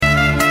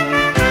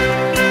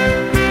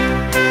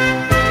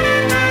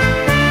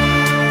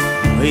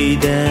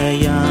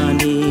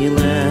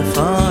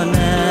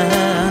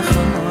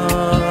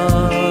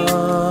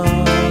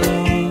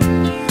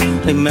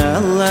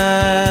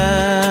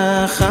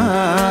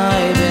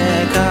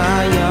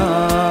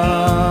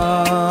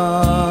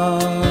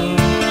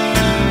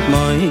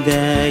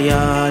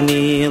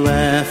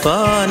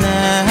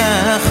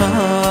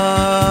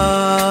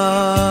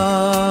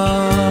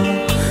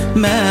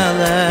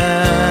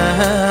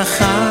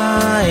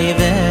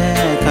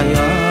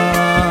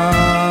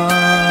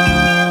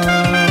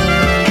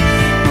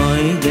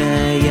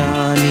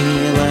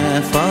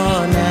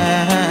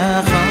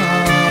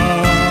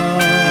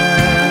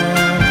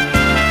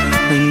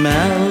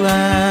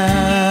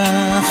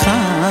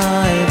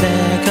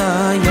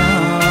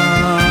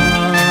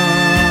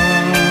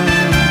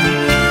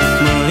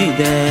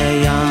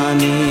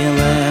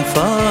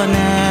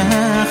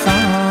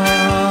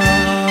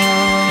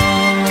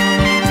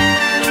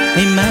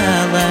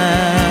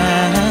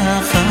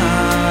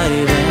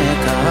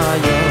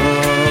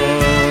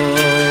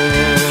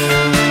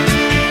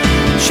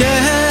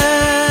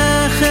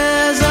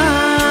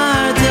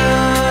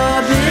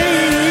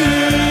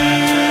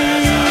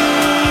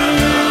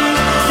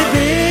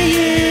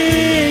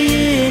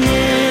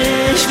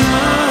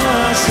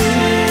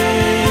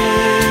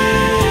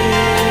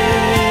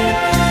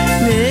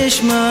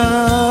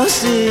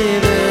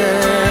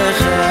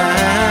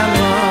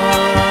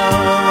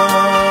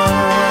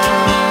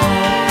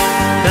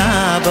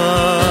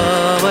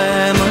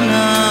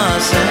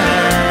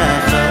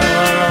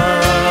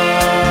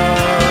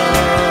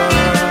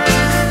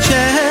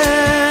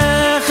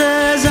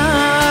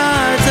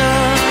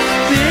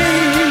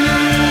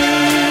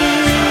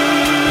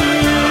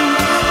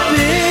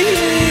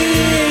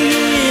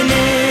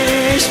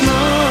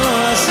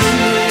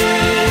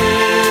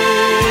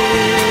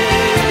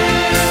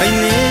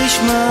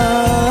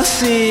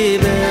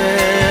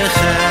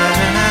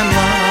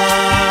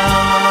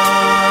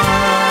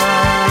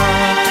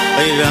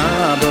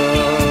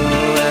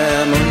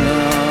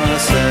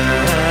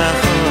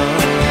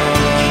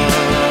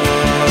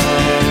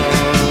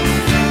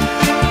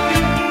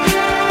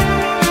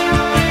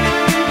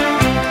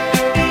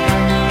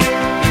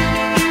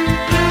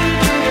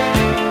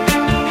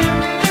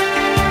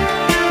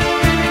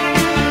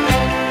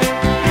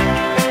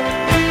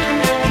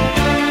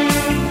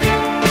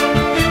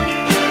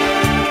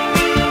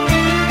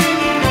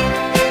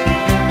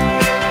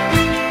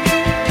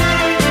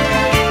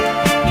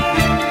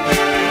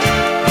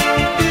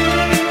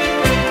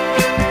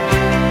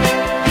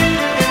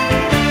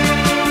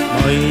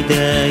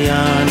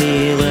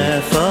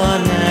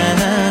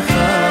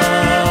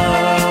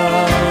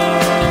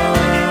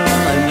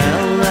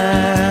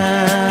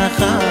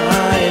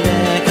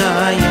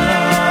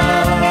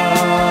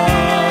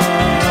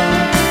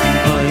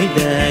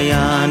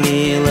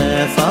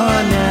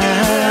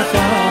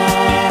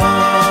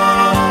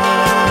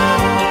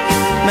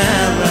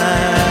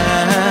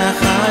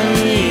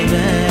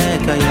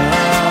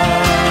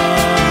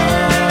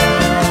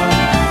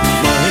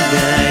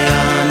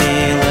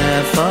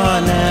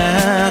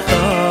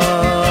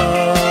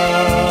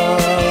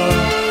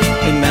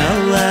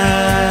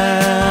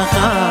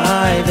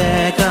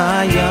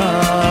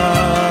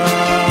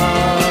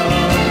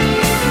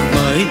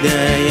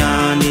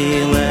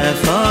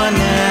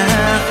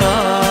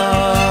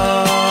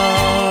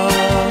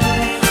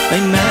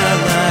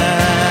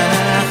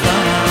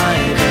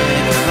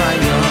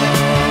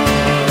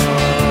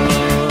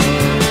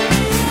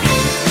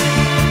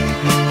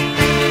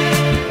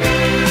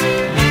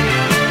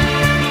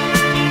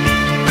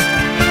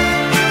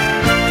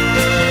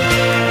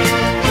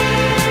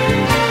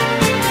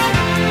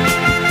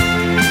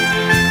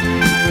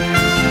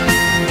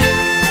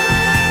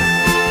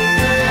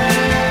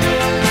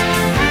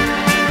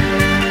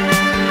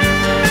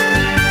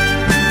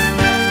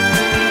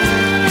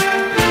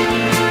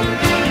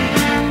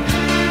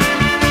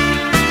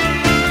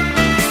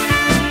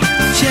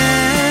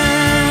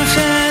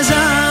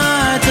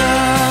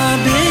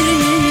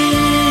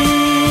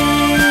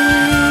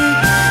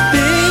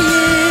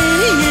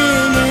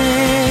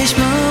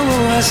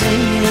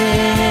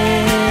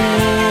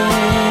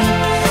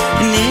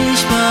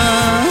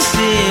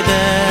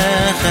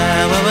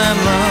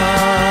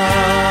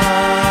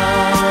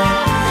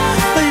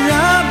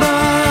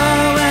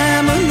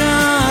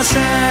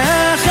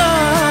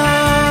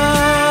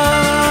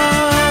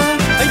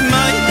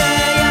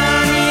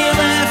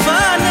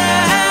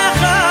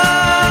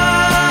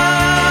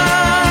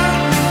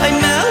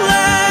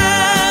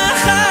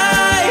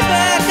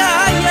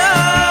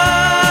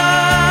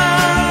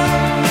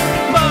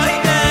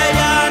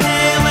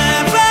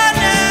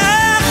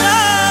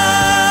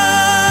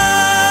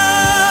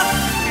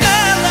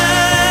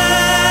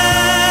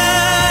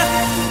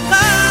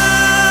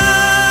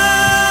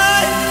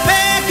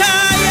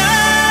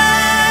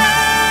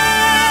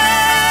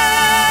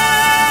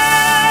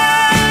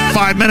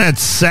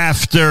Minutes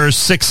after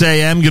 6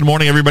 a.m. Good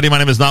morning, everybody. My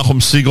name is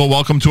Nachum Siegel.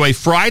 Welcome to a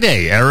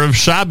Friday, Erev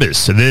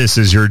Shabbos. This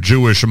is your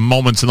Jewish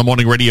Moments in the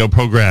Morning radio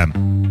program.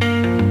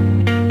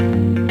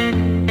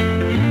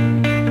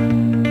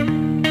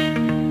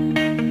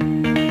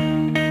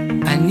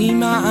 אני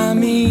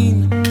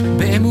מאמין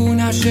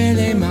באמונה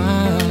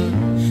שלמה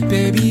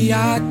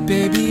בביאת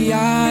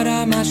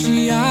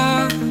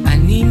המשיח.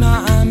 אני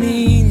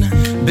מאמין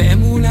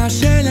באמונה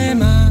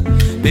שלמה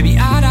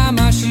בביאת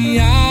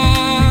המשיח.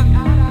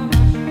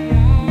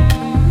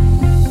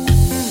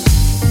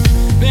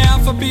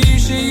 ואף על פי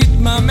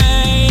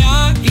שיתממע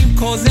עם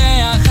כל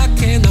זה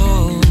אחכה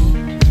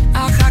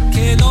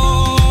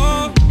לו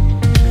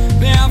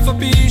ואף על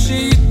פי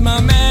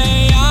שיתממע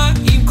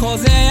עם כל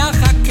זה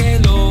אחכה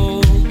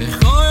לו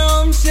בכל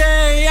יום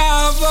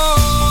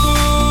שיבוא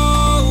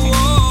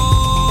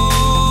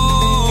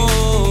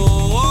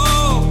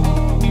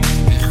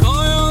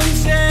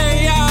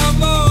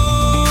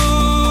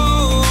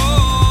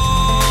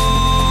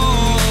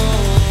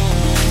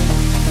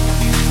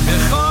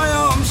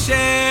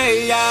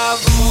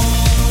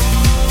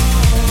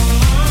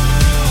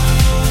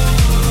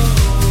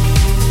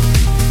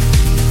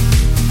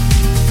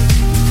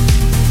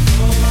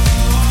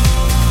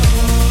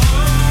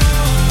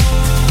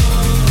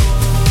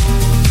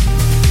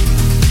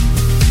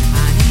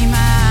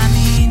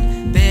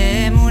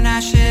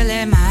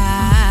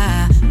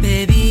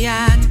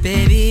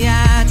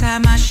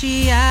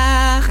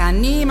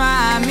אני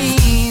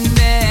מאמין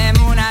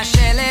באמונה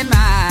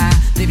שלמה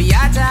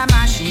בביאת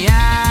המשיח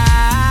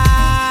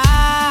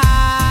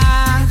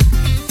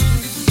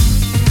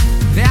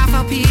ואף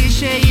על פי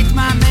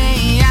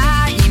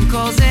שיתממע עם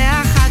כל זה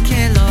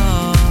אחכה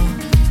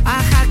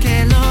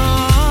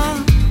לו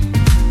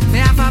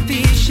ואף על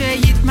פי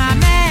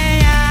שיתממע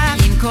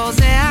עם כל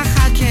זה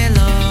אחכה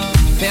לו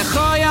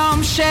בכל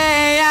יום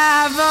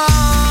שיבוא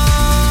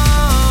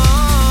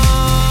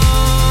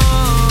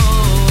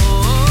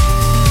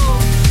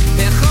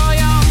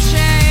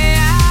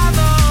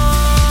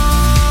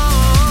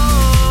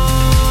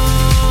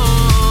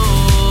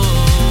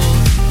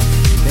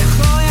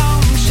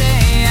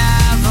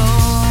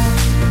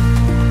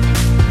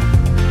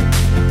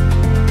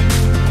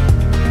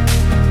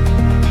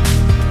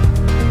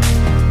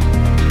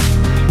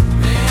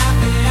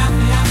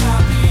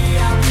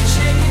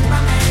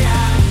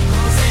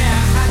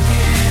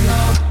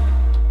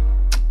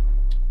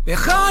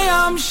בכל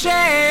יום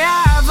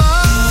שיבוא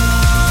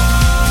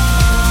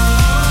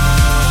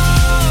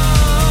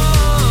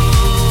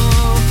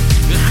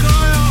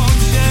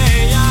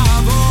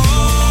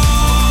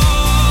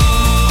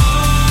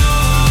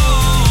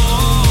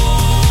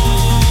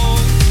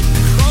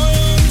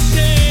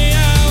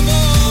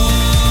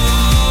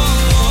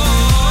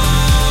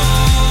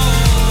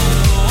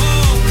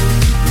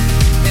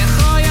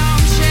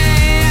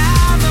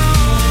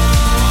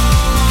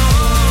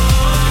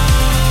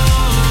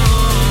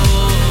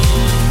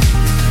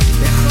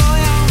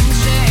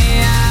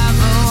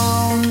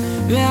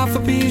ואף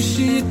על פי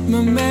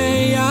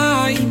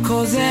שיתממע עם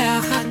כל זה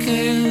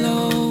אחכה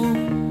לו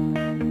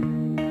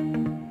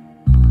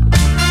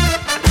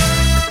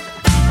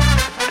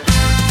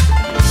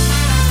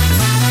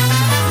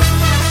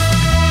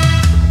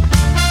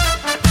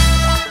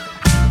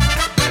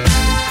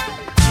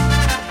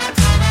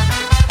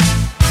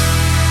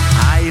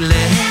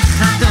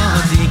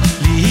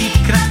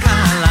לקראת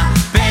קלה,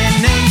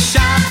 פני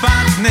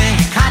שבת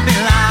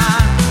נקבלה.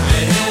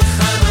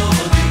 לך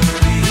דודי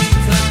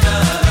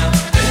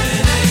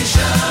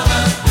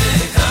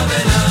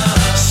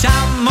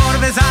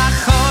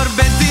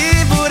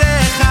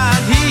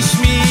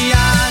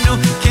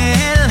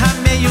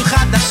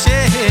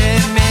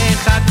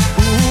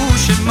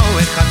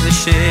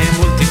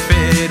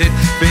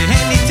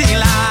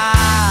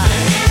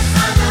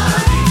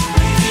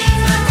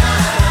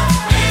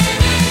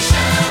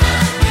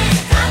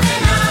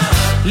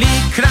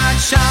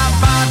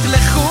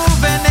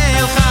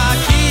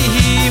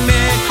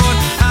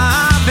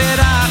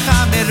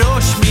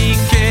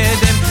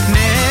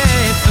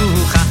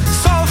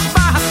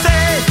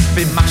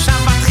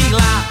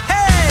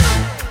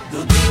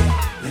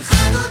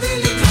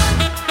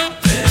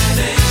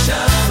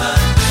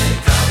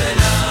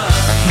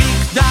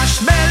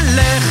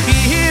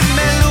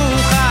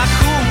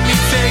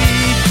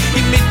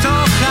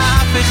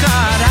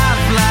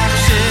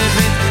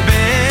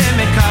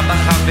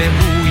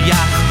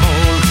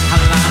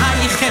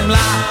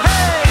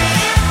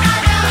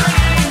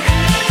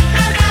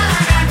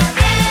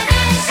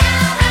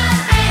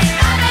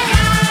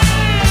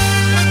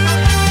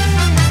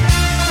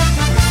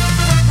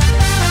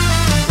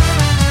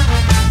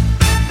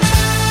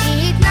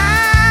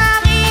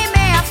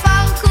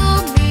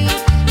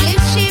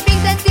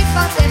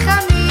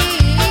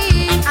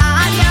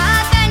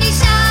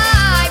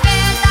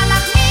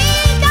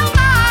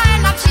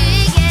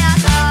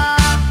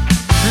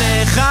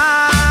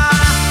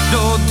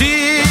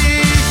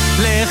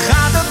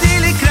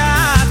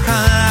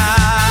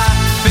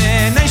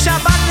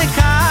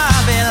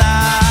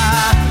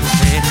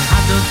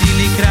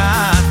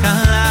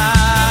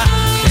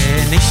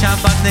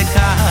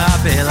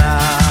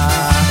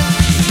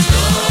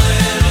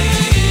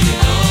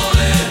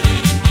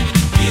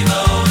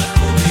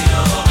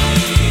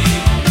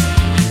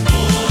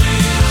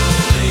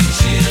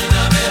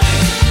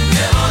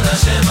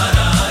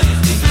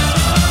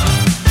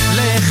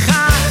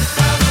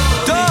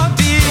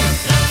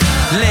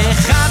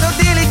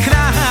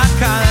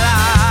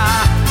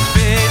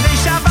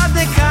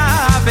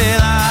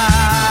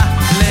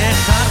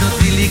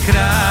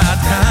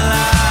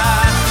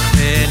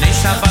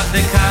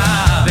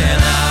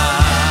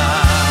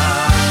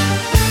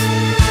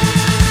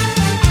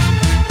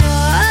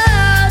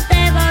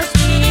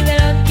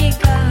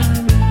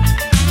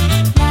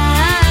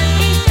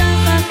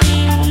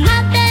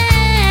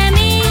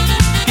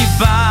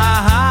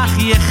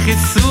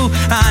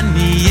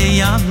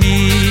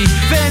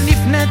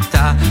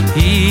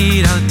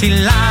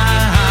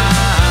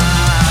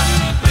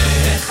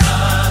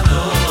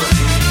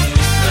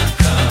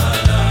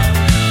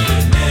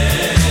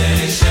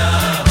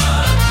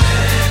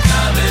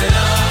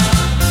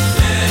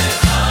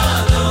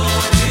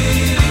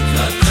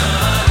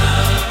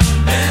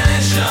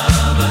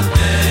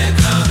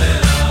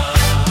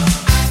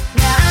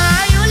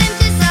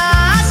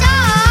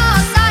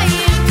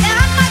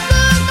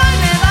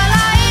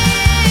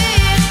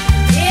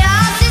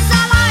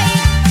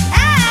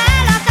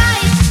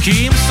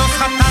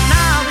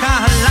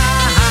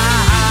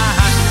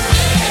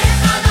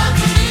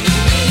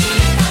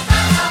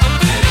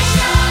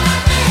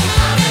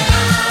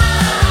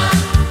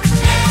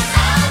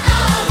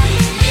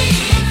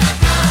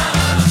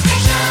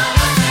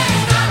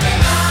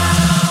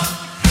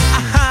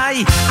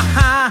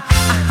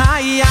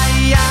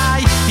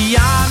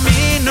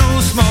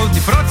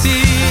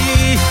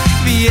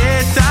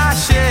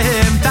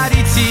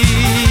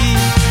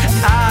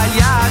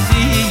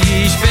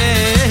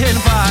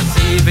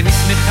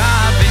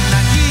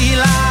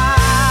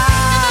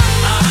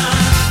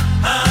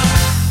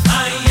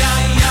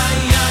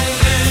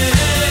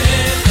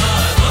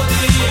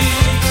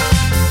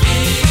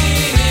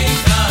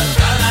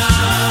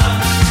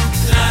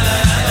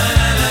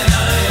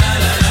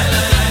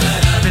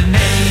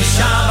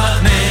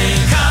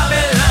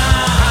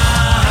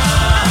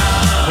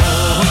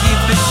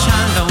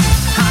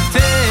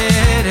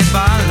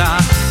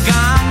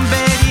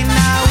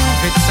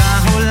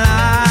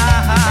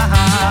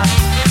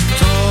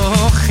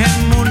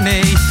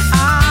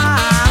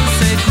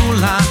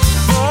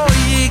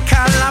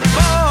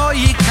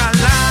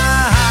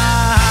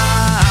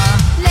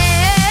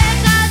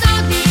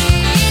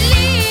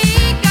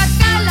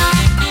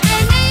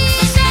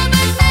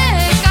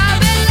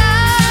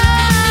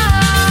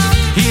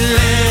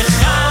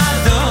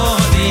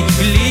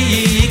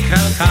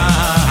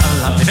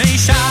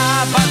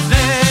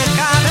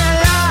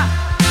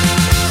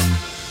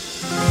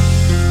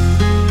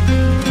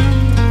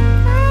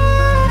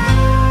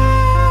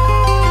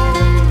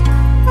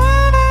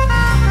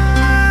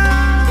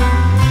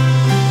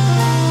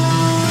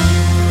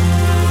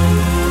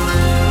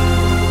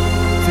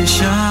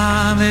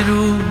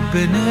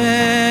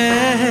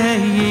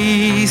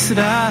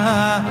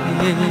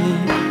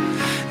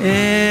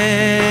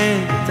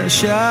את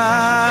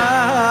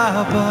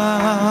השבת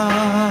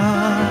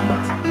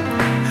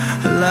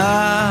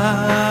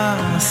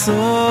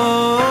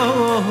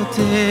לעשות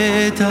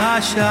את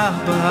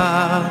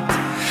השבת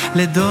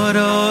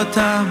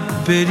לדורותם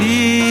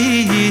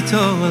ברית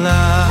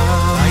עולם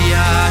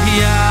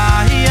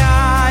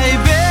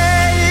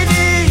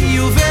ביני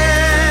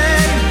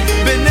ובין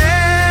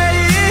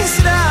בני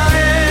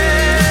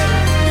ישראל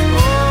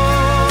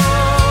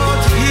עוד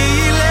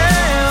היא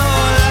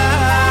לעולם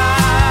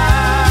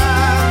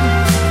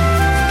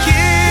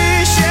כי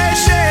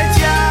ששת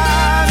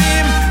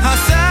ימים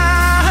עשה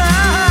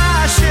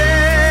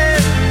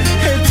השם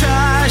את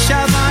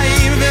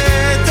השמיים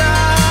ואת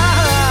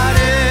הארץ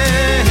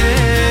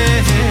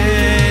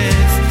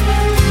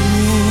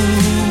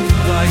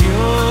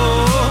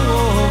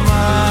וביום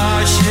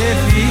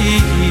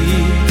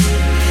השביעי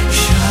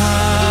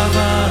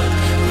שבת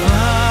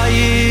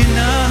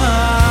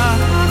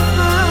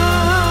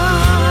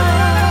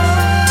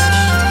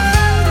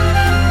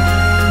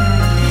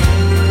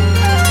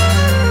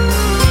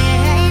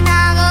אין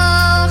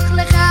ארוך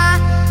לך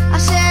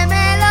השם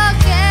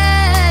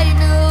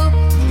אלוקינו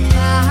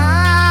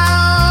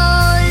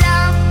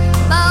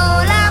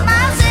בעולם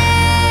הזה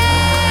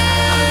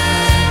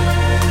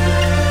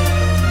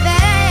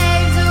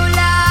ואין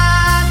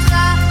זולתך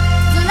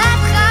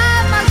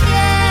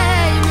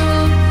מלכנו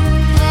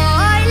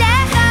אוי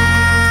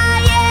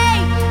לחיי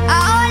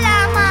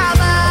העולם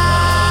הבא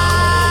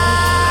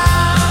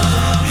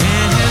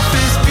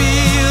אפס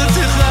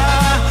ברצך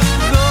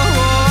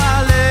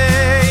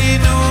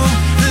גואלנו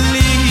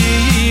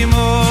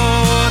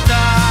לימות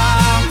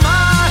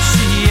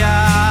המשיח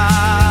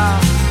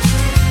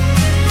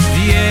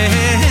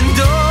ואין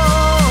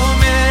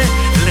דומה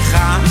לך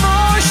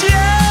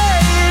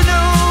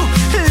מושיינו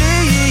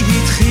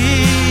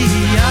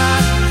לתחיית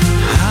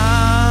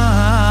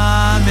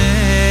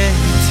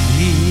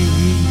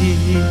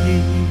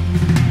המתים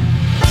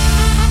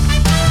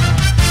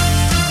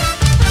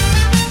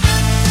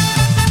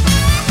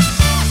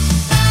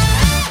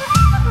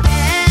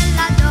אל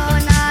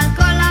אדון על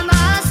כל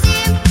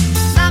המעשים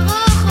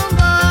ברוך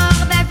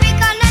ובור בפי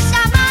כל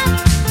נשמה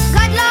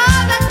גדלו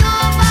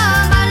וטובו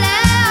מלא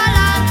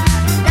עולם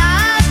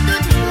דעת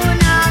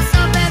ותבונה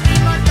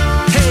סובבים אותו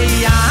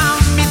העם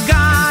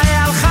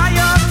מתגאה על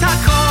חיות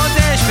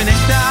הקודש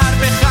ונהדר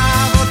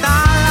בחוות על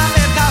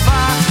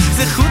המרכבה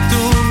זכות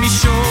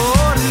ומישור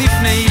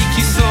לפני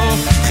כיסו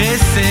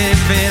חסד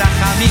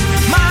ורחמים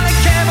מלא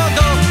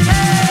כבודו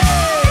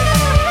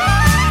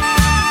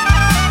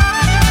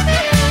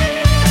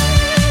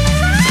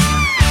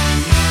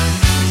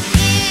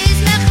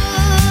ישמחו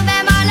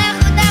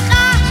במלכותך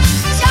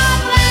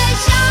שומרי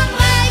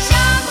שבת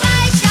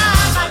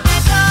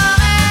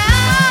בקורא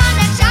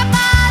עונג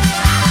שבת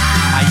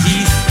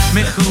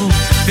ישמחו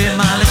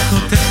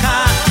במלכותך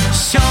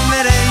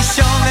שומרי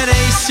שבת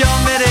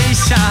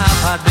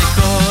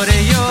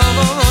בקורא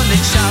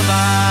עונג שבת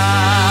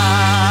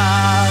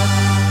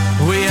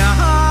ויהיה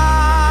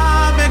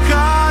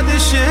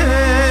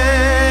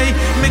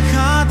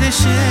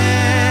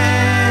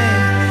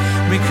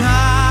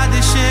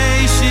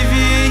מקדשי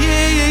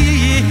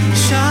שביעי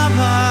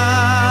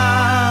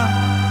שבת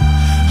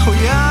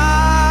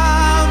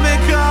ויהיה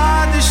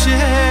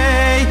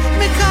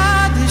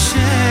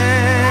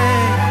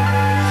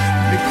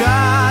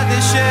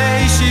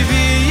מקדשי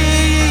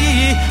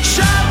שביעי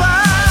שבת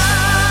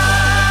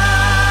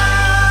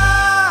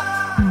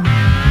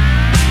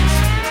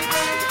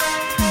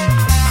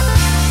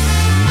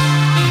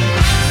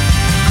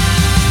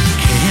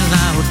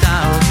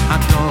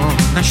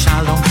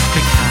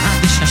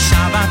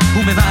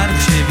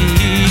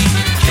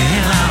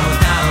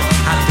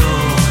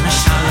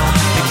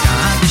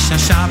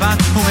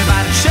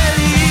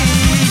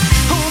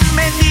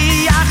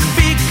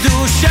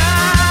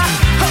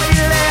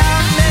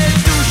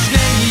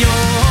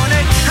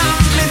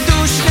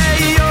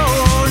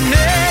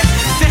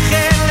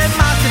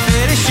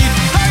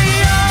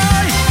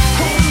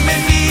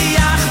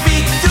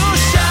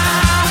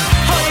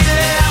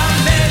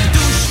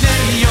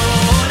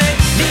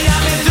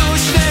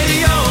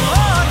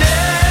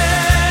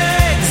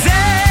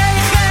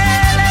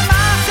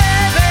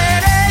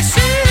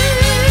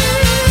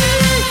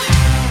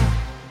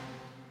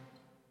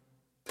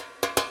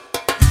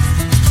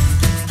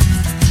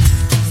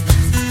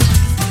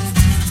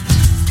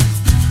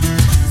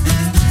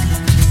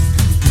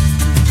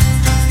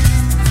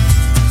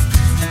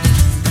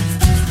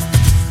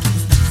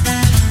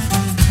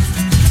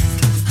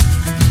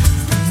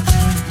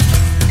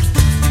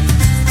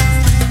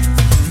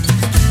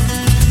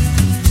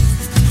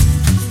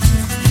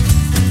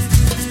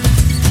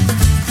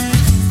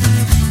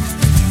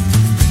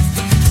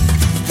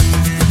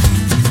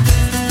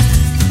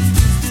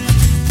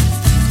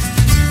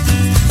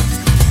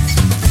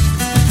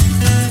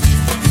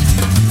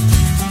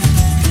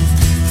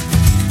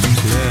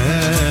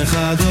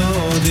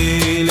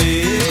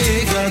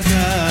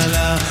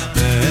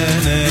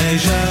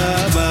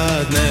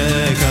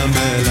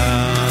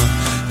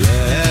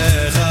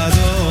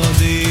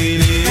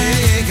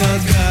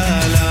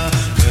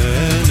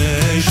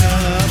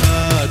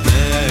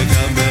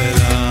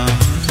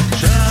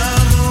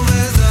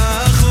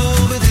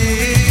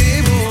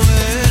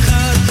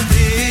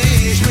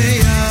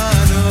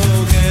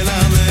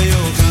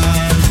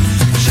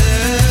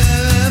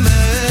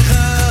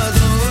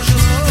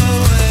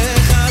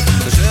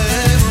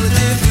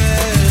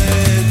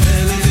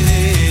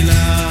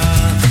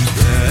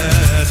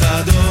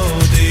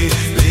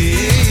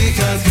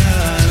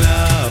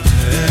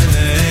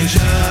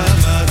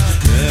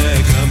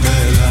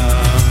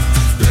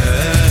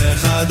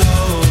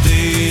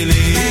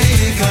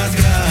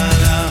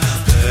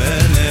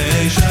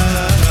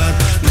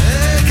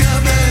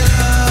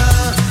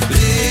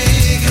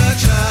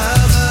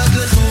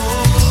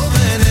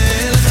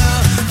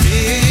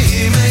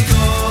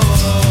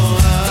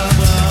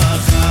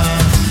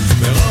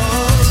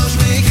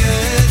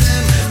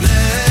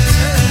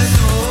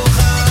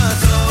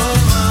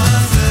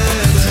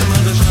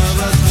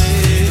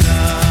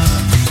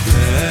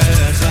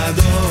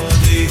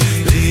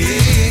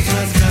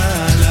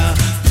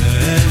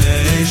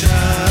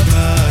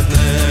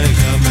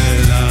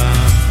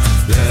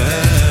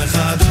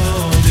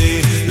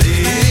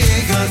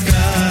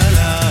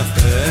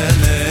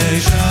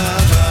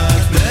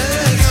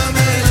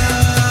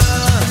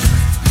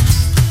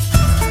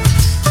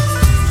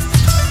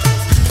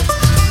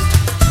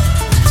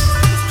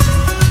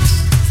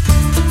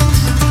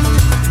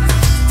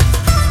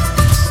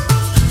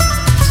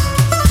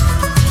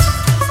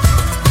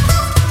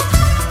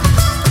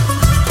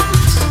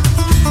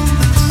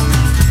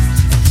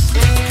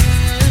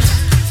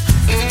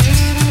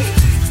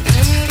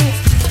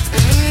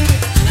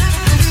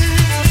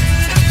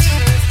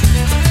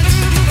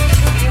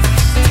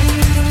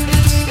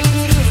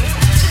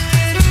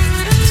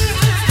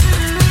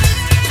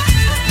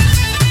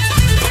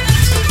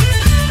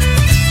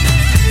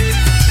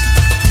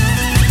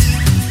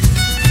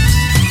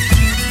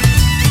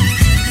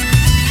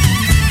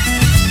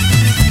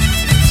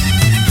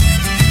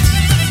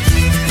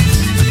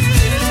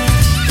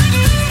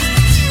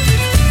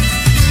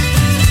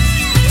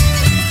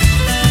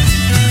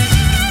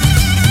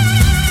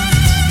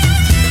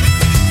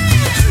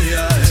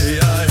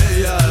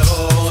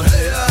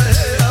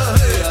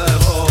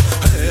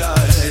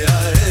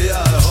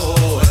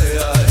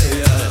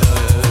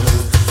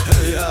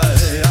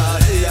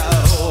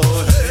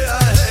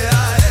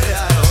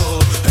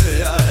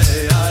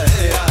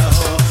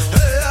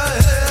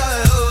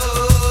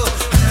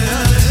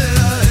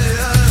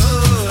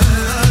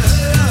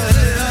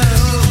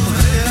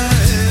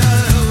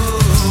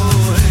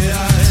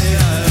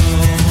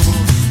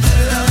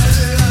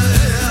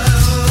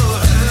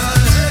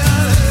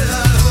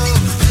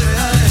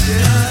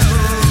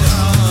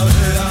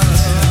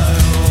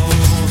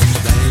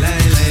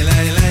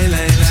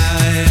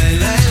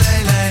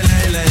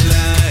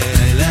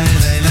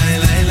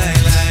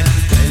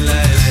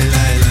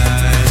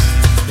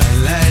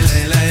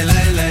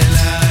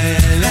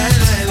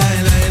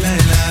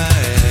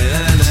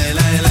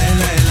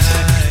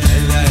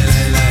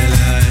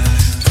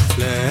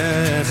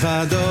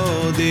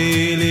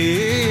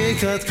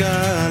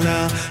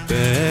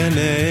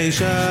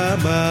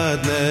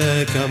שבת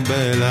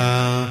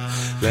נקבלה,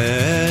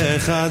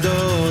 לך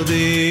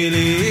דודי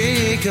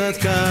לקראת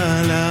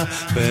כלה,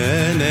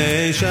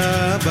 פני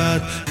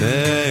שבת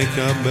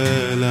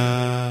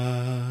נקבלה.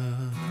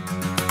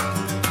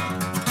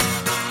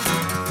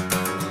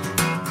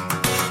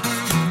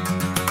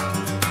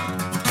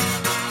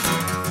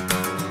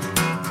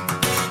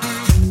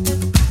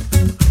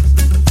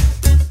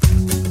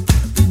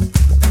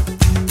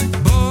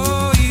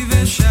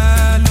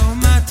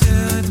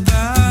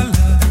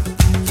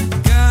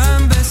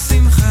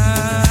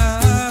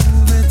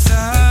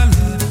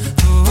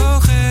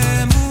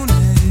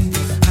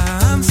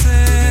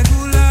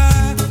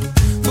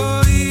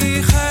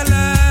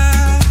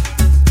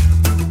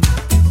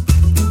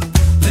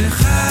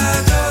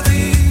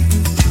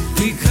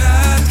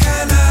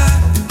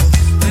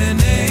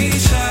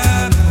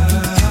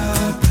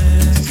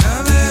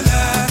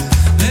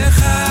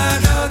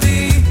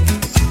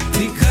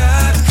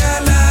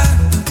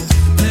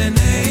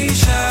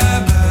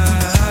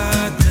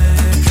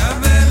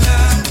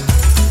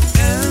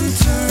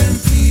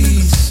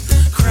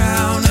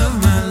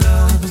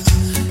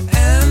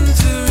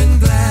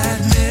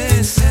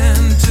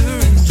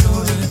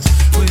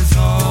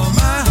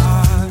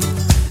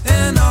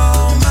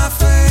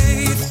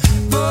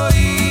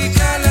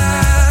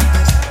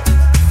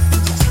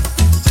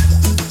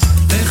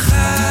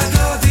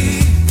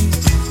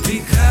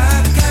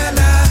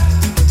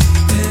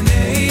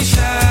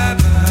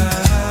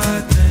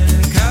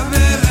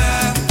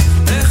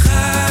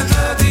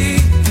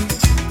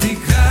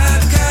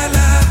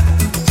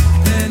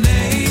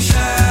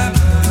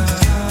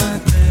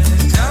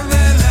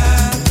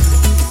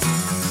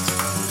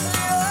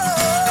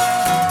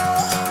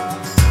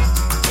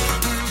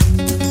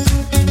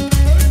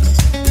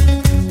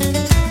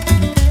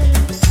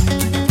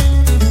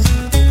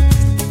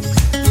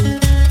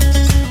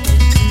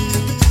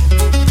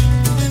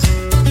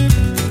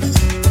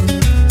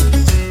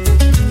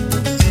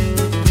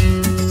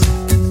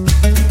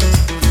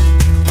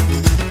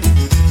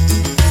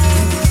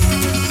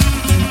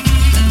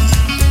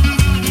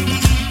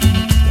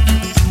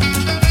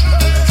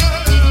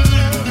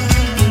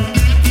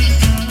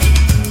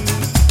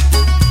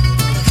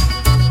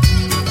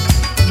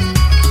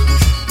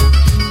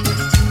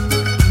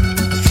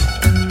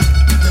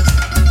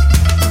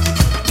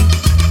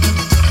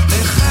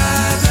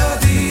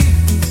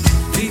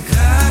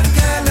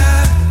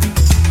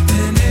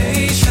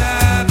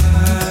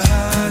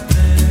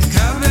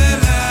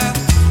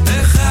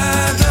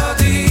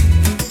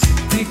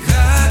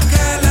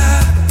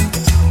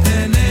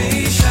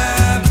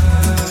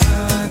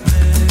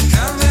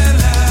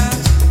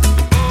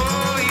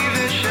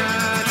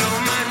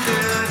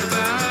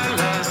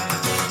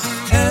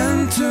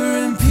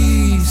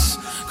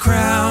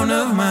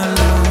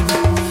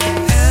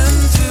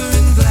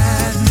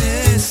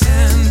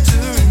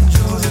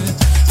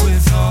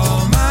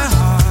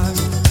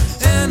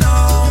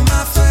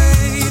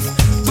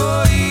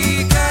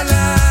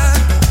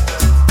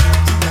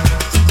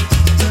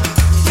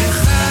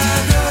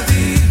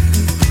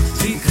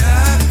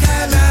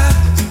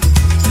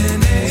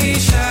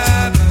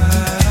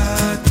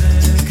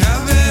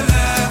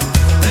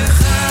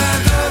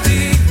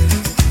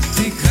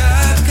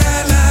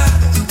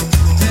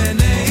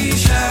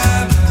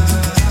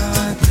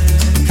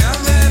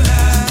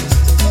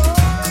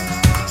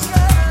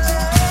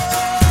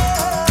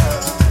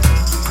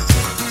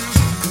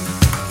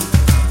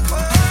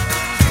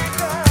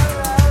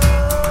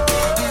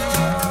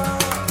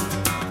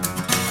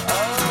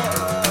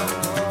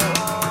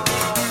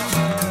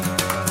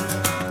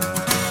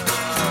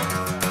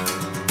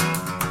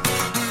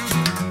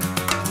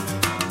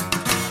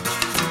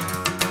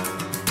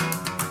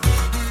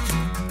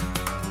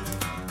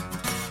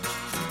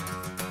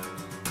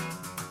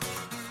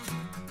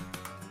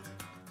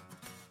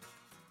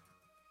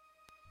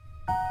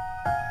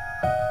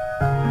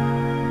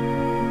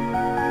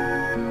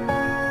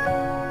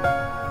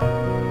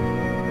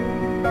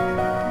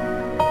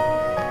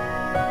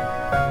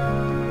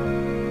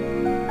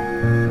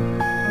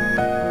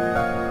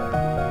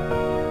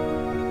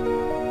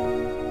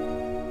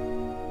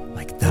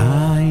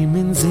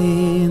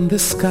 the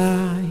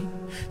sky,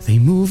 they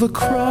move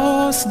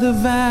across the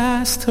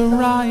vast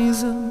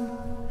horizon,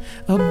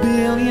 a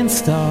billion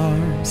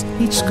stars,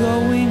 each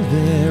going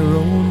their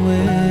own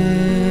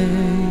way.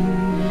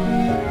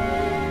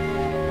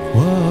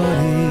 What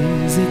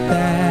is it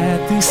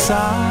that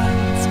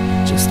decides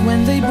just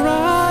when they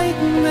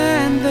brighten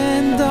and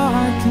then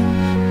darken?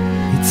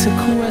 It's a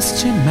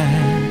question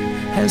man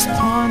has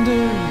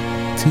pondered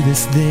to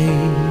this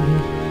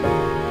day.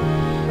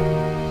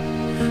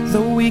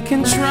 Though we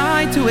can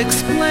try to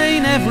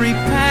explain every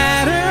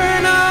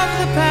pattern of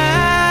the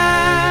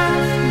path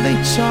they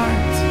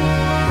chart,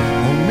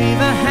 only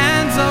the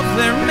hands of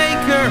their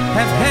maker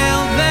have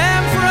held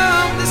them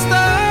from the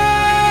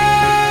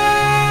start.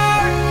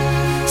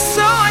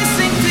 So I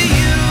sing to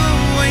you,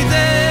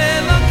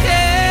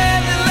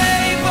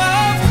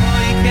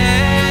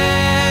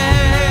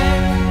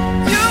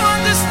 you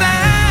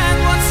understand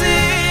what's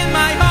in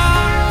my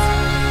heart.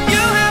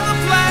 You have a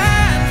plan.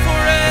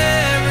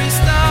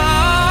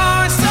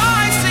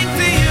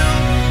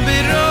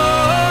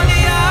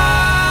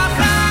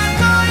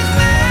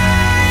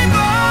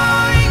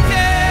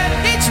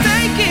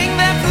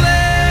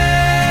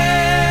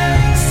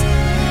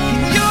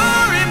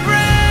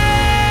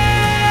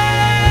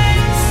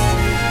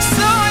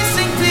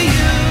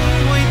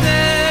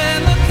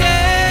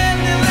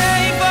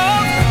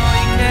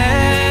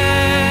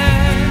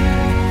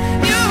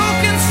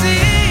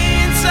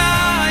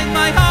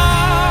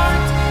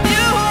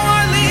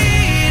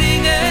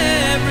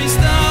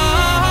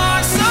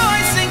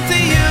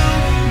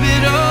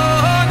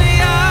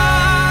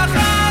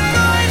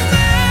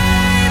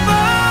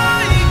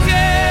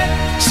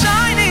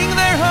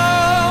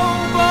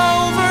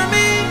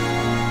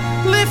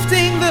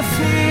 lifting the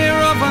fear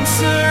of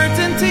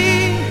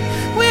uncertainty.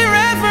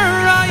 Wherever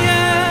I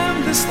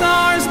am, the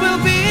stars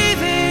will be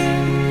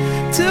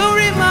there to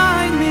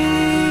remind me.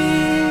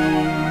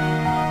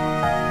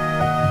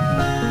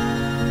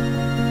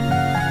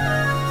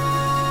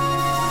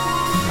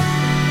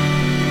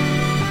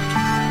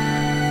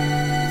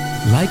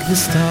 Like the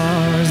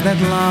stars that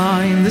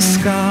line the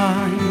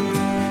sky,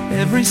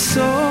 every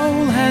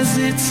soul has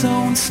its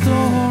own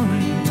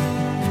story.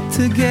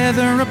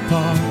 Together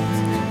apart,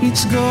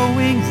 each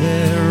going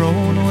their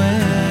own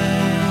way.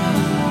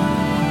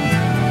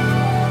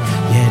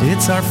 Yet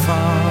it's our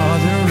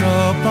Father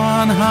up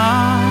on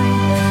high,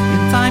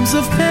 in times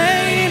of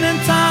pain and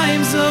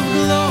times of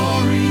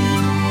glory,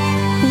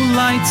 who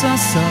lights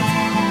us up,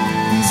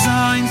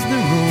 designs the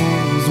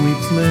roles we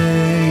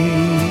play.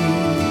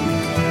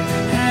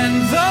 And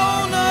though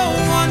no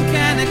one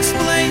can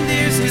explain,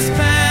 there's his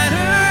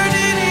pattern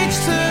in each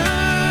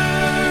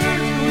turn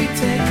we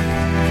take.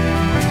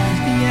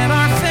 Yet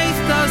our faith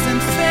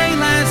doesn't fail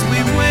as we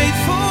wait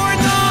for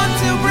dawn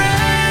to break.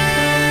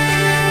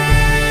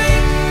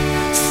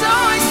 So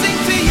I sing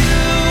to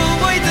you,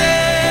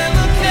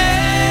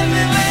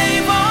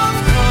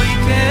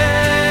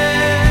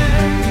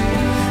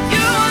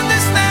 you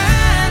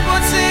understand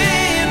what's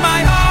in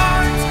my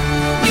heart.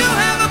 You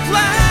have a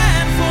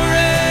plan for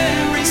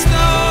every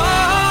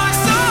star.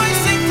 So I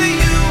sing to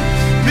you,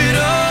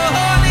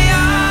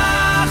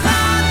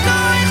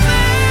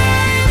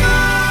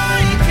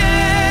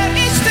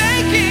 each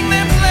taking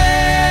their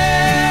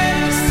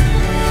place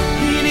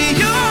in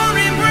your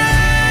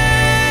embrace.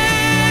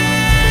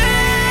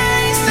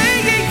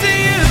 Singing to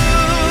you,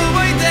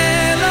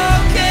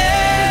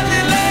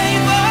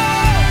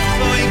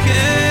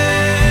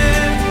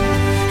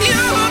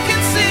 you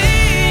can see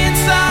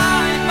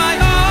inside my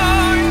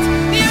heart.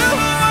 You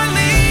are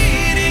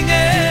leading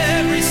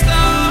every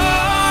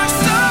star.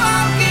 So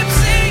I'll keep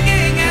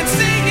singing and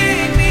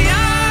singing.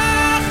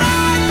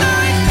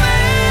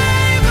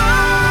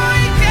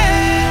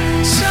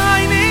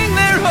 Shining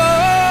their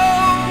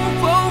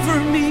hope over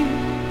me,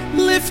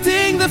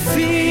 lifting the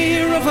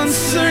fear of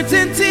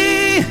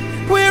uncertainty.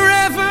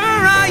 Wherever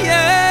I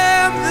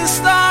am, the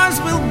stars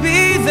will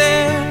be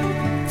there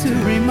to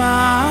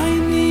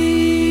remind me.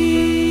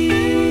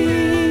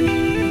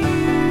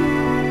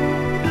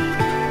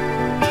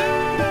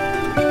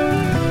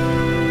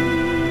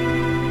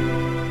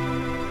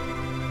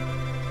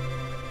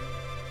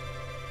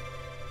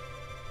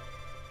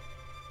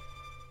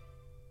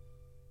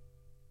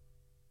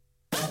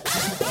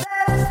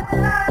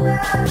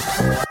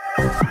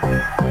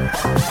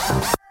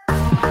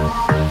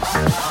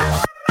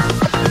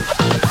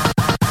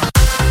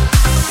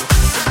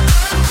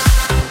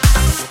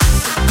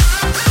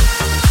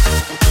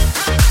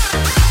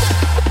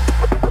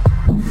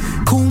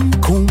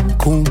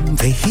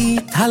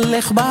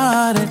 והתהלך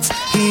בארץ,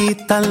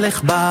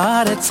 התהלך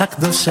בארץ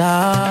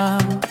הקדושה.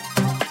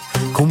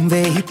 קום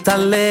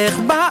והתהלך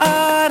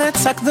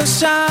בארץ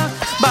הקדושה,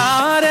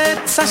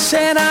 בארץ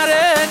אשר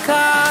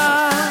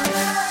הרקע.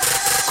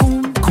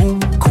 קום, קום,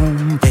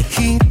 קום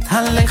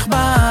והתהלך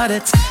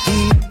בארץ,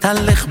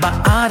 התהלך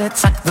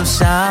בארץ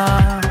הקדושה.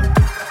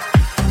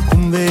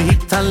 קום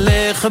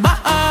והתהלך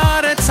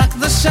בארץ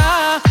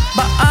הקדושה,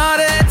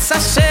 בארץ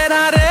אשר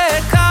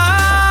הרקע.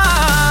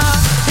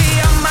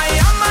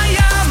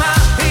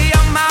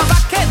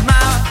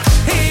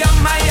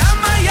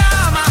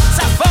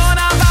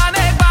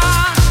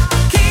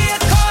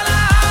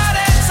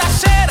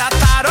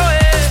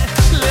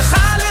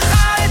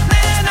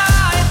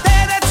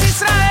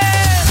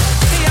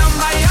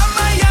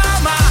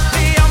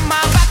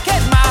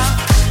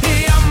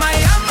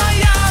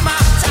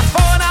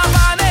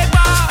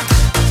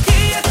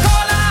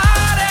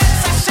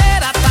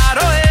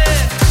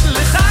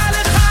 לך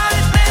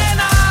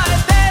את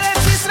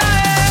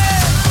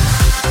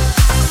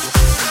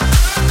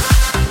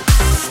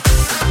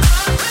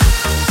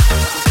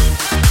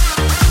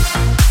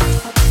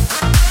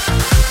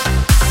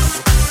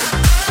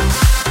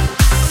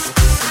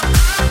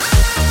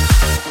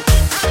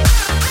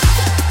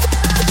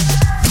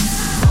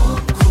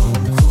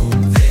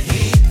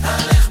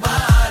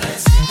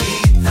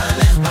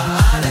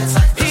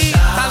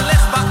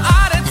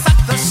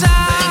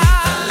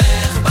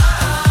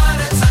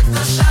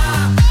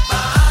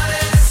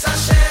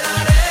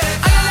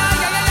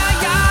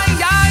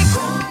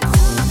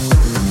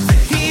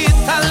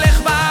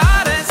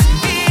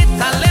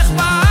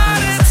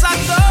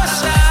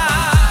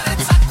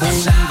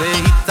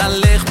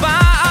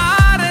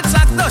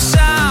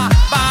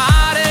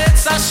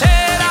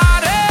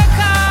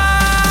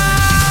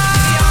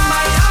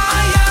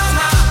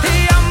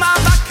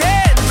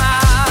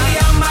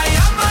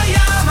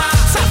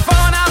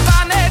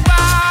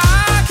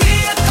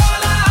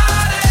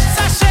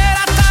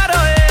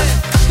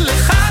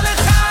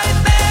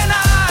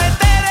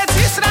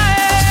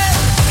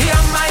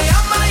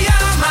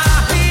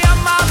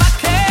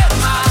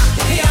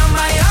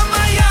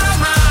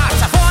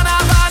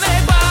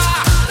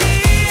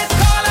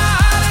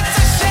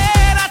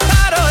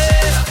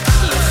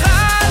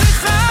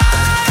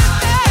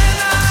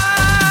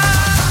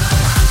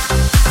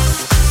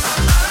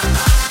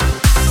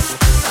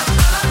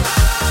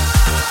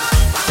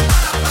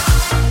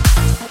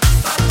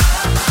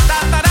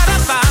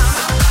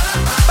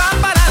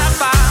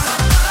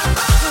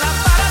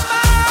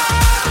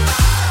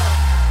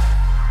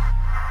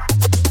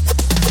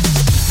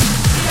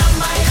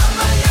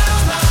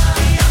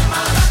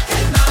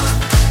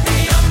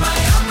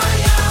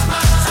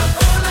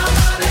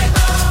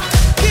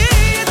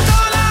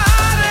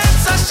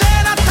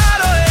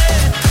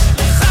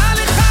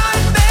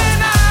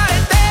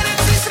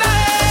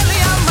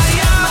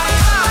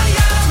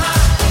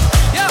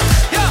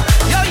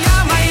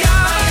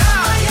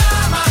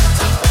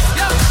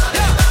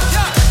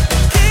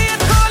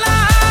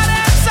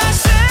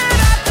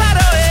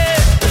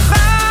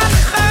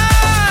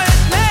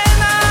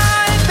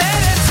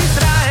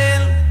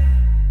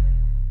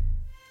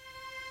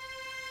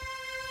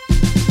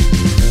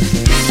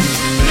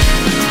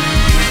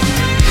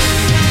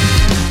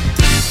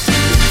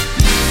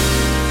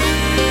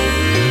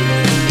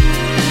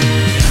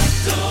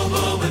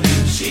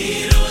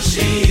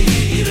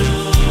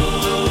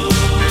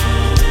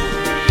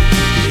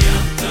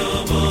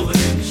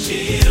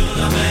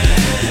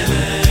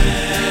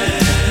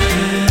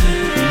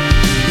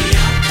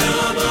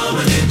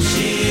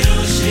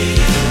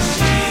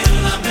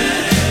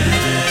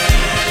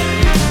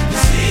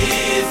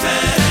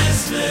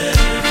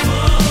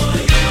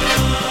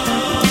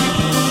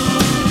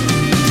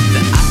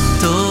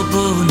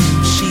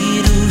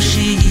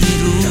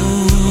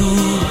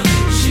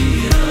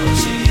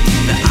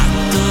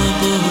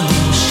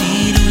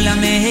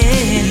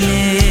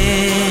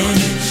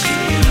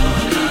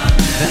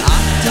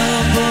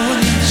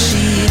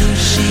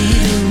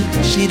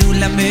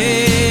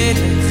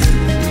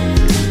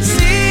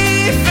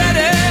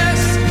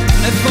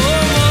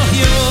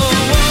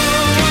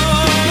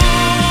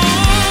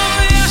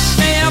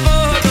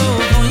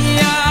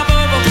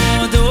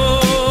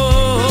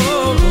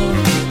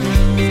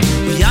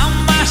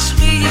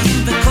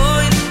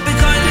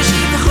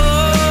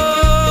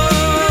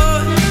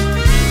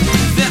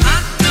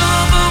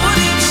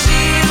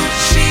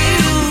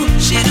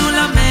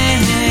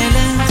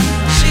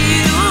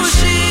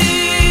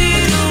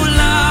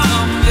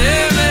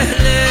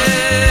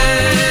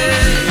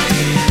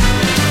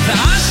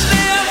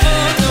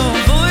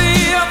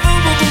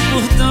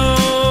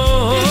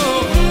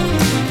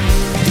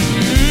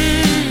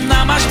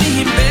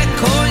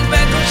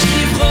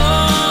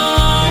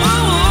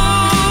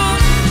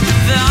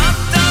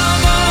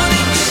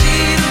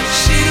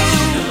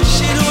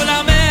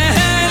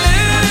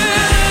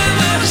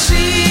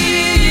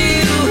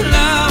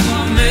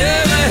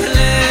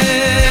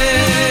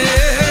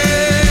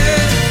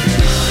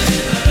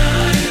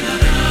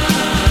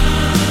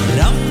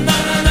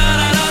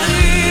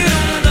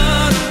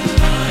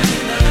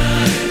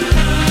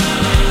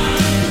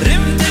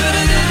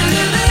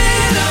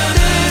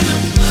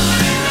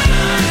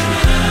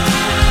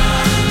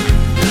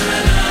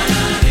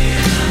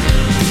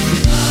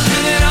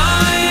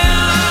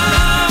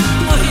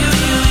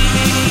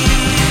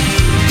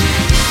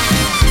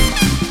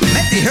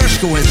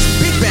Moskowitz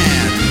Big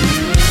Band.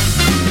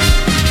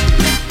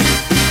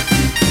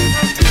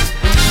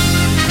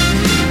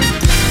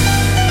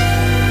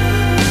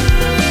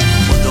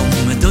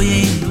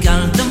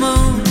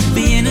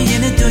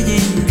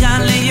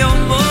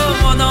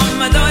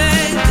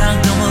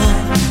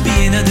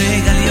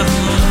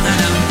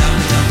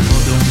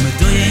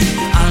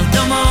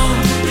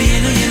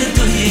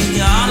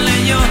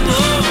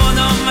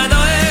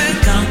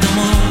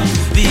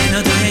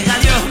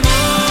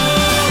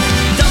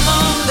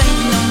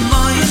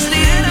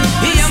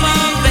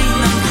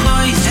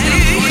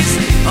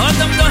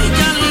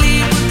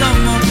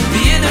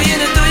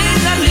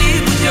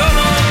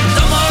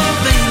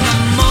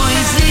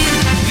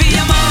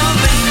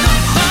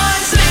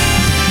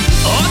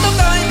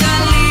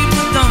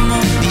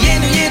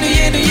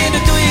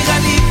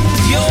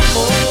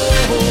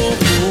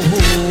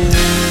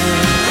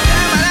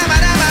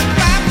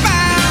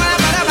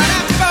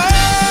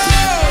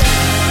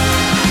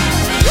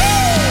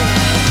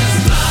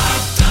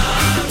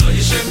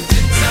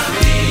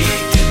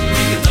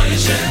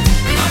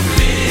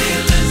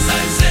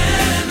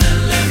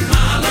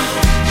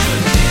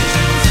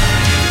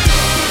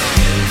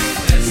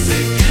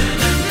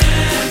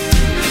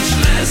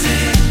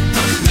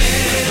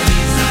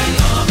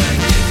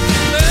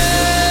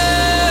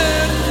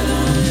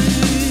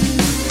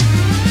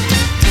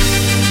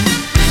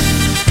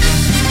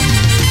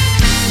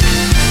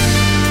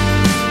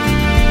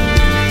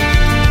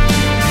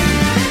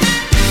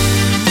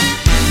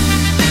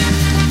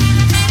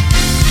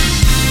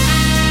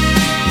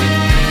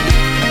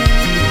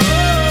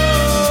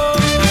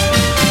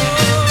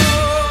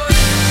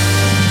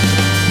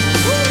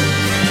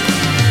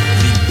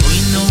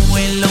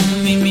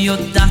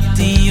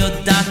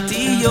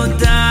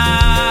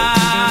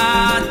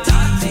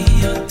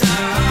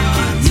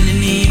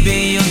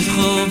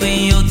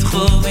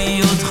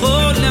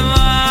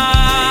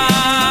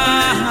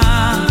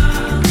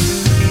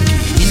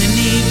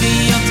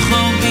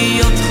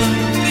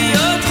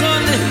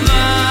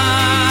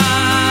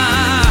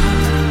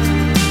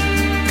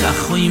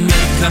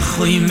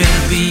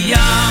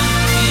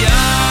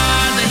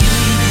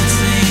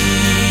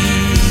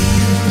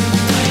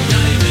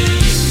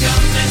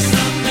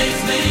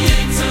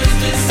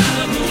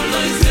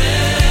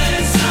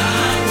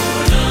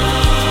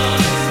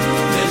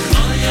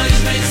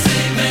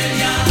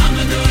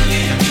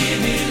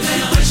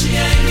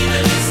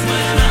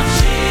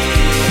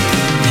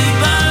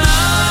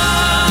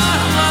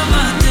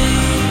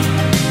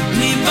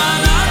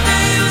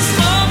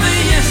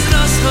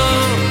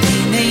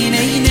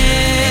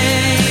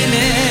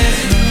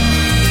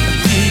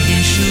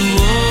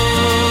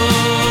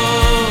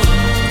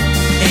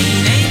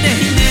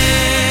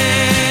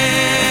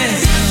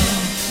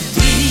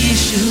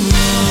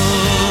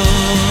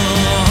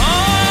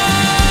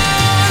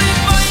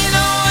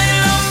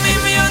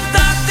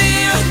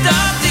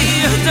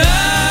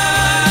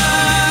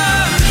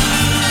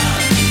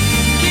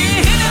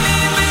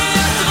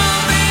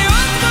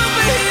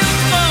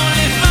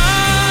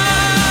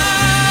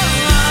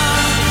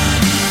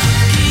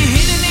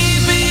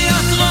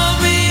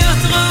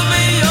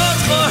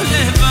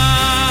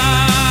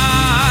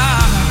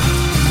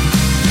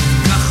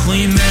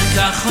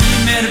 כך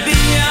אומר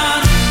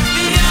ביד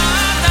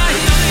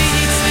היורי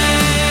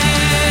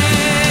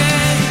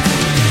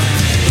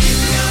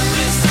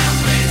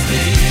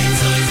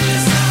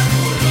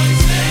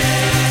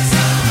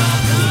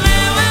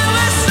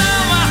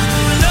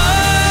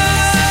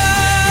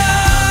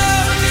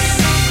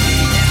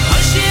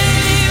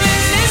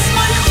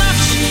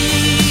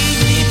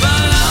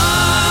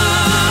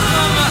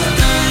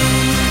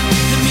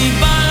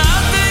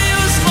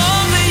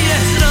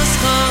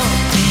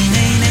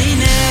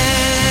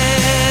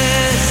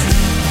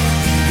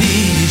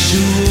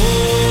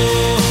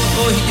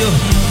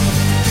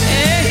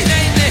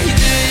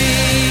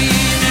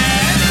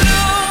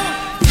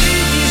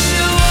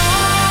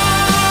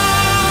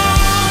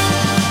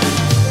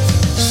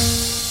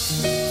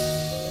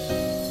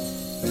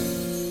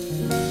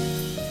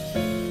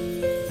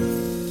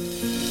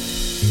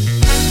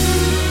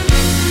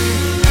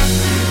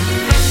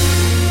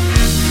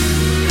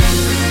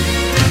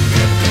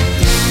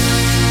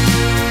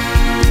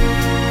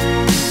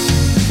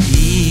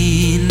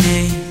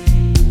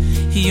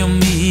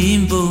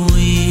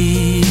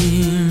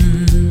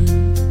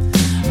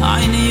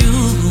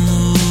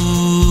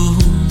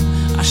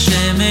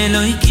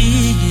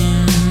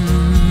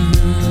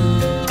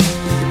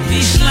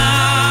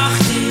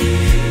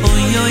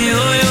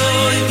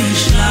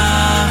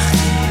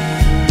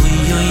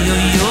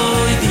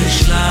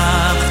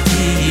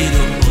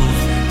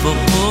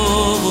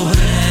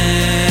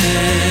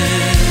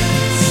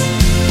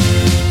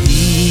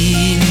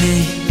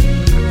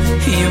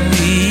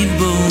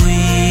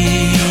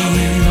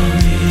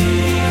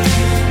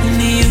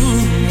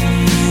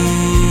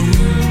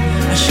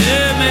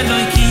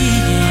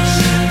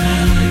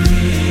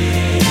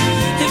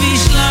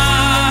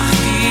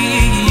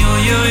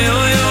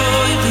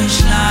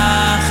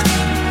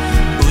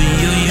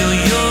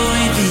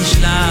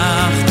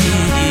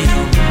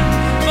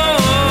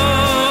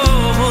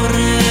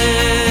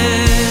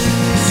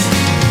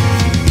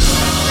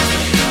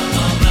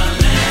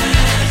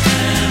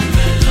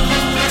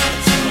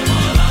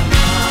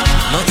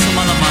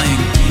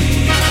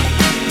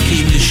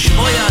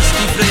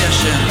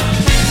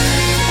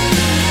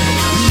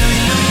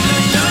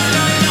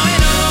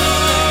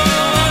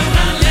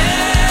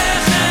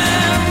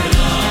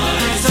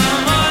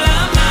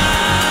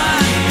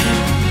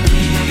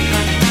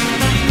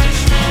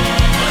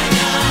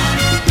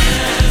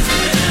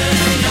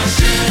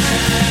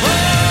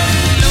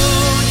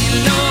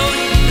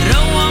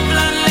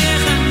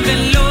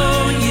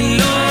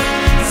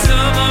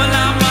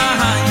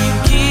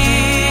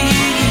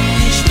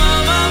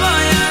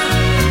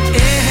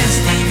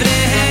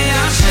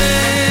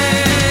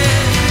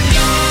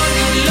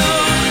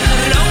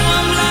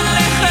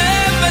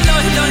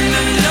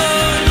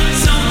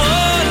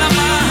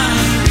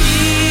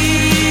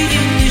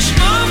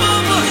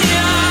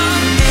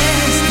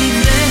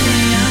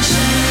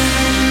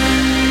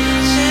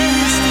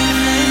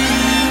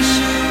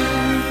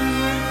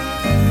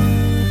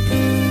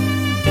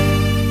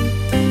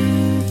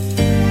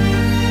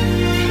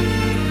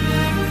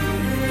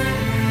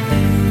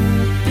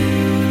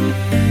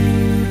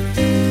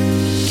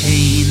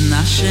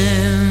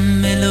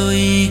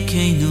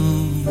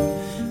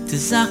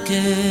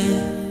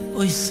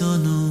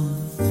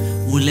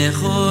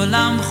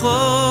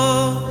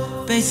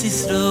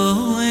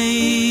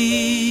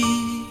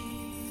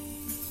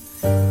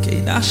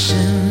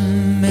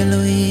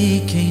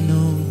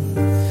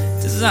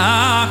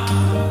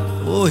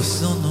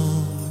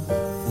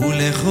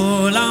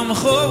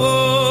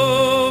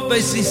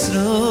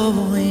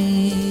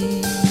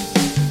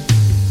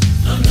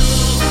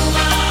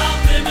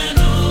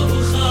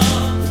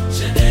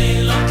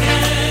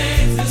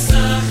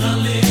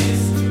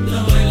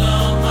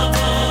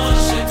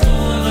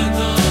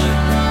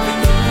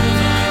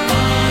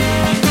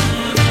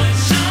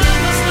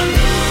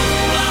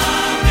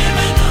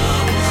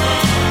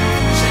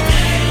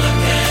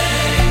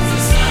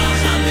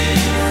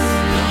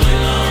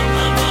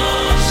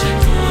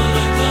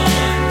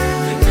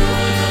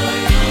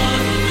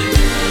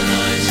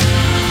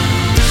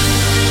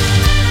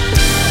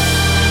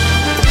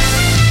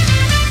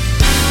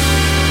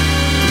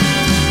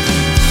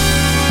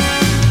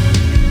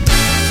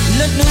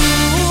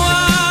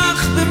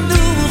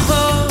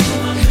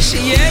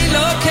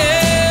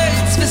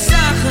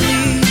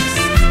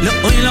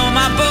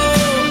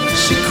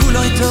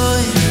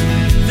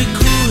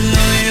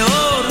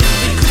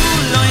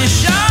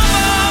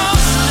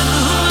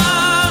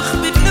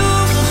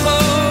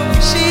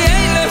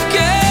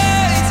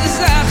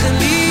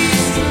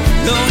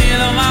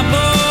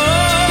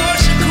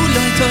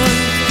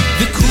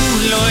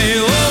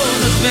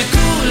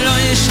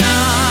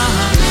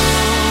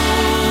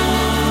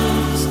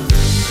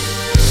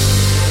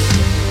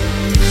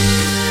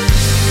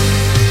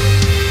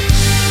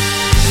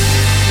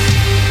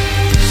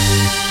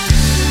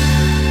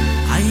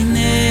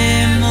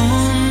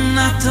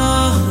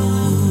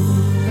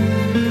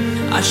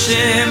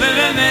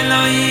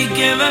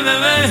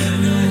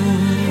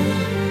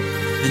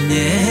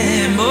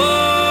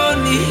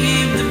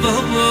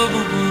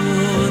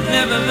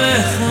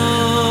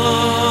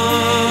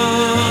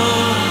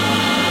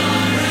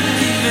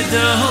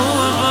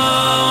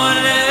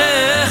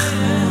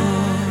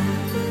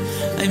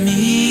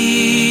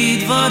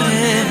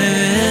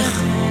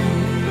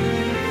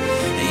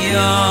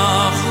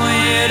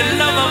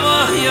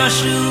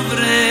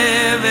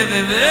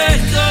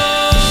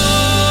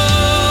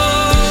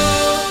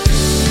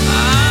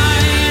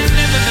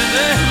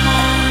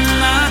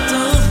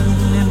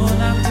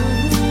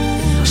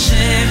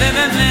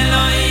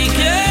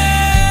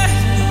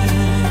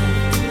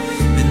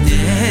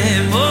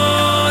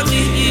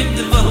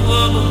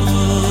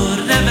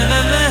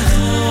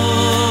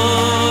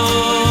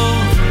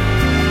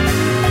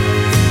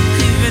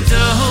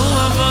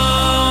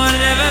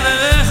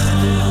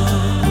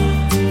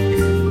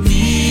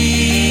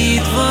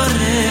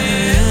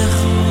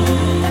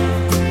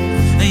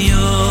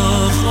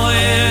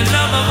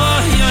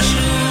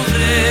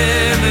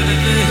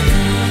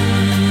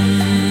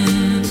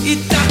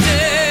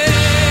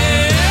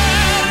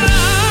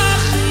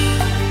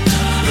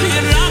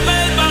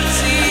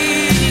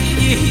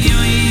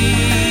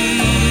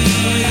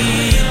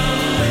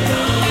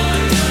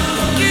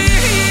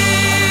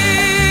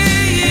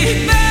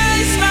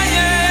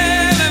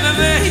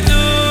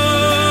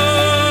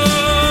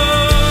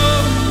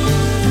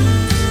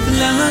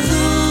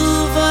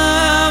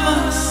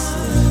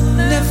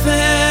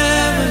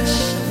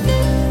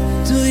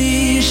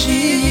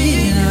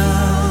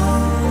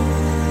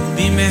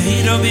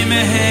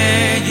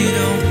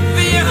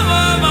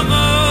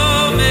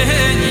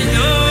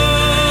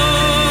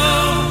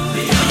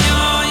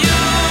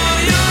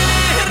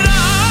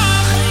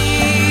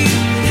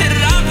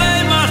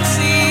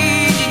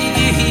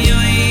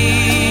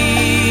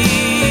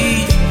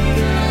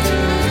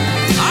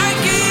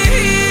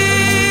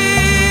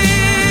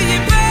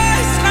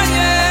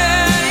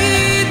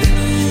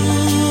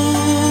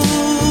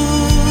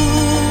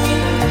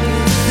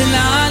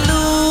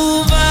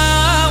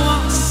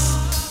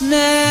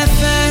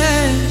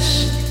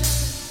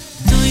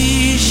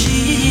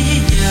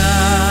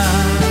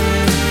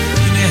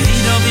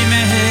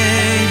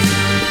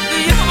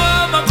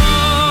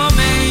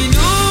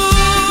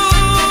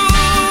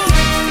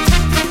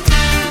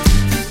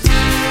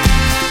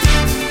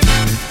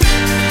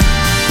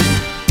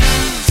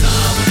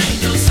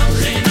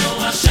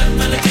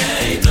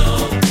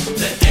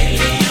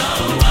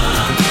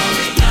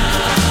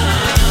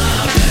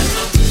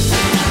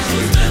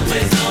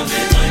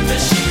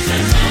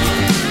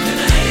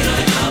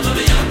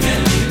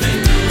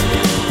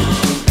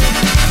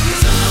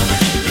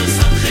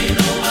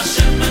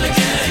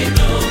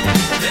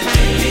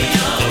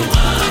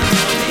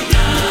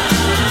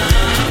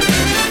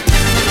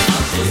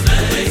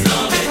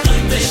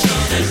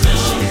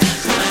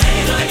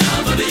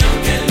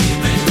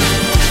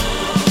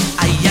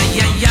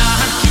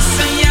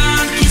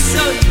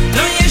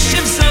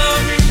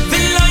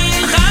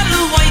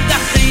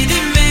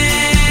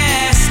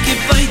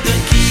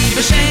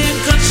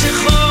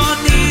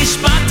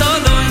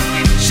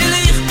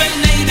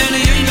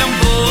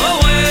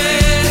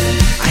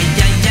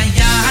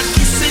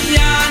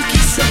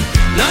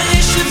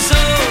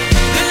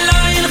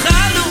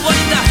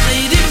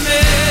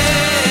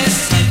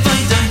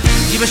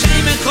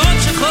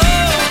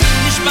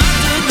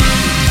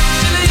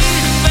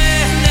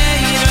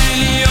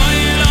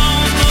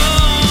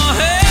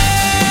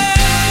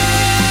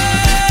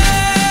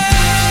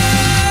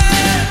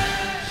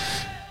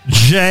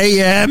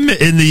JM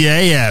in the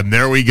AM.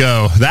 There we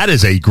go. That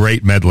is a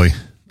great medley.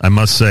 I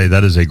must say,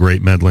 that is a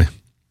great medley.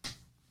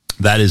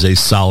 That is a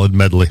solid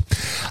medley.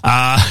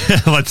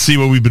 Let's see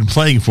what we've been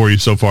playing for you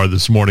so far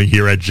this morning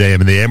here at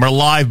JM in the AM. We're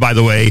live, by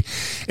the way,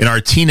 in our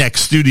TNEC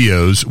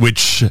studios,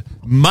 which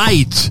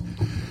might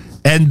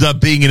end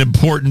up being an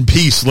important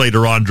piece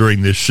later on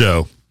during this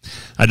show.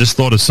 I just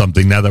thought of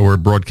something now that we're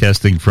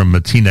broadcasting from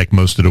TNEC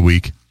most of the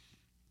week.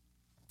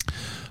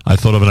 I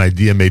thought of an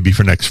idea maybe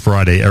for next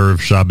Friday, Erev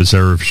Shabbos,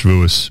 Erev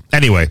Shavuos.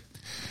 Anyway,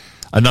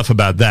 enough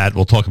about that.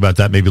 We'll talk about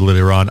that maybe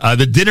later on.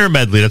 The dinner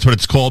medley, that's what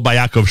it's called, by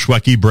Yaakov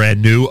Shweki,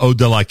 brand new. Od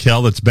de la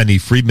Kel, that's Benny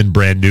Friedman,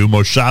 brand new.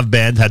 Moshav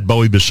Band had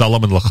Bowie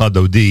B'Shalom and Lachad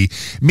Odi.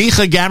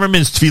 Micha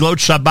Gammerman's Tfilot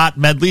Shabbat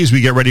medley as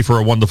we get ready for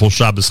a wonderful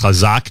Shabbos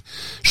Chazak.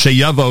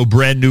 Sheyavo,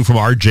 brand new from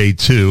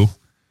RJ2.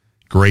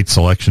 Great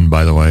selection,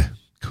 by the way.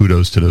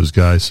 Kudos to those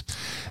guys.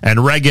 And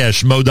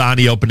Regesh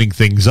Modani opening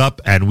things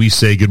up, and we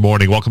say good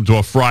morning. Welcome to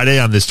a Friday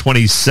on this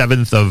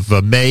 27th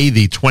of May,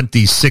 the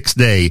 26th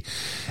day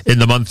in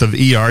the month of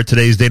ER.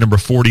 Today's day number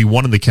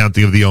 41 in the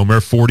counting of the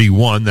Omer.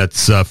 41,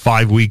 that's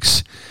 5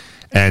 weeks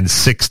and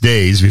 6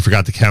 days. We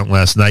forgot to count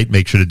last night.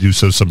 Make sure to do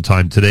so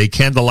sometime today.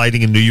 Candle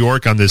lighting in New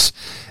York on this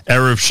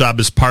Erev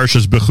Shabbos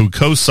Parshas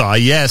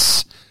Bechukosai.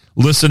 Yes,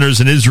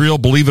 listeners in Israel,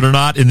 believe it or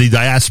not, in the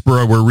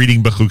diaspora, we're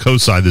reading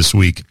Bechukosai this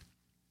week.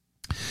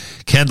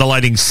 Candle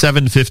lighting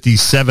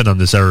 7:57 on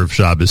this Erev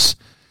Shabbos.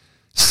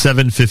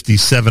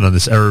 7:57 on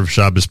this Erev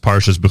Shabbos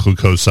Parshas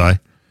Bechukosai.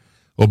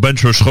 We'll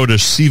bench Rosh Chodesh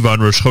Sivan.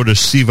 Rosh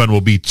Chodesh Sivan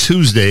will be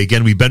Tuesday.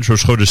 Again, we bench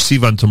Rosh Chodesh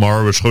Sivan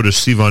tomorrow. Rosh Chodesh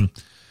Sivan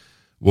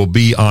will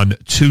be on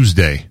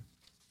Tuesday.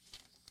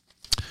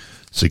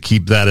 So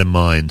keep that in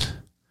mind.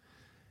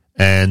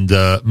 And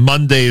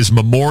Monday is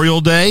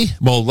Memorial Day.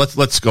 Well,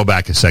 let's go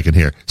back a second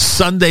here.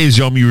 Sunday is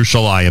Yom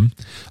Yerushalayim.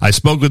 I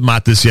spoke with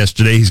Matis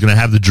yesterday. He's going to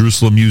have the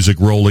Jerusalem music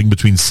rolling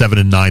between 7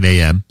 and 9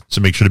 a.m.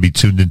 So make sure to be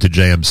tuned into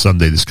JM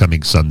Sunday this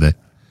coming Sunday.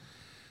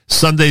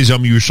 Sunday is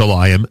Yom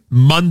Yerushalayim.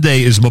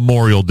 Monday is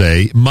Memorial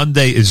Day.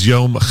 Monday is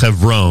Yom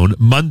Chevron.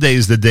 Monday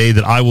is the day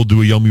that I will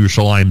do a Yom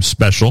Yerushalayim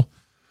special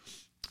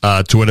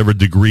to whatever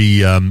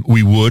degree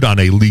we would on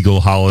a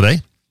legal holiday.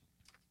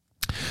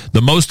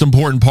 The most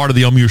important part of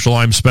the Yom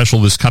Yerushalayim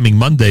special this coming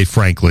Monday,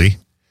 frankly,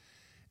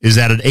 is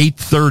that at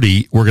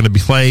 8:30, we're going to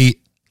play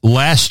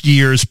last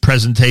year's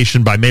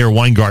presentation by Meir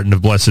Weingarten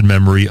of blessed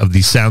memory of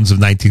the Sounds of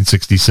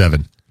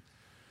 1967.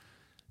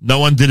 No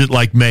one did it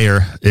like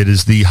Meir. It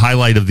is the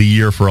highlight of the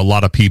year for a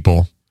lot of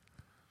people.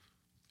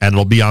 And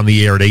it'll be on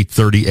the air at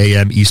 8:30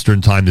 a.m.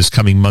 Eastern Time this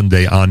coming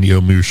Monday on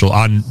Yom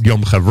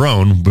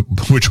Chevron,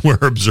 which we're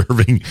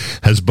observing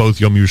has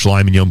both Yom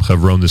Yerushalayim and Yom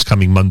Chevron this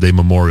coming Monday,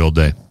 Memorial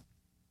Day.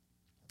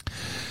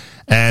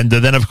 And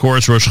then, of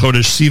course, Rosh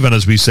Chodesh Sivan,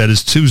 as we said,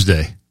 is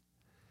Tuesday.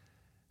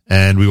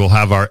 And we will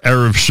have our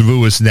Erev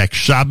Shavuos next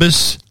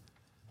Shabbos,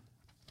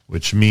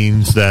 which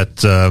means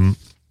that,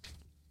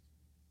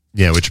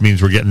 which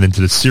means we're getting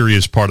into the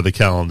serious part of the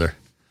calendar,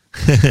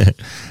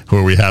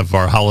 where we have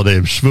our holiday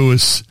of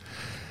Shavuos,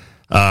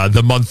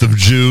 the month of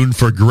June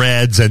for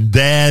grads and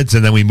dads,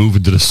 and then we move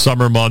into the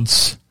summer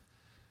months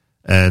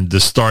and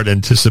to start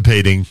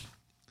anticipating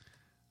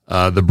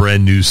the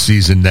brand new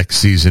season next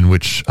season,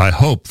 which I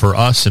hope for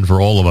us and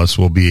for all of us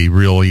will be a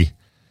really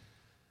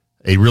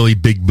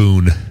big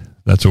boon.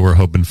 That's what we're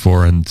hoping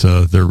for, and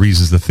there are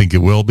reasons to think it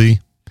will be.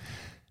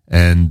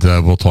 And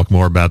we'll talk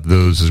more about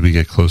those as we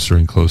get closer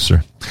and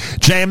closer.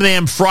 JM and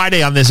AM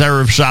Friday on this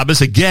Erev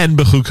Shabbos. Again,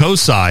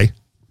 Bechukosai,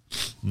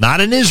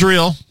 not in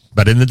Israel,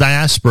 but in the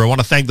diaspora. I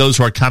want to thank those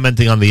who are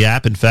commenting on the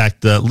app. In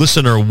fact,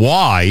 listener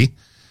Y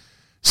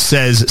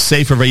says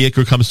Sefer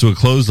Vayikra comes to a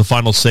close, the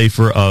final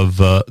Sefer of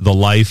the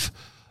life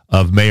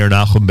of Meir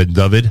Nachum ben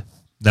David.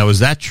 Now, is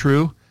that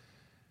true?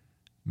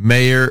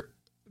 Meir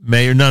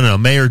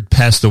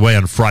passed away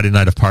on Friday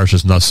night of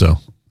Parshas Naso.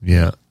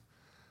 Yeah.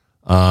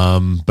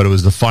 But it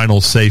was the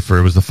final Sefer.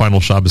 It was the final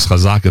Shabbos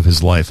Chazak of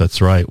his life.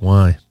 That's right.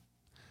 Why?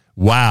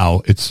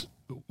 Wow.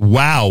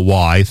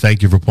 Why?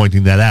 Thank you for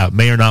pointing that out.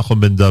 Meir Nachum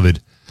ben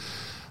David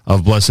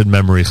of blessed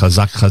memory.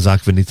 Chazak,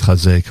 chazak, v'nit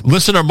chazek.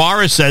 Listener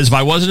Morris says, if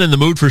I wasn't in the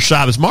mood for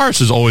Shabbos,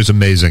 Morris is always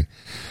amazing.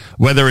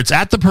 Whether it's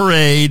at the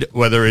parade,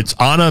 whether it's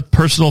on a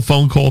personal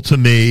phone call to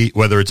me,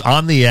 whether it's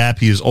on the app,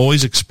 he is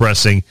always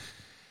expressing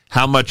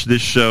how much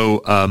this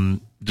show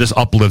just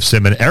uplifts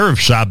him. And Erev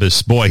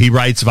Shabbos, boy, he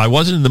writes, if I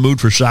wasn't in the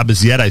mood for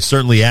Shabbos yet, I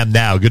certainly am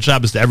now. Good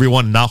Shabbos to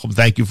everyone. Nachum,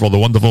 thank you for all the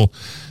wonderful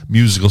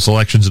musical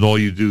selections and all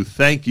you do.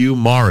 Thank you,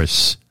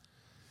 Morris.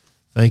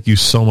 Thank you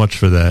so much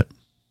for that.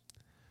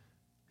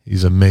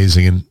 He's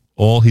amazing, and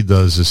all he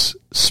does is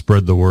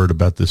spread the word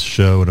about this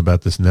show and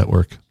about this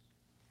network.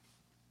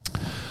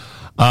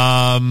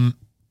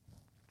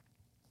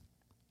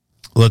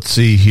 Let's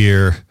see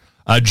here.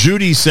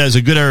 Judy says,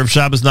 a good Erev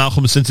Shabbos,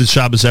 Nachum, since it's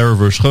Shabbos Erev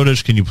Rosh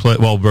Chodesh, can you play,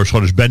 Rosh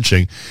Chodesh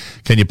benching,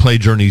 can you play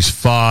Journeys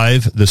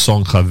 5, the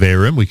song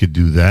Chaverim? We could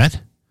do that.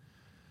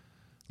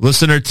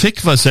 Listener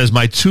Tikva says,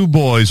 my two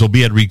boys will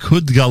be at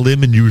Rikud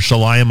Galim in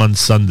Yerushalayim on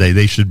Sunday.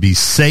 They should be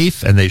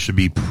safe, and they should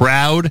be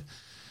proud,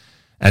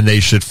 and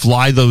they should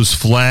fly those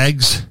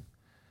flags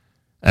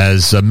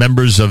as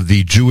members of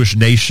the Jewish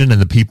nation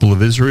and the people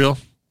of Israel.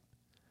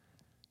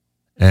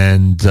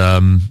 And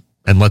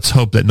let's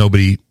hope that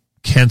nobody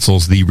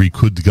cancels the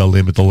Rikud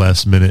Galim at the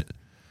last minute,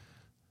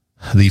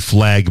 the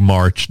flag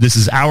march. This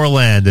is our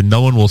land, and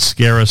no one will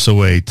scare us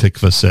away,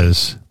 Tikva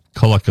says.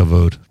 Kol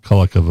hakavod,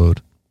 kol hakavod.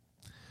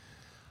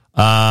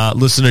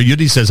 Listener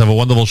Yudi says, have a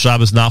wonderful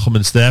Shabbos, Nachum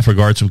and staff.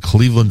 Regards from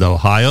Cleveland,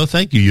 Ohio.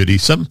 Thank you, Yudi.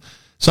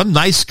 Some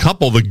nice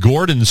couple, the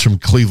Gordons from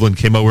Cleveland,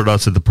 came over to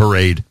us at the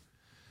parade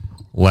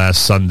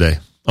last Sunday.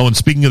 Oh, and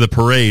speaking of the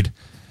parade,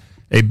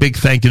 a big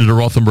thank you to the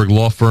Rothenberg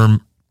Law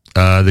Firm,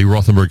 the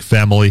Rothenberg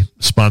family,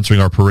 sponsoring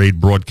our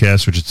parade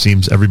broadcast, which it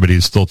seems everybody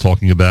is still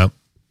talking about.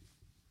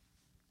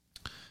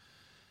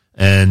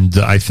 And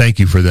I thank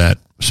you for that,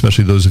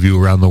 especially those of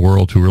you around the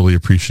world who really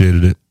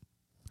appreciated it.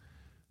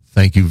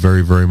 Thank you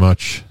very, very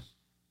much.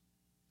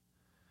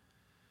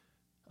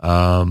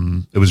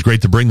 It was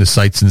great to bring the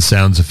sights and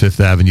sounds of Fifth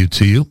Avenue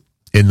to you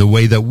in the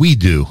way that we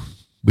do.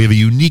 We have a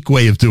unique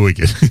way of doing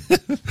it.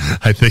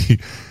 I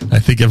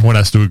think everyone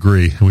has to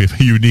agree. We have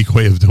a unique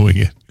way of doing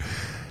it.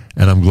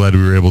 And I'm glad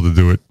we were able to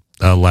do it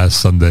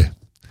last Sunday.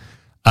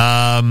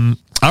 All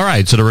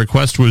right, so the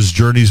request was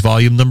Journey's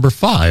volume number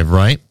 5,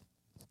 right?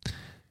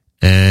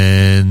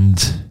 And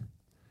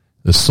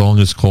the song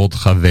is called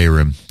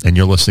Chaverim. And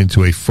you're listening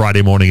to a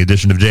Friday morning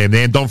edition of JM.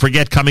 And don't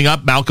forget, coming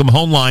up, Malcolm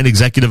Hoenlein,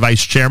 Executive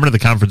Vice Chairman of the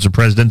Conference of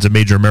Presidents of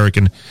Major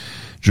American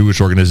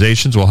Jewish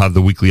Organizations. We'll have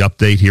the weekly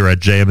update here at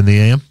JM in the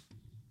AM.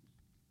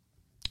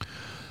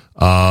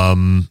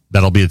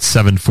 That'll be at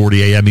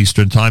 7:40 a.m.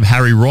 Eastern Time.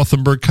 Harry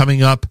Rothenberg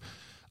coming up.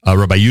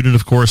 Rabbi Yudin,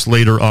 of course,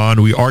 later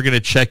on. We are going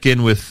to check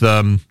in with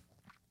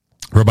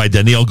Rabbi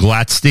Daniel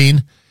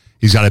Glatstein.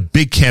 He's got a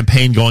big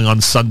campaign going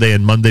on Sunday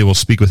and Monday. We'll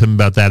speak with him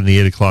about that in the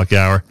 8 o'clock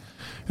hour.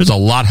 There's a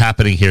lot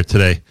happening here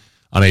today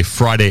on a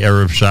Friday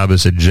Erev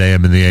Shabbos at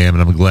JM in the AM,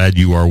 and I'm glad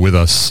you are with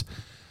us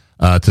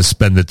to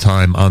spend the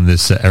time on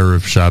this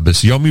Erev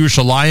Shabbos. Yom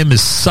Yerushalayim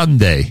is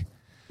Sunday.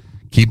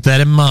 Keep that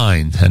in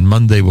mind. And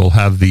Monday we'll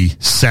have the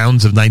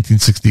sounds of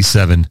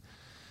 1967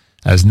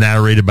 as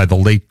narrated by the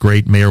late,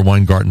 great Meir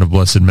Weingarten of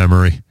blessed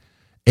memory.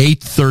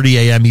 8:30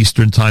 a.m.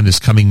 Eastern Time this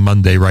coming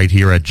Monday right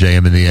here at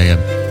JM in the AM.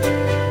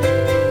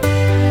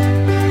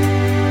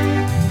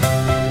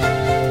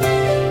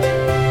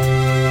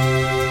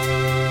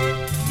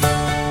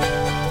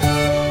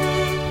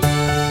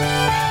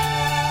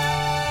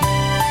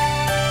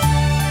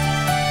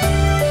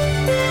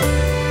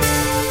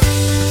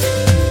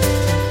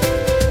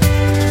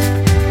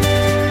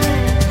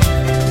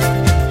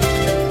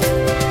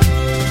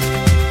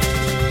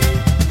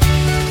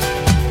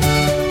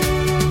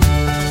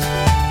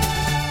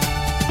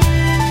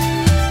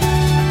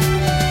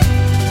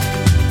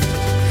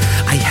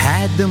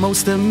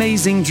 Most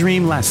amazing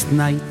dream last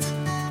night.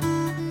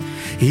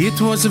 It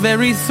was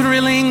very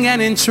thrilling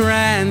and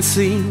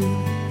entrancing.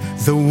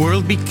 The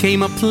world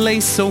became a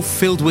place so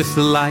filled with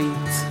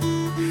light,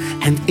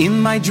 and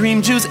in my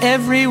dream Jews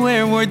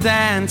everywhere were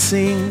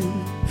dancing.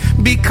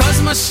 Because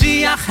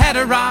Mashiach had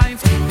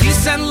arrived,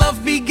 peace and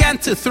love began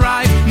to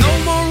thrive. No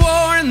more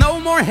war, no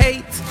more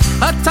hate,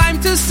 a time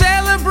to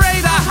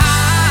celebrate.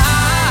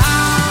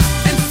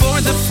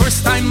 The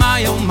first time,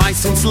 my oh my,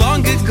 since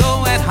long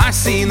ago at Har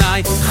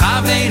Sinai,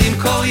 Chaverim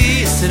Kol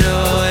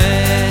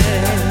Yisroel.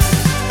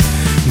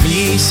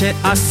 Mi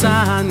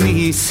she'asa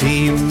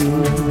nisim,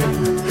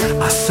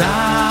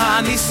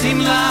 asa nisim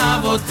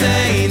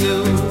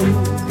la'avoteinu,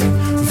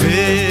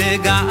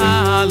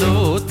 ve'ga'al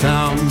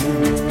otam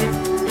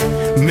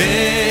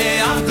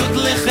me'avdut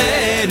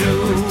lecheru.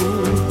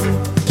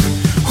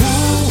 Hu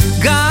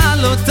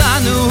ga'al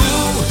otanu, hu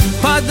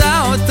pada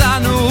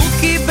otanu, hu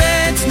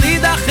kibetz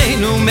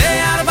nidachenu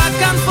מארבע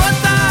כנפות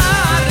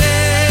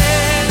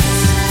הארץ.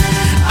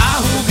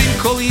 אהובים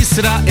כל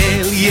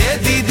ישראל,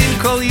 ידידים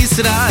כל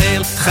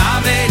ישראל,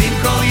 חברים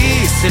כל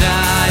ישראל.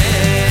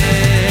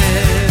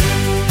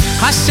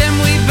 Hashem,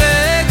 we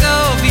beg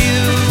of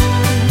you,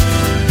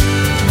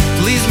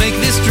 please make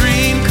this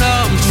dream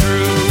come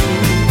true.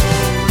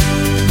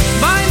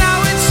 By now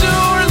it's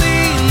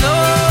surely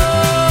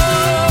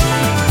known,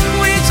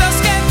 we just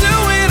can't do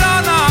it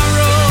on our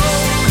own.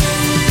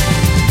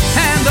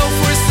 And though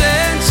for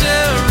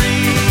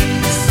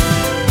centuries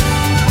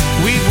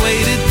we've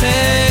waited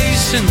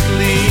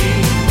patiently,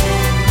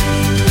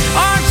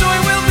 our joy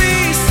will be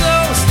so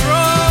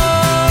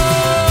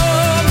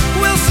strong,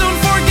 we'll soon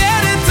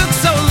forget it took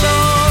so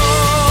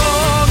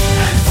long.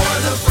 And for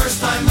the first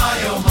time, my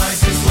oh my,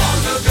 since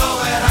long ago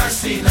at Har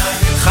Sinai,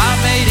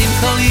 Chaverim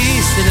Kol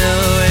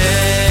Yisroel.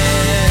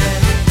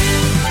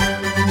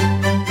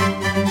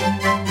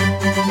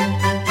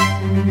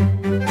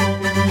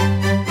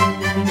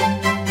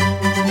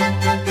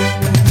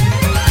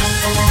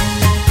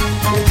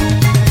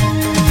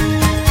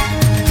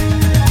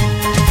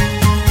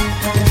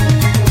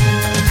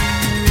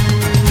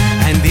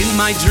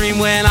 My dream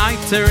when I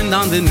turned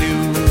on the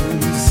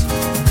news,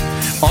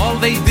 all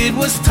they did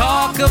was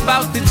talk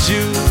about the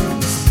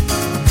Jews.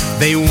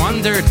 They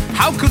wondered,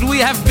 how could we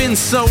have been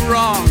so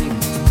wrong?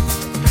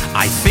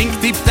 I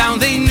think deep down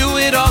they knew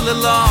it all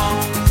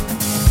along.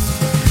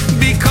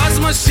 Because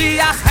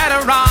Mashiach had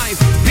arrived.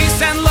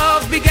 Peace and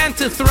love began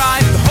to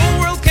thrive. The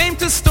whole world came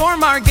to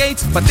storm our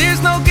gates, but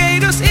there's no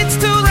gators, it's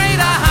too late.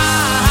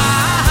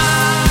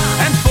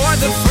 And for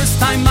the first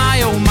time,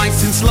 my oh my,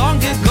 since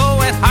long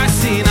ago at Har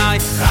Sinai,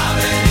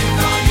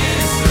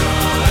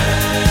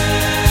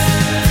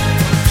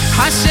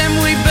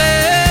 Hashem, we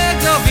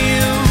beg of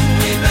you,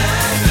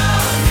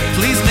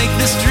 please make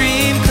this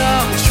dream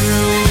come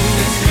true.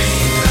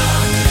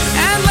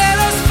 And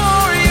let us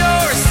for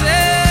your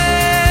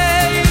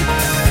sake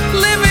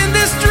live in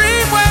this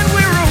dream when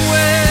we're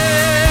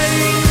away.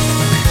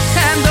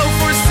 And though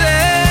for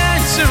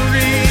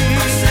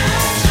centuries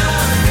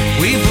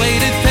we've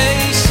waited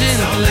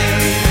patiently,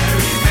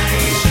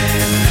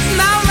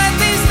 now let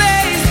these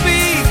days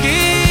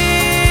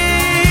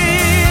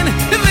begin.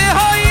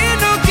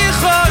 V'hoyinu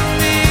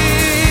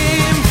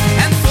kicholim.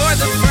 And for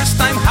the first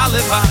time,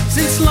 Halevi,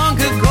 since long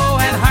ago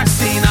at Har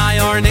Sinai,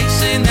 our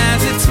nation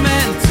as it's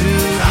meant to be.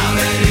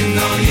 Chaverim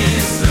kol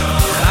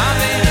Yisroel.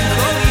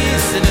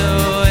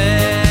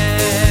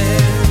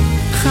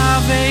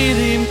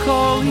 Chaverim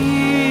kol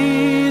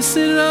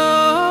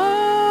Yisroel.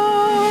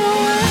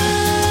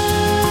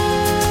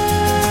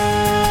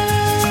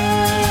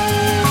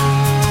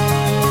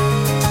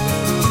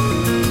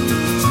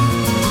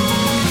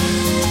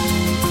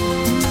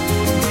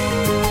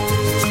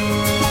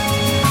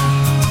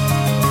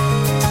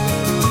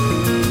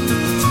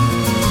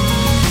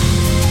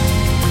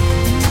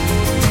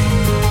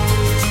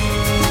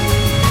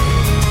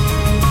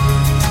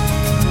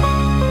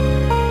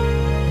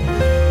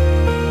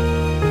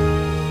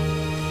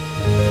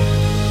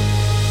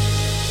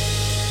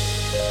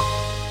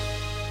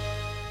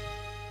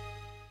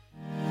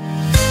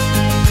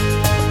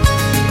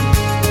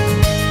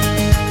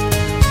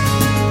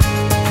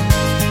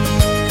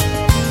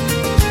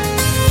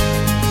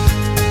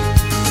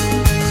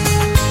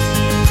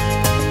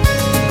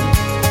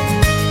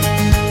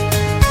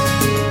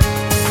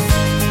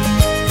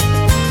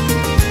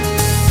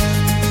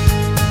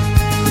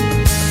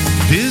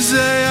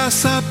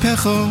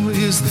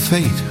 Is the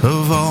fate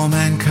of all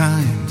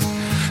mankind.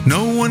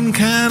 No one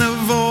can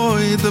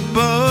avoid the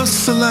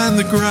bustle and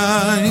the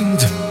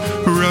grind.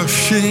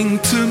 Rushing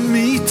to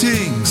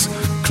meetings,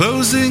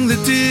 closing the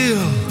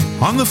deal,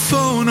 on the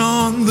phone,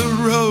 on the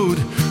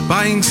road,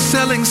 buying,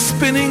 selling,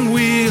 spinning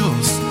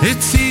wheels.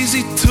 It's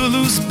easy to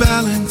lose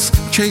balance,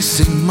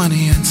 chasing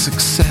money and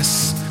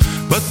success.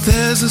 But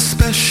there's a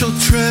special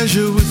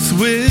treasure with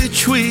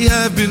which we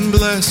have been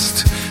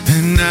blessed.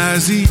 And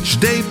as each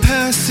day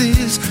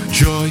passes,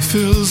 joy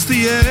fills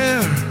the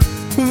air,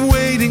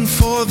 waiting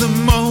for the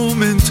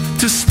moment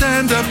to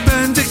stand up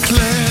and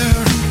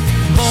declare,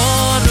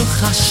 Baruch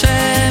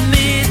Hashem,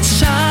 it's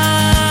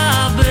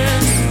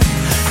Shabbos,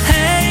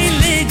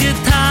 Heilige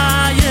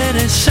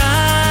Tayere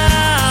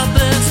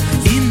Shabbos.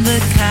 In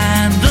the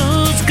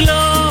candles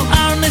glow,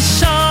 our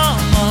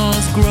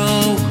neshamos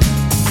grow.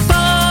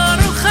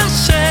 Baruch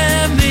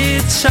Hashem,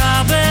 it's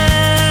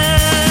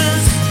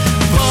Shabbos,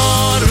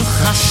 Baruch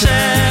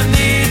Hashem,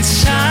 it's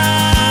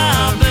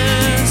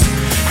Shabbos,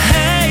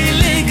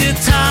 Heilige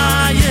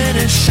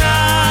Tayere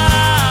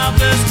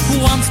Shabbos.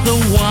 Once the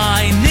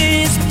wine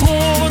is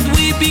poured,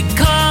 we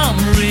become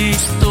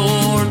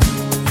restored.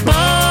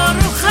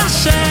 Baruch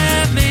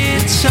Hashem,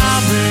 it's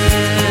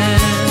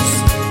Shabbos.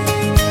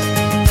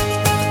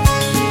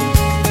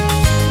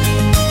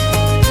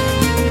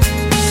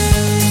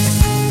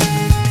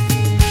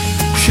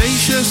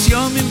 Sheishes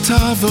Yomim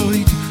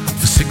Tavoid,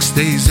 for 6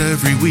 days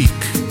every week.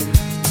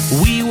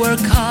 We work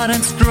hard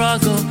and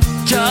struggle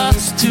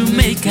just to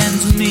make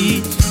ends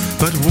meet.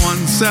 But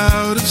once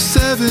out of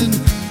 7,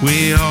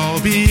 we all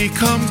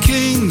become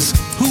kings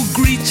who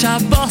greet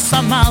Shabbos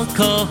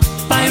HaMalko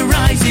by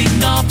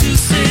rising up to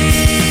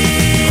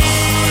sing.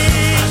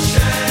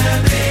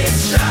 Hashem,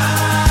 it's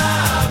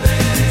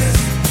Shabbos,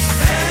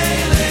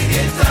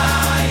 Heilige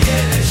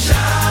Tayere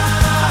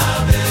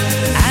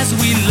Shabbos. As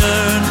we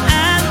learn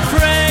and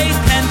pray,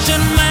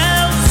 tension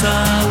melts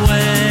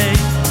away.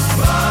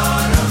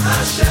 Baruch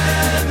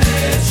Hashem,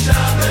 it's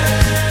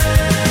Shabbos.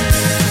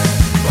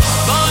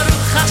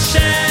 Baruch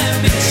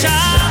Hashem, it's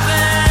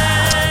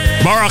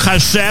Shabbos. Baruch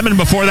Hashem, and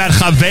before that,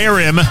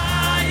 Chaverim.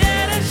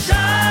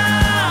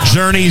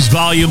 Journeys,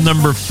 volume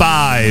number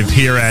 5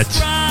 here at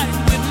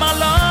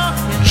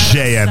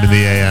JM in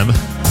the AM.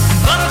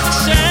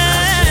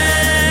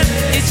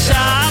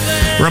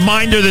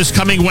 Reminder, this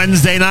coming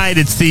Wednesday night,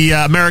 it's the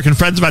American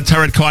Friends of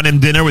Ateret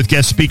Kohanim dinner with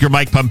guest speaker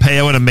Mike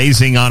Pompeo and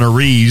amazing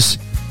honorees.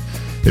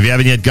 If you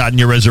haven't yet gotten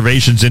your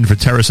reservations in for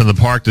Terrace in the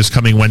Park this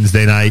coming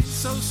Wednesday night,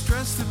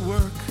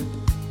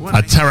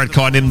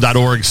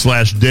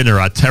 ateretkohanim.org/dinner,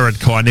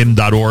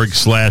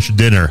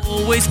 ateretkohanim.org/dinner.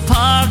 Always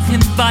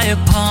parking by a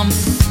pump.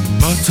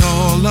 But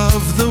all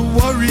of the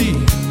worry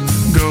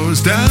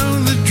goes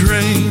down the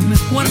drain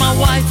when my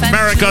wife and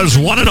America's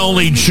one and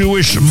only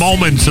Jewish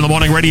Moments in the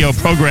Morning radio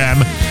program.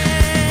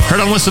 Heard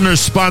on listeners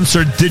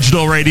sponsored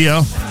digital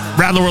radio.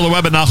 Around the world, the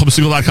web at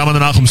NachumSegal.com on the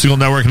Nachum Segal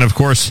Network, and of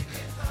course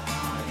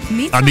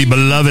on the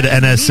beloved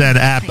NSN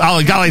app.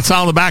 Galei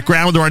Tzahal in the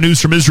background with our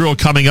news from Israel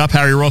coming up.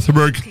 Harry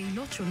Rothenberg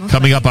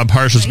coming up on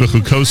Parshas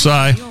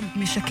Bechukosai.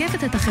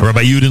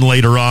 Rabbi Yudin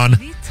later on.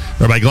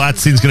 Rabbi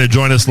Glatstein's going to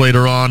join us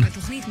later on.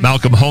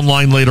 Malcolm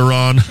Hoenlein later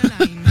on.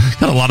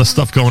 Got a lot of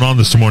stuff going on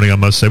this morning, I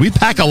must say. We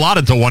pack a lot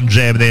into one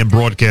Jam and AM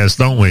broadcast,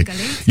 don't we?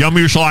 Yom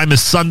Yerushalayim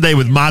is Sunday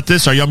with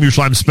Matis. Our Yom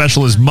Yerushalayim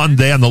special is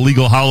Monday on the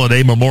legal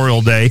holiday,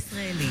 Memorial Day.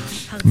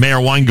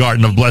 Mayor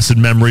Weingarten of blessed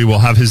memory will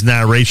have his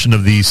narration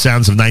of the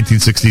sounds of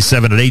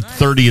 1967 at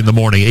 8:30 in the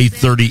morning,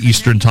 8:30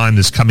 Eastern Time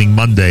this coming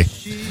Monday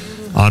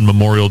on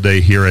Memorial Day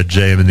here at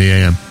JM in the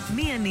AM.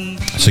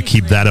 So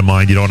keep that in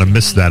mind. You don't want to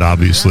miss that,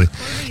 obviously.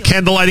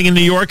 Candlelighting in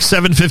New York,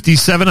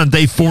 7:57 on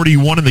day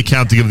 41 in the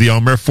counting of the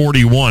Omer.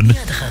 41.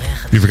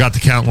 If you forgot to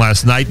count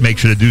last night, make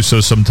sure to do so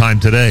sometime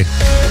today.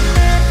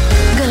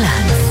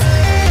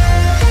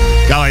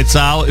 Galei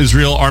Tzahal,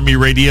 Israel Army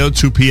Radio,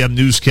 2 p.m.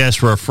 newscast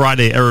for our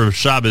Friday Erev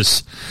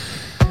Shabbos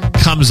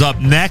comes up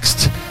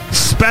next.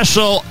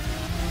 Special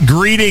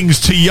greetings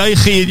to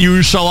Yochi in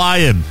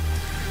Yerushalayim.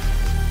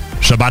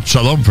 Shabbat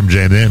Shalom from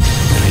JM.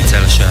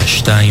 צהל השעה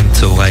 2,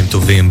 צהריים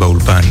טובים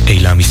באולפן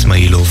אילם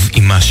אסמאעילוב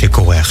עם מה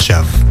שקורה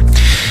עכשיו.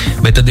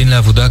 בית הדין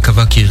לעבודה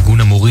קבע כי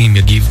ארגון המורים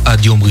יגיב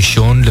עד יום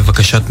ראשון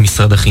לבקשת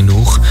משרד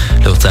החינוך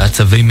להוצאת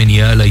צווי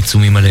מניעה על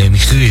העיצומים עליהם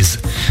הכריז.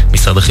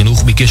 משרד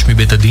החינוך ביקש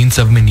מבית הדין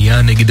צו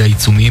מניעה נגד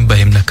העיצומים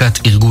בהם נקט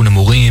ארגון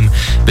המורים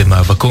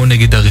במאבקו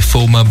נגד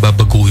הרפורמה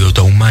בבגרויות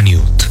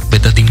ההומניות.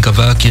 בית הדין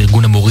קבע כי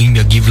ארגון המורים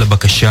יגיב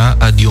לבקשה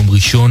עד יום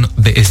ראשון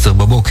ב-10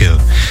 בבוקר.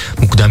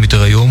 מוקדם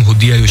יותר היום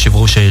הודיע יושב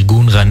ראש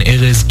הארגון רן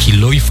ארז כי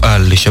לא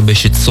יפעל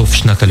לשבש את סוף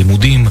שנת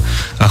הלימודים,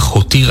 אך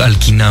הותיר על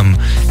כינם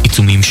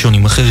עיצומים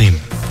שונים אחרים.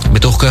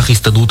 בתוך כך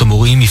הסתדרות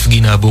המורים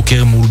הפגינה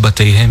הבוקר מול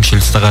בתיהם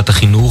של שרת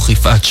החינוך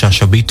יפעת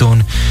שאשא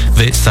ביטון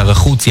ושר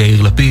החוץ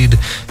יאיר לפיד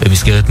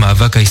במסגרת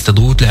מאבק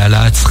ההסתדרות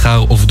להעלאת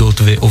שכר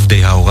עובדות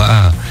ועובדי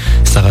ההוראה.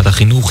 שרת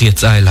החינוך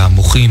יצאה אל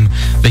המוחים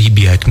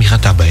והביעה את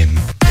תמיכתה בהם.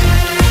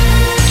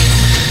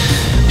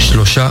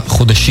 3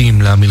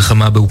 חודשים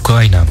למלחמה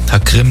באוקראינה.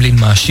 הקרמלין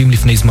מאשים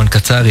לפני זמן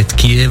קצר את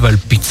קייב על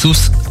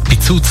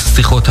פיצוץ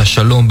שיחות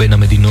השלום בין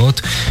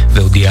המדינות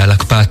והודיע על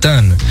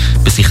הקפאתן.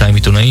 בשיחה עם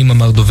עיתונאים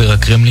אמר דובר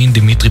הקרמלין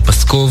דמיטרי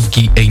פסקוב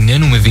כי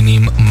איננו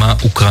מבינים מה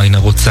אוקראינה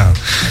רוצה.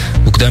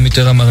 מוקדם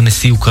יותר אמר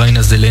נשיא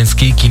אוקראינה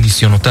זלנסקי כי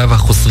ניסיונותיו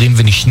החוזרים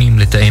ונשנים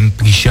לתאם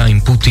פגישה עם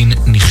פוטין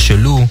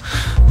נכשלו.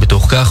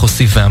 בתוך כך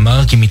הוסיף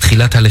ואמר כי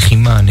מתחילת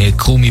הלחימה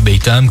נעקרו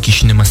מביתם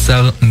כ-12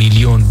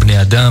 מיליון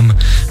בני אדם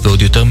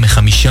ועוד יותר מ5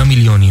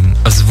 מיליונים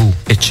עזבו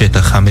את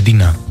שטח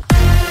המדינה.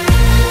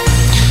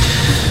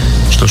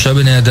 3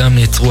 בני אדם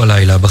נעצרו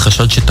הלילה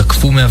בחשד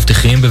שתקפו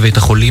מאבטחים בבית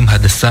החולים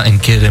הדסה עין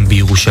כרם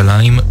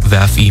בירושלים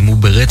ואף איימו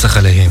ברצח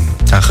עליהם.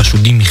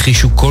 החשודים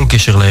הכחישו כל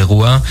קשר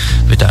לאירוע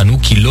וטענו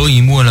כי לא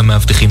איימו על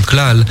המאבטחים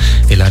כלל,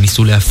 אלא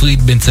ניסו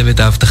להפריד בין צוות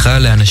האבטחה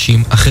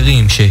לאנשים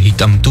אחרים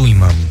שהתעמתו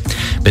עימם.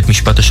 בית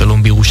משפט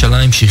השלום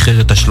בירושלים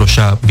שחרר את 3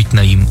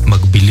 בתנאים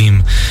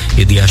מגבילים.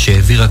 ידיעה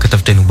שהעבירה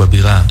כתבתנו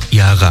בבירה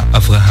יערה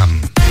אברהם.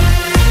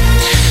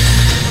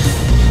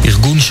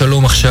 ארגון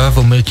שלום עכשיו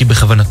אומר כי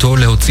בכוונתו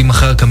להוציא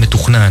מחר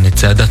כמתוכנן את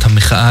צעדת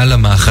המחאה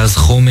למאחז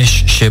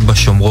חומש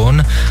שבשומרון,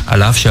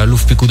 על אף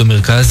שאלוף פיקוד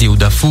המרכז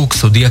יהודה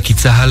פוקס הודיע כי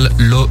צה"ל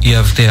לא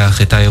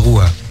יאבטח את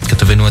האירוע.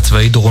 כתבנו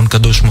הצבאי דורון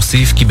קדוש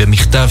מוסיף כי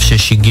במכתב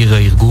ששיגר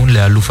הארגון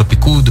לאלוף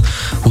הפיקוד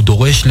הוא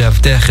דורש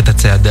לאבטח את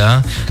הצעדה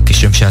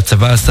כשם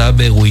שהצבא עשה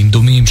באירועים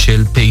דומים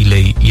של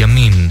פעילי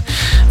ימין.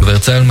 דובר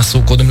צה"ל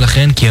מסרו קודם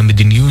לכן כי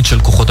המדיניות של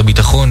כוחות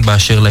הביטחון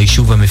באשר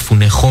ליישוב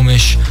המפונה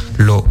חומש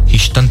לא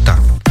השתנתה.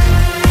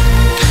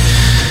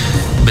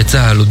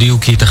 בצה"ל הודיעו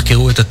כי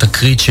תחקרו את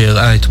התקרית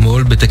שהראה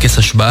אתמול בטקס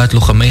השבעת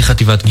לוחמי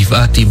חטיבת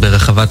גבעתי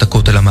ברחבת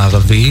הכותל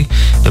המערבי.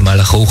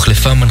 במהלכו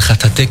הוחלפה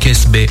מנחת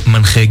הטקס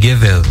במנחה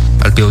גבר.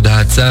 על פי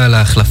הודעת צה"ל,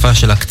 ההחלפה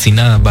של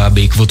הקצינה באה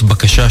בעקבות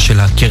בקשה של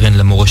הקרן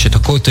למורשת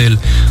הכותל,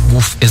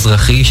 גוף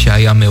אזרחי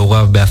שהיה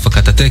מעורב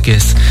בהפקת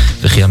הטקס,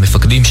 וכי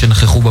המפקדים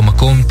שנכחו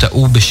במקום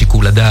טעו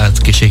בשיקול הדעת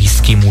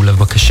כשהסכימו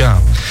לבקשה.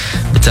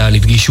 בצה"ל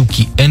הדגישו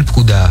כי אין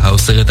פקודה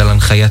האוסרת על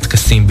הנחיית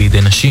טקסים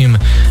בידי נשים,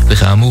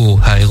 וכאמור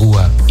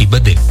האירוע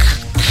ייבדק.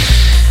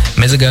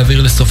 מזג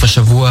האוויר לסוף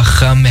השבוע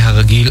חם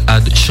מהרגיל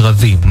עד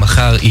שרבי.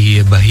 מחר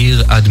יהיה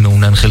בהיר עד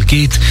מעונן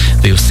חלקית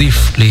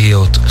ויוסיף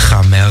להיות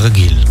חם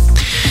מהרגיל.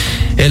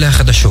 אלה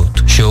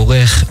החדשות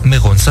שעורך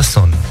מרון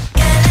ססון.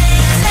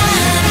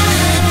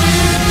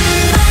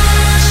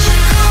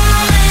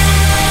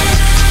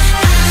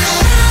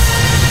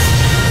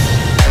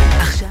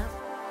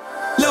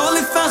 לא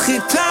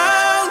לפחד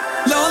כלל,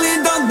 לא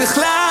לדאוג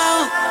בכלל,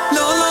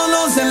 לא לא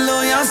לא זה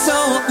לא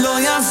יעזור, לא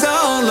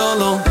יעזור, לא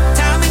לא.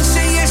 תאמין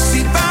שיש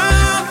סיבה,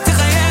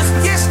 תחייך,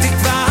 יש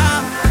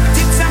תקווה,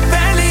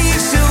 תצפה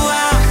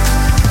לישועה.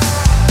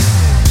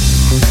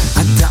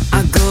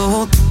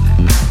 הדאגות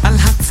על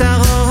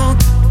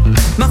הצרות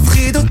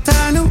מפחיד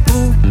אותנו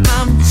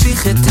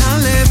וממשיך את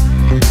הלב.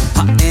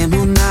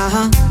 האמונה,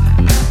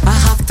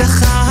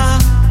 ההבטחה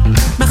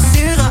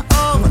מחזיר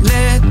האור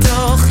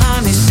לתוך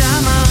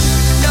הנשמה.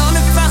 לא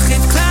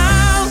לפחד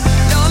כלל,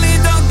 לא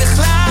לדאוג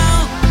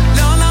בכלל,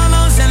 לא לא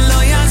לא זה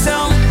לא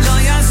יעזור, לא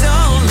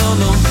יעזור, לא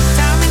לא.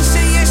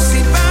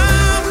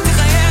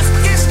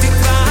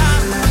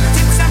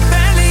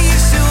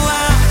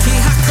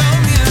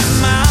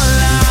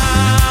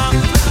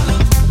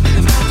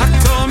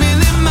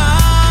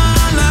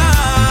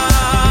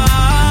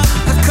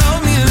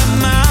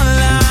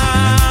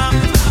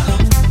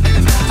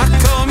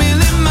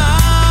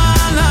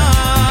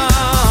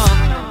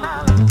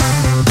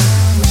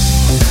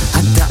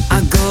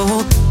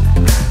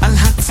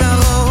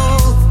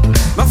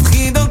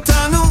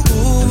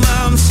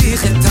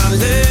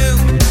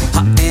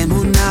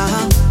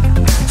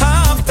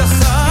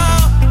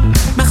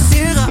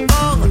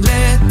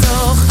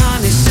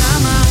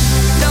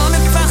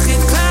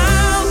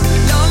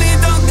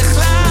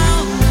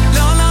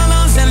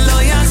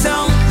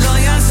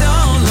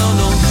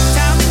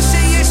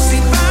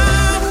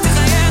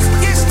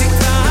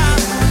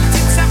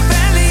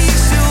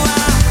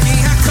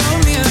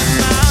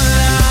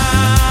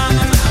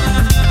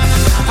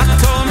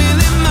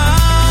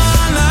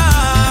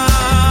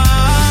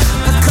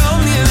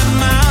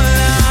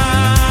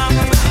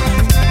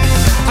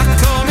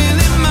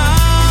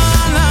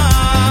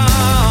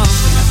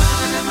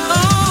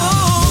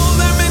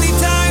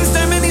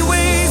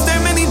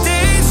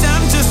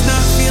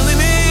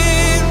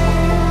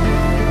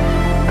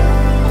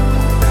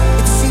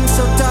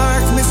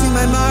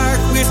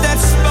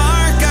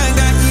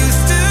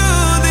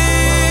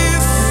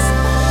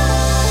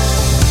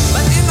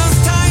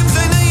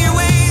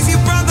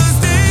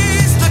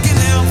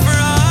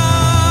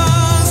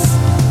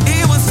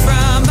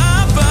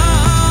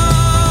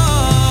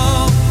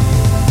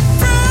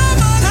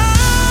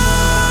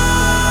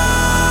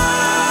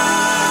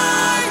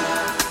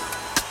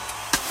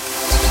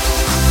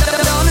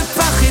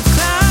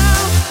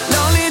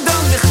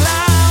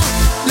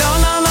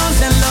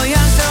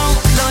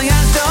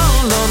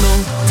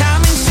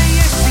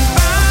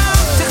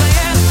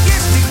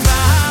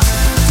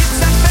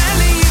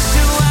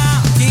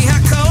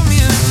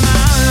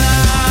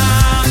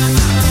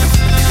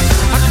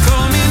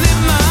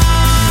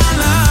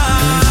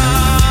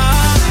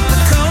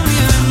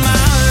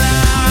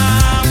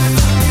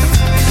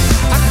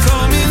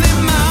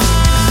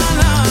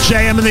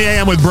 JM in the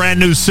AM with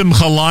brand new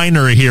Simcha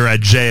Liner here at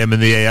JM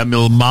in the AM.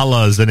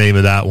 Milmala is the name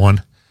of that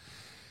one.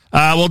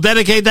 We'll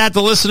dedicate that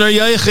to listener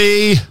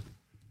Yoichi.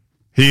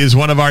 He is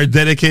one of our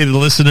dedicated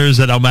listeners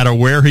that no matter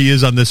where he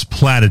is on this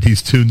planet,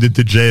 he's tuned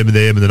into JM in the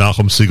AM and the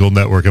Nachum Segal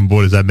Network. And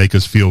boy, does that make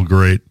us feel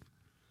great.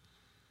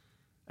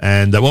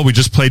 And, we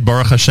just played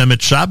Baruch Hashem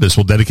at Shabbos.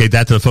 We'll dedicate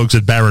that to the folks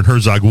at Baron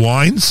Herzog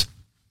Wines.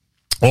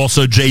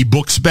 Also, Jay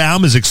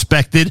Buchsbaum is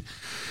expected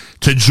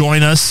to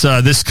join us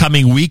this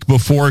coming week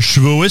before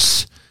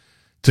Shavuos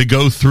to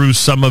go through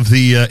some of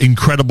the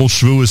incredible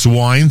Shavuos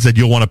wines that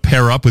you'll want to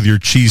pair up with your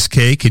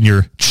cheesecake and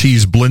your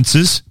cheese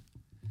blintzes.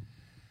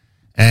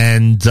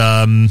 And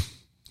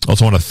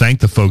also want to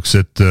thank the folks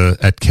at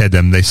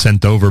Kedem. They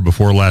sent over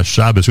before last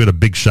Shabbos. We had a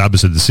big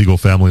Shabbos at the Segal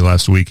family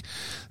last week.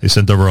 They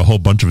sent over a whole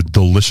bunch of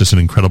delicious and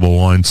incredible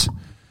wines,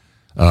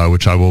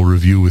 which I will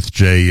review with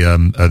Jay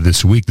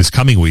this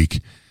coming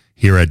week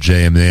here at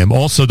JM.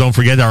 Also, don't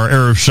forget our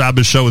Erev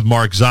Shabbos show with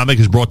Mark Zamek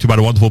is brought to you by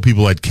the wonderful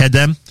people at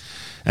Kedem.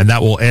 And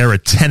that will air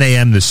at 10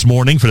 a.m. this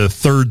morning for the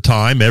third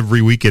time.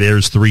 Every week it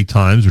airs 3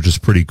 times, which is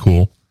pretty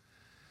cool.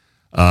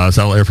 So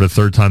that'll air for the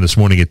third time this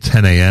morning at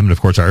 10 a.m. And,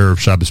 of course, our Erev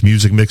Shabbos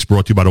music mix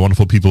brought to you by the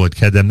wonderful people at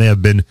Kedem. They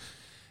have been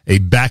a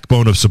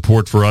backbone of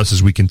support for us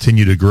as we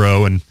continue to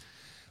grow. And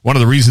one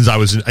of the reasons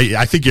I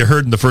think you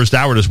heard in the first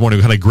hour this morning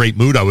what kind of great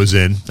mood I was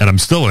in, and I'm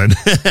still in.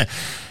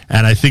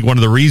 And I think one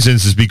of the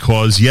reasons is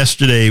because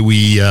yesterday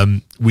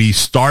we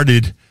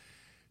started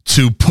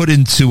to put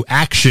into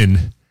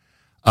action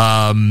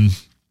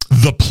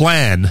the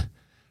plan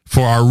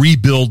for our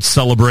rebuild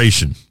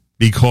celebration,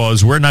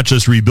 because we're not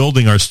just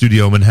rebuilding our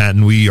studio in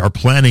Manhattan, we are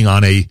planning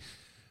on a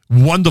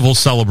wonderful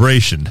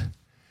celebration.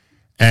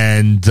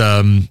 And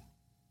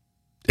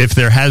if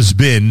there has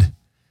been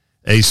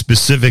a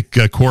specific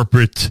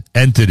corporate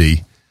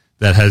entity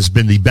that has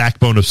been the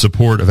backbone of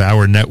support of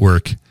our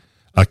network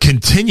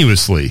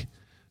continuously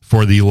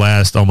for the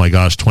last,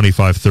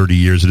 25, 30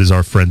 years, it is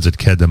our friends at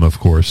Kedem, of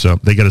course. So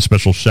they get a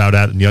special shout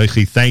out. And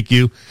Yoichi, thank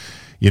you.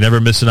 You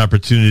never miss an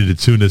opportunity to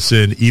tune us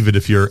in, even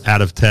if you're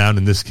out of town.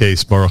 In this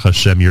case, Baruch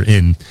Hashem, you're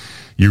in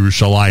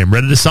Yerushalayim,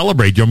 ready to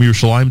celebrate Yom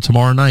Yerushalayim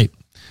tomorrow night.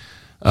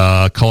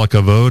 Kol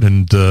HaKavod,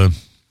 and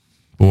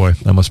boy,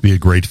 that must be a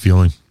great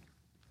feeling,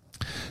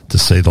 to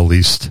say the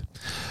least.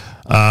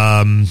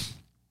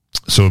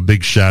 So a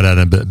big shout out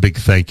and a big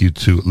thank you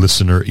to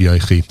listener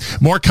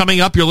Yoichi. More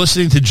coming up. You're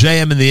listening to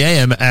JM in the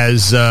AM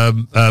as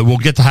we'll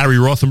get to Harry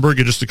Rothenberg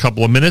in just a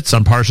couple of minutes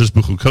on Parshas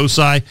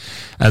Bechukosai.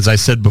 As I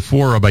said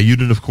before, Rabbi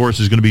Yudin, of course,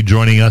 is going to be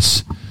joining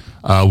us.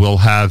 We'll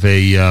have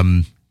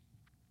a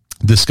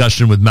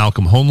discussion with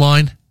Malcolm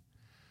Hoenlein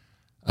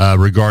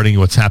regarding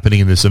what's happening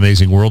in this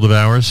amazing world of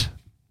ours.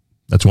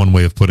 That's one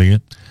way of putting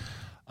it.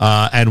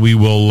 And we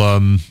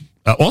will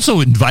also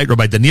invite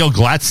Rabbi Daniel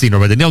Gladstein.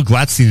 Rabbi Daniel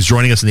Gladstein is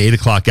joining us in the 8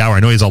 o'clock hour. I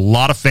know he has a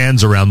lot of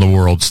fans around the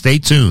world. Stay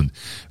tuned.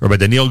 Rabbi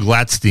Daniel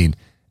Gladstein,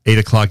 8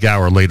 o'clock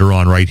hour later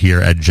on right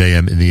here at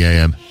JM in the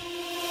AM.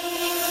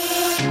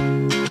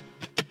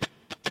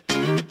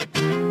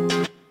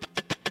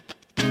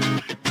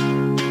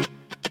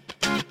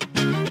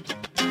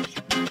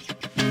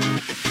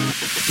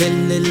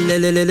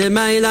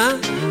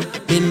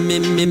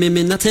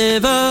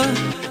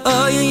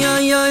 Oy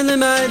oy oy le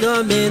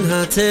mayla min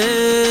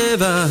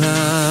hateva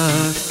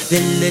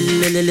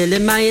le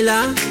mayla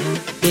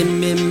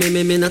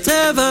min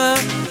hateva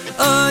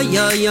oy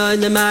oy oy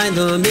le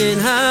mayla min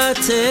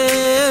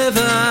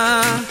hateva.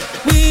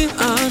 We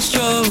are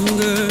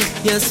stronger,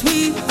 yes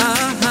we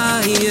are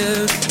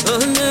higher, a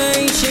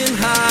nation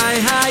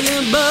high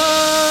above.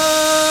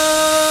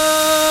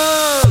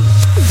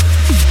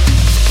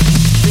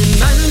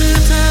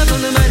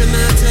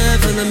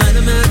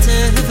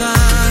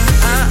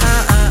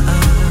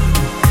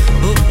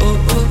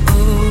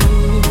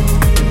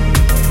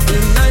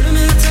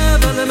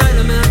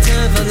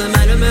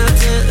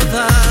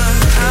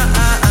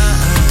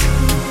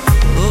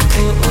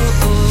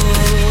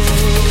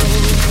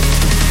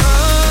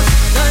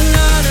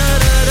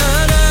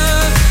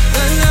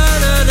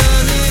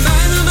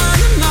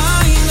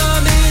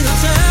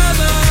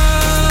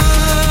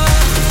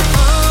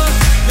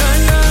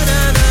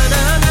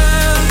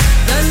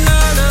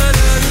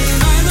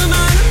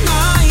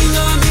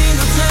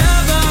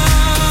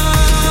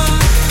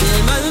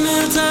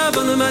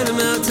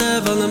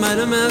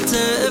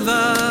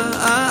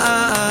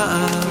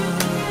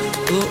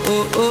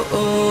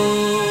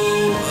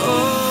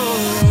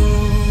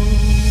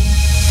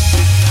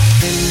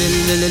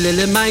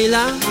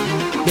 Mayla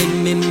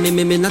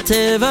min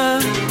hateva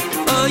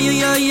oy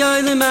oy oy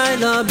le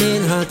mayla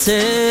min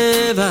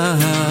hateva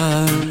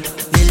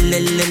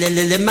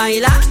le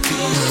mayla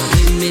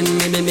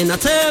min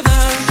hateva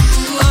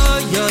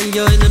oy oy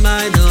oy le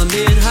mayla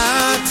min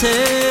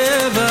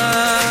hateva.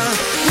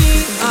 We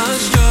are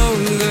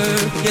stronger,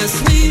 yes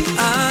we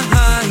are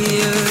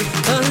higher,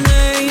 a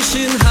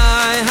nation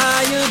high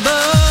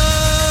above.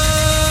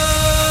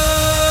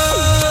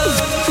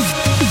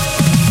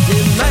 The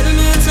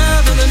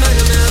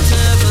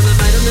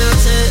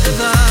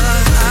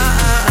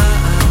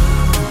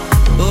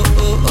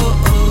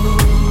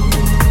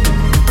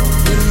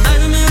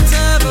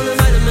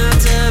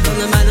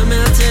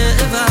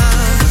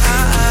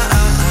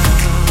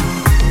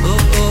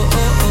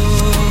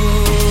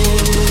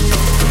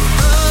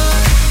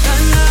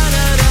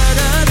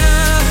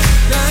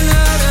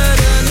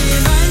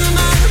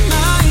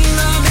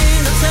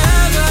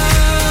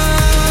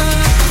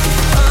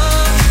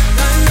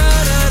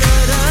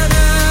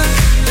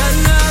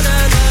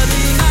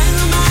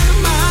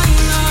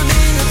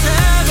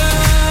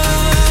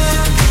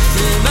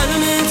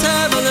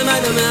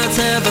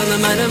מהטבע,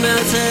 למעלה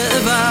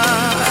מהטבע.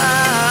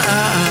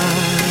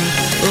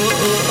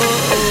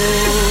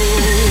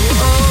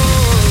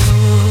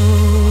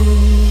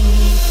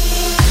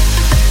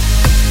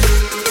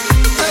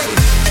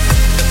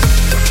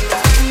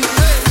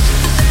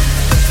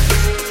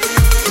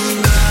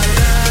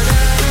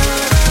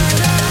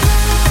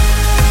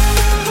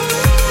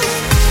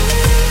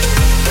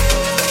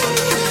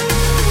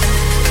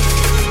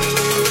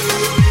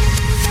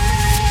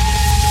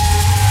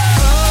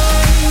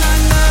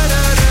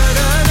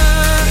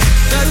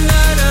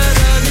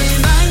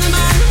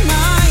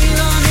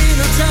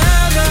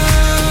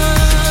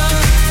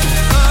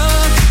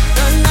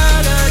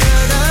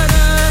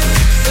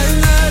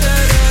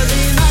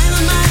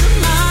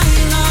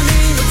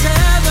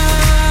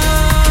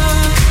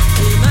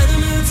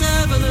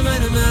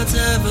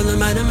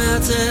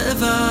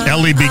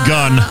 Ellie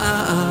Begun,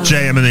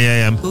 JM in the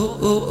AM.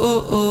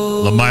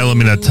 Lamaila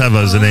Min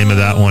HaTeva is the name of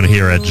that one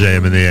here at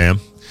JM in the AM.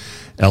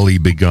 Ellie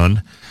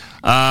Begun.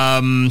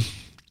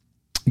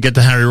 Get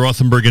to Harry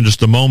Rothenberg in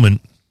just a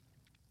moment.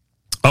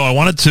 Oh, I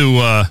wanted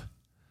to...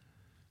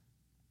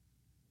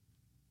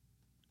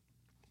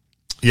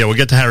 we'll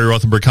get to Harry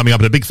Rothenberg coming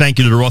up. And a big thank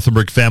you to the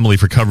Rothenberg family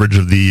for coverage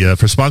of the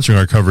for sponsoring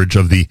our coverage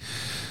of the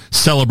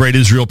Celebrate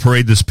Israel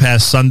Parade this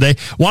past Sunday.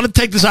 Want to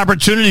take this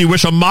opportunity to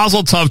wish a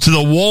mazel tov to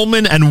the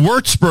Wolman and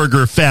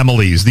Wurzberger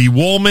families. The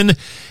Wolman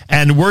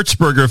and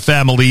Wurzberger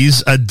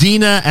families,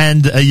 Adina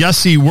and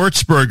Yossi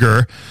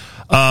Wurzberger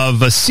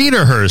of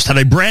Cedarhurst, had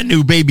a brand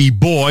new baby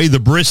boy, the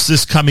bris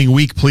this coming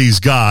week,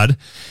 please God.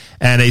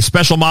 And a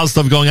special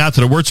mazel tov going out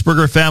to the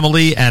Wurzberger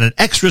family, and an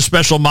extra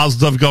special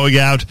mazel tov going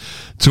out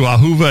to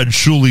Ahuva and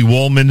Shuli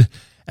Wolman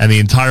and the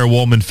entire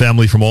Wolman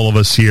family from all of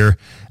us here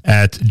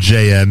at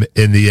JM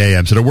in the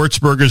AM. So the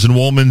Wurzbergers and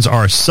Wolmans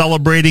are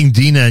celebrating.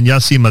 Dina and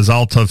Yossi,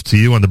 mazal tov to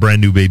you on the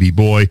brand new baby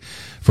boy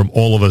from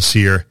all of us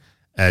here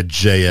at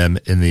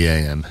JM in the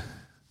AM.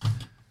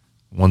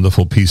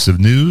 Wonderful piece of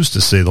news,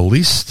 to say the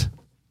least.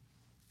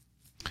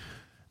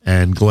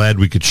 And glad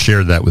we could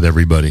share that with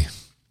everybody.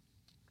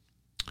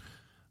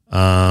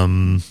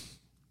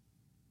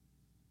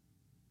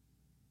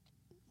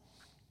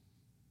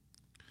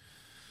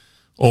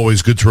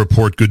 Always good to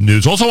report good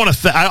news. I want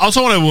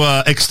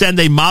to extend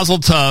a mazel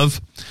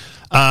tov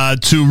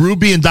to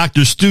Ruby and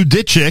Dr. Stu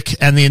Ditchik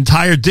and the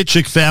entire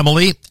Ditchik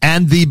family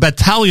and the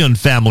Battalion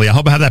family. I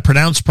hope I have that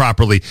pronounced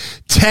properly.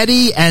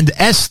 Teddy and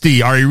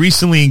Esty are a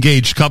recently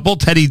engaged couple.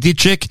 Teddy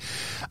Ditchik,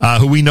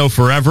 who we know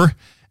forever,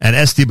 and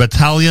Esty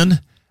Battalion.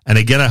 And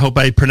again, I hope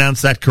I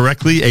pronounced that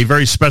correctly. A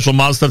very special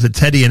mazel tov to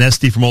Teddy and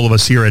Esty from all of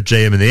us here at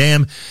JM in the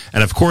AM.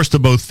 And of course to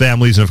both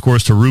families, and of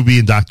course to Ruby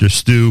and Dr.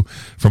 Stu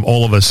from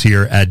all of us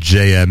here at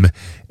JM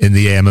in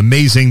the AM.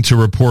 Amazing to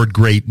report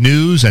great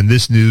news, and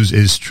this news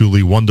is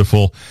truly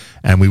wonderful.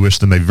 And we wish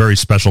them a very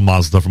special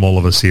mazel tov from all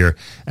of us here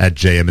at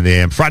JM in the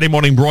AM. Friday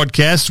morning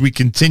broadcast, we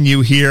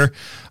continue here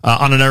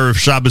on an Erev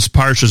Shabbos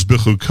Parshas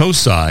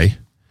Bechukosai.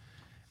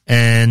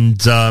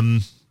 And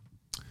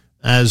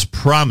as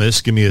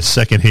promised, give me a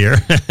second here.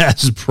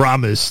 As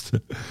promised,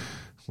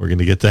 we're going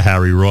to get to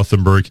Harry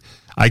Rothenberg.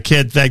 I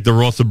can't thank the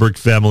Rothenberg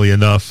family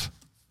enough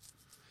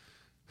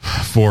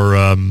for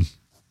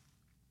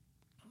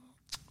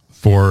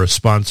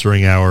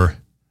sponsoring our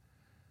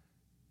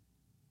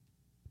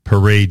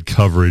parade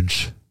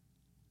coverage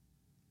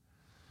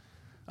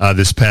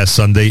this past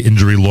Sunday.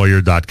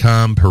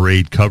 InjuryLawyer.com,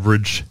 parade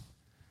coverage.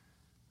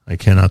 I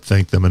cannot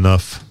thank them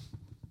enough.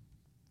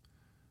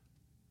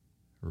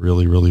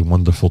 Really, really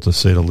wonderful, to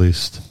say the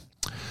least.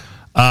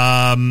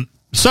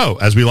 So,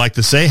 as we like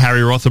to say, Harry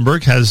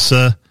Rothenberg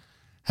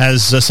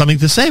has something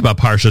to say about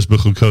Parshas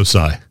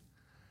Bechukosai.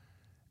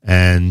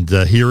 And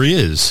here he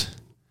is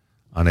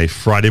on a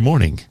Friday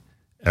morning,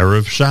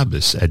 Erev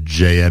Shabbos at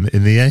JM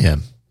in the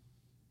AM.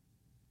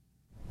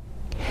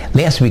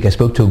 Last week, I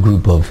spoke to a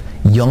group of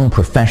young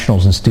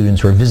professionals and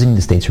students who are visiting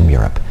the States from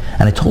Europe.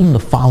 And I told them the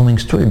following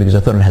story because I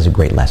thought it has a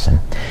great lesson.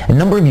 A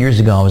number of years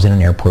ago, I was in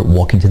an airport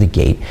walking to the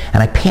gate,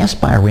 and I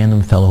passed by a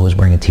random fellow who was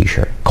wearing a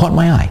t-shirt. Caught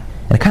my eye,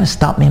 and it kind of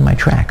stopped me in my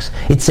tracks.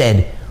 It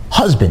said,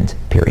 husband,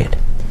 period.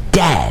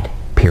 Dad,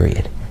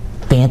 period.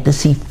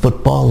 Fantasy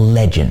football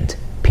legend,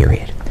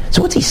 period.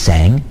 So what's he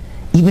saying?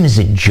 Even as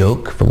a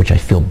joke, for which I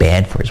feel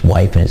bad for his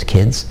wife and his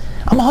kids,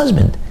 I'm a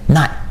husband,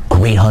 not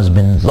great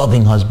husband,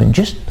 loving husband,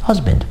 just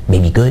husband.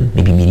 Maybe good,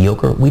 maybe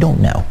mediocre, we don't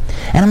know.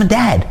 And I'm a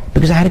dad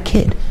because I had a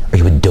kid. Are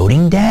you a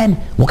doting dad?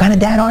 What kind of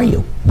dad are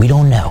you? We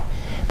don't know.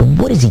 But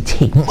what does he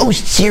take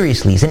most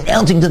seriously? He's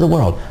announcing to the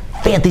world,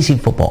 fantasy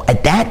football.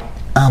 At that,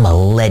 I'm a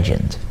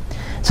legend.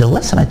 So the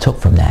lesson I took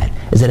from that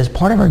is that as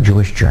part of our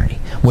Jewish journey,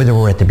 whether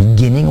we're at the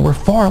beginning or we're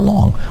far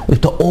along, we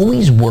have to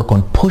always work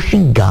on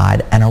pushing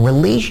God and our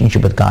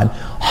relationship with God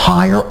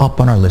higher up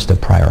on our list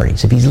of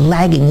priorities. If he's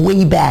lagging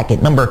way back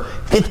at number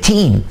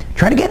 15,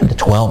 try to get him to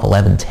 12,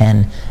 11,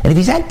 10. And if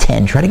he's at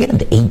 10, try to get him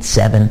to 8,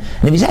 7.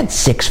 And if he's at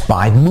 6,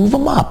 5, move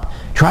him up.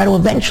 Try to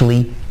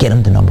eventually get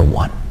him to number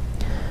 1.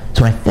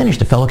 So when I finished,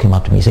 the fellow came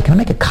up to me. He said, can I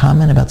make a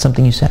comment about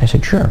something you said? I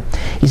said, sure.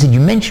 He said, you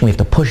mentioned we have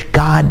to push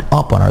God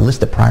up on our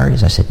list of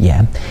priorities. I said,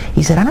 yeah.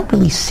 He said, I don't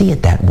really see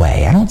it that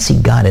way. I don't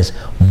see God as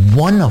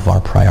one of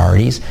our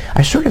priorities.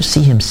 I sort of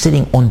see him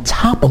sitting on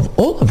top of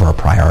all of our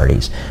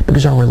priorities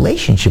because our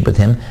relationship with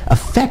him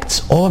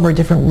affects all of our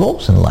different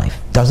roles in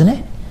life, doesn't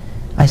it?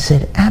 I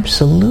said,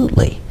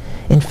 absolutely.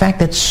 In fact,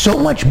 that's so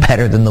much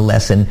better than the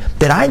lesson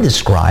that I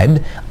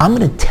described. I'm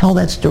going to tell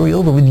that story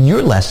over with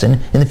your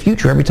lesson in the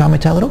future every time I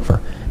tell it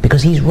over.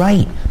 Because he's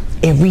right.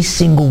 Every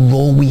single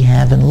role we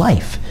have in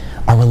life,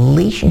 our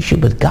relationship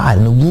with God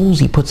and the rules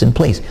he puts in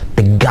place,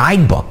 the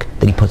guidebook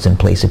that he puts in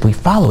place, if we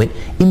follow it,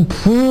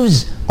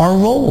 improves our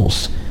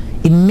roles.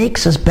 It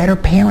makes us better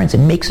parents. It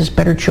makes us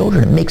better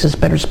children. It makes us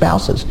better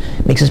spouses.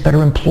 It makes us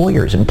better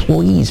employers,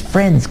 employees,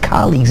 friends,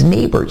 colleagues,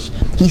 neighbors.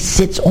 He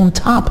sits on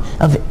top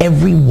of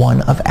every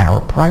one of our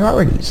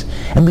priorities.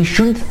 And we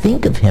shouldn't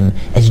think of him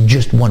as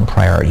just one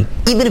priority,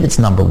 even if it's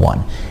number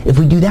one. If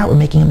we do that, we're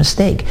making a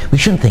mistake. We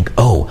shouldn't think,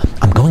 oh,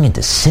 I'm going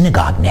into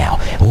synagogue now.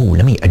 Oh,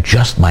 let me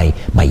adjust my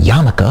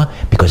yarmulke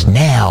because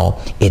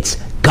now it's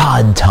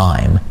God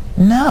time.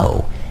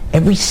 No.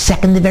 Every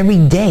second of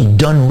every day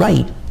done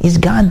right is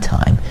God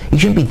time. You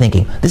shouldn't be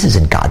thinking, this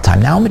isn't God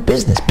time. Now I'm at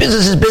business.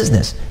 Business is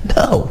business.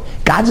 No.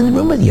 God's in the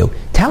room with you,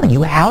 telling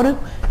you how to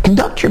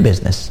conduct your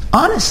business,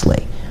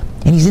 honestly.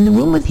 And he's in the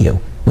room with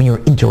you when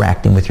you're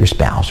interacting with your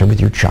spouse or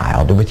with your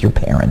child or with your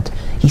parent.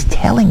 He's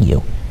telling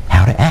you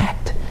how to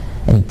act.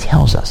 And he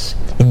tells us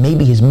in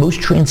maybe his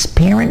most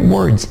transparent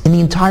words in the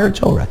entire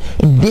Torah,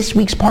 in this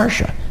week's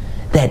Parsha,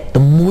 that the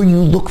more you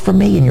look for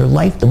me in your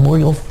life, the more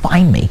you'll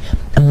find me.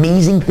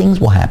 Amazing things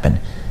will happen.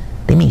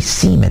 They may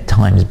seem at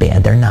times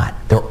bad. They're not.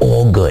 They're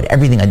all good.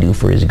 Everything I do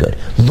for is good.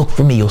 Look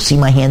for me. You'll see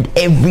my hand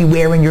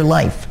everywhere in your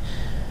life.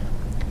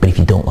 But if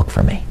you don't look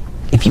for me,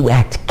 if you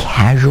act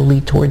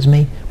casually towards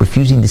me,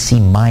 refusing to see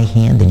my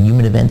hand in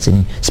human events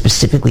and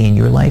specifically in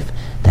your life,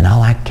 then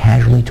I'll act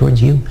casually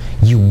towards you.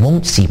 You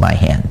won't see my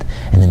hand.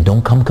 And then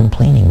don't come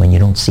complaining when you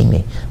don't see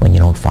me, when you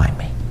don't find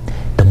me.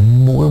 The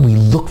more we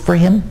look for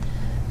him,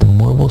 the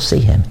more we'll see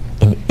him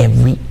in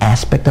every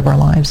aspect of our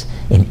lives,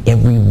 in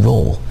every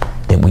role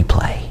that we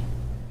play.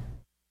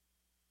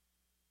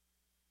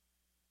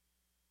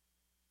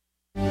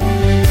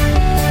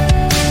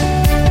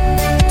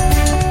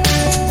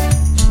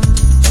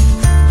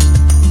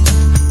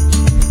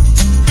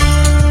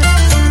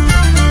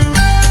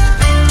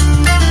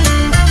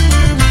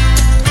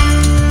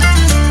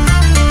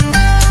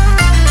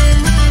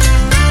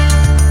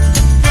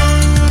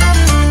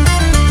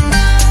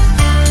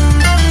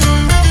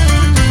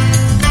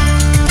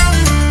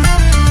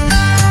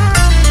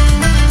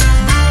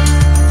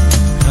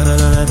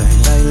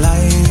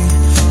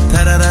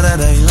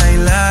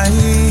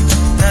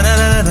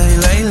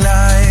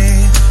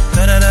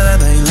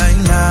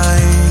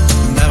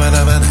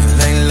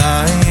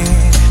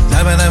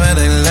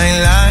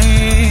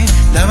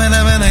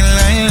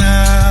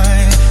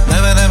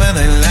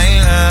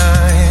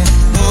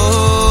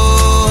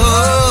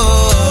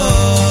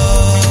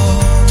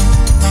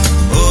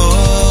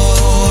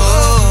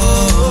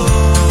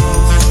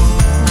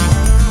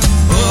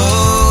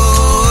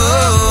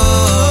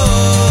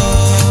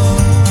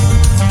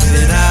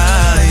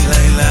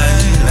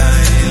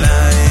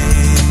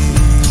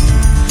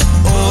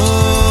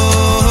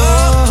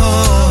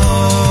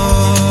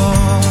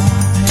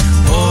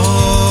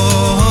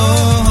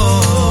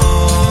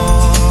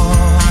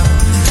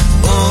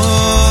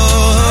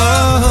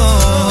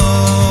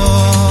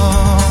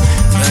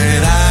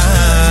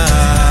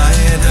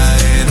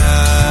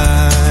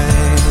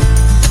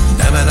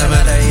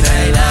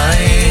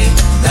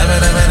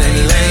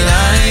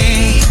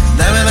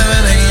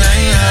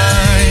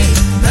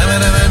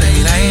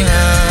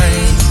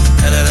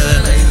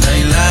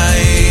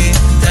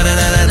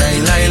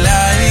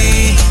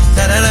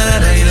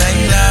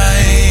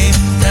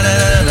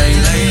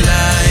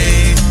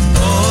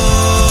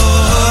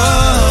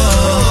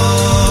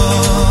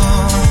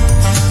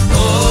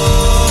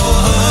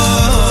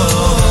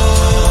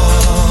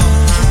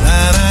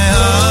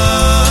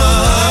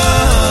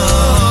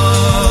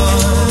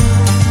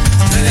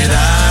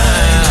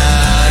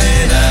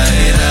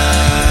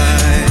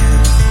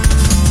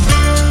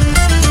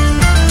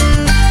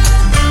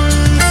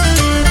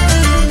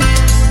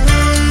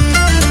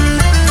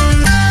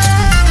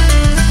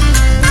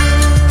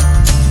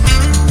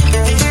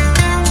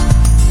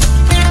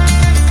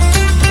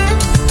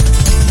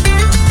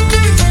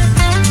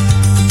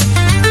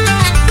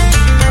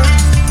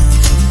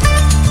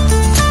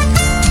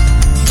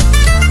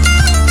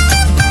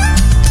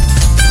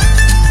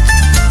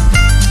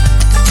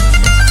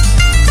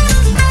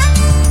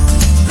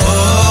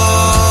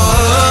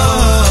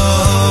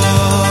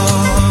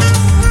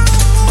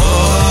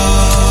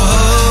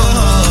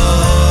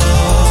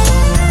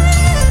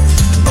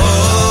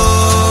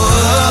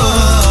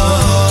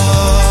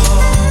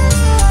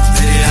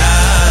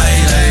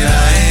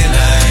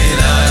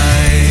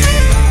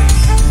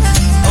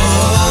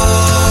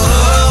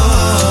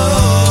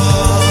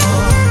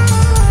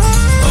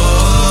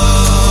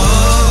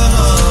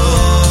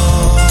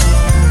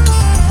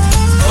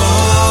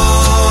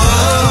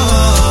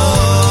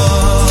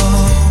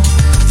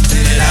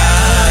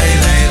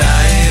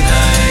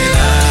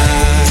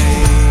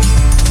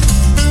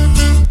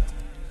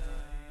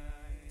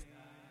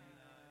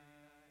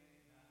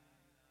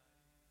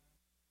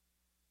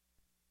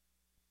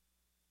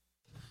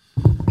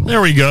 There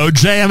we go.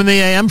 JM in the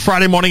AM,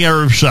 Friday morning,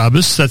 Erev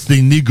Shabbos. That's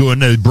the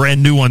Nigun, a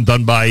brand new one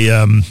done by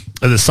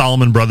the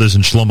Solomon Brothers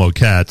and Shlomo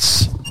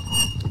Katz.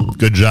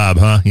 Good job,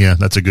 huh? Yeah,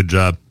 that's a good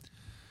job.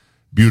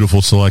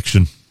 Beautiful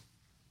selection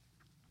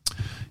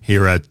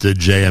here at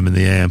JM in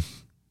the AM.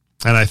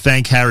 And I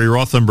thank Harry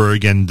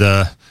Rothenberg, and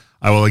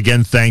I will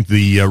again thank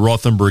the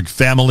Rothenberg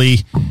family,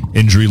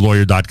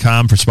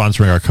 InjuryLawyer.com, for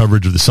sponsoring our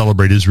coverage of the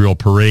Celebrate Israel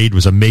Parade. It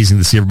was amazing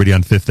to see everybody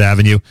on Fifth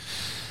Avenue.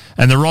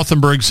 And the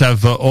Rothenbergs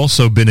have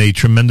also been a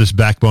tremendous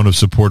backbone of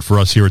support for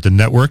us here at the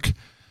network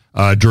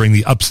during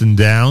the ups and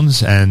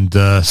downs. And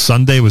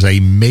Sunday was a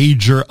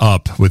major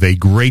up with a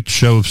great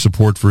show of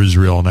support for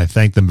Israel. And I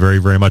thank them very,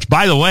 very much.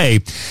 By the way,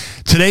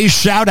 today's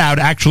shout out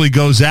actually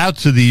goes out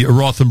to the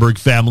Rothenberg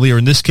family, or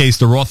in this case,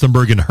 the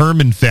Rothenberg and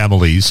Herman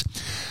families.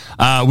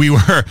 We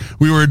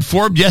were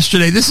informed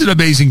yesterday. This is an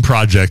amazing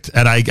project,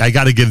 and I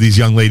got to give these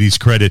young ladies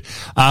credit.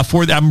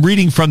 I'm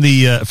reading from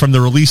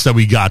the release that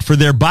we got for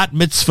their Bat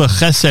Mitzvah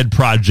Chesed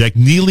project.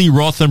 Neely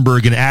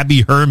Rothenberg and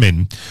Abby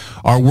Herman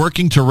are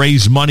working to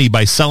raise money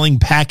by selling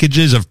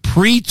packages of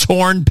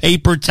pre-torn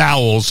paper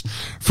towels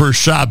for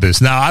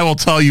Shabbos. Now, I will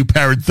tell you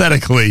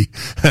parenthetically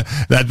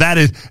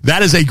that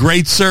is a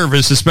great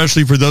service,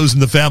 especially for those in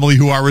the family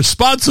who are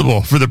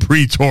responsible for the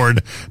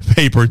pre-torn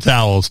paper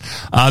towels.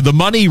 The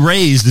money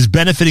raised is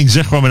benefiting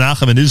Zichron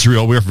Menachem in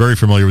Israel. We're very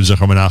familiar with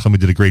Zichron Menachem. We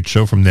did a great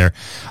show from there.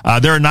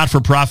 They're a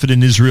not-for-profit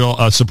in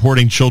Israel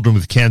supporting children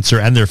with cancer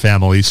and their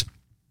families.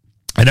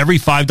 And every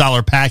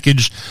 $5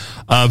 package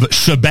of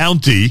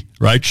Shabounty,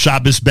 right?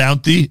 Shabbos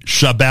Bounty,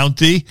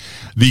 Shabounty,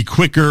 the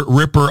quicker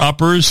ripper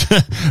uppers,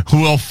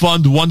 will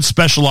fund one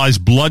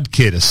specialized blood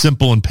kit, a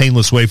simple and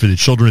painless way for the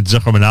children at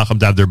Zichron Menachem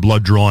to have their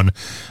blood drawn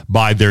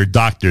by their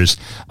doctors.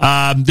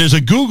 There's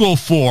a Google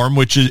form,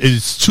 which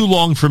is too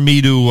long for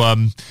me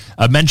to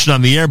mention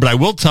on the air, but I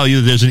will tell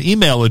you there's an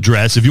email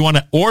address if you want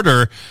to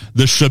order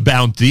the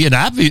Shabounty.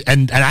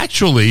 And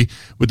actually,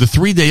 with the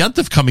 3-day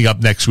Yontif coming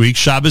up next week,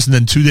 Shabbos and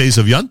then 2 days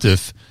of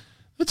Yontif,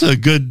 it's a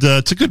good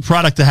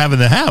product to have in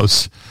the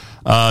house.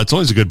 It's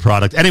always a good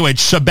product. Anyway,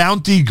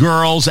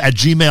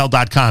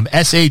 shabounty@gmail.com.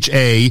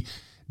 SHABBOUNTY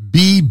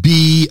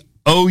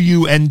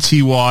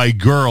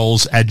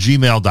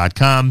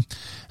girls@gmail.com.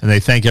 And they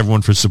thank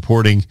everyone for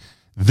supporting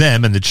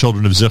them and the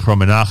children of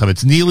Zichron Menachem.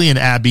 It's Neely and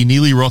Abby,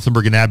 Neely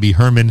Rothenberg and Abby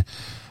Herman.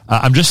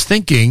 I'm just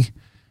thinking,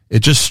 it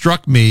just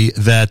struck me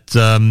that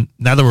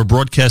now that we're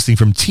broadcasting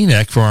from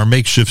Teaneck for our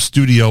makeshift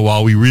studio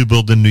while we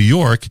rebuild in New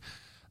York,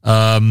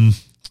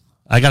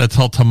 I got to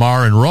tell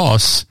Tamar and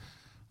Ross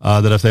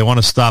that if they want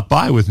to stop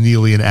by with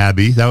Neely and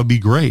Abby, that would be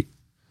great.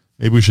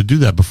 Maybe we should do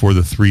that before the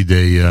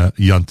 3-day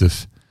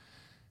Yontif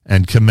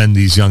and commend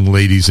these young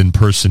ladies in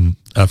person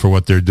for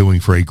what they're doing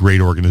for a great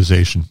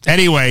organization.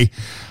 Anyway,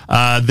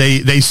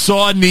 they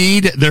saw a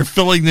need, they're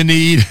filling the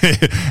need,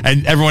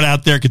 and everyone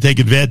out there can take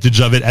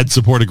advantage of it and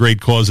support a great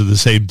cause at the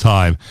same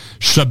time.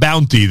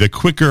 Shabounty, the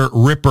quicker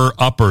ripper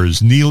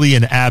uppers, Neely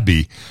and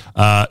Abby,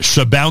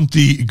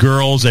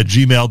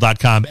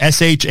 shabounty@gmail.com,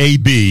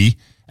 SHAB,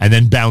 and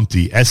then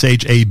bounty,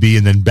 SHAB,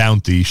 and then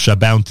bounty,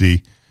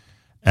 Shabounty,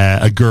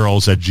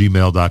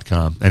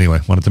 girls@gmail.com. Anyway,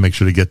 wanted to make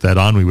sure to get that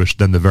on. We wish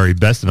them the very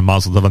best and a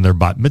mazel tov on their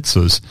bat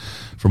mitzvahs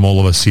from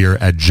all of us here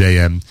at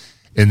JM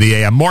in the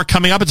AM. More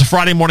coming up. It's a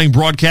Friday morning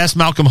broadcast.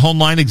 Malcolm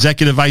Hoenlein,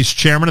 Executive Vice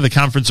Chairman of the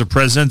Conference of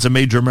Presidents of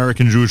Major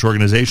American Jewish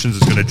Organizations,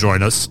 is going to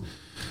join us.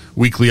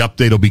 Weekly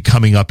update will be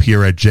coming up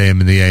here at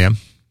JM in the AM,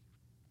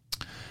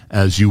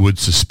 as you would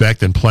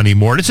suspect, and plenty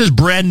more. This is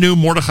brand new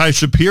Mordechai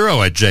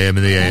Shapiro at JM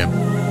in the AM.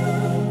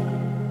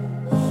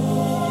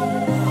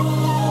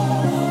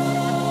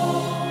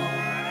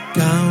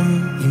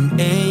 גם אם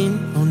אין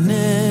עונה,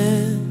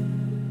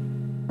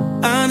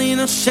 אני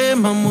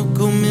נושם עמוק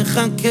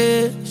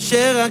ומחכה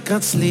שרק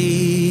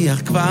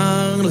אצליח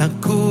כבר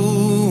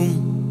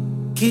לקום,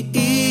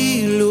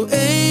 כאילו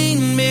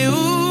אין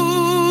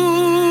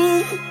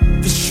מאום,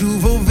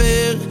 ושוב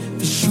עובר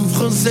ושוב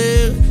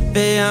חוזר,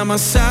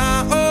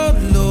 והמסע עוד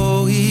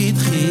לא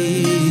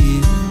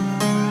התחיל.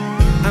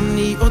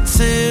 אני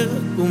עוצר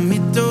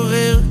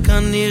ומתעורר,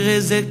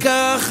 כנראה זה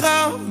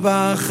ככה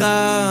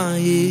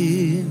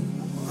בחיים.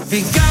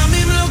 וגם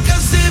אם לא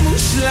כזה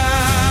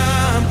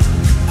מושלם,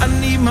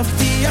 אני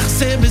מבטיח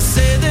זה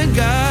בסדר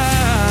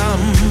גם.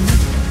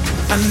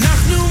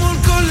 אנחנו מול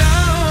כל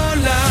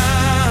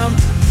העולם,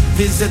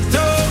 וזה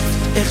טוב,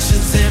 איך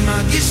שזה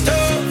מרגיש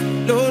טוב,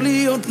 לא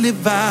להיות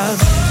לבד.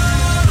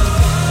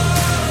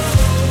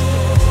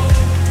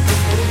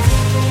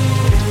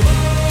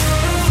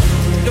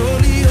 לא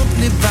להיות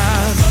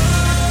לבד.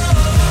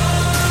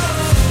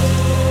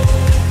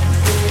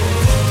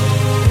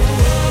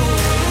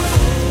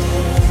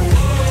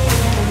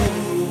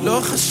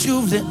 לא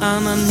חשוב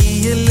לאן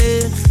אני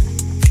אלך,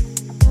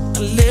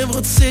 הלב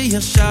רוצה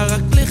ישר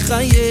רק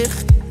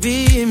לחייך,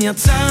 ואם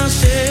יצא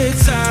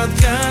שקצת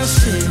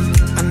קשה,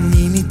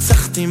 אני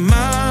ניצחתי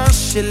מה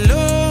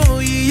שלא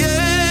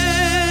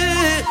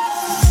יהיה.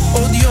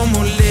 עוד יום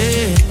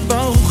עולה,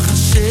 ברוך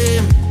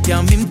השם,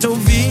 ימים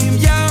טובים,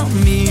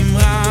 ימים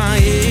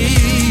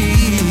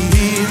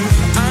רעים.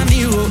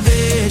 אני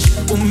רועש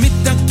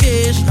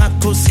ומתעקש,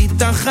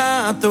 כוסית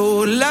אחת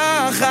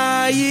עולה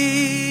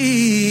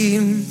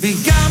חיים,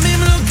 וגם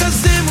אם לא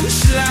כזה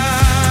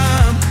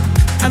מושלם,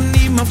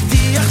 אני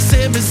מבטיח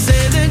זה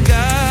בסדר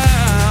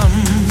גם.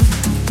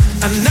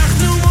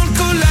 אנחנו מול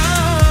כל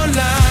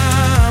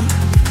העולם,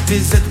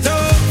 וזה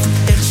טוב,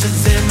 איך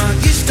שזה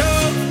מרגיש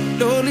טוב,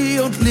 לא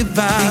להיות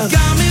לבד.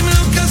 וגם אם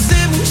לא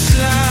כזה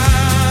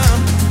מושלם,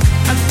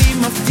 אני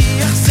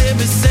מבטיח זה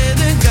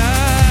בסדר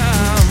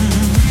גם.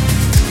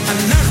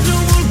 אנחנו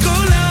מול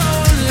כל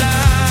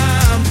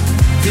העולם,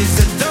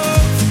 וזה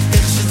טוב,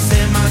 איך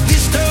שזה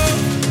מרגיש טוב,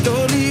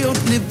 לא להיות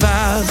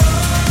לבד.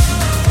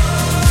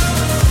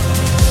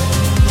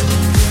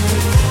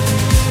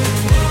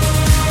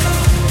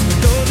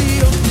 לא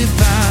להיות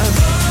לבד.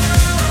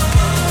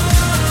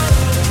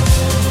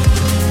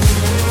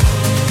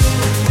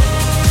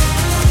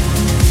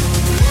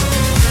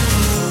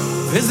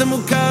 וזה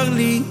מוכר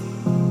לי,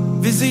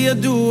 וזה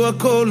ידוע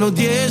כל עוד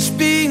יש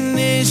בי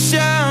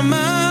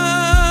נשמה,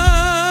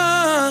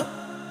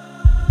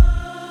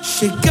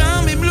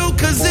 שגם אם לא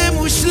כזה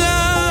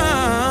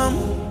מושלם,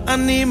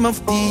 אני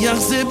מבטיח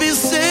זה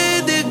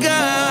בסדר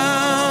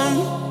גם.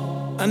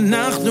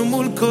 אנחנו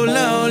מול כל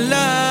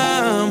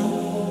העולם,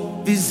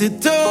 וזה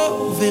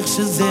טוב, איך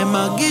שזה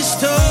מרגיש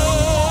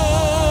טוב.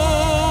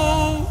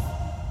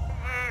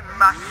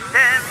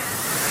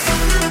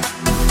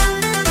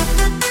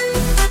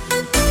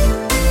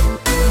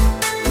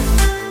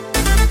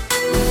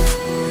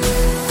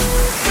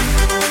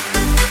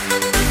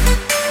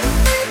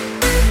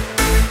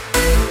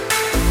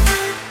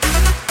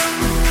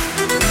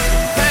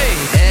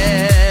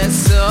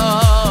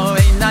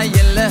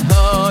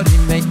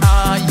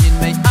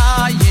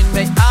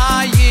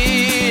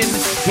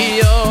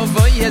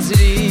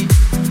 Ezri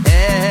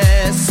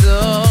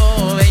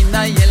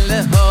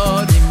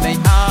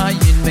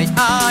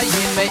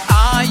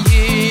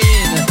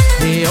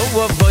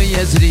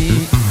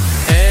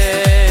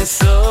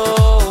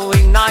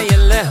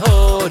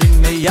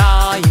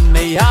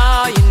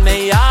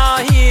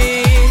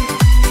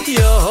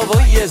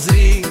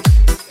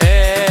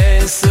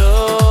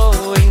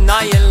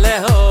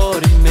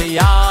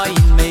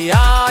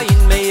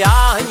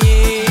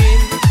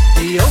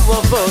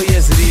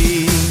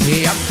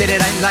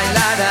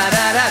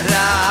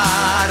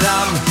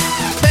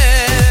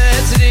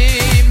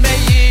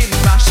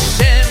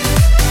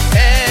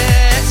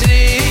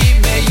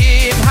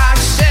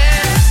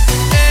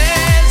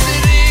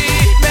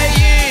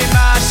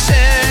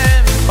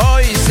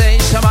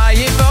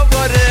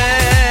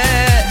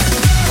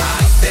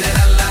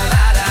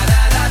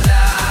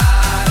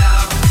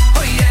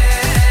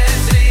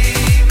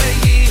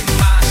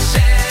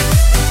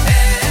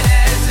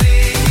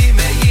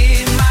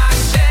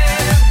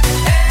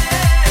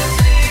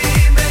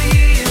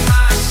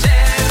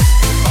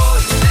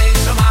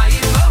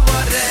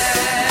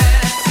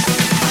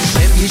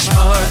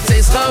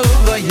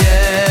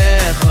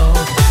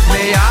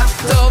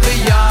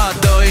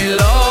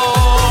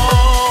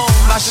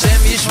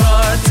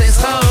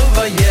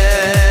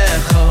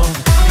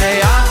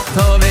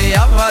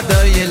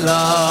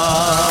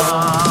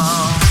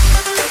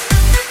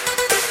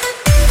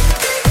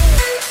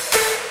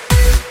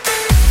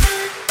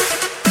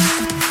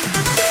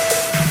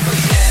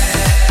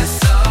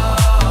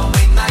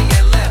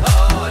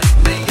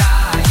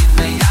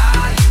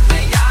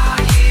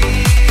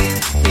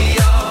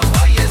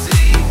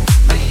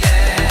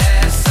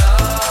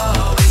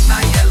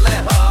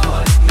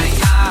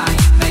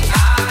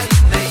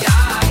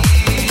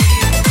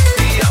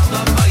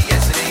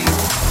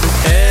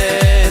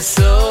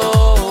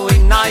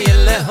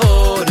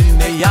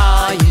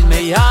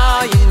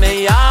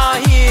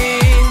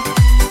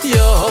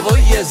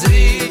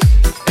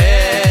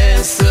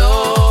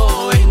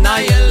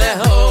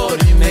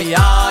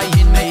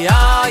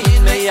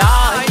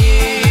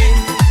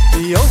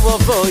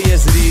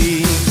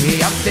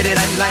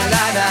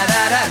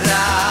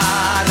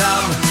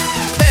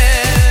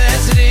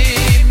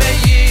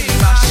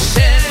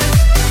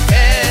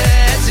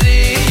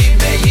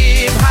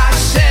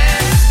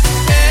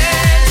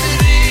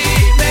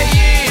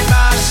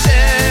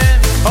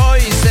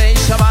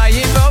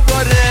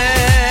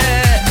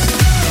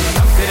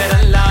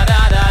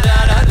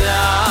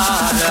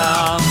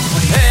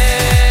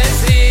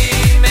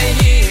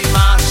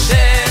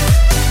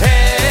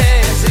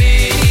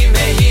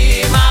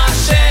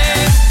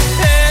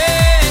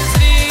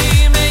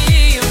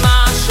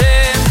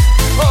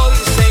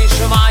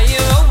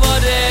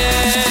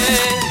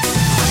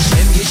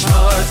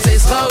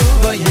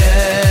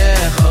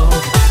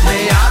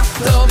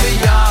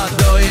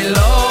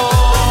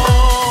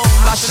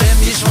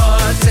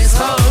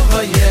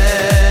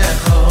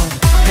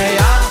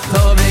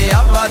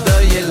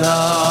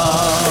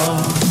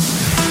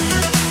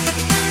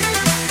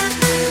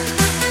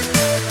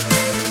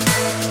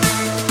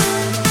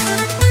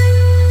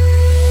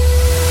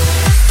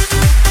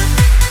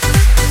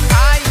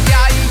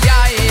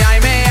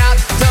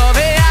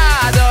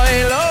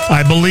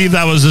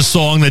believe that was a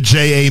song that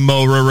J.A.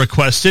 Mora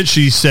requested.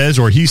 She says,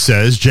 or he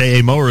says,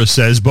 J.A. Mora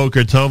says,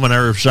 Boker Tov on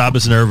Erev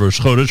Shabbos and Erev Rosh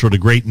Chodesh wrote a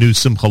great new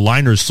Simcha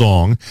Leiner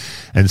song,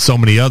 and so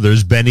many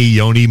others. Benny,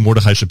 Yoni,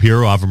 Mordechai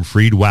Shapiro, Avram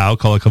Fried. Wow,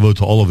 kol hakavod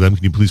to all of them.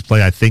 Can you please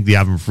play, I think, the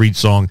Avram Fried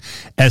song,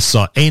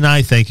 Esa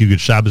Einai? Thank you.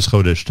 Good Shabbos,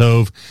 Chodesh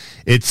Tov.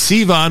 It's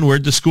Sivan.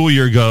 Where'd the school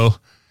year go?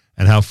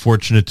 And how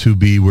fortunate to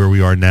be where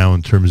we are now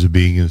in terms of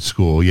being in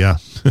school. Yeah.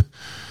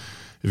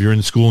 If you're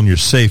in school and you're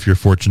safe, you're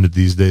fortunate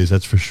these days,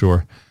 that's for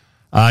sure.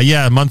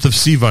 Month of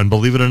Sivan,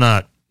 believe it or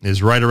not,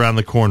 is right around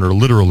the corner,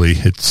 literally.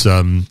 It's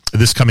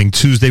this coming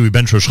Tuesday. We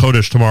bench Rosh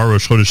Chodesh tomorrow.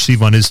 Rosh Chodesh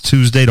Sivan is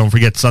Tuesday. Don't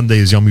forget, Sunday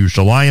is Yom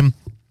Yerushalayim.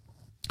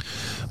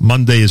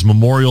 Monday is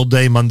Memorial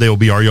Day. Monday will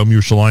be our Yom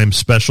Yerushalayim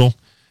special,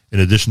 in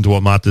addition to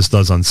what Matis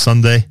does on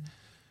Sunday.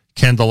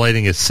 Candle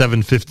lighting is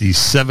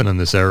 7:57 on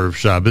this Erev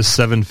Shabbos.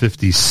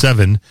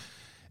 7:57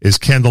 is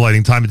candle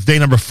lighting time. It's day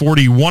number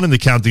 41 in the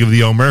counting of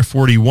the Omer.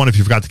 41, if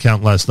you forgot to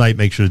count last night,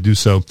 make sure to do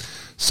so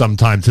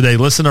sometime today.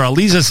 Listener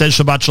Aliza says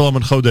Shabbat Shalom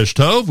and Chodesh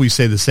Tov. We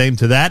say the same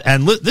to that.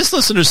 And this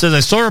listener says, I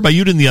saw Rabbi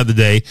Yudin the other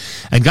day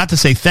and got to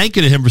say thank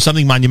you to him for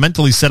something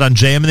monumentally said on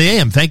JM and the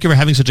AM. Thank you for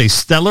having such a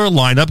stellar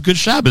lineup. Good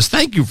Shabbos.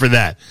 Thank you for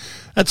that.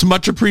 That's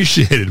much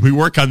appreciated. We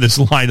work on this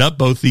lineup,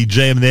 both the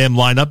JM and the AM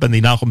lineup and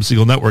the Nachum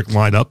Siegel Network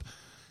lineup,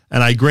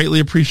 and I greatly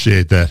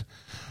appreciate that.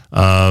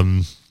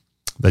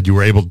 That you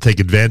were able to take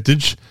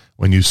advantage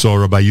when you saw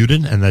Rabbi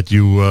Yudin, and that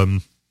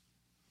you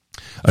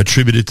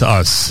attributed to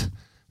us.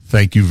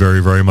 Thank you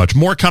very, very much.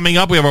 More coming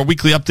up. We have our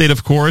weekly update,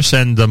 of course,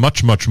 and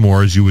much, much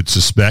more, as you would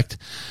suspect,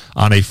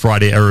 on a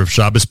Friday Erev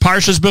Shabbos.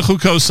 Parshas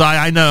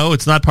Bechukosai. I know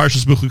it's not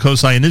Parshas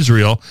Bechukosai in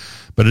Israel,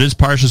 but it is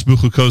Parshas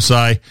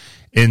Bechukosai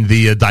in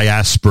the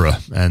diaspora,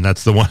 and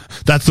that's the one.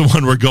 That's the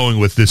one we're going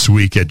with this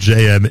week at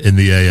JM in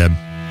the AM.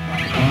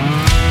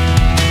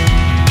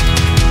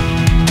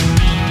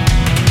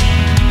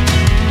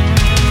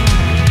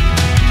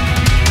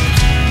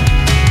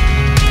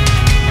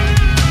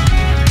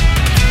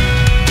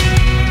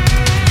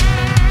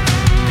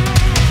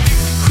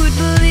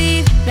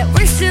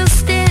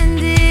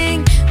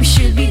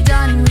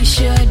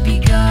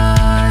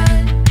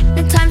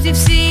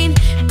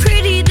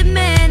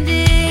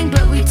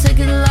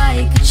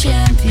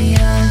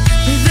 Champion.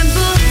 We've been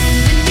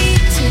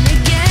beaten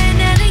again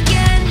and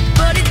again,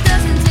 but it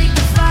doesn't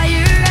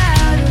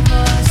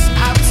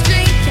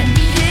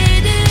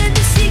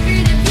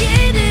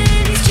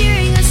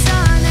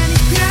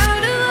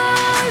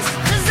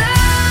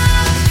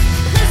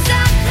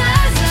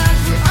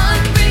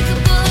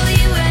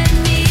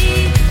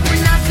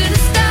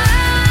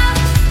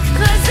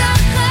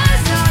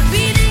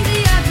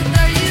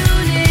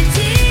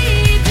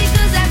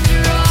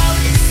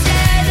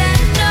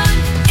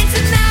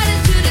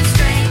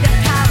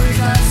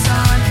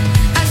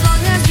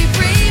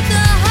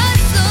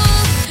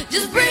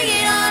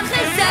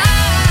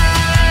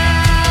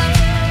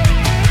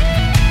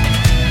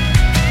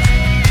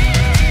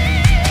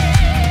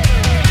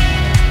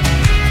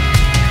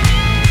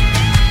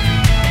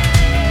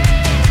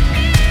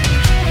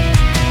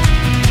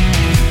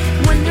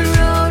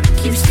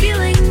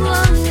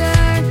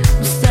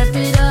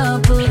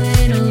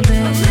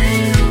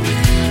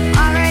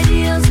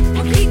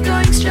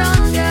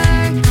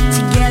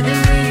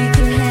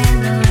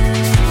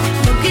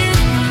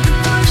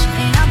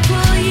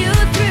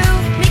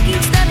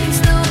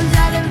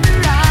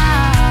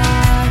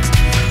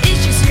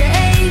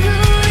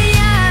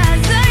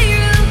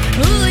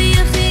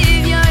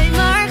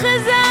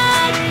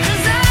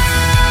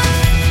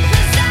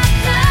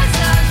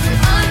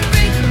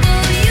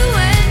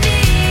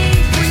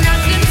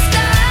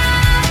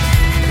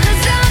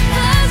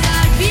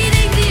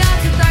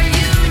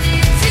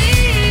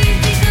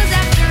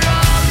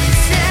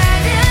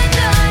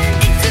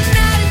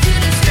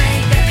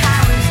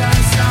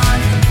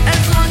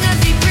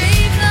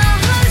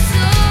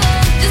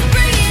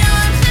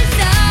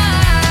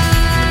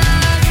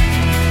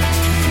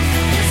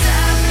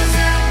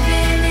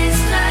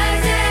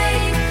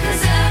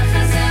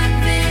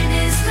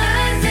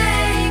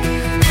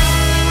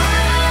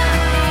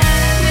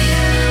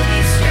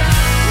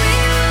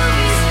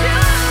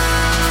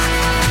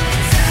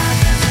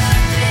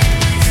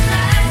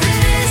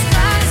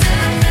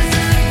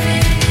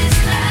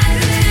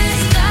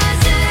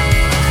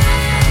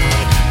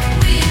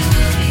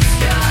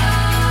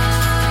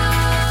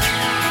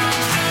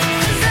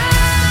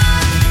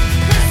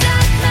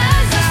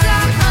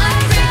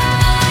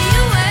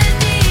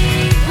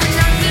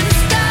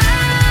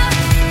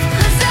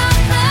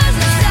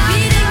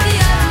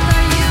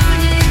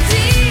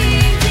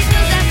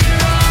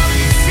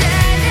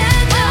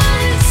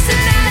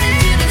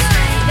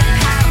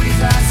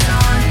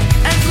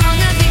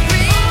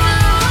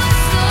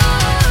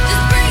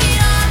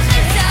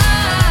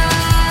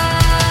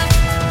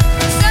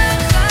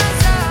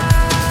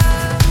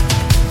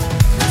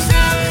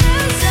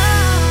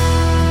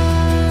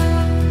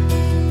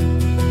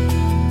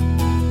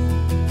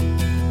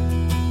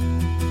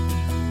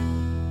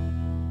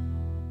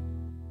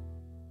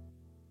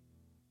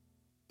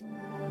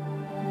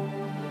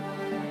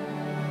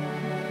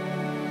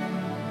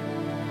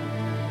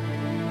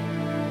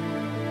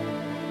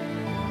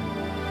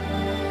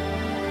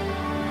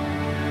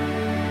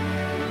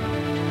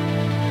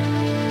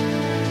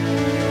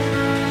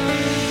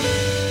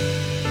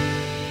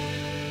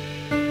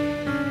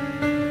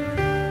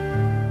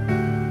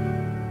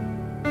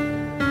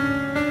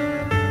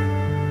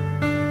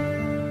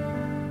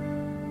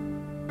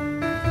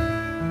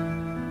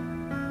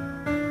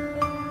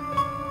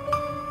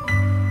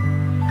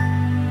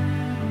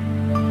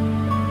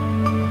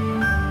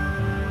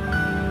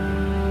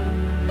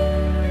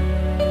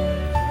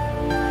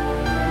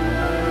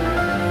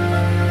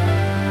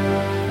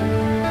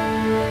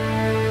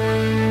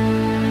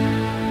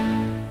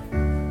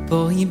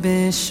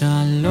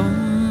בשלום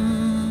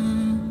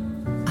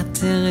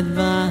עטרת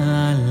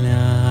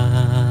בעלה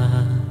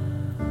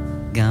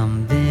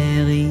גם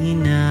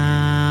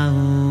ברינה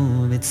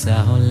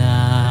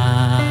ובצהלה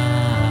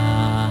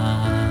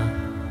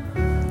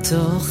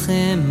תוך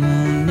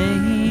אמוני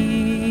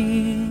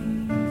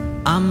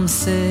עם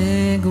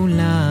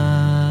סגולה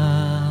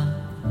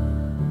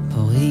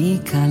בואי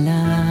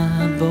קלה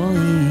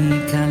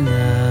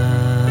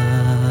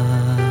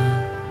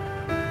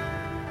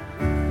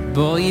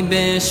בואי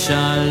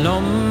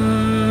בשלום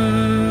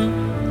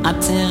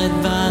עטרת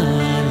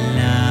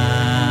בעלה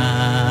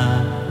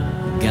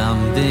גם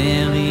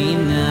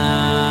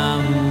ברינה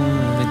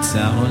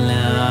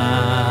ובצהלה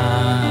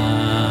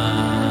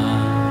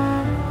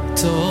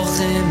תוך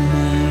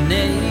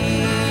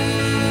אמוני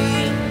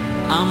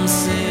עם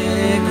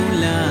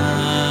סגולה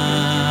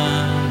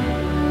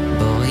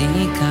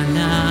בואי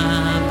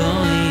קלה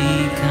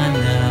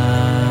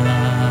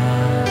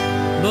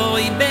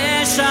בואי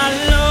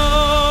בשלום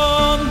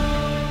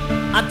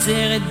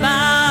עטרת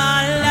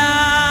בעלה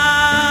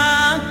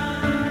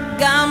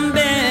גם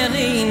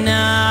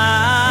ברינה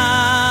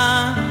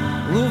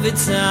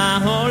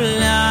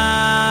ובצהלה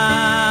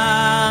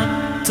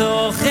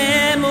תוך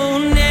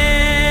אמוני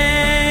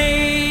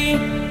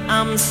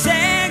עם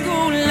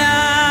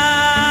סגולה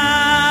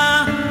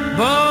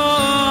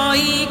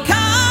בואי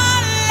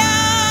קלה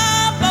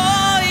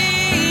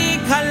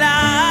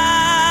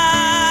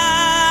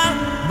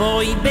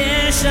בואי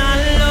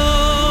בשלום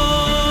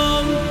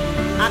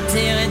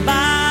עטרת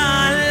בעלה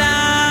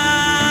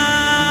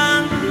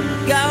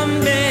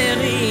גם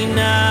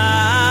ברינה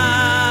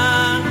ובצהלה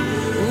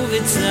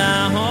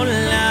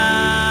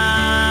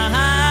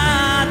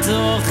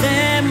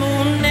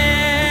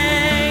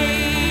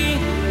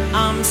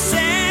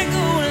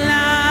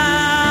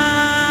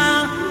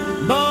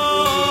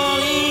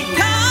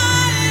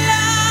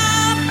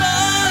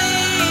תוך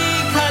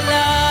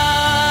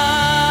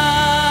אמוני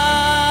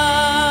עם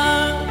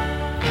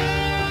סגולה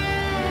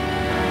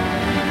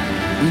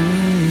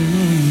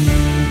בואי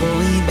קלה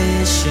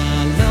בואי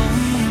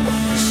בשלום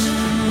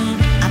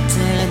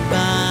עטרת בעלה גם ברינה ובצהלה תוך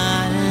אמוני עם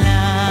סגולה בואי קלה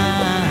בואי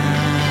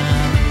בשלום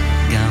עטרת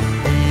בעלה גם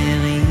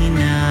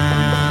ברינה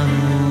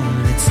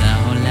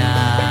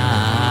ובצהלה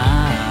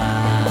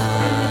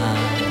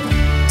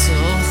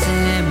תוך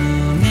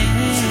אמוני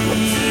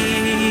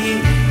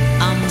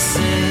עם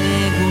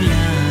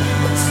סגולה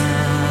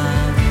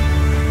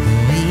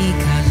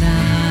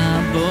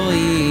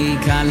בואי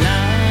קלה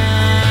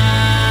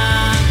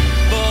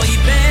בואי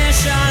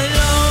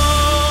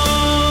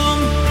בשלום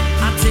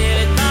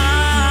עטרת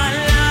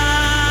בעלה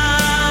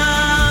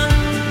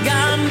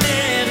גם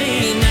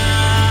ברינה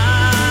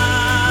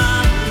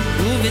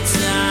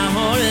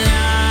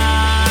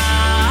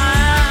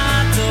ובצהלה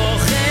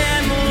תוך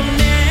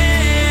אמוני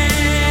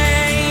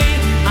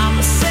עם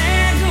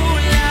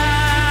סגולה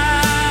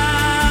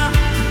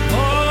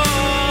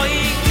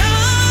בואי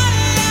קלה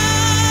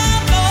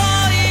בואי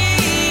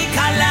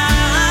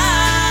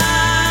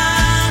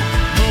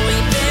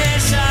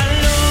בשלום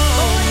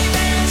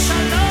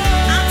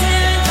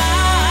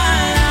עטרת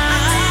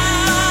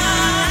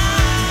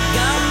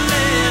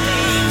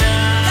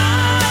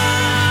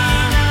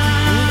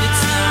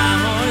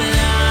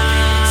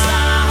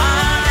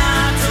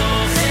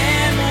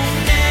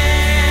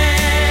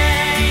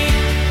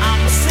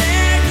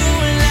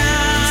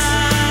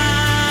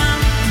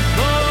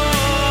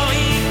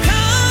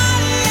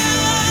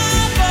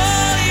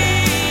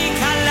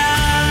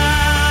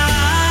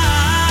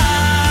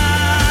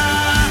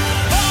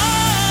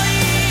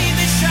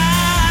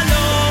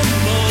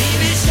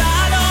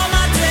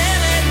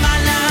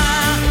בעלה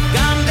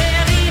גם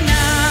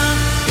ברינה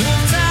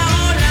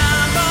ובצהלה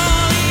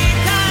בואי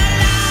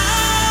קלה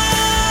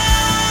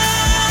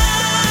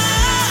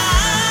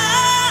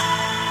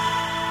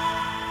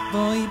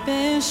בואי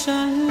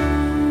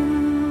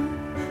בשלום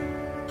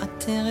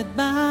עטרת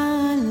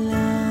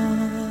בעלה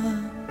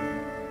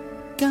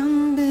גם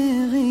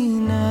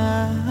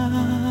ברינה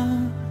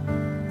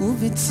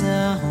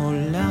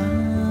ובצהלה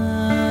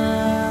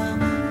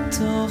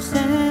תוך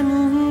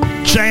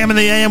אמוני JM in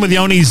the AM with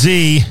Yoni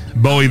Z.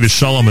 Bowie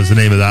Vishalom is the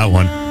name of that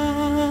one.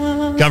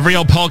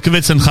 Gavriel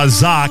Polkovitz and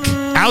Chazak.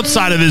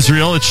 Outside of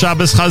Israel, it's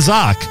Shabbos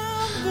Chazak.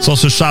 It's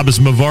also Shabbos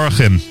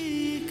Mevorachim.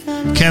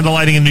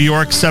 Candlelighting in New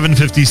York,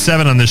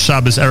 7:57 on this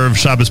Shabbos, Erev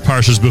Shabbos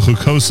Parshas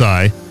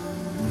Bechukosai.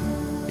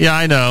 Yeah,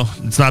 I know.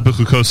 It's not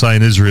Bechukosai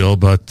in Israel,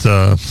 but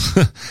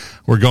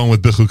we're going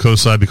with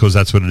Bechukosai because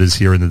that's what it is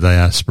here in the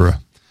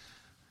diaspora.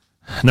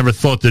 I never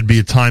thought there'd be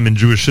a time in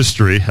Jewish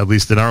history, at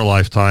least in our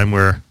lifetime,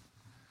 where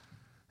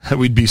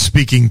we'd be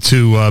speaking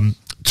to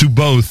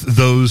both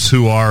those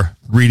who are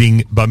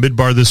reading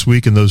Bamidbar this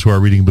week and those who are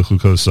reading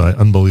Bechukosai.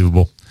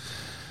 Unbelievable.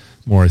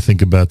 The more I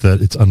think about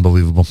that, it's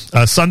unbelievable.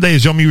 Sunday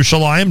is Yom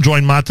Yerushalayim.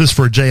 Join Matis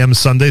for JM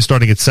Sunday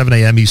starting at 7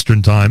 a.m.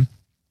 Eastern Time.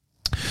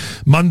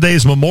 Monday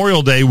is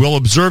Memorial Day. We'll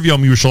observe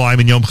Yom Yerushalayim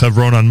and Yom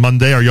Chevron on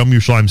Monday. Our Yom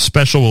Yerushalayim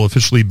special will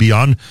officially be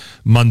on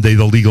Monday,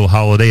 the legal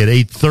holiday. At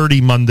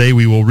 8:30 Monday,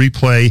 we will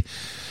replay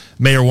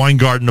Mayor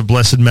Weingarten of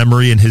blessed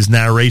memory in his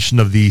narration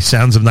of the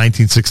Sounds of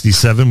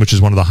 1967, which is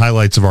one of the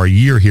highlights of our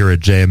year here at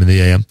JM in the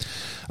AM.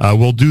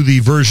 We'll do the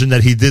version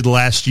that he did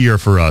last year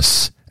for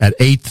us at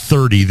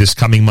 8:30 this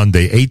coming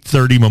Monday,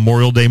 8:30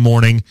 Memorial Day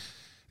morning.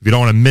 If you don't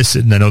want to miss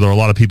it, and I know there are a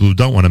lot of people who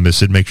don't want to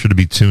miss it, make sure to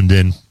be tuned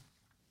in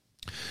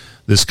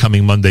this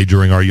coming Monday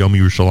during our Yom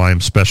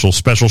Yerushalayim special.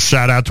 Special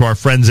shout-out to our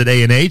friends at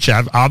A&H.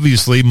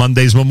 Obviously,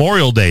 Monday's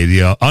Memorial Day,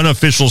 the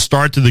unofficial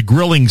start to the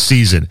grilling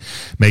season.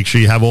 Make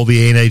sure you have all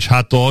the A&H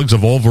hot dogs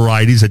of all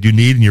varieties that you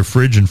need in your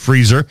fridge and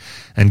freezer,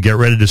 and get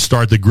ready to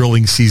start the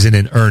grilling season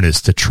in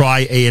earnest. To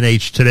try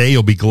A&H today,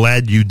 you'll be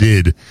glad you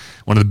did.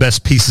 One of the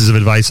best pieces of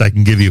advice I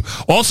can give you.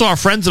 Also, our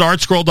friends at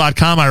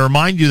artscroll.com, I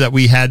remind you that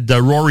we had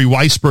Rory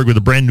Weisberg with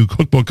a brand new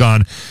cookbook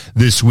on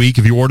this week.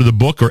 If you order the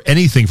book or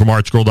anything from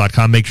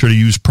artscroll.com, make sure to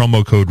use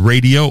promo code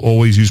radio.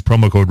 Always use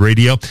promo code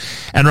radio.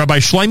 And Rabbi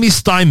Shlomi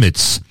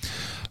Steinmetz,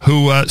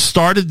 who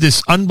started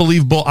this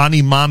unbelievable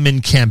Ani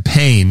Maamin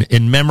campaign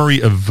in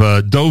memory of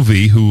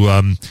Dovi, who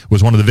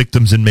was one of the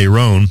victims in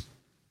Meron,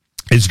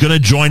 is going to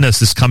join us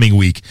this coming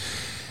week.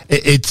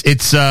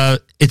 It's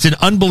an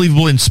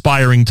unbelievable,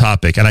 inspiring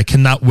topic, and I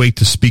cannot wait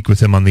to speak with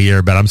him on the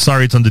air. But I'm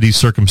sorry it's under these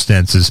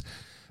circumstances,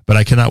 but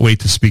I cannot wait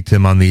to speak to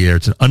him on the air.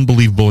 It's an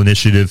unbelievable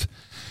initiative,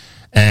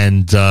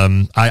 and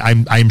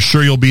I'm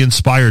sure you'll be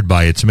inspired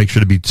by it. So make sure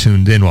to be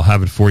tuned in. We'll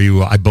have it for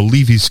you. I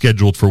believe he's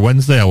scheduled for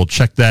Wednesday. I will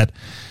check that,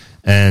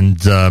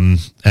 and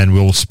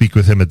we'll speak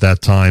with him at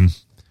that time.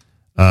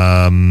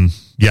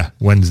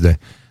 Wednesday.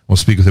 We'll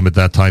speak with him at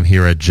that time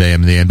here at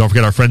JM. And don't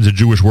forget our friends at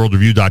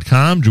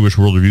JewishWorldReview.com,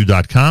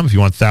 JewishWorldReview.com. If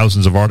you want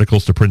thousands of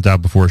articles to print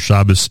out before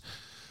Shabbos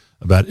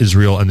about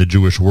Israel and the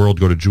Jewish world,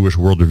 go to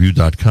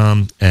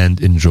JewishWorldReview.com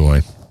and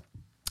enjoy.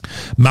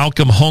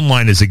 Malcolm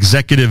Hoenlein is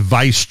Executive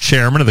Vice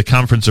Chairman of the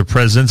Conference of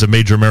Presidents of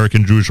Major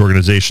American Jewish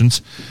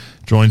Organizations.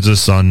 Joins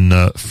us on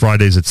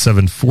Fridays at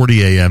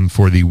 7:40 a.m.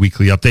 for the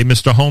weekly update.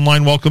 Mr.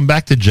 Hoenlein, welcome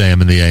back to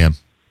JM in the AM.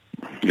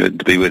 Good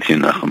to be with you,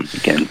 Nachum,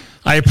 again.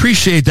 I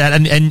appreciate that,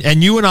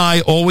 and you and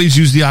I always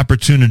use the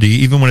opportunity,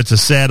 even when it's a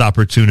sad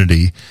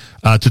opportunity,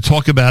 to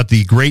talk about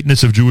the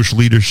greatness of Jewish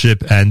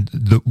leadership and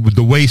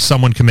the way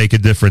someone can make a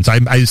difference. I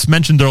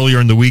mentioned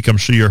earlier in the week, I'm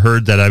sure you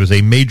heard that I was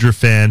a major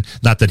fan,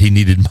 not that he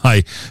needed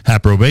my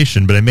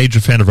approbation, but a major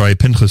fan of Rabbi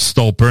Pinchas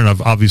Stolper,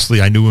 and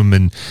obviously I knew him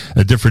in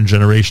a different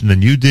generation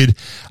than you did,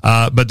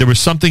 but there was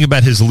something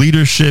about his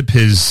leadership,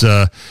 his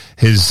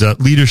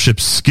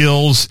leadership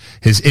skills,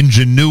 his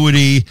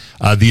ingenuity,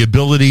 the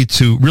ability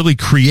to really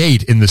create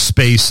in the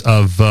space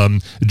of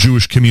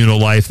Jewish communal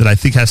life that I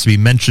think has to be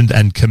mentioned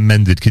and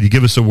commended. Could you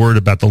give us a word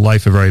about the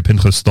life of Rabbi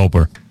Pinchas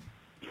Stolper?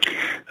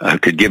 I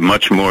could give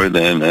much more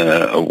than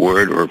a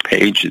word or a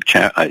page.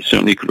 I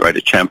certainly could write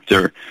a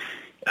chapter.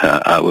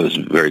 I was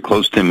very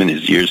close to him in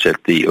his years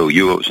at the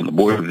OU. I was on the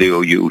board of the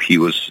OU. He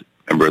was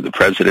a member of the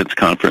President's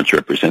Conference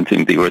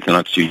representing the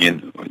Orthodox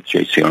Union, or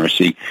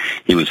JCRC.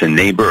 He was a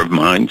neighbor of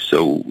mine,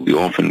 so we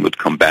often would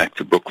come back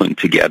to Brooklyn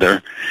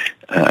together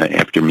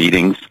after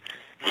meetings.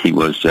 He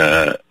was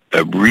a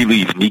really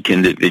unique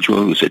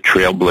individual. He was a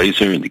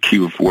trailblazer in the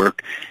queue of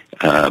work,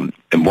 and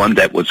one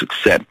that was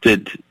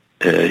accepted.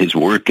 His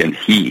work and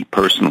he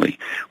personally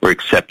were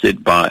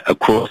accepted by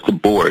across the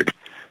board,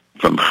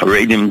 from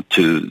Haredim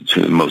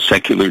to most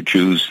secular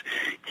Jews.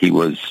 He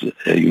was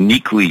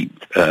uniquely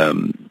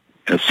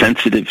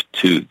sensitive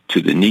to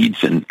the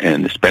needs and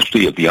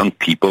especially of young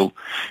people.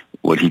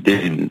 What he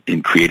did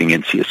in creating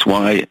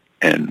NCSY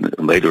and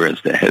later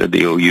as the head of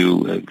the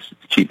OU, as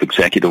chief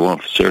executive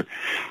officer,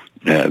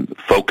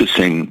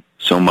 focusing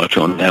so much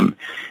on them.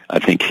 I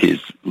think his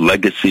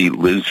legacy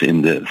lives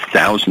in the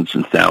thousands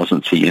and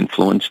thousands he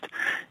influenced,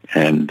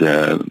 and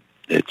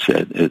it's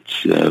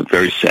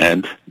very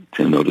sad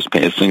to note his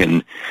passing.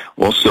 And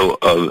also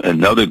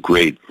another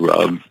great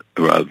Rav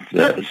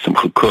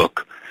Simcha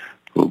Cook,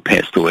 who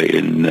passed away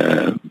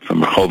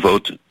from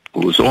Rehovot,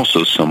 who was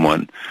also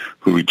someone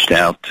who reached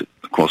out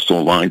across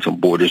all lines and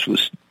borders,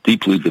 was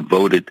deeply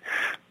devoted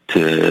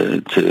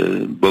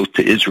to both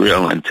to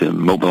Israel and to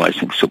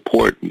mobilizing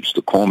support. He used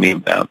to call me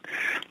about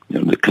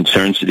the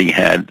concerns that he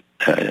had.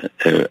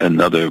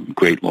 Another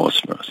great loss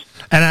for us.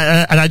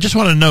 And I just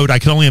want to note, I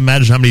can only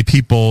imagine how many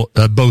people,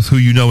 both who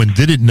you know and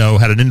didn't know,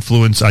 had an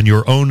influence on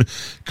your own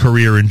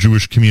career in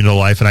Jewish communal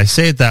life. And I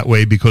say it that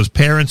way because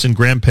parents and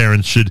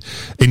grandparents should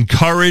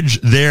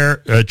encourage their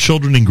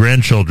children and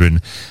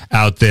grandchildren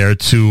out there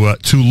to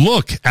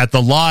look at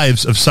the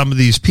lives of some of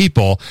these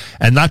people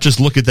and not just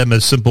look at them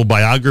as simple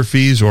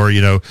biographies or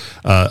an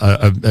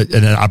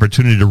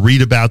opportunity to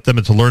read about them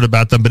and to learn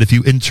about them. But if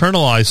you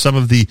internalize some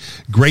of the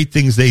great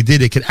things they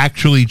did, it can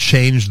actually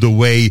change the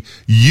way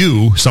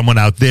you, someone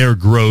out there,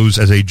 grows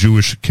as a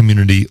Jewish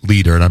community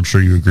leader, and I'm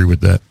sure you agree with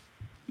that.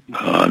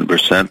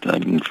 100%.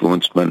 I'm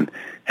influenced when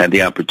had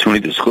the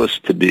opportunity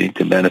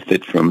to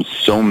benefit from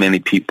so many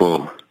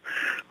people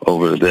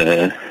over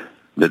the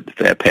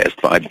past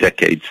 5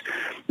 decades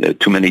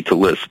too many to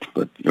list,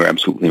 but you're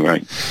absolutely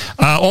right.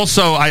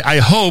 Also, I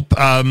hope,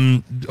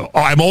 I'm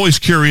always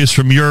curious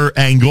from your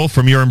angle,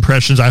 from your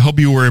impressions, I hope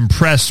you were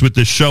impressed with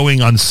the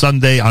showing on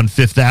Sunday on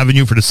Fifth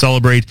Avenue for the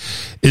Celebrate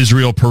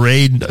Israel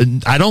Parade.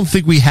 I don't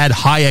think we had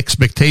high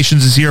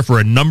expectations this year for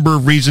a number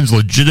of reasons,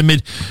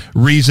 legitimate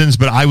reasons,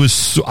 but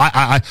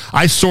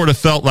I sort of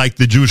felt like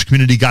the Jewish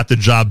community got the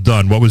job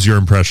done. What was your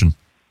impression?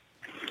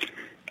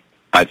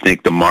 I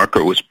think the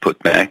marker was put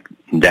back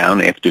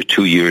down after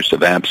 2 years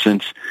of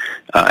absence.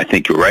 I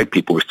think you're right.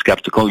 People were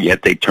skeptical,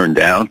 yet they turned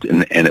out,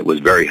 and it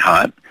was very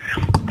hot.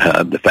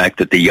 The fact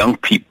that the young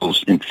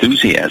people's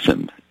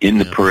enthusiasm in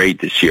the parade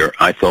this year,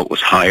 I thought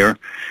was higher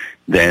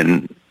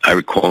than I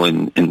recall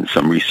in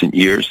some recent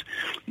years.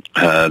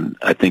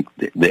 I think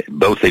that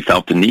both they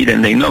felt the need,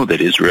 and they know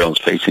that Israel is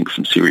facing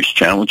some serious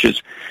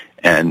challenges,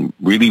 and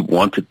really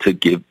wanted to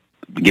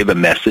give a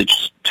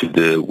message to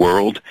the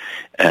world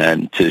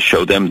and to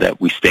show them that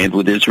we stand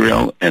with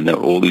Israel, and that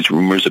all these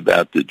rumors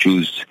about the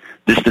Jews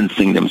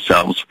distancing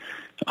themselves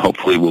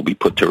hopefully will be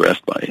put to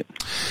rest by it.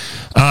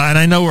 And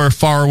I know we're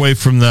far away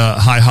from the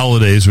high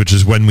holidays, which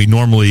is when we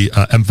normally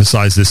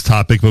emphasize this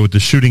topic, but with the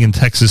shooting in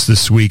Texas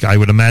this week, I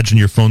would imagine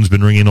your phone's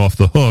been ringing off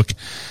the hook,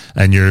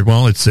 and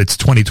it's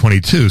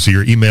 2022, so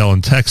your email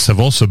and texts have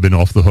also been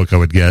off the hook, I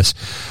would guess,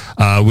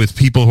 with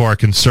people who are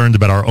concerned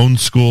about our own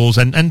schools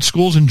and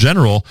schools in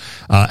general,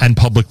 and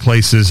public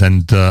places,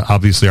 and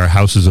obviously our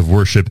houses of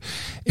worship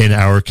in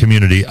our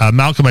community.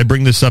 Malcolm, I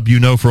bring this up,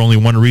 for only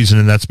one reason,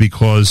 and that's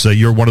because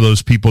you're one of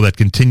those people that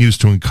continues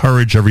to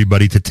encourage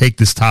everybody to take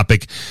this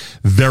topic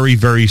very,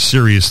 very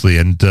seriously.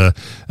 And,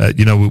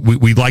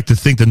 we like to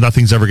think that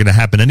nothing's ever going to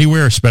happen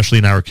anywhere, especially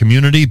in our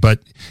community, but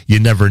you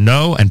never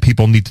know, and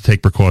people need to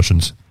take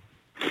precautions.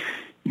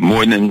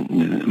 More than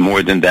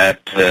that,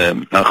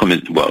 Malcolm,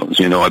 as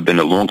you know, I've been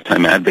a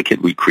long-time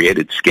advocate. We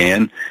created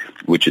SCAN,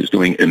 which is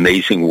doing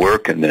amazing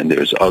work, and then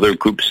there's other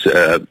groups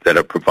that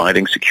are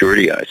providing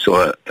security. I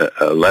saw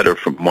a letter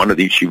from one of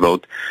the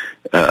yeshivot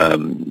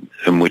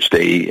in which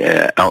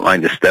they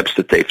outlined the steps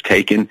that they've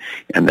taken,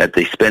 and that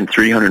they spend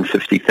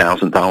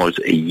 $350,000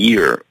 a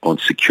year on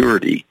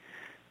security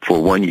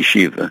for one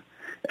yeshiva.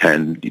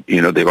 And,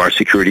 there are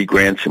security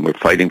grants, and we're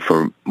fighting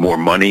for more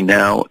money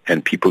now,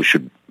 and people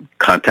should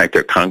contact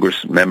their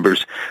Congress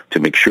members to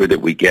make sure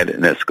that we get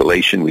an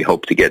escalation. We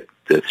hope to get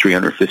the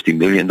 $350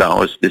 million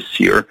this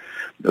year.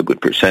 A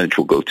good percentage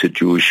will go to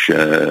Jewish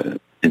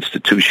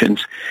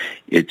institutions.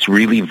 It's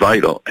really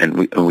vital,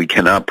 and we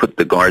cannot put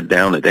the guard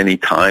down at any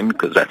time,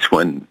 because that's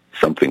when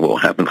something will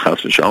happen,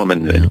 chas v'shalom,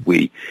 and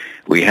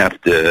we have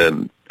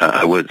to...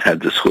 I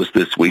had this host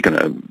this week, and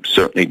I'm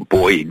certainly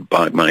buoyed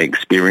by my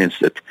experience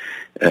at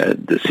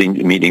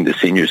meeting the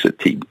seniors at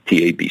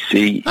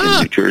TABC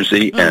in New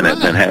Jersey and at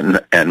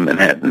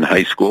Manhattan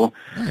High School,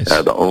 nice.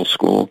 The old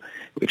school,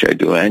 which I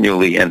do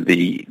annually, and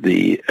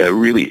the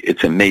really,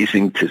 it's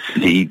amazing to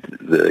see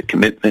the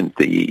commitment,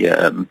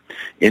 the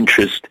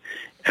interest,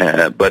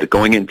 but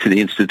going into the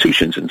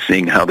institutions and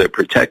seeing how they're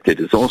protected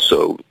is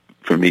also,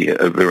 for me,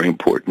 a very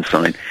important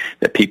sign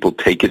that people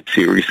take it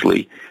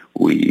seriously.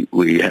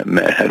 We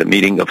had a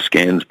meeting of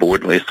SCAN's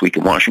board last week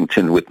in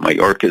Washington with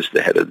Mayorkas,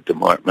 the head of the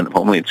Department of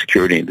Homeland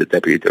Security, and the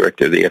deputy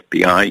director of the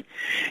FBI,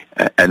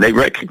 and they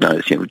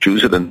recognize,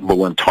 Jews are the number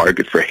one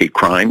target for hate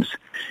crimes.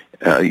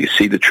 You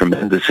see the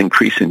tremendous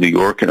increase in New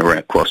York and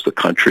across the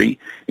country,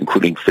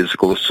 including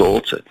physical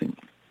assaults. I think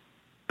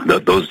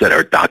those that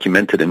are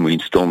documented, and we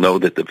still know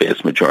that the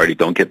vast majority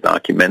don't get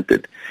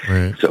documented.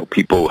 Right. So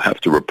people have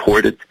to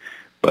report it,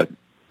 but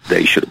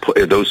they should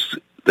apply. Those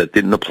that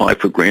didn't apply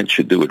for grants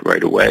should do it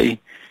right away,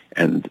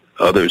 and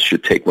others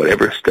should take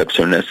whatever steps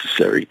are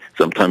necessary.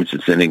 Sometimes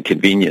it's an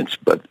inconvenience,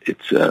 but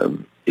it's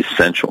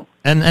essential.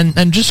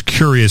 And just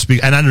curious,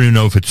 and I don't even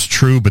know if it's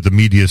true, but the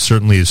media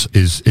certainly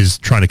is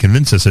trying to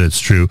convince us that it's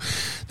true,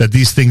 that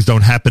these things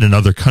don't happen in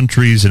other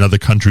countries,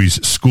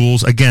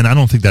 schools. Again, I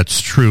don't think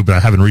that's true, but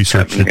I haven't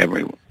researched it.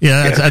 Everywhere.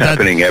 Yeah, it's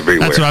happening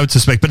everywhere. That's what I would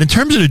suspect. But in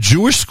terms of the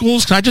Jewish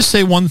schools, can I just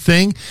say one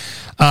thing?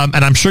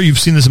 And I'm sure you've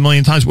seen this a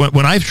million times.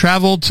 When I've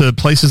traveled to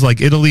places like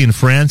Italy and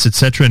France,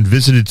 etc., and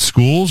visited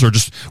schools or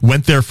just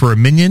went there for a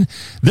minyan,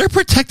 they're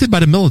protected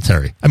by the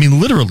military. I mean,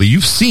 literally,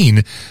 you've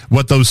seen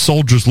what those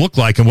soldiers look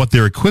like and what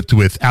they're equipped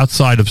with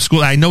outside of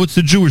school. I know it's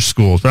the Jewish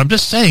schools, but I'm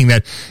just saying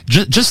that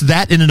just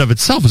that in and of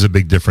itself is a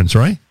big difference,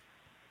 right?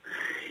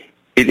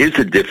 It is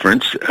a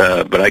difference,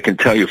 but I can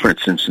tell you, for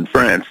instance, in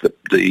France,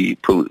 the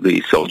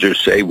soldiers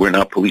say, we're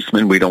not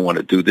policemen, we don't want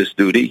to do this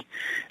duty.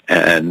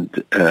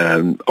 And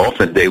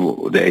often they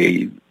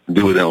do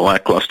it in a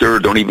lackluster or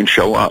don't even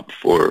show up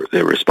for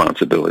their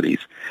responsibilities.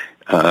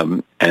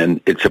 And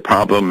it's a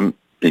problem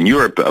in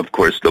Europe. Of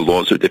course, the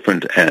laws are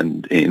different,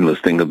 and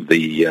enlisting of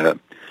the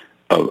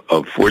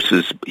of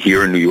forces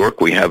here in New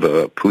York, we have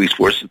a police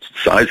force that's the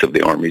size of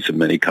the armies of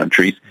many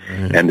countries,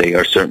 and they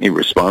are certainly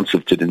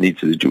responsive to the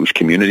needs of the Jewish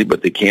community,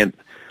 but they can't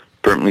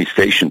permanently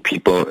station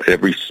people at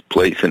every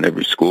place and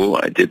every school.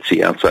 I did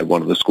see outside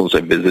one of the schools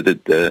I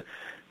visited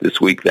this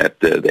week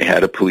that they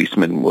had a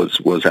policeman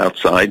was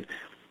outside,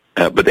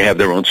 but they have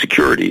their own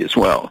security as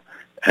well.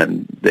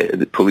 And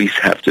the police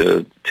have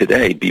to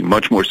today be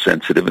much more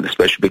sensitive, and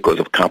especially because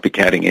of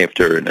copycatting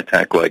after an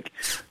attack like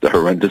the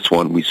horrendous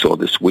one we saw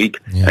this week,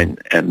 and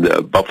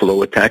the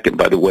Buffalo attack. And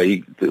by the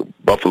way, the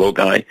Buffalo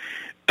guy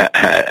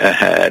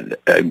had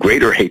a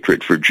greater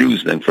hatred for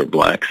Jews than for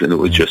blacks, and it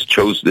was just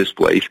chose this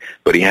place.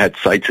 But he had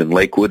sites in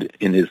Lakewood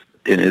in his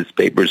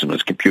papers and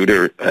his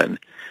computer and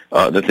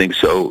other things.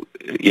 So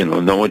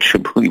no one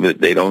should believe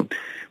that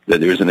that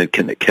there isn't a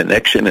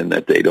connection, and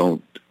that they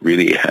don't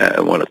really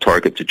want to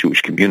target the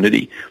Jewish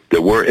community.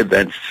 There were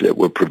events that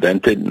were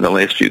prevented in the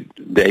last few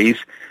days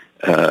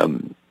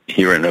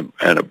here and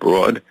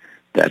abroad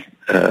that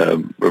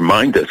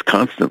remind us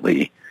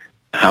constantly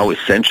how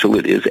essential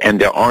it is.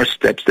 And there are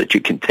steps that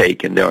you can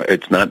take, and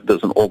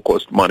doesn't all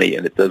cost money,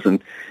 and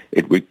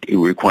it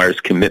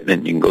requires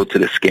commitment. You can go to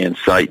the SCAN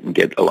site and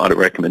get a lot of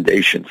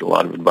recommendations, a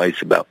lot of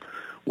advice about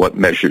what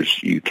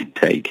measures you can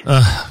take.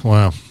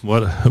 Wow,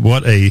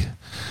 what a.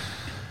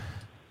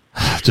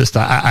 Just,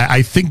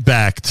 I think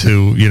back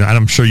to, and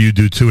I'm sure you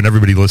do too, and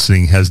everybody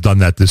listening has done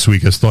that this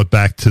week, has thought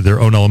back to their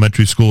own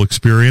elementary school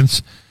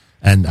experience,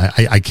 and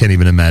I can't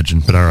even imagine,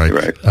 but all right.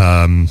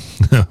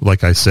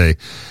 Like I say,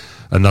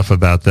 enough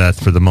about that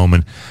for the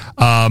moment.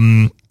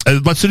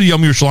 Let's do the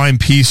Yom Yerushalayim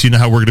piece. You know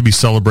how we're going to be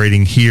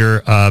celebrating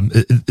here.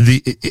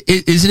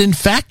 Is it in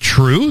fact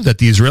true that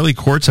the Israeli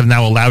courts have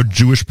now allowed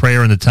Jewish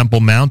prayer in the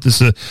Temple Mount?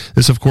 This,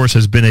 of course,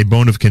 has been a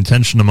bone of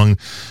contention among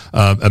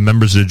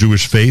members of the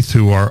Jewish faith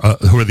who are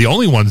the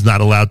only ones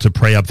not allowed to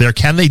pray up there.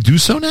 Can they do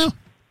so now?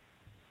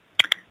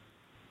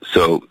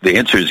 So the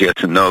answer is yes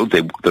and no.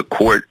 The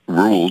court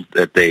ruled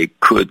that they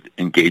could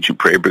engage in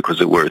prayer because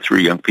there were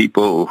 3 young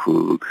people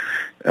who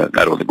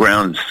got on the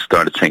ground and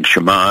started saying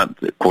Shema.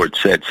 The court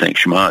said saying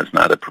Shema is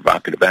not a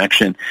provocative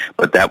action,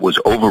 but that was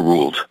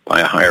overruled by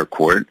a higher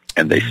court,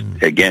 and they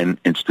again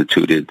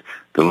instituted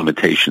the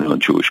limitation on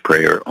Jewish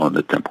prayer on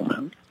the Temple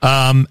Mount.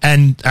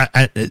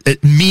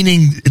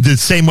 Meaning the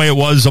same way it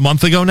was a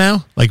month ago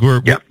now? Like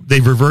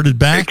they've reverted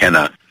back? They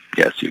cannot.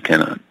 Yes, you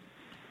cannot.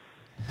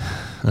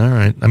 All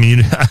right. I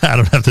mean, I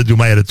don't have to do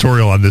my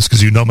editorial on this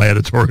because you know my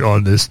editorial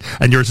on this,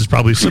 and yours is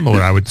probably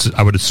similar. I would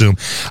assume.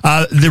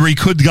 The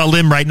Rikud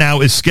Galim right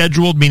now is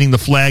scheduled, meaning the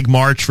flag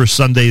march for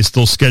Sunday is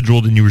still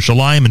scheduled in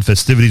Yerushalayim, and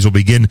festivities will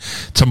begin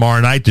tomorrow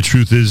night. The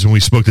truth is, when we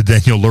spoke to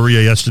Daniel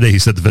Luria yesterday, he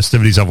said the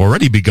festivities have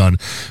already begun,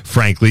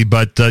 frankly.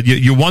 But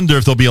you wonder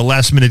if there'll be a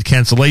last-minute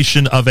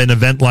cancellation of an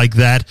event like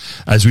that,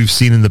 as we've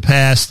seen in the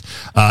past.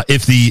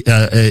 If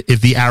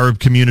the Arab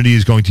community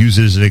is going to use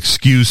it as an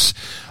excuse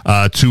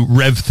to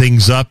rev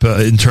things up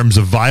in terms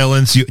of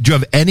violence. Do you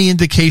have any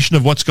indication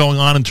of what's going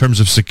on in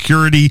terms of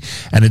security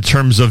and in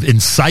terms of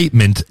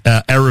incitement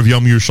Erev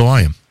Yom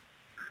Yerushalayim?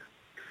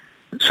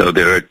 So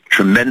there are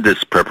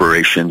tremendous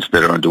preparations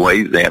that are underway.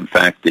 In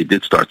fact, they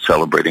did start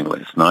celebrating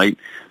last night,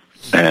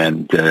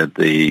 and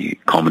the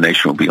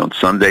culmination will be on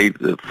Sunday.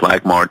 The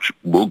flag march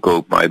will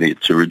go by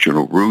its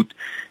original route.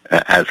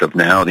 As of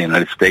now, the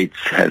United States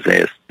has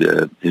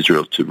asked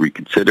Israel to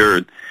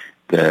reconsider.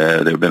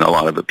 There have been a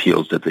lot of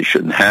appeals that they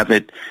shouldn't have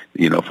it.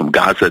 From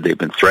Gaza, they've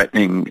been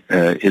threatening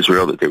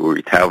Israel that they will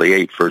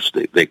retaliate. First,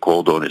 they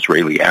called on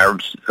Israeli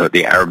Arabs,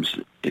 the Arabs,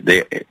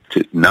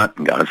 not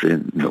in Gaza,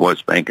 in the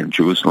West Bank and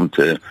Jerusalem,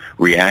 to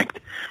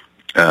react.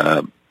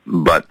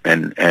 But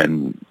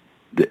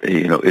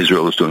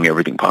Israel is doing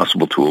everything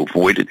possible to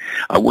avoid it.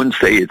 I wouldn't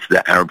say it's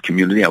the Arab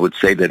community. I would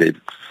say that it's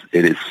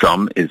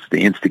the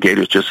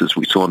instigators, just as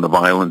we saw in the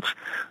violence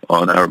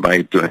on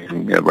Arabite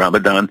during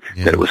Ramadan,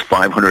 that it was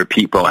 500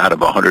 people out of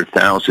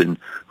 100,000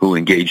 who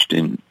engaged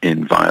in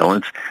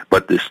violence.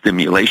 But the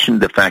stimulation,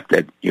 the fact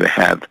that you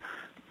have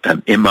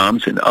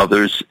imams and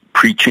others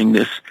preaching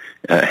this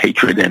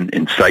hatred and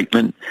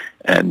incitement,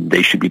 and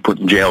they should be put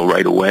in jail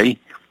right away.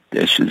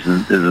 This is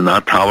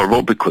not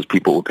tolerable because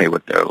people will pay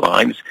with their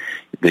lives.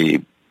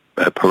 The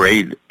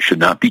parade should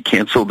not be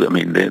canceled. I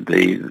mean,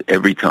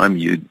 every time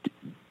you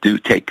do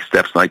take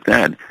steps like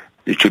that,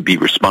 it should be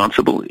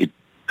responsible.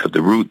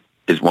 The route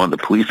is one the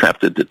police have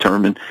to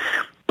determine,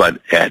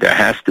 but there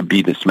has to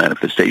be this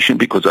manifestation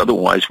because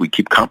otherwise we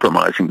keep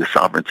compromising the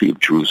sovereignty of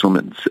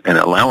Jerusalem and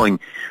allowing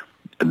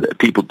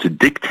people to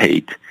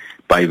dictate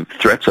by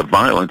threats of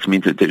violence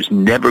means that there's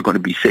never going to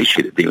be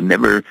satiated. They'll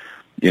never,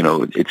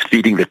 it's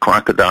feeding the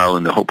crocodile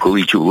and the hope will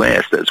eat you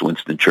last, as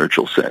Winston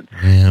Churchill said.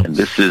 Yeah. And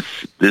this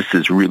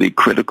is really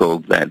critical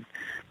that,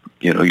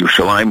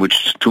 Yerushalayim,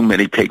 which too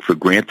many take for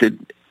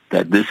granted,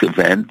 that this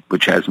event,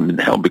 which hasn't been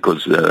held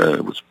because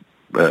it was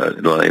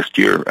the last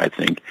year, I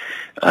think.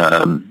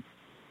 Probably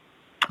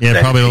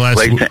the last.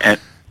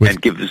 And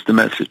give us the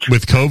message.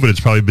 With COVID, it's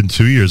probably been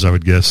 2 years, I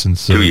would guess.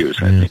 Since 2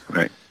 years, I think,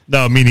 right.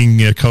 No, meaning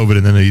COVID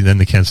and then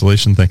the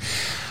cancellation thing.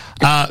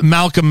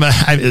 Malcolm,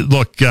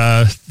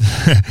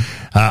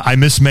 I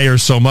miss Mayor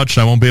so much,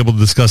 and I won't be able to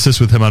discuss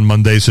this with him on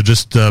Monday, so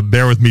just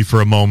bear with me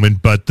for a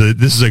moment. But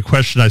this is a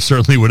question I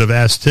certainly would have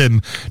asked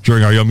him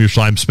during our Yom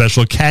Yerushalayim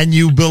special. Can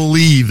you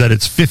believe that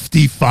it's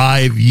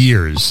 55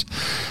 years?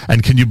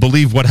 And can you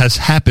believe what has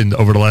happened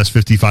over the last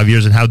 55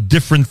 years and how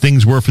different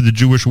things were for the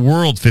Jewish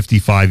world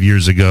 55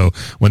 years ago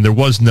when there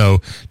was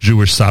no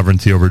Jewish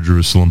sovereignty over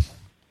Jerusalem?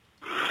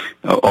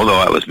 although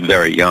I was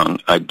very young,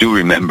 I do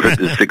remember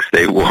the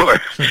Six-Day War,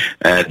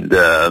 and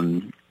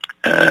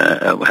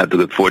I had the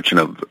good fortune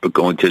of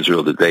going to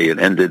Israel the day it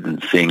ended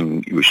and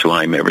seeing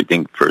Yerushalayim,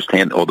 everything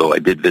firsthand, although I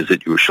did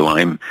visit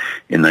Yerushalayim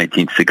in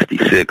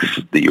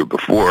 1966, the year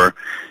before,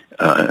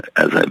 as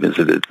I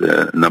visited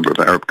a number of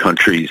Arab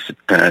countries,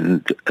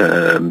 and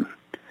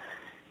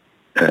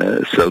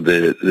so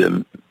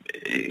the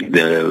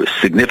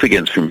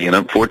significance for me, and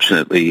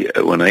unfortunately,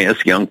 when I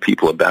ask young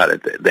people about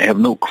it, they have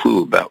no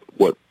clue about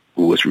what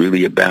it was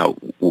really about,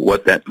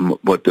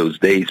 what those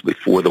days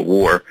before the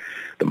war,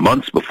 the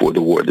months before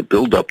the war, the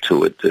build up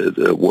to it,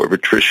 the war of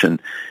attrition,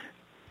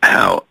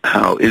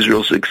 how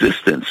Israel's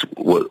existence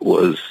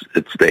was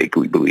at stake.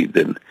 We believed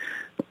in.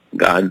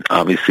 God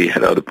obviously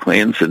had other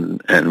plans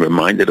and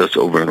reminded us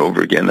over and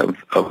over again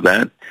of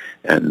that.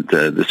 And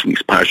this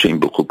week's Parsha in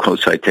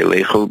B'chukosai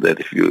Telecho, that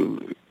if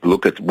you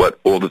look at what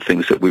all the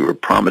things that we were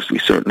promised, we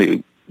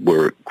certainly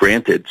were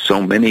granted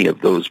so many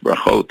of those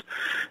brachot,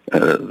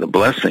 the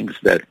blessings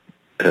that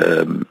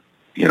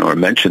are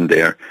mentioned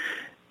there,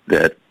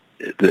 that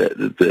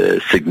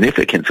the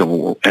significance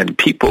and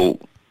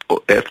people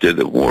after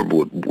the war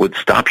would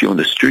stop you on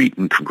the street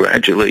and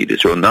congratulate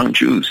Israel,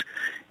 non-Jews,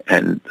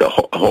 and the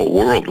whole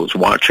world was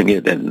watching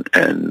it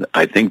and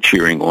I think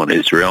cheering on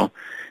Israel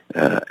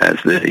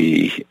as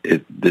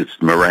this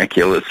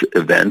miraculous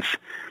events.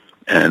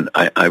 And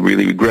I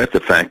really regret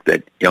the fact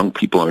that young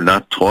people are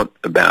not taught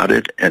about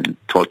it and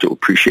taught to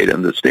appreciate and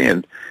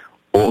understand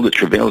all the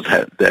travails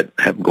that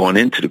have gone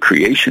into the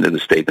creation of the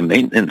state, the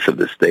maintenance of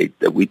the state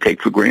that we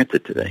take for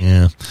granted today.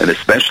 Yeah. And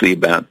especially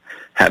about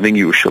having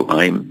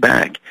Yerushalayim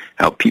back,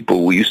 how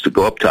we used to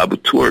go up to Abu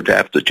Tur to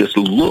have to just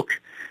look,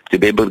 to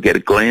be able to get a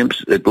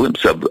glimpse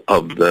of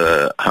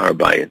the Har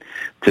Bayit,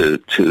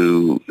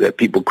 to that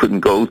people couldn't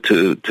go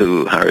to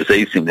Har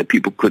Zaysim, that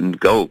people couldn't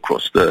go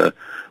across to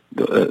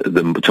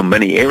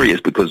many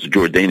areas because the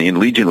Jordanian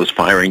Legion was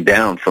firing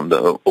down from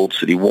the old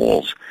city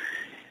walls.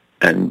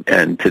 And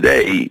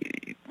today,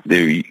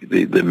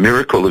 the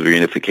miracle of the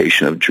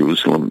reunification of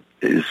Jerusalem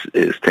is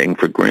taken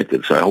for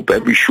granted. So I hope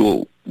every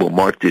shul will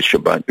mark this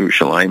Shabbat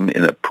Yerushalayim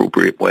in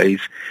appropriate ways.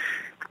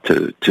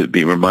 To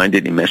be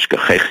reminded,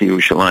 Imeshkachech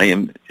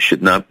Yerushalayim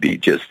should not be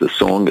just a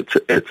song;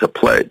 it's a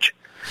pledge,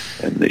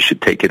 and they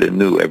should take it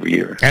anew every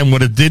year. And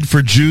what it did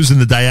for Jews in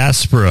the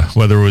diaspora,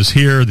 whether it was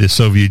here, the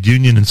Soviet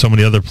Union, and so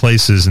many other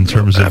places, in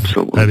terms of,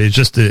 absolutely. I mean, it's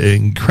just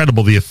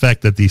incredible the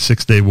effect that the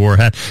 6-Day War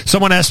had.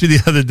 Someone asked me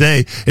the other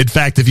day, in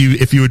fact, if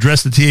you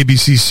address the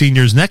TABC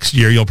seniors next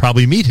year, you'll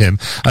probably meet him.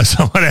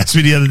 Someone asked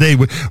me the other day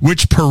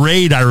which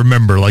parade I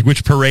remember,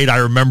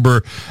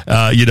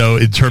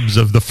 in terms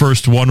of the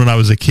first one when I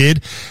was a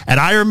kid, and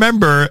I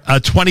remember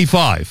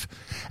 25.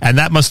 And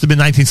that must have been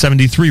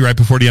 1973, right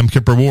before the Yom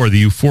Kippur War. The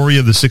euphoria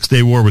of the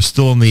 6-Day War was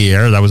still in the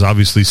air. That was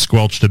obviously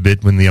squelched a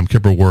bit when the Yom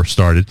Kippur War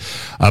started,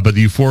 but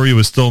the euphoria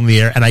was still in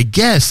the air. And I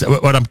guess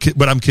what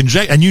I'm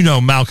conjecturing,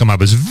 and Malcolm, I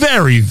was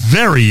very,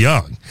 very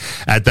young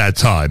at that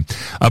time.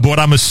 But what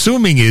I'm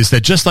assuming is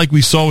that just like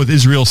we saw with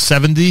Israel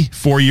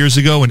 4 years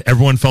ago, and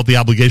everyone felt the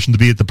obligation to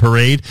be at the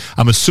parade,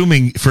 I'm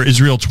assuming for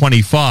Israel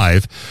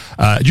 25.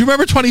 Do you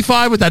remember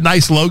 25 with that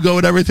nice logo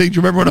and everything? Do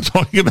you remember what I'm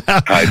talking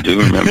about? I do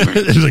remember.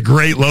 It was a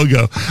great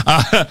logo.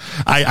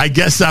 I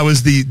guess that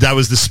was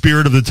the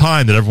spirit of the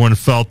time, that everyone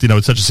felt,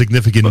 it's such a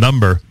significant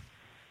number.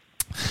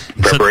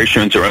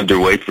 Preparations are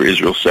underway for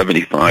Israel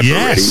 75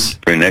 already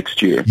for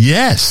next year.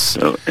 Yes.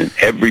 So, and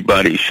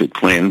everybody should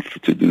plan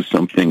to do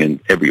something,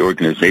 and every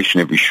organization,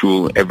 every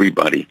shul,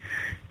 everybody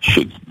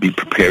should be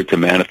prepared to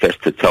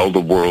manifest, to tell the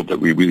world that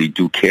we really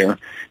do care,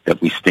 that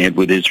we stand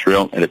with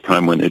Israel at a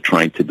time when they're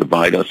trying to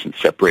divide us and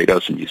separate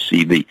us. And you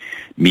see the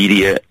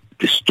media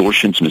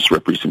distortions,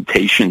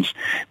 misrepresentations,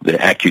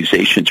 the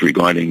accusations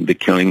regarding the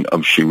killing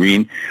of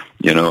Shireen,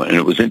 and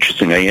it was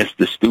interesting. I asked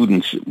the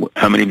students,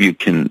 how many of you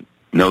can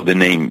know the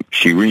name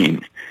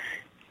Shireen?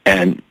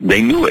 And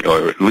they knew it,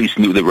 or at least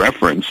knew the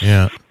reference.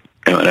 Yeah.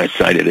 And I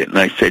cited it, and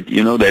I said,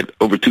 that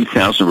over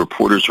 2,000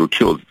 reporters were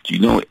killed. Do you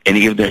know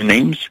any of their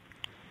names?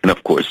 And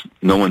of course,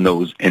 no one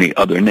knows any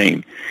other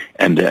name.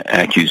 And the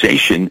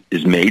accusation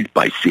is made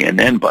by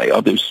CNN, by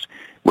others,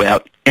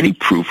 without any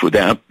proof,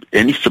 without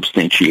any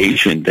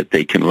substantiation that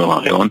they can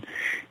rely on.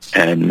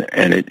 And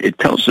it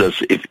tells us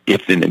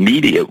if in the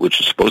media, which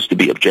is supposed to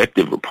be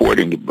objective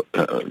reporting,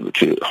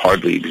 which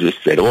hardly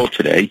exists at all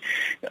today,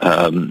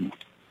 so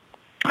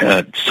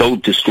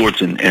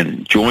distorts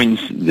and joins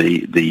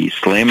the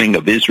slamming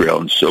of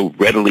Israel and so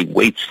readily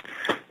waits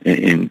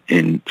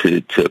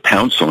to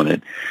pounce on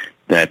it,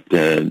 that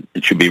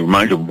it should be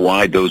reminded of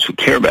why those who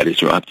care about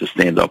Israel have to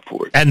stand up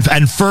for it.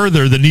 And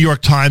further, the New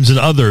York Times and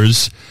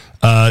others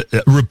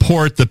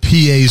report the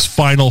PA's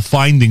final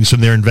findings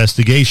from their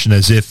investigation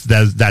as if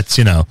that's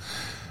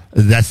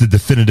the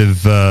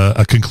definitive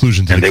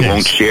conclusion to the case. And they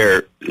won't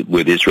share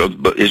with Israel,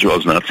 but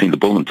Israel's not seen the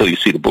bull. Until you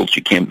see the bulls,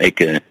 you can't make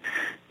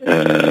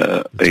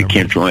They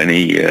can't draw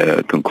any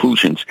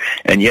conclusions,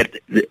 and yet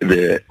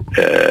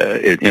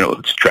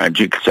it's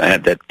tragic,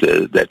 sad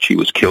that she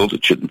was killed.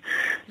 It shouldn't.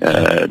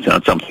 It's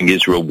not something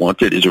Israel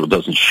wanted. Israel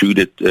doesn't shoot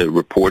at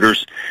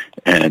reporters,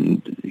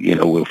 and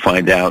we'll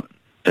find out.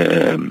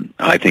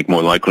 I think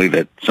more likely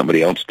that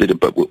somebody else did it,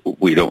 but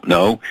we don't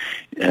know.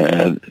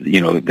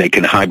 They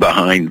can hide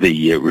behind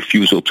the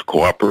refusal to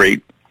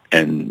cooperate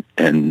and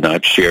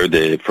not share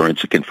the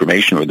forensic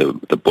information or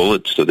the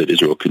bullets so that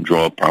Israel can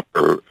draw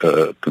proper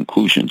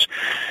conclusions.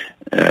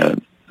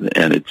 And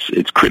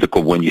it's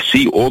critical when you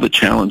see all the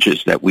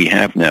challenges that we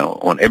have now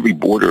on every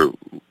border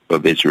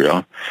of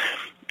Israel,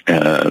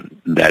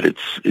 that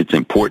it's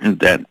important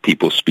that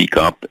people speak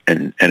up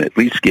and at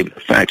least give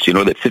the facts.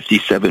 That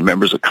 57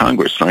 members of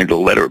Congress signed a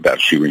letter about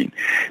Shireen,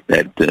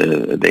 that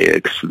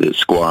the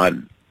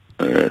squad,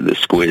 the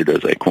squid,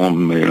 as I call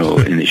them,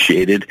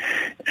 initiated,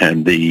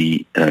 and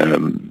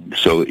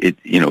so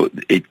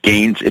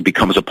it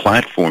becomes a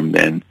platform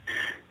then,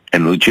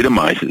 and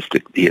legitimizes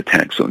the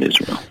attacks on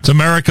Israel. It's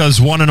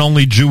America's one and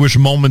only Jewish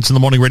Moments in the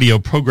Morning radio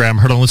program,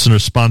 heard on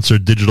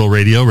listener-sponsored digital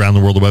radio around the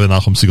world, the web at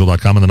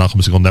NachumSegal.com and the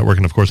Nachum Segal Network,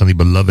 and of course on the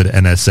beloved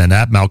NSN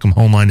app. Malcolm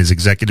Hoenlein is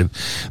Executive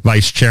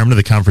Vice Chairman of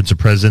the Conference of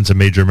Presidents of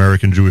Major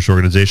American Jewish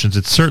Organizations.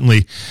 It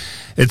certainly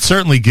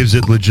gives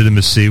it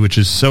legitimacy, which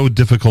is so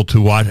difficult to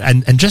watch.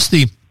 And just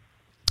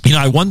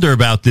I wonder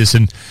about this,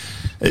 and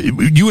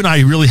you and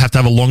I really have to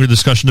have a longer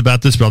discussion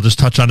about this, but I'll just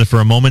touch on it for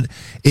a moment.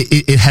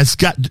 It has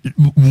got,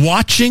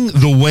 watching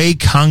the way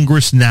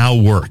Congress now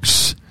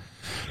works,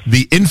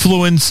 the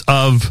influence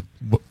of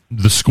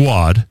the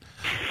squad,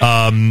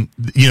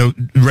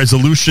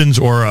 resolutions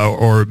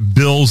or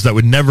bills that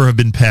would never have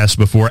been passed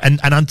before. And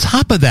on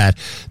top of that,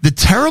 the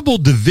terrible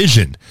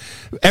division,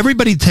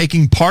 everybody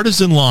taking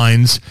partisan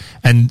lines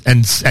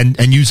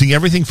and using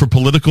everything for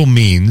political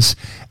means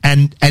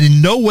and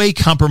in no way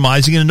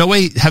compromising and in no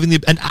way having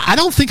and I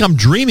don't think I'm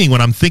dreaming when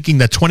I'm thinking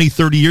that 20,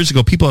 30 years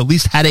ago, people at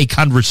least had a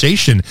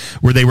conversation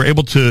where they were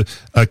able to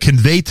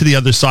convey to the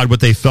other side what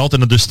they felt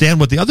and understand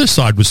what the other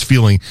side was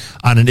feeling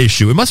on an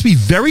issue. It must be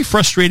very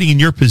frustrating in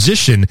your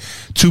position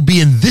to be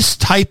in this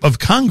type of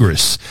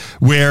Congress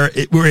where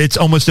it's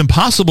almost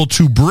impossible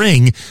to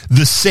bring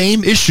the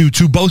same issue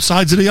to both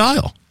sides of the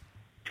aisle.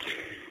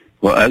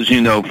 Well, as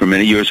you know, for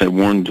many years I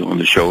warned on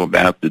the show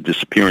about the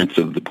disappearance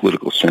of the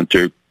political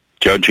center,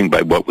 judging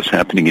by what was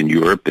happening in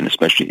Europe and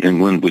especially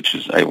England, which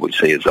is, I always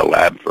say, is a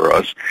lab for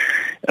us,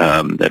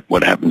 that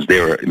what happens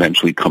there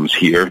eventually comes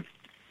here.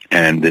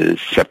 And the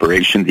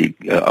separation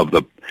of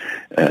the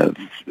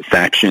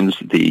factions,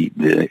 the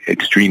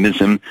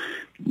extremism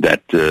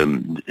that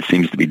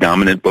seems to be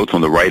dominant both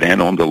on the right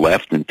and on the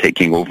left and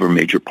taking over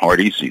major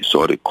parties. You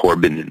saw it at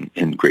Corbyn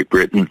in Great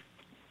Britain.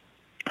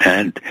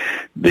 And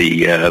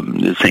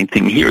the same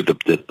thing here,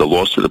 the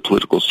loss of the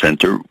political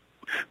center,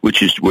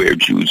 which is where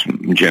Jews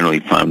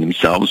generally found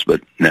themselves, but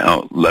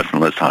now less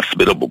and less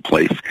hospitable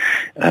place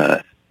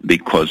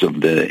because of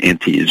the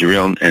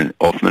anti-Israel and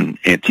often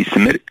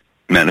anti-Semitic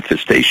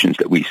manifestations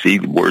that we see,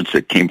 words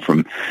that came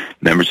from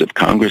members of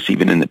Congress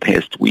even in the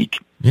past week,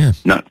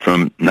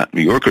 not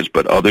New Yorkers,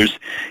 but others,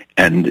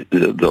 and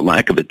the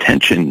lack of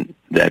attention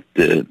that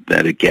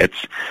it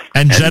gets,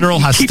 and general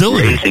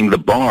hostility, keep raising the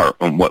bar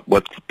on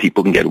what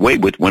people can get away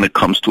with when it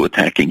comes to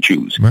attacking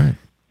Jews. Right.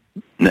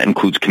 And that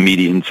includes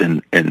comedians,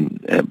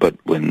 but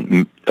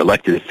when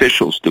elected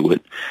officials do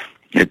it,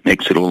 it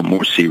makes it a little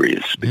more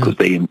serious because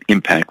they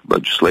impact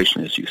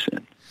legislation, as you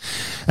said.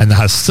 And the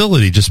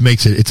hostility just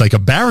makes it's like a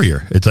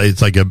barrier.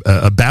 It's like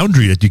a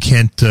boundary that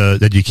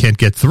you can't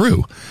get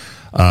through.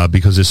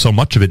 Because there's so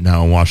much of it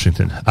now in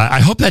Washington.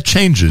 I hope that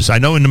changes. I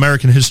know in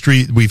American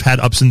history we've had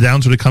ups and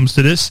downs when it comes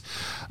to this,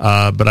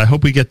 but I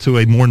hope we get to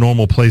a more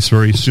normal place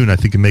very soon. I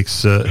think it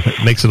makes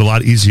it a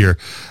lot easier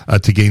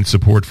to gain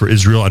support for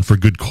Israel and for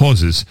good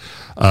causes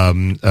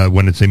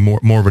when it's a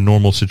more of a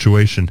normal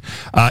situation.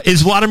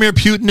 Is Vladimir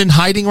Putin in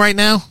hiding right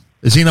now?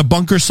 Is he in a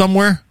bunker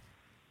somewhere?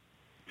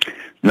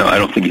 No, I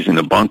don't think he's in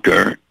a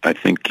bunker. I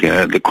think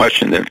the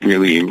question that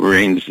really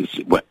reigns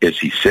is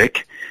he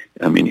sick?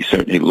 I mean, he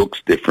certainly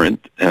looks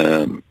different,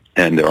 and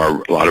there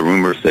are a lot of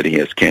rumors that he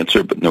has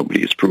cancer, but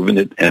nobody has proven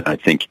it. And I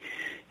think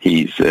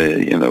he's,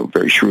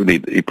 very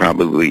shrewdly, he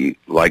probably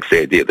likes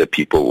the idea that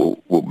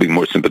people will be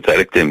more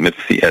sympathetic to him if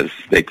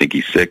they think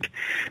he's sick,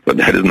 but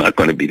that is not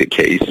going to be the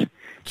case.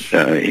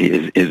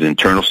 His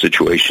internal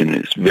situation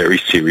is very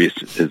serious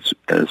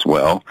as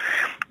well.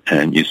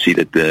 And you see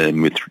that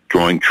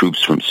withdrawing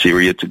troops from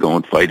Syria to go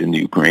and fight in the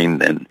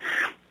Ukraine, and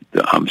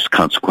the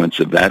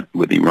consequence of that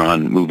with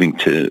Iran moving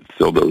to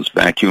fill those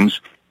vacuums,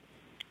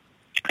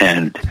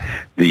 and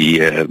the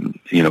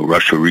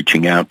Russia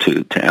reaching out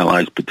to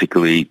allies,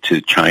 particularly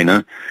to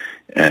China,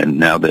 and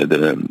now they're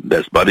the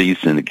best buddies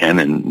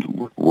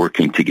and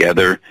working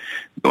together.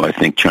 Though I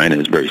think China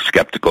is very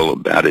skeptical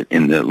about it.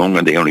 In the long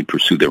run, they only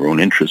pursue their own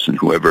interests, and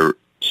whoever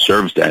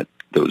serves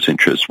those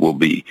interests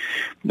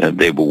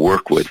they will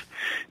work with.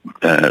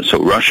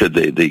 So Russia,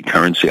 the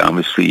currency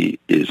obviously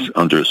is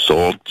under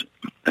assault.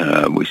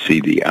 We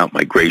see the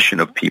outmigration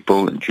of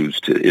people, and Jews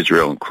to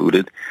Israel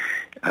included.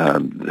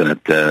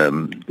 that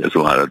there's a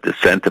lot of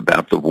dissent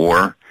about the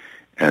war,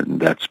 and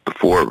that's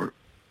before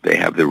they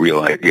have the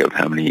real idea of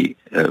how many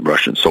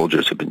Russian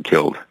soldiers have been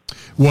killed.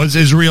 Was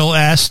Israel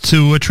asked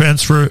to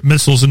transfer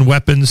missiles and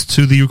weapons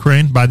to the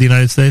Ukraine by the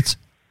United States?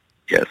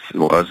 Yes, it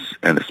was,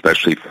 and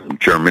especially from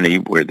Germany,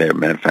 where they're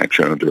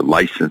manufactured under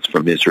license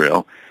from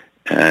Israel.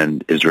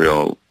 And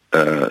Israel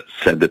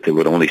said that they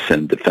would only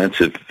send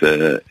defensive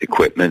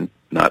equipment,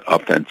 not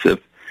offensive,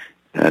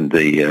 and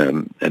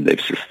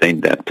they've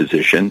sustained that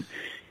position.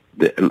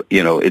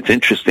 It's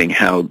interesting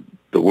how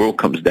the world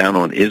comes down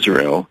on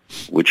Israel,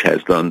 which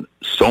has done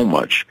so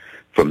much,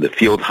 from the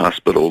field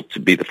hospital to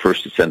be the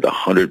first to send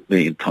 100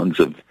 million tons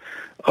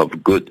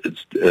of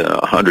goods,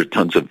 100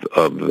 tons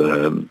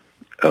of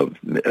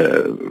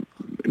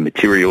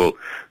material,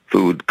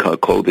 food,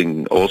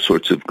 clothing, all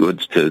sorts of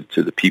goods to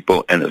the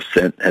people, and has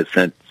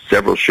sent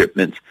several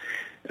shipments,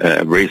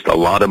 raised a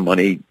lot of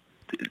money,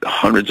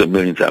 hundreds of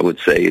millions, I would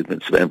say, have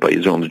been spent by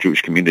Israel and the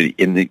Jewish community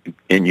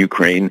in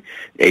Ukraine,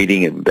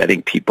 aiding and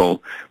abetting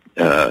people,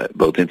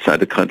 both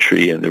inside the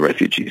country and the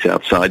refugees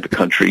outside the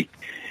country,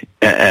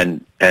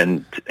 and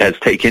has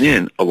taken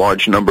in a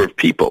large number of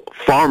people,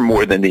 far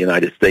more than the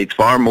United States,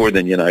 far more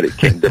than the United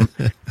Kingdom,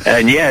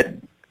 and yet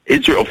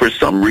Israel, for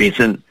some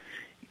reason,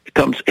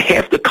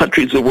 half the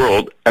countries of the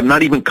world have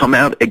not even come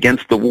out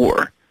against the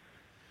war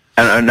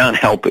and are not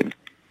helping.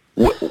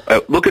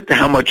 Look at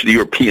how much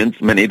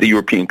many of the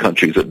European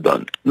countries have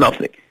done.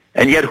 Nothing.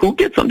 And yet who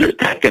gets under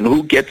attack and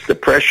who gets the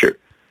pressure?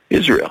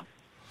 Israel.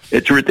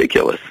 It's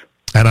ridiculous.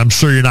 And I'm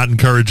sure you're not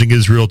encouraging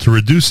Israel to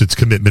reduce its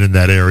commitment in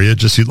that area,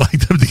 just you'd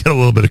like them to get a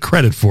little bit of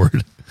credit for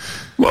it.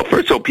 Well,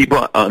 first of all,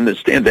 people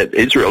understand that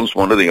Israel is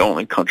one of the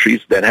only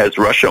countries that has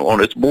Russia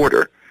on its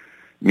border,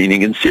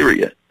 meaning in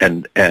Syria.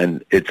 And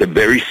it's a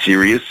very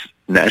serious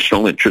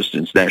national interest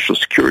and national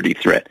security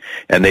threat.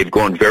 And they've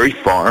gone very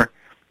far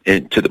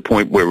to the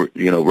point where,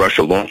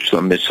 Russia launched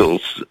some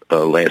missiles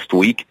last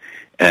week.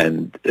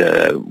 And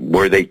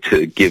were they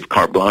to give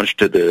carte blanche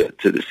to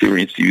the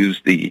Syrians to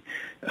use the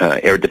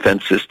air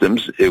defense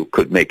systems, it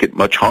could make it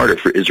much harder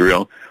for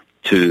Israel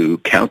to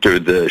counter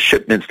the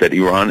shipments that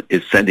Iran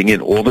is sending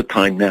in all the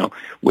time now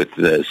with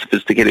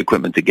sophisticated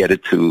equipment to get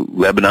it to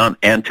Lebanon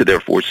and to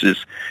their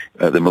forces,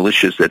 the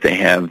militias that they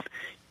have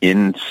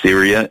in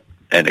Syria.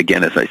 And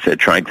again, as I said,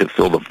 trying to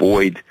fill the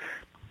void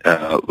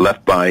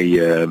left by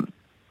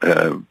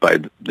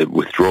the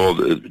withdrawal,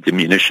 the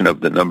diminution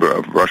of the number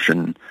of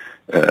Russian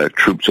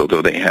troops,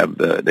 although they have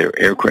their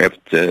aircraft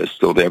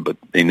still there, but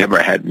they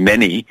never had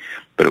many,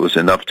 but it was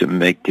enough to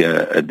make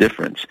a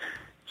difference.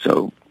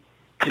 So,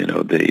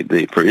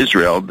 for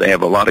Israel, they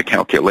have a lot of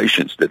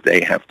calculations that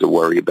they have to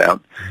worry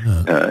about.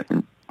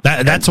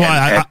 That's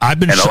why I've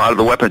been... And a lot of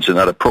the weapons are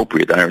not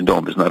appropriate. Iron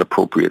Dome is not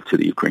appropriate to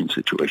the Ukraine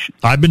situation.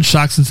 I've been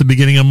shocked since the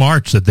beginning of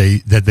March that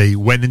they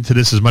went into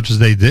this as much as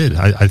they did.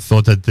 I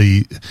thought that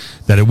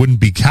it wouldn't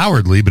be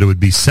cowardly, but it would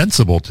be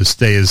sensible to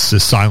stay as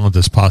silent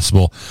as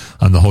possible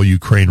on the whole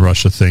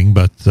Ukraine-Russia thing.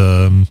 But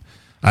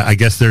I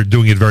guess they're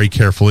doing it very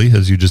carefully,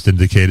 as you just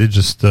indicated.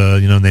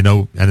 And they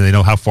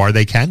know how far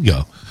they can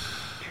go.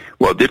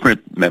 Well,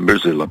 different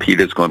members of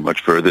Lapid has gone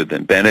much further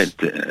than Bennett.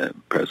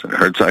 President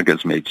Herzog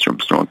has made some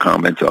strong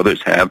comments.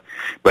 Others have.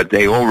 But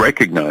they all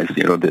recognize,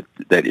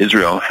 that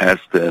Israel has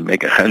to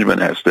make a cheshbon,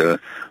 has to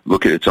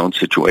look at its own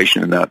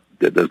situation, and that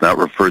does not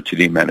refer to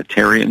the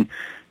humanitarian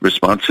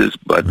responses,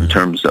 but in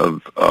terms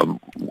of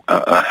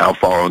how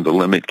far on the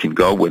limit can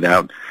go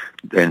without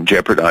then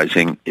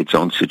jeopardizing its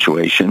own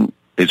situation.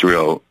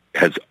 Israel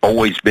has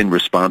always been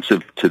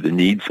responsive to the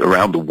needs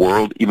around the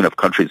world, even of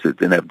countries that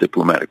didn't have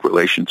diplomatic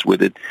relations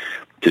with it,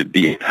 to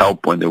be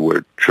help when there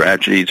were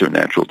tragedies or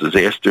natural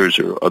disasters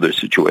or other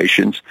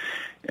situations,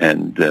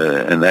 and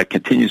that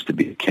continues to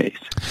be the case.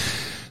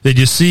 Did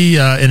you see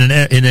in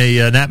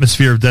an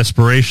atmosphere of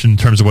desperation in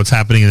terms of what's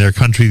happening in their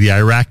country, the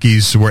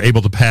Iraqis were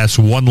able to pass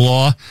one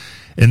law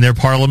in their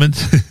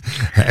parliament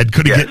and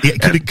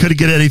couldn't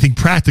get anything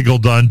practical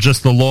done?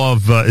 Just the law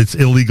of it's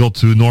illegal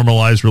to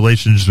normalize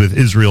relations with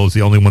Israel is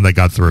the only one that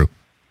got through.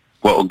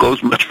 Well, it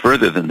goes much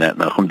further than that,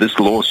 Nahum. This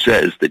law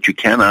says that you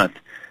cannot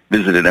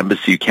visit an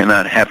embassy, you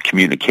cannot have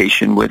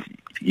communication with,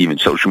 even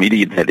social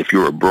media, that if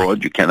you're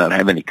abroad, you cannot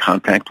have any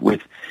contact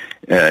with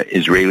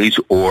Israelis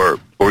or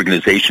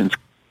organizations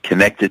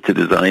connected to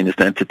the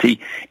Zionist entity,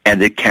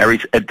 and it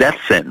carries a death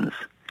sentence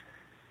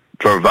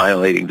for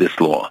violating this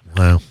law.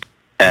 Wow.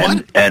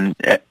 And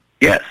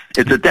yes,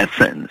 it's a death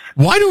sentence.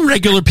 Why do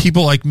regular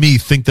people like me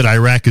think that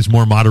Iraq is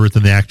more moderate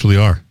than they actually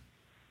are?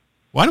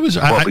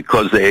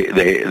 Because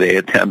they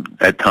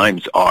attempt at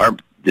times are.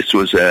 This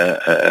was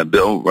a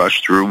bill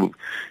rushed through,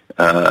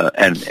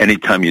 and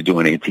anytime you do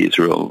an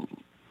anti-Israel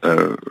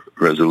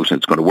resolution,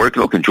 it's going to work.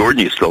 Look, in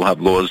Jordan, you still have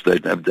laws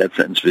that have death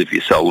sentences if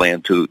you sell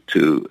land to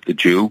the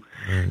Jew,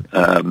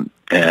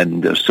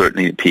 and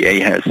certainly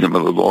PA has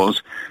similar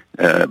laws.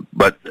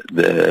 But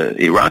the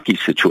Iraqi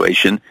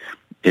situation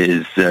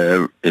is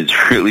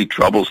really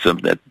troublesome.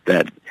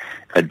 That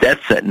a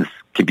death sentence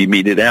can be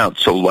meted out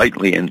so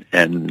lightly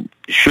and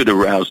should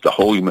arouse the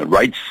whole human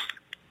rights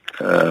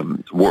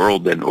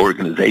world and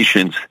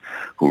organizations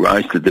who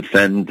rise to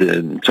defend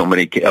in so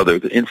many other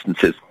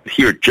instances.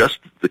 Here, just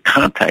the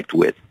contact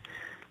with,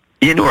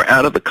 in or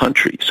out of the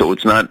country. So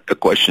it's not a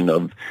question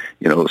of,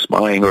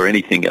 spying or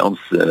anything else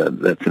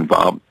that's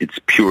involved. It's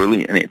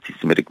purely an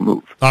anti-Semitic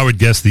move. I would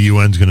guess the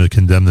UN's going to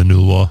condemn the new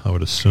law, I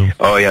would assume.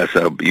 Oh, yes.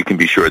 You can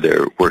be sure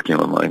they're working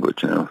on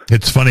language now.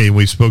 It's funny.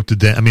 We spoke to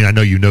Dan. I mean, I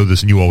know you know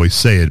this and you always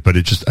say it, but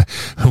it just,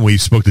 we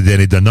spoke to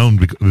Danny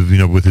Danon,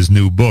 with his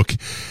new book.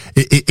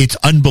 It's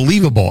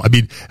unbelievable. I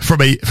mean,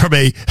 from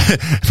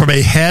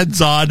a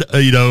hands-on,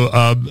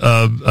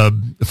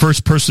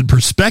 first-person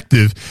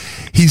perspective,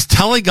 he's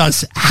telling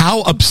us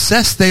how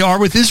obsessed they are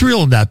with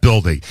Israel in that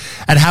building,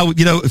 and how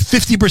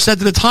 50% of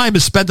the time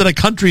is spent in a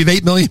country of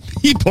 8 million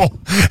people,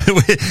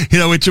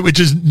 which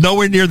is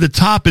nowhere near the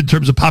top in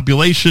terms of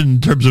population,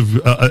 in terms of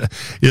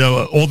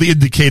all the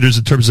indicators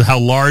in terms of how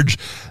large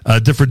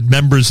different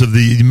members of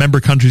the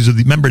member countries of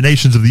the member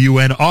nations of the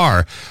UN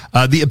are.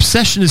 The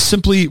obsession is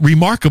simply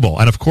remarkable.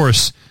 And of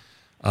course,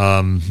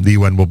 the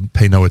UN will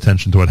pay no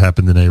attention to what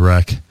happened in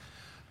Iraq.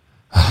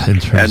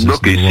 And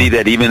look, you see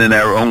that even in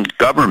our own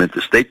government,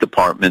 the State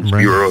Department's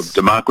Bureau of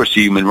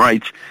Democracy, Human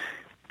Rights,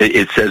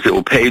 it says it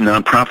will pay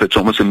nonprofits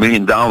almost $1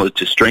 million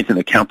to strengthen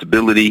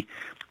accountability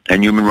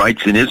and human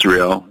rights in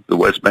Israel, the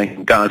West Bank,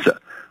 and Gaza.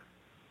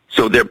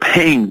 So they're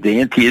paying the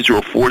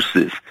anti-Israel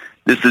forces.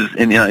 This is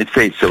in the United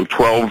States. So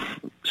 12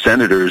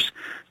 senators,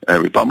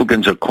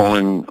 Republicans, are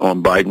calling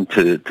on Biden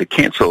to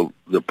cancel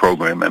the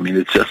program. I mean,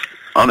 it's just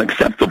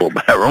unacceptable.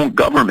 But our own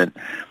government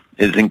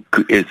is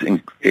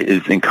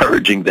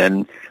encouraging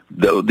then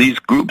these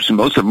groups,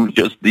 most of them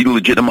just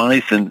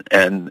delegitimize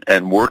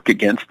and work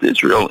against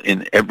Israel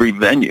in every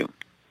venue.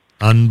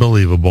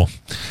 Unbelievable.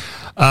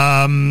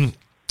 In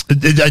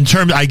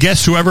terms, I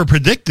guess whoever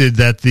predicted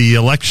that the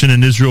election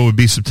in Israel would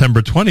be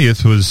September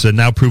 20th was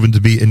now proven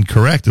to be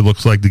incorrect. It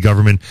looks like the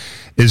government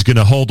is going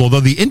to hold. Although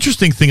the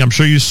interesting thing, I'm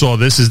sure you saw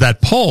this, is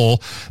that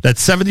poll that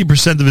 70%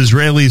 of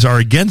Israelis are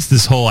against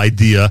this whole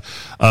idea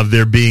of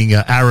there being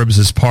Arabs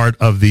as part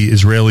of the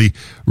Israeli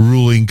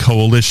ruling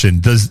coalition.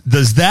 Does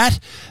the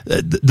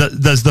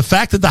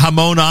fact that the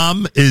Hamon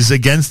Am is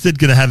against it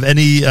going to have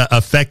any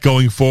effect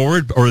going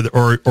forward,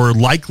 or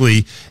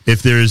likely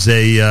if there's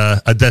a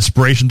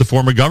desperation to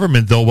form a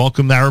government, they'll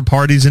welcome the Arab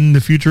parties in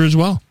the future as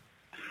well?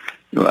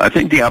 Well, I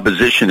think the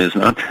opposition is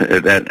not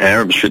that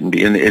Arabs shouldn't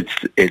be in.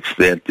 It's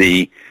that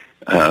the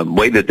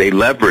way that they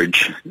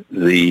leverage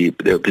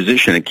their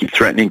position and keep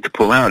threatening to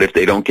pull out if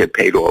they don't get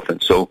paid off.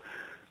 And so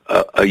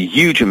a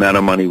huge amount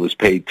of money was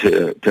paid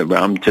to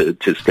Ram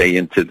to stay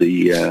into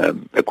the,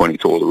 according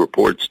to all the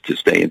reports, to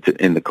stay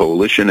in the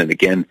coalition. And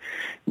again,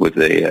 with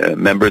a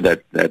member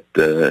that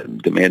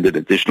demanded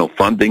additional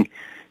funding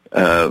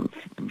to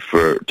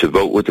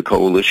vote with the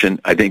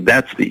coalition. I think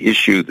that's the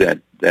issue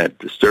that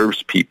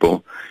disturbs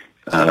people.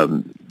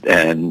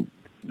 And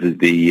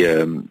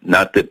the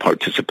not the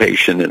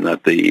participation and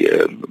not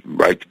the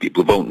right to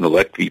people to vote and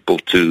elect people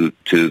to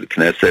the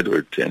Knesset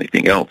or to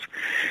anything else.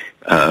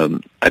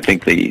 I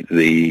think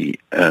the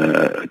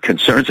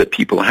concerns that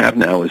people have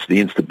now is the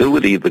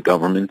instability of the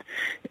government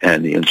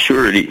and the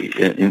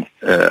uncertainty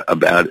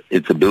about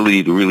its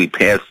ability to really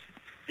pass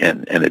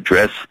and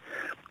address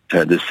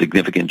the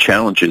significant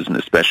challenges, and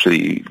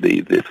especially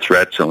the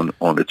threats on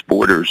its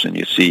borders. And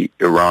you see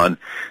Iran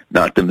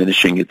not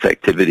diminishing its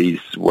activities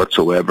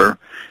whatsoever,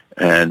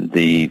 and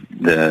the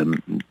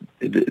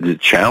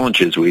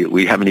challenges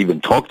we haven't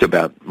even talked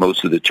about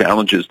most of the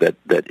challenges that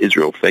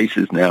Israel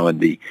faces now, and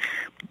the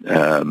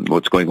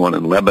what's going on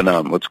in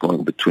Lebanon, what's going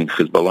on between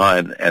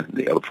Hezbollah and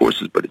the other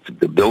forces, but it's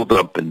the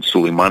buildup and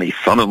Soleimani's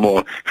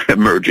son-in-law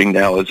emerging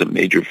now as a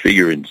major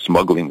figure in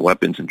smuggling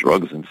weapons and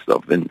drugs and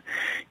stuff in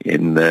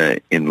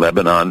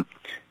Lebanon.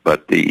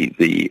 But the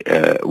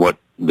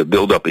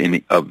buildup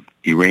of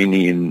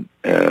Iranian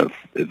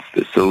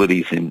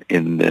facilities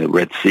in the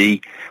Red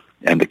Sea,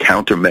 and the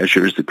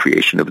countermeasures, the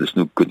creation of this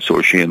new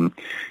consortium,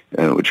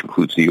 which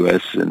includes the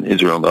U.S. and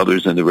Israel and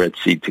others in the Red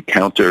Sea, to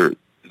counter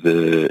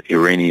the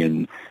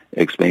Iranian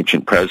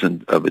expansion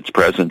of its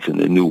presence, and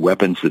the new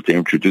weapons that they're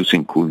introducing,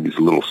 including these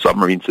little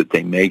submarines that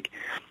they make,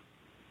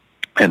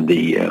 and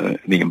the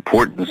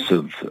importance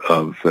of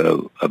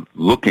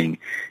looking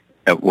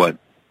at what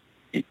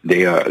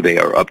they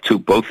are up to,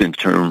 both in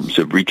terms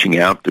of reaching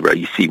out. The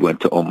Raisi went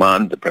to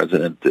Oman, the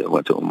president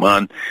went to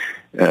Oman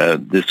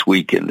this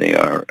week, and they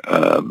are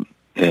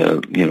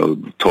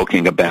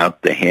talking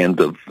about the hand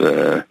of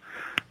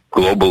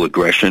global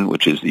aggression,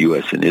 which is the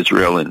U.S. and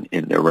Israel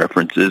in their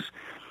references,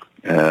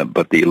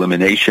 but the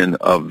elimination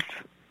of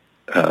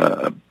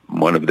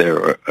one of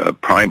their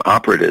prime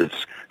operatives,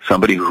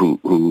 somebody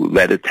who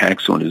led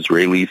attacks on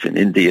Israelis in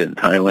India and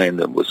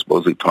Thailand and was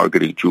supposedly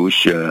targeting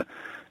Jewish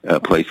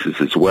places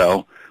as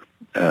well,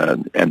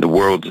 and the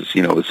world is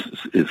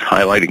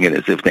highlighting it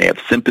as if they have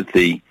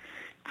sympathy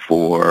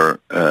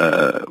for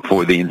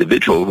the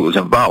individual who was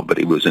involved, but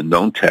he was a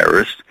known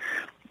terrorist.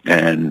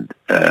 And,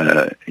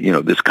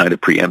 this kind of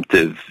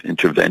preemptive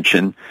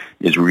intervention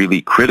is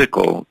really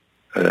critical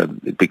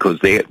because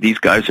these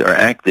guys are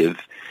active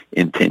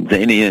in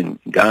Tanzania and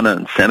Ghana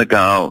and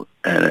Senegal,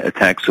 and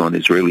attacks on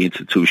Israeli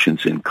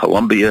institutions in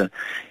Colombia.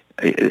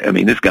 I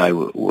mean, this guy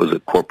was a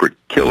corporate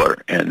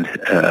killer, and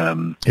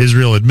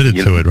Israel admitted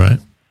to it, right?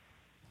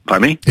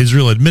 Pardon me?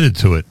 Israel admitted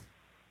to it.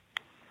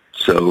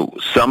 So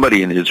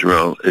somebody in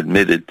Israel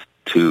admitted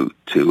to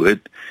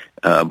it,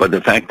 but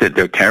the fact that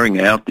they're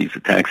carrying out these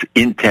attacks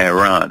in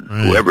Tehran,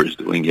 whoever's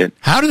doing it,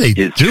 how do they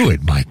do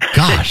it? My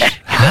gosh,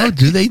 how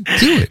do they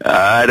do it?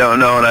 I don't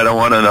know, and I don't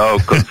want to know,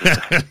 because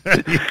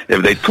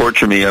if they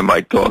torture me, I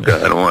might talk.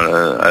 I don't want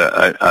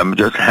to. I'm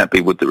just happy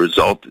with the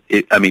result.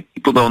 I mean,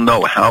 people don't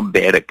know how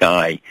bad a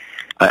guy.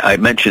 I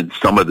mentioned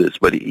some of this,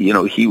 but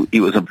he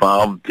was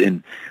involved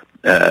in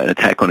an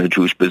attack on a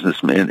Jewish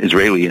businessman,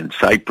 Israeli in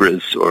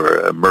Cyprus, or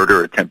a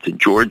murder attempt in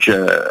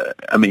Georgia.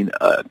 I mean,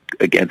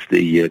 against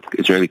the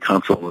Israeli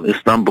consul in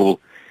Istanbul.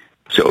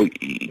 So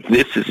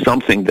this is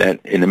something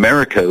that in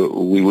America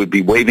we would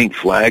be waving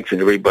flags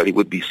and everybody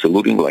would be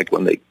saluting, like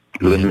when they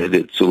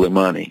eliminated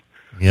Soleimani.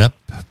 Yep,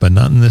 but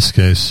not in this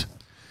case.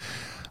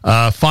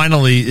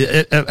 Finally,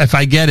 if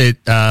I get it,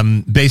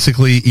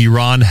 basically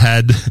Iran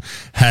had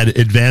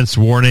advanced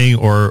warning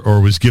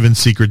or was given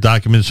secret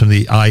documents from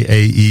the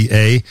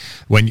IAEA.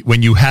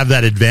 When you have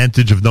that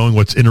advantage of knowing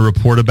what's in a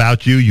report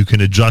about you, you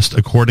can adjust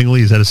accordingly.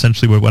 Is that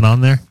essentially what went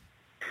on there?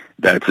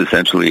 That's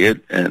essentially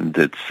it, and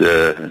it's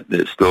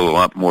there's still a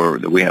lot more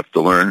that we have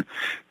to learn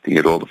to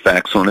get all the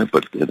facts on it,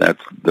 but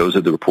those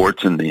are the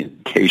reports and the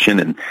indication,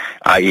 and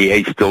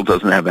IAEA still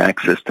doesn't have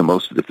access to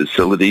most of the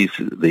facilities.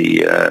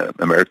 The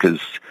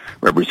America's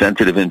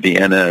representative in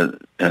Vienna,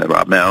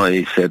 Rob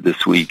Malley, said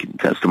this week in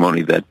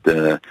testimony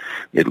that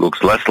it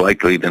looks less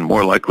likely than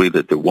more likely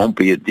that there won't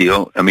be a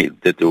deal. I mean,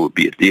 that there will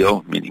be a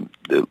deal, meaning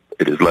it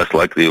is less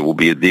likely there will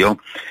be a deal.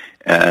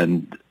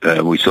 And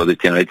we saw that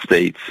the United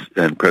States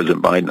and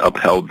President Biden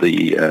upheld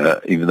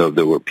even though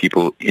there were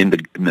people in the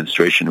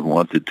administration who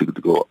wanted to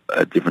go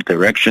a different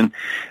direction,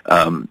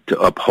 to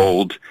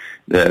uphold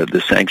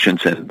the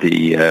sanctions and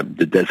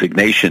the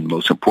designation,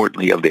 most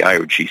importantly, of the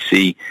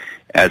IRGC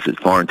as a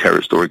foreign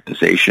terrorist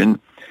organization,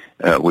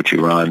 which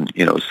Iran,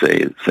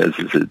 says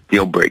is a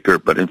deal breaker.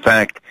 But in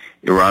fact,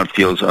 Iran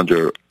feels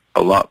under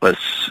a lot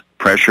less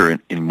pressure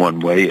in one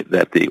way,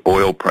 that the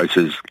oil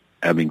prices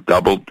having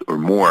doubled or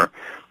more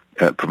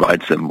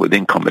provides them with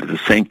income. But at the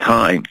same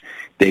time,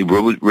 they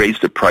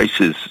raised the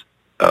prices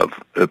of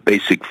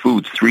basic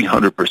foods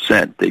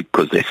 300%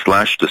 because they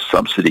slashed the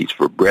subsidies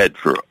for bread,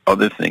 for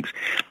other things.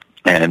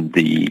 And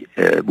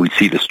we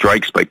see the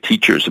strikes by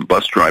teachers and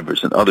bus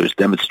drivers and others,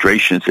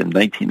 demonstrations in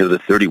 19 of the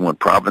 31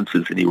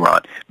 provinces in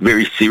Iran,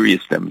 very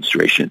serious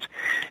demonstrations.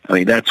 I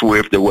mean, that's where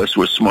if the West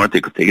was smart,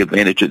 they could take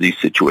advantage of these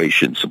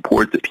situations,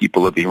 support the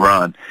people of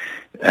Iran,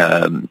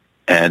 and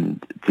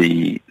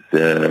the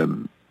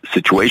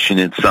situation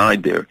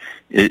inside there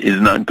is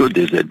not good.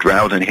 There's a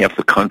drought in half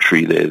the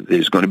country.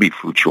 There's going to be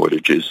food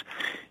shortages,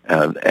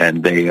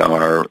 and they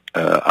are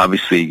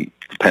obviously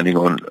depending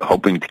on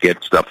hoping to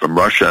get stuff from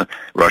Russia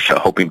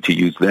hoping to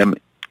use them,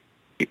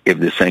 if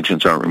the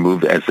sanctions aren't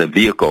removed, as a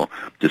vehicle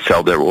to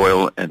sell their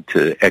oil and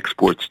to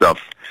export stuff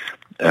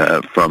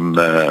from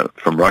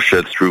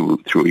Russia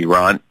through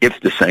Iran, if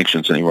the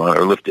sanctions on Iran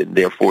are lifted. And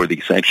therefore, the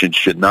sanctions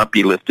should not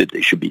be lifted.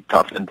 They should be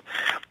toughened.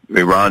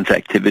 Iran's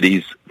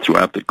activities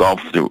throughout the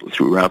Gulf,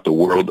 throughout the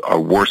world, are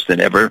worse than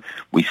ever.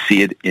 We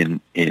see it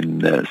in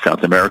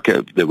South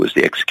America. There was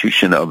the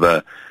execution of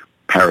a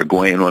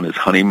Paraguayan on his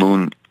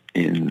honeymoon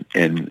in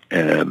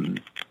a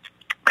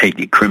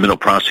criminal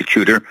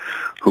prosecutor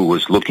who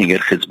was looking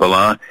at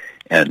Hezbollah,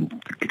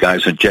 and the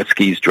guys on jet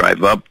skis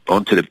drive up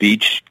onto the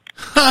beach,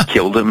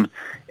 killed him,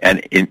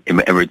 and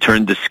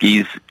returned the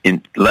skis,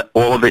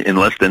 all of it in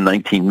less than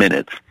 19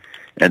 minutes.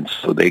 And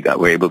so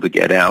were able to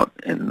get out,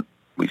 and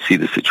we see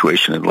the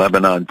situation in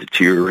Lebanon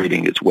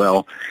deteriorating as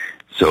well.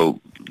 So,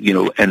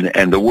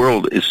 and the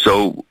world is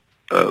so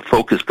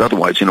focused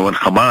otherwise. When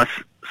Hamas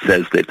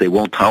says that they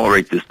won't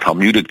tolerate this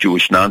Talmudic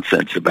Jewish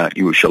nonsense about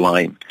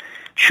Yerushalayim,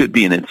 should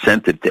be an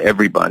incentive to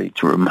everybody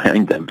to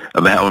remind them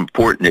of how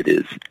important it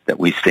is that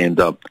we stand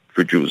up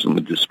for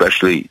Jerusalem,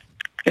 especially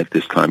at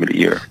this time of the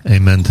year.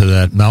 Amen to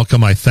that.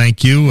 Malcolm, I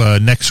thank you.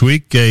 Next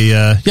week,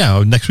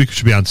 next week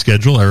should be on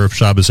schedule. Erev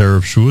Shabbos,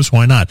 Erev Shavuos.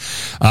 Why not?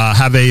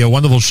 Have a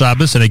wonderful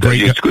Shabbos and a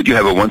great... It's good you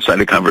have a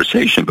one-sided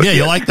conversation. But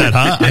you like that,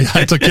 huh?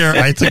 I took care of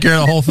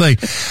the whole thing.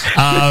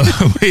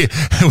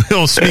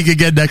 We'll speak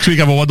again next week.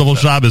 Have a wonderful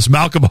Shabbos.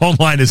 Malcolm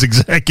Hoenlein is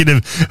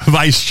Executive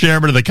Vice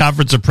Chairman of the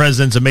Conference of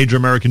Presidents of Major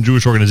American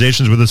Jewish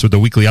Organizations, with us with the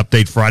weekly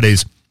update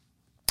Fridays,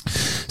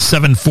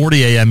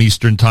 7:40 a.m.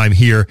 Eastern Time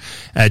here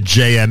at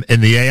JM in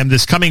the AM.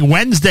 This coming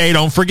Wednesday,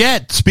 don't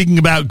forget, speaking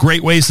about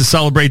great ways to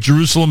celebrate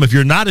Jerusalem, if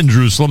you're not in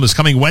Jerusalem, this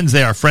coming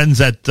Wednesday, our friends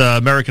at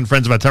American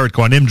Friends of Ateret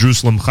Kohanim,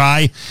 Jerusalem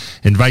Chai,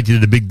 invite you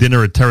to the big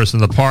dinner at Terrace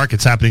in the Park.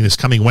 It's happening this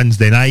coming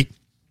Wednesday night.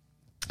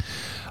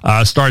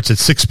 Starts at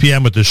 6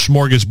 p.m. with the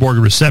Smorgasbord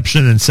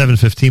reception and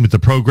 7:15 with the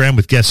program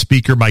with guest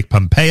speaker Mike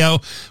Pompeo.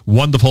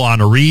 Wonderful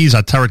honorees,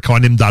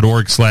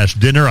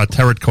 ateretkohanim.org/dinner,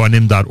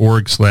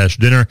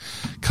 ateretkohanim.org/dinner.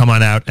 Come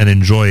on out and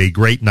enjoy a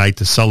great night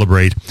to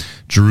celebrate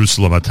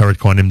Jerusalem,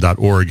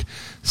 ateretkohanim.org/dinner.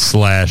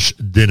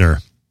 dinner.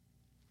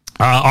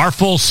 Our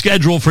full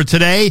schedule for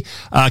today,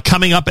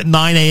 coming up at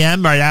 9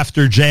 a.m., right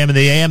after JM in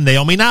the AM,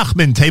 Naomi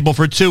Nachman, Table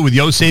for Two with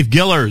Yosef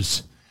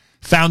Gillers,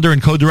 founder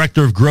and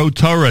co-director of Grow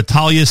Torah,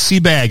 Talia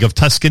Seabag of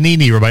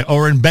Tuscanini, Rabbi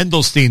Oren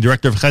Bendelstein,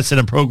 director of Chesed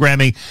and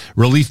Programming,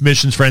 Relief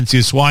Missions for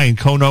NCSY, and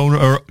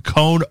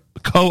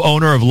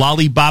co-owner of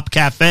Lollipop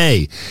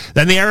Cafe.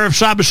 Then the Erev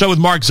Shabbos show with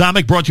Mark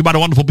Zamek, brought to you by the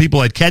wonderful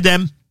people at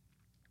Kedem.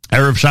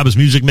 Erev Shabbos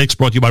Music Mix,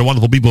 brought to you by the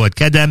wonderful people at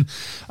Kedem.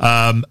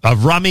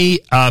 Avrami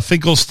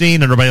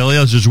Finkelstein and Rabbi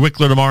Eliezer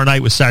Zwickler tomorrow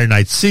night with Saturday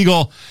Night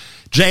Siegel.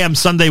 JM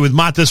Sunday with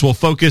Matis will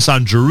focus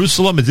on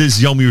Jerusalem. It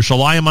is Yom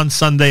Yerushalayim on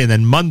Sunday. And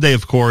then Monday,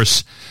 of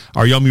course,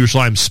 our Yom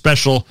Yerushalayim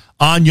special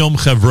on Yom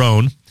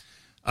Chevron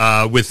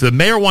with the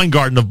Mayor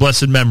Weingarten of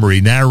blessed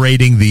memory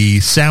narrating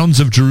the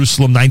Sounds of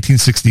Jerusalem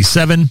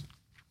 1967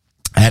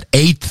 at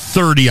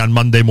 8:30 on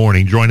Monday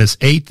morning. Join us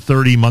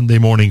 8:30 Monday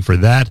morning for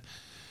that.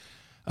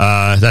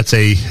 That's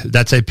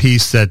a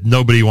piece that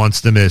nobody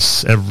wants to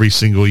miss every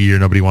single year.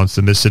 Nobody wants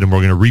to miss it, and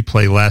we're going to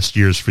replay last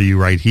year's for you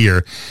right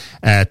here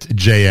at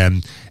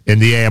JM in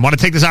the AM. I want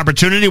to take this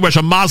opportunity to wish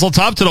a mazel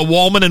tov to the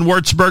Wallman and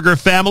Wurzberger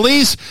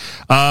families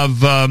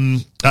of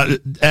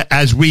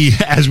as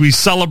we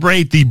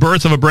celebrate the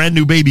birth of a brand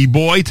new baby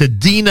boy, to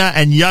Dina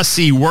and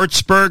Yossi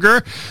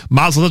Wurzberger.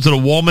 Mazel tov to the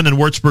Wallman and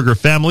Wurzberger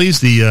families.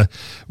 The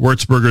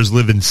Wurzbergers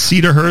live in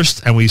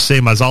Cedarhurst, and we say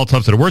mazel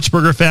tov to the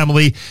Wurzberger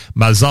family.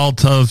 Mazel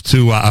tov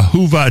to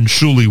Ahuva and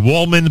Shuli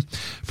Wallman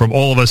from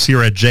all of us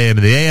here at JM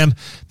in the AM.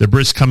 The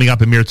bris coming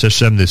up in Mirz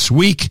Hashem this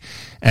week.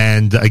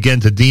 And again,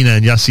 to Dina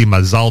and Yossi,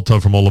 mazal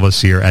tov from all of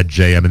us here at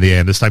JM in the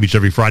AM. This time each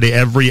every Friday,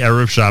 every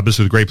Erev Shabbos,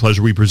 with great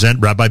pleasure, we present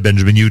Rabbi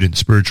Benjamin Yudin,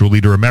 spiritual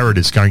leader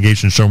emeritus,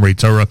 Congregation Shomrei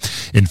Torah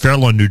in Fair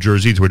Lawn, New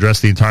Jersey, to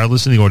address the entire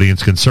listening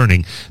audience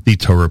concerning the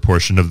Torah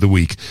portion of the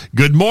week.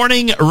 Good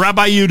morning,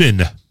 Rabbi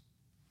Yudin.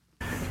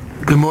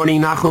 Good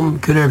morning, Nachum.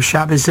 Good Erev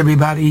Shabbos,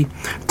 everybody.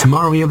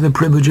 Tomorrow we have the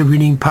privilege of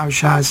reading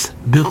Parshas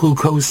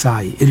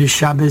Bechukosai. It is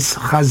Shabbos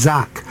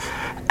Chazak.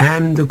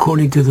 And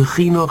according to the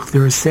Chinuch,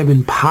 there are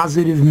 7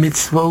 positive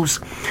mitzvos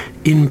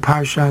in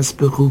Parshas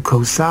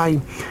Bechukosai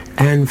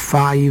and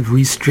 5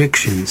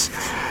 restrictions.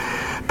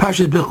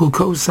 Parshas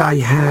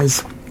Bechukosai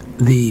has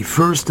the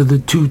first of the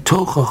 2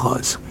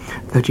 tochachas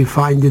that you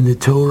find in the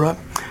Torah,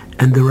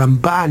 and the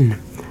Ramban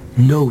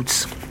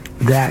notes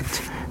that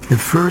the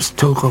first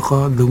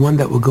tochacha, the one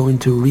that we're going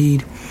to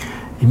read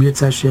in Mirz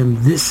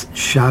Hashem this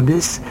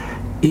Shabbos,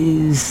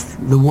 is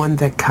the one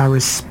that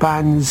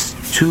corresponds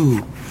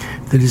to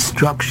the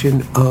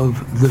destruction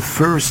of the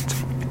first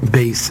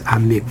Beis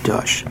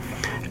Hamikdash.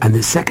 And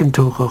the second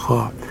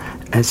tochacha,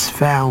 as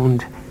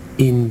found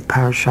in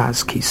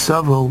Parshas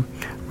Kisavo,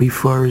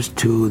 refers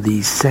to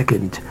the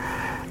second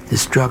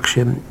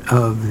destruction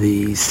of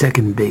the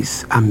second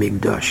Beis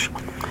Hamikdash.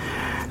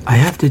 I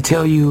have to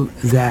tell you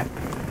that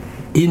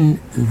in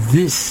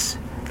this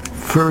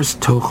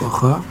first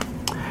tochacha,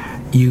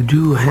 you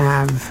do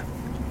have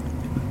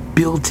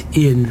built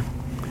in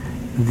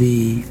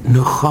the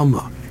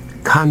nechama,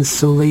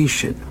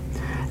 consolation.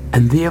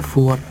 And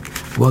therefore,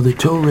 while the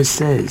Torah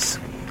says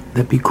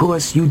that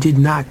because you did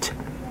not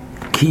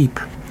keep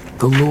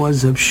the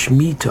laws of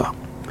Shemitah,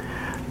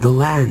 the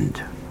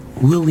land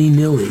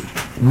willy-nilly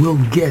will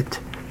get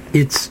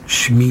its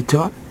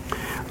Shemitah,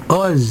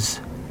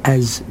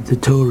 as the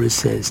Torah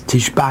says,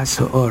 Tishbas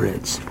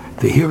ha'oretz,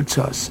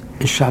 v'hirtzos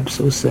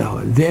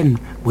eshabsoseha. Then,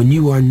 when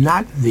you are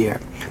not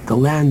there, the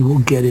land will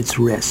get its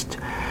rest.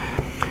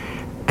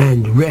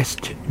 And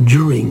rest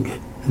during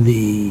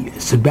the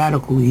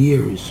sabbatical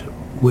years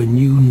when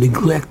you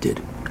neglected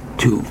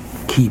to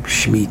keep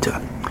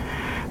Shemitah.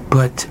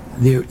 But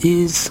there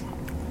is,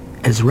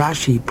 as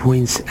Rashi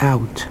points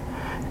out,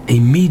 a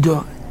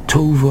midah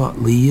tova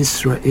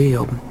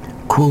liYisrael,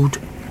 quote,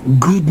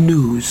 good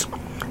news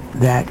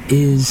that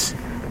is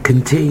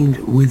contained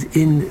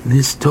within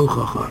this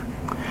tochacha.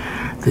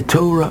 The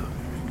Torah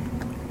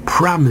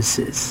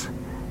promises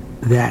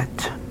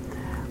that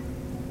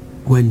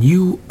when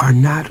you are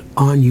not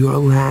on your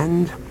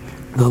land,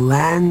 the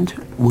land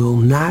will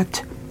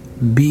not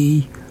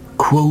be,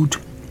 quote,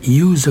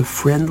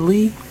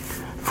 user-friendly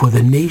for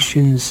the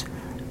nations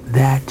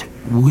that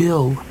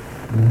will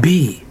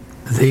be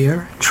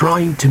there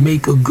trying to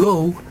make a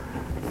go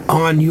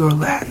on your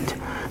land.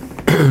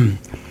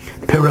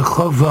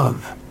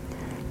 Perichovav,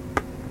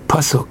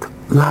 Pasuk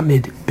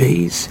Lamed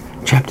Beis,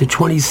 chapter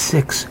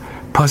 26,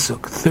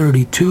 Pasuk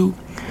 32,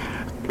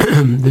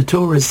 the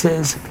Torah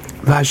says,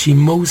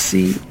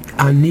 Vashimosi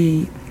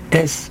ani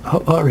es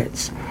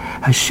ha'aretz.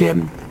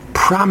 Hashem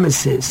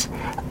promises,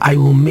 I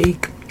will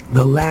make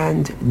the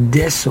land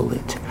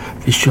desolate.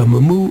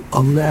 V'shamamu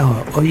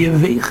aleha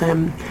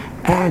oyevechem,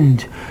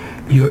 and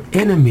your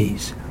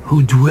enemies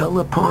who dwell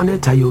upon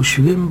it,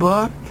 hayoshvim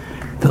ba,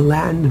 the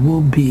land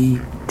will be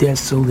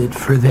desolate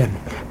for them.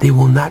 They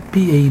will not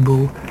be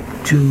able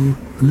to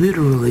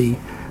literally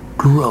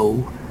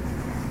grow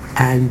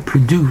and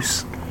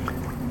produce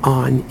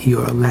on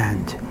your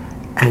land.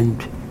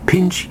 And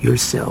pinch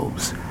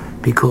yourselves,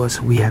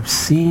 because we have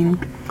seen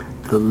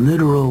the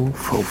literal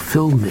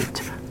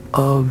fulfillment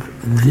of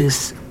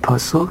this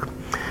pasuk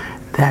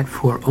that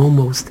for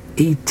almost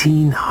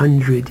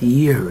 1,800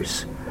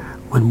 years,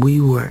 when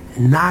we were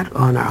not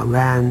on our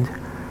land,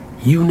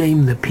 you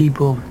name the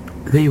people,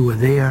 they were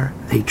there,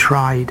 they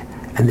tried,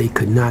 and they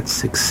could not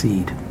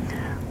succeed.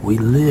 We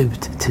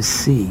lived to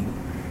see,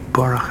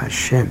 Baruch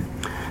Hashem,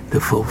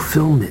 the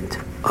fulfillment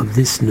of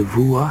this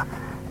nevuah,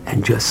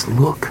 and just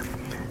look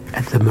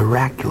at the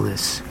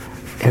miraculous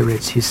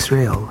Eretz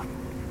Yisrael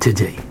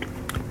today.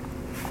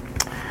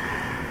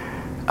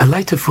 I'd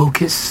like to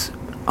focus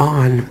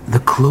on the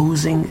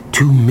closing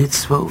two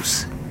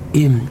mitzvos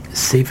in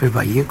Sefer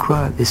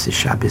Vayikra. This is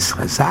Shabbos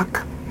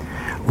Chazak,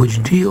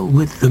 which deal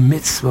with the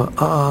mitzvah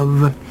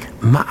of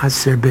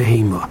Ma'aser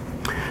Behema.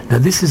 Now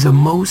this is a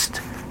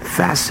most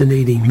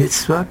fascinating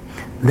mitzvah,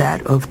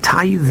 that of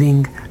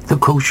tithing the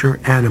kosher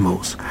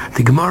animals.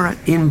 The Gemara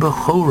in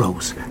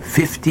Bechoros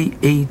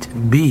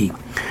 58b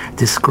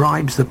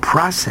describes the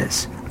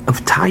process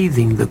of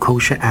tithing the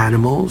kosher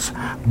animals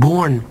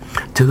born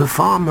to the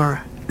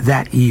farmer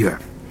that year.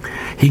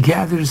 He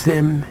gathers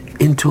them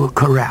into a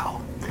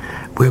corral,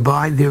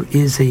 whereby there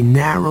is a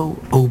narrow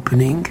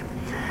opening,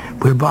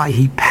 whereby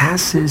he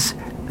passes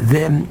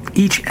them,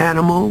 each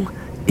animal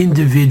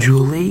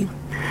individually.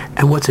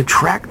 And what's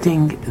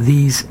attracting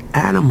these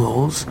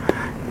animals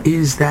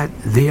is that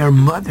their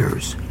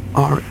mothers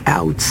are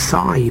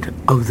outside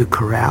of the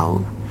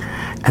corral,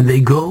 and they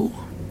go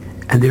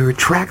and they're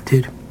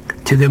attracted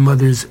to their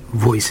mother's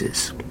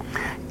voices.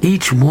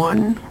 Each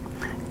one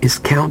is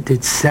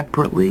counted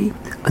separately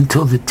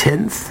until the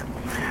 10th,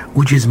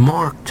 which is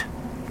marked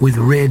with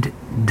red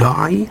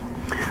dye,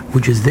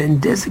 which is then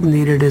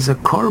designated as a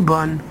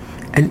korban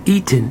and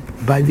eaten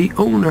by the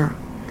owner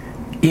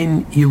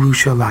in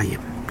Yerushalayim.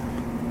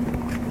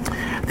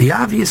 The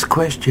obvious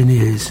question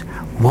is,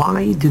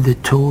 why did the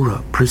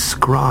Torah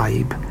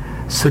prescribe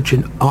such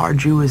an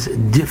arduous,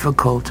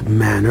 difficult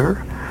manner?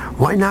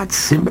 Why not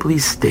simply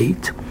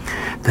state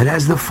that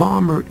as the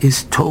farmer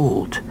is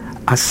told,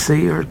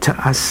 aser to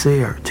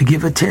aser, to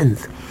give a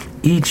tenth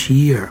each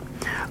year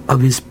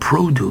of his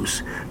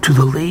produce to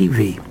the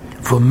Levi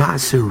for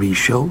Maser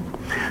Rishon,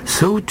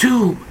 so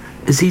too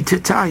is he to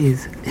tithe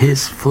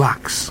his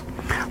flocks.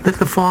 Let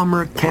the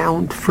farmer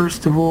count,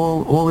 first of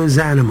all his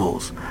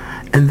animals,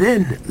 and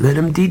then let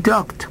him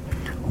deduct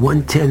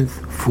 1/10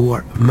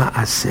 for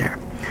Ma'aser.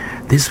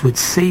 This would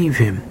save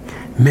him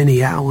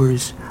many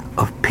hours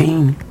of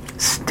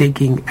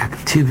painstaking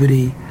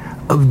activity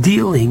of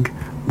dealing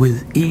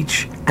with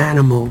each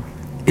animal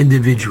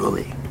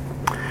individually.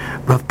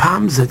 Rav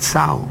Pam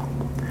Zatzal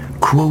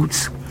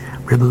quotes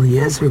Rebbe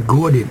Eliezer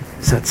Gordon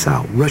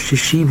Zatzal, Rosh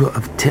Yeshiva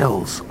of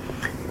Telz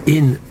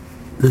in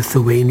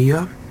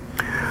Lithuania,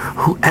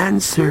 who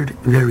answered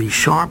very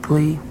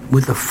sharply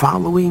with the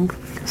following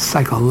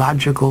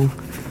psychological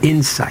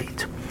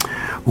insight.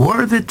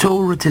 Were the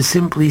Torah to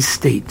simply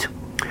state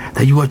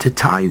that you are to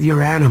tithe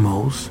your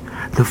animals,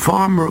 the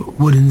farmer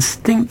would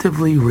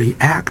instinctively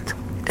react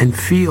and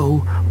feel,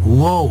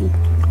 whoa,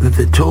 that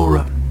the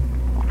Torah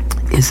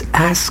is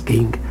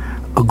asking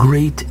a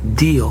great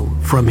deal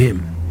from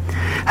him.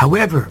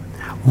 However,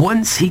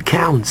 once he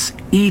counts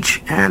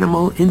each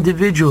animal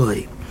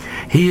individually,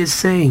 he is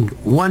saying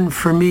 1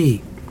 for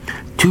me,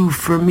 2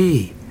 for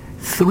me,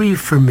 3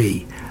 for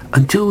me,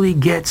 until he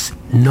gets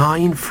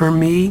 9 for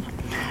me.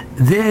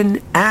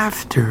 Then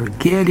after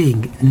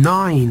getting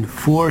 9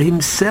 for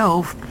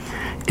himself,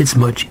 it's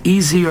much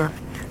easier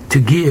to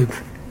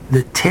give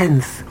the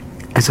 10th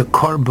as a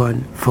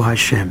korban for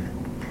Hashem.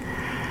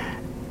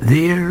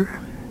 There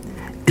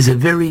is a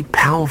very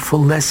powerful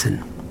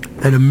lesson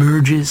that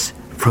emerges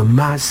from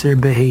Maser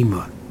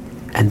Behema,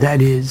 and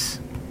that is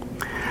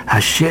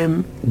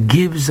Hashem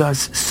gives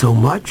us so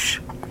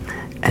much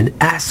and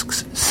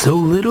asks so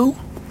little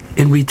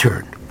in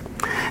return.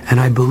 And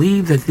I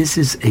believe that this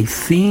is a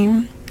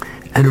theme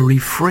and a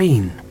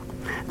refrain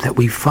that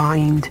we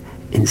find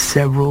in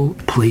several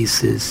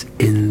places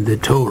in the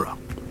Torah.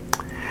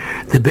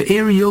 The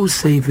Be'er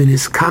Yosef, in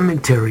his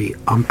commentary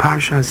on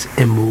Parshas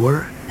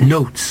Emor,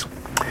 notes,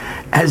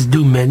 as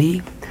do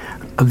many,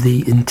 of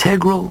the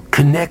integral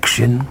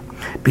connection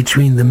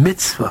between the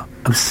mitzvah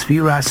of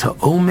Sfiras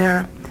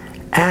HaOmer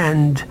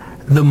and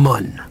the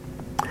Mun.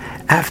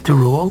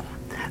 After all,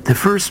 the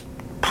first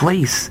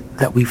place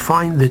that we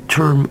find the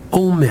term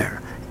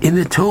Omer in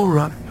the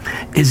Torah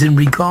is in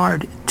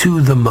regard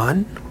to the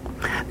Mun.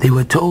 They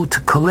were told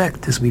to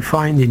collect, as we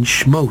find in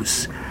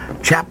Shmos,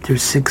 chapter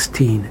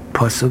 16,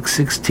 Pasuk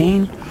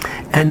 16,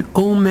 and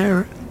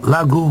Omer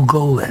Lagu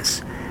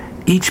Goles.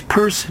 Each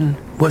person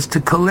was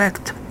to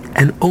collect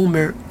an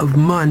Omer of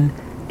Mun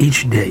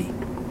each day.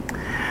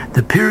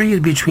 The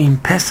period between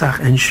Pesach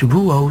and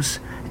Shavuos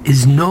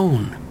is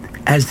known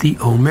as the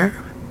Omer,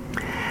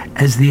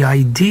 as the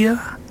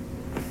idea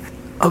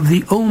of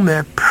the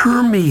Omer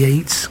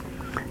permeates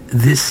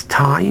this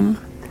time,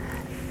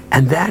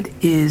 and that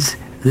is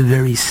the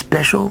very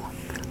special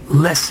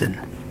lesson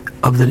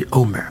of the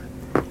Omer.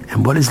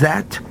 And what is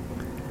that?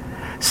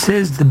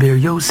 Says the Be'er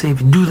Yosef,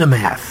 do the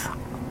math.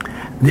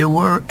 There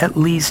were at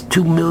least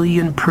 2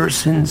 million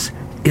persons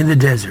in the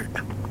desert.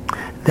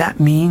 That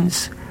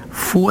means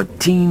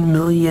 14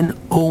 million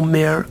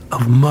omer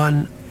of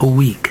mun a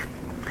week,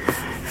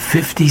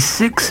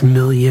 56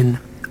 million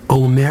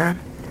omer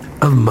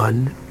of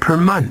mun per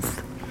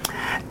month,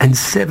 and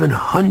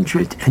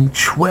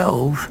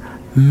 712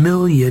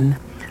 million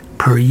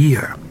per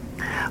year.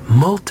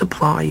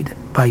 Multiplied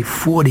by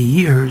 40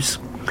 years,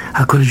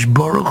 HaKadosh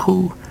Baruch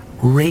Hu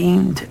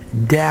rained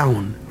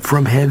down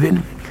from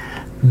heaven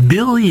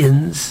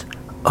billions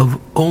of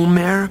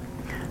omer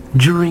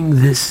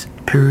during this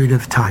period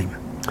of time.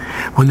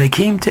 When they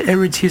came to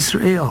Eretz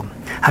Yisrael,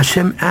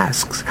 Hashem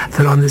asks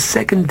that on the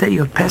second day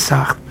of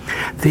Pesach,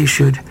 they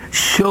should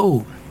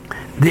show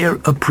their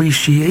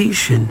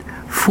appreciation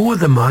for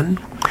the man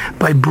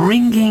by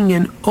bringing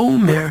an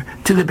omer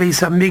to the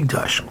Beis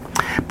HaMikdash,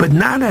 but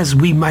not as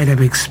we might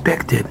have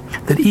expected,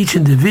 that each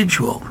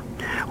individual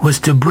was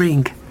to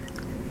bring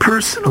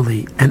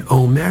personally an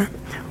omer.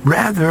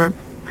 Rather,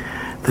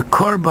 the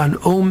korban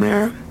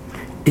omer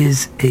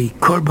is a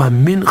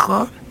korban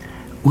mincha,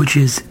 which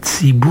is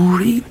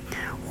tziburi,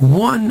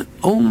 one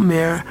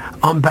omer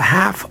on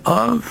behalf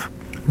of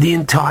the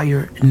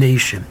entire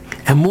nation.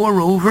 And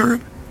moreover,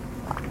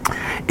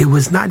 it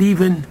was not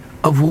even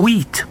of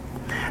wheat,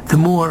 the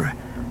more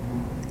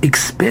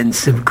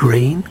expensive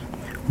grain,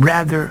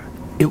 rather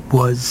it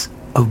was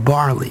of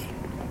barley.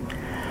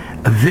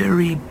 A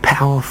very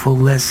powerful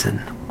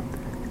lesson.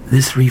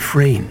 This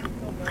refrain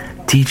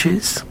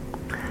teaches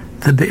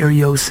the Be'er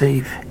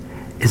Yosef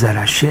is that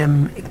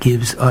Hashem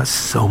gives us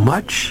so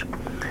much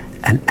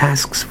and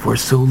asks for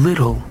so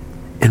little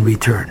in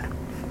return.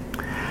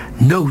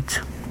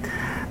 Note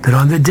that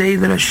on the day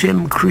that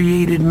Hashem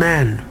created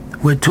man,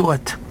 we're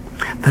taught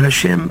that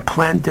Hashem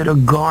planted a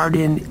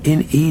garden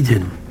in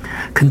Eden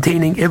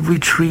containing every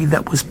tree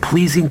that was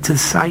pleasing to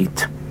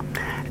sight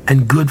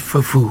and good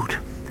for food.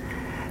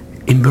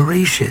 In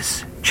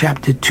Bereshis,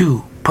 chapter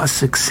 2,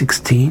 Pasuk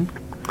 16,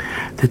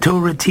 the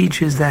Torah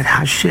teaches that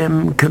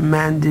Hashem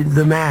commanded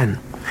the man,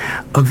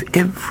 of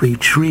every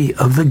tree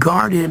of the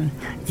garden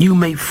you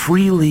may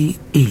freely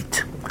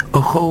eat,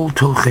 ochol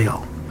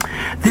tochel.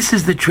 This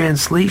is the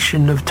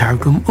translation of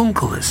Targum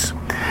Onkelos.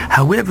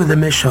 However, the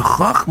Meshech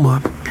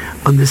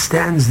Chochmah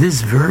understands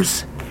this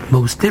verse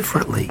most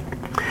differently.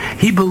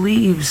 He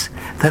believes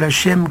that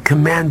Hashem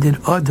commanded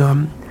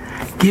Adam,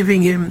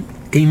 giving him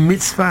a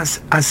mitzvahs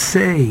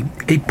aseh,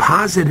 a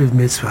positive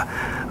mitzvah,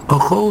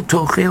 ochol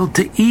tochel,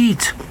 to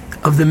eat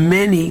of the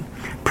many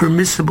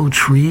permissible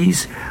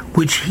trees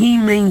which he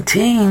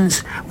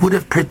maintains would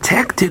have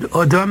protected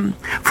Adam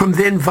from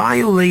then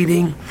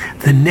violating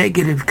the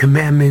negative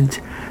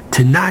commandment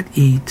to not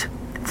eat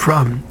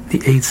from the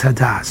Eitz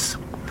Hadas.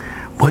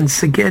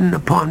 Once again,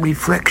 upon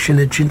reflection,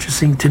 it's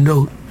interesting to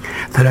note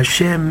that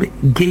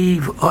Hashem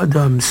gave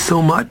Adam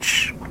so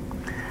much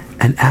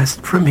and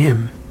asked from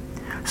him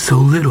so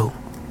little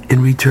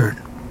in return.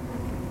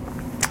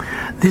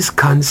 This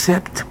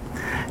concept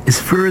is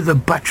further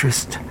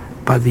buttressed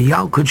by the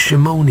Yalkut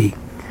Shimoni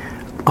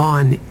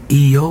on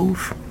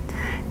Eov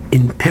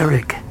in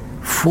Perek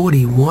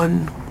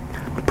 41,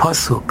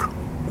 Pasuk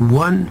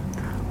 1,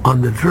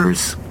 on the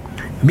verse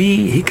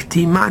Mi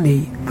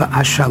hiktimani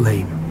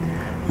va'ashalem,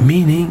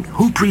 meaning,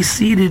 who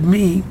preceded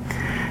me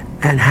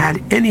and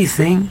had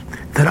anything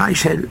that I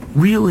should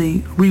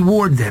really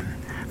reward them.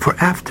 For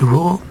after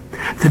all,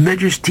 the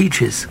Medrash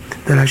teaches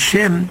that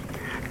Hashem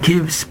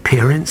gives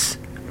parents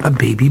a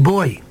baby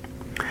boy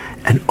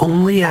and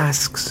only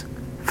asks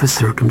for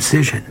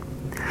circumcision.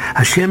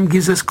 Hashem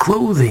gives us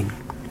clothing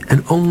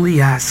and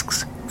only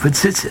asks for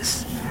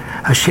tzitzis.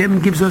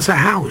 Hashem gives us a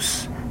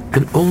house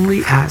and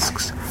only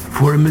asks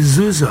for a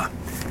mezuzah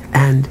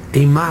and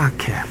a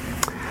ma'akeh.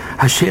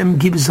 Hashem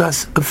gives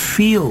us a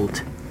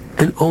field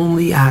and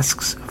only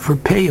asks for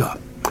payah.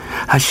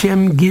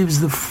 Hashem gives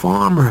the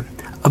farmer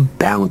a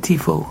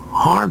bountiful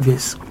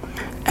harvest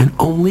and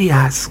only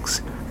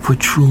asks for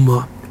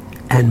truma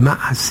and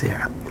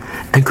ma'aser.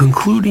 And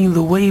concluding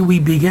the way we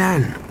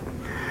began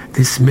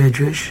this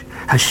medrash,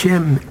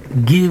 Hashem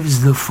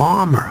gives the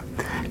farmer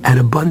an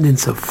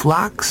abundance of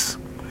flocks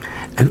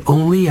and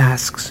only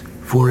asks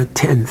for a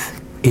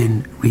tenth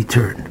in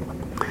return.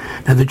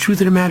 Now, the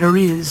truth of the matter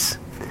is,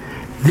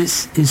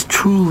 this is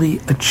truly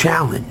a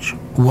challenge.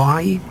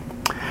 Why?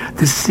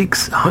 The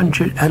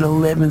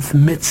 611th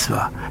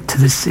mitzvah to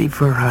the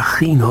Sefer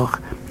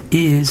HaChinuch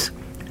is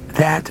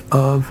that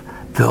of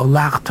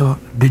Ve'olachta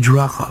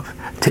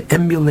B'drachav, to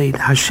emulate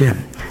Hashem.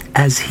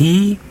 As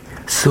He,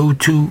 so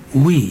too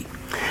we.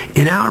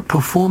 In our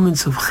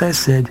performance of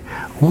chesed,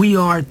 we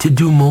are to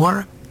do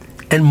more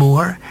and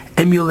more,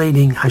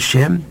 emulating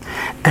Hashem,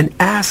 and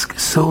ask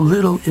so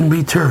little in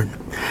return.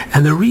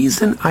 And the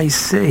reason I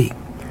say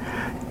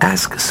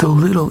ask so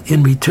little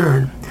in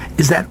return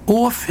is that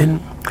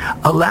often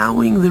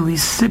allowing the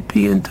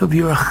recipient of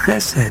your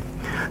chesed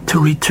to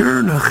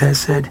return a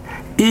chesed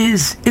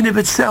is in of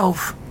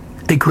itself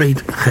a great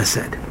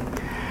chesed.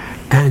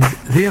 And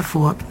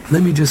therefore,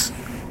 let me just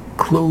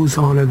close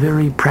on a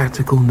very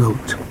practical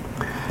note.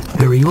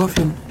 Very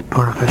often,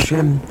 Baruch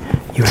Hashem,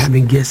 you're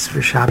having guests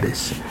for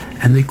Shabbos,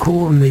 and they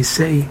call and they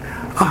say,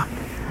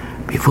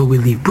 before we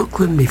leave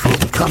Brooklyn, before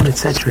we come,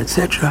 etc.,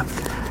 etc.,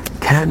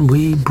 can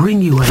we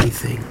bring you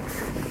anything?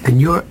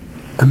 And your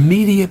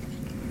immediate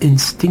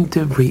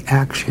instinctive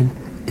reaction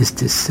is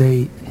to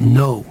say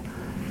no,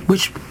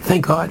 which,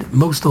 thank God,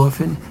 most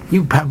often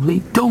you probably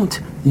don't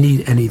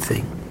need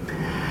anything.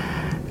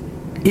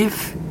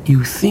 If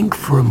you think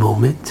for a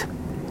moment,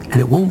 and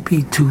it won't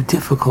be too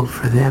difficult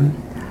for them,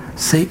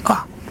 say,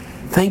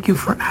 thank you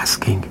for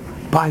asking.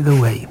 By the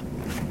way,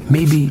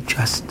 maybe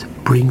just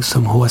bring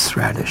some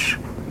horseradish.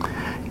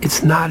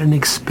 It's not an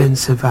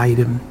expensive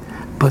item,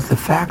 but the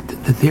fact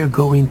that they're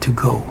going to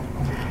go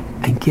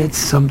and get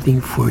something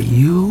for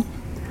you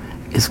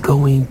is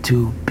going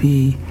to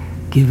be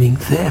giving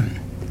them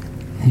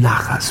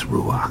nachas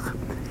ruach.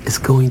 It's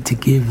going to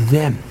give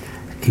them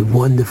a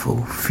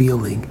wonderful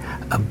feeling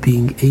of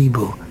being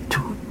able to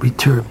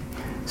return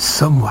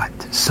somewhat,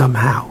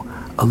 somehow,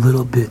 a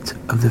little bit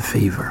of the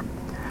favor.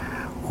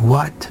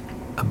 What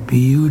a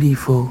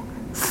beautiful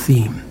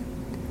theme.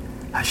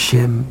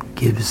 Hashem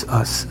gives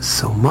us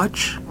so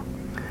much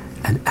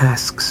and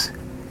asks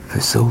for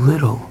so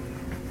little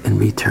in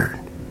return.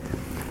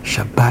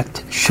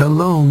 Shabbat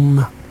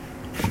Shalom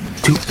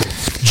to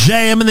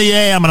JM in the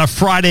AM on a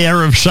Friday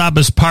Erev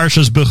Shabbos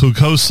Parshas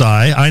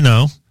Bechukosai. I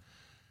know.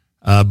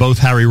 Both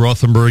Harry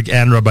Rothenberg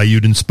and Rabbi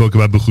Yudin spoke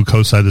about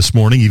Bechukosai this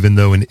morning, even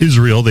though in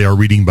Israel they are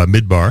reading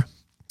Bamidbar.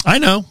 I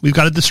know. We've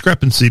got a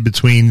discrepancy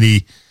between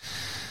the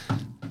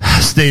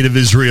state of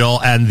Israel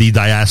and the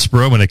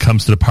diaspora when it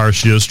comes to the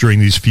Parshios during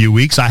these few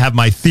weeks. I have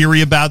my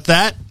theory about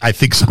that. I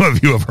think some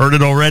of you have heard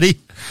it already.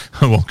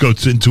 I won't go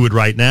into it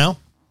right now.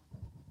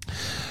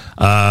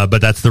 But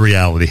that's the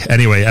reality.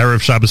 Anyway,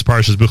 Erev Shabbos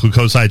Parshas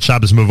Bechukosai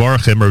Shabbos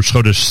Mevarchim, Rosh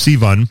Chodesh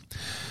Sivan,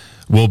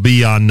 will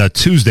be on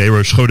Tuesday.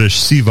 Rosh Chodesh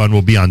Sivan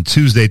will be on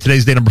Tuesday.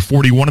 Today's day number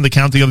 41 in the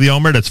counting of the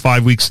Omer. That's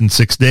 5 weeks and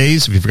 6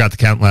 days. If you forgot to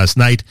count last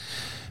night,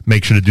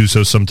 make sure to do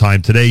so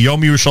sometime today.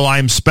 Yom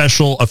Yerushalayim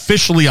special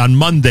officially on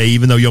Monday,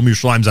 even though Yom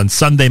Yerushalayim's on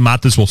Sunday.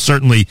 Matis will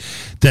certainly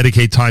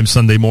dedicate time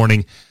Sunday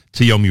morning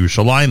to Yom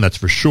Yerushalayim, that's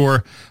for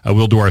sure.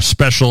 We'll do our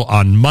special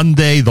on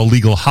Monday, the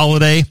legal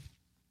holiday.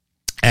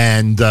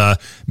 And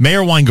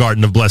Meir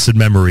Weingarten of blessed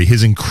memory,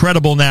 his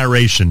incredible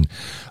narration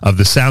of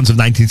the sounds of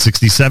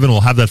 1967.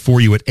 We'll have that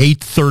for you at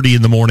 8:30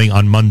 in the morning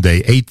on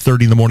Monday,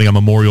 8:30 in the morning on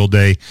Memorial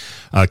Day,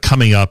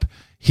 coming up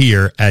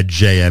here at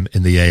JM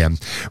in the AM.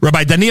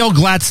 Rabbi Daniel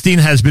Glatstein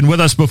has been with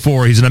us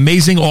before. He's an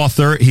amazing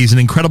author. He's an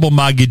incredible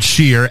Maggid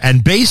Shir.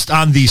 And based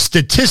on the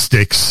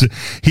statistics,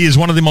 he is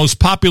one of the most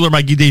popular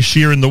Maggidei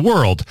Shir in the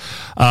world.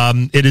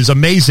 It is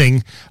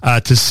amazing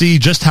to see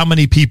just how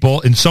many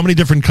people in so many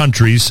different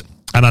countries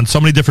and on so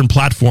many different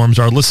platforms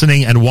are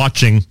listening and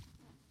watching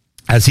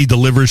as he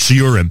delivers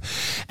shiurim.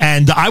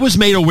 And I was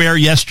made aware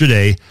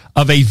yesterday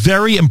of a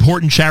very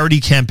important charity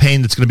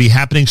campaign that's going to be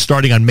happening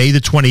starting on May the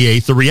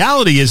 28th. The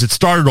reality is it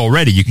started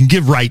already. You can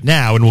give right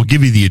now, and we'll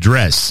give you the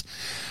address.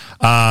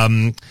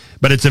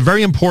 But it's a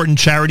very important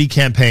charity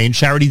campaign,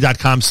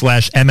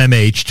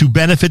 charity.com/MMH, to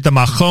benefit the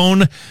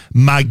Machon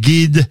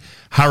Magid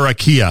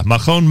Harakia.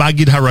 Machon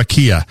Magid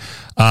Harakia.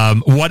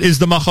 What is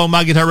the Machon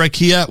Magid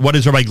Harakia? What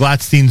is Rabbi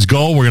Glatstein's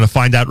goal? We're going to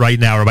find out right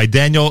now. Rabbi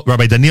Daniel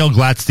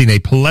Glatstein, a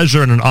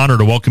pleasure and an honor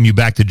to welcome you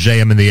back to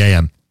JM in the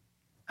AM.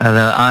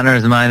 The honor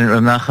is mine,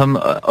 Rav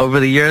Nachum. Over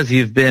the years,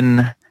 you've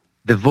been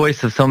the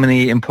voice of so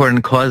many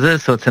important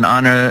causes, so it's an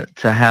honor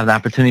to have the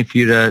opportunity for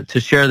you to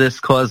share this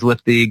cause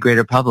with the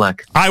greater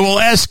public. I will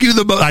ask you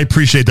I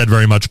appreciate that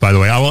very much, by the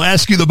way. I will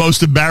ask you the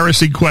most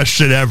embarrassing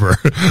question ever.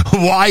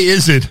 Why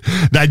is it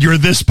that you're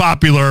this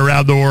popular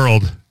around the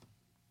world?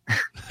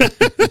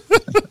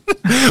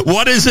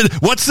 What is it?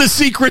 What's the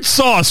secret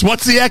sauce?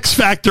 What's the X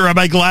factor,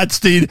 Rabbi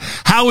Glatstein?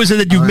 How is it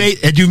that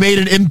you made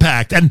an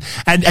impact? And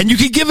you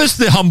can give us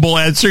the humble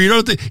answer. You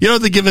don't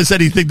have to give us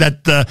anything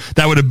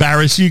that would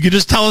embarrass you. You can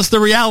just tell us the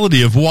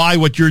reality of why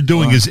what you're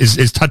doing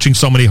is touching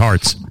so many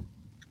hearts.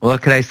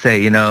 What could I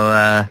say?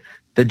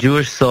 The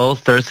Jewish soul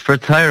thirsts for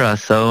Torah.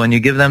 So when you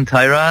give them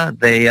Torah,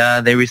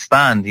 they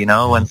respond.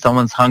 When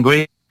someone's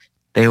hungry,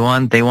 they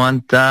want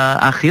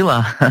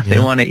achila. They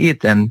want to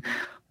eat. And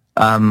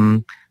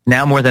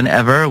now more than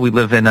ever, we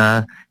live in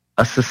a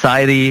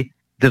society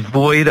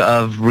devoid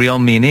of real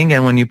meaning,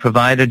 and when you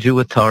provide a Jew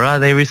with Torah,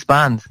 they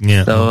respond.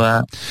 Yeah.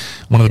 So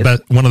one of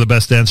the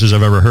best answers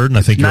I've ever heard, and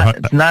I think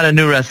it's not a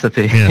new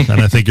recipe. Yeah,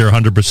 and I think you're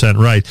 100%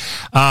 right.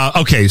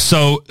 Okay,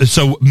 so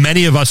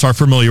many of us are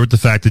familiar with the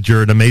fact that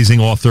you're an amazing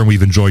author, and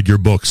we've enjoyed your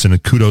books,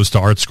 and kudos to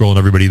ArtScroll and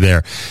everybody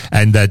there,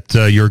 and that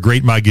you're a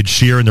great Maggid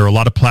Shir, and there are a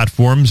lot of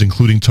platforms,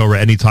 including Torah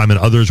Anytime and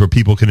others, where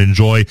people can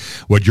enjoy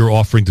what you're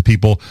offering to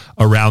people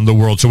around the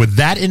world. So with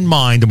that in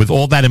mind, and with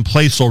all that in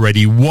place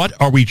already, what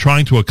are we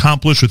trying to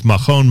accomplish with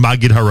Machon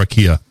Magid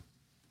Harakia?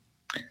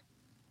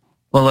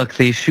 Well, look,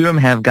 the Shurim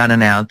have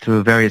gotten out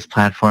through various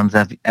platforms,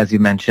 as you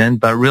mentioned,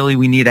 but really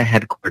we need a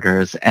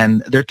headquarters,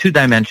 and there are two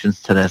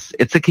dimensions to this.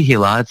 It's a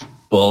kehillah, it's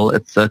full,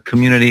 it's a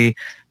community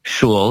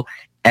shul,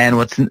 and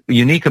what's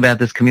unique about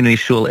this community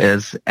shul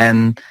is,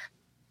 and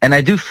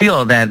I do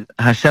feel that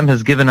Hashem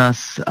has given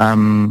us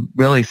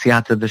really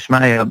siyata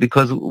d'shmaya,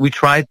 because we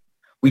try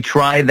we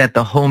try that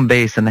the home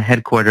base and the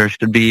headquarters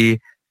should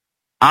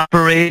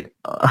operate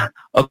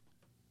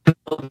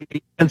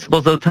the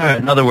principles of Torah.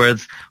 In other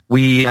words,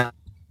 we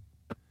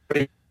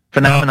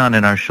phenomenon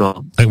in our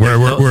shul. We're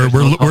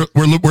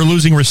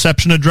losing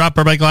reception a drop,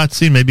 Rabbi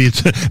Glatstein. Maybe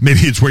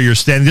it's where you're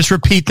standing. Just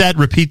repeat that.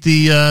 Repeat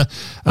the.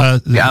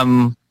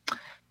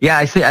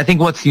 I see. I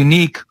think what's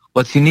unique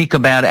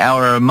about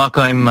our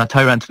Makom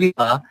Torah and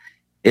Tefillah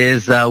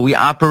is we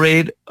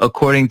operate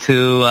according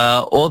to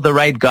all the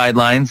right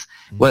guidelines.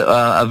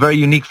 A very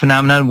unique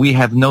phenomenon. We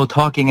have no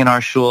talking in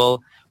our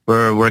shul.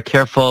 We're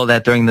careful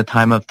that during the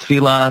time of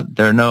Tefillah,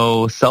 there are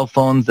no cell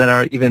phones that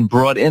are even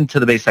brought into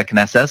the Beis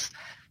HaKnesses.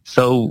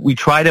 So we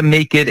try to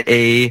make it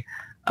a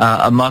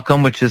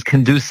makom which is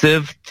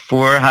conducive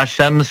for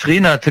Hashem's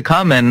Shechina to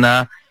come. And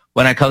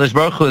when HaKadosh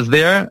Baruch Hu is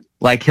there,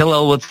 like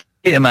Hillel would say,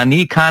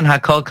 Imani kan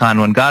hakol kan.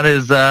 When God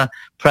is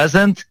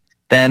present,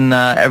 then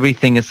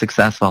everything is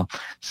successful.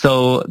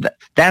 So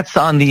that's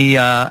on the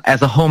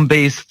as a home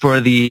base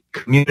for the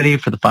community,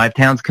 for the Five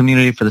Towns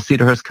community, for the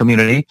Cedarhurst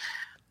community.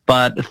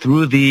 But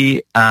through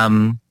the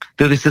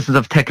systems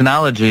of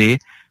technology,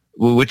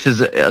 which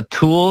is a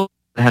tool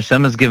that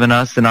Hashem has given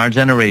us in our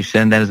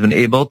generation that has been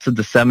able to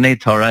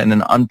disseminate Torah in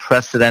an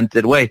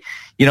unprecedented way.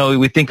 You know,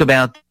 we think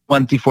about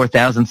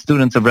 24,000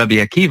 students of Rabbi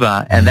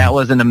Akiva, and that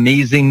was an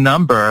amazing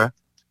number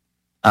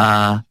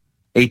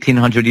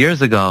 1,800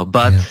 years ago.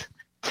 But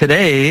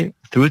today,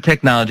 through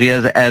technology,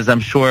 as I'm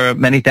sure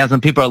many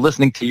thousand people are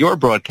listening to your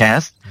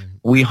broadcast,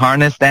 we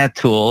harness that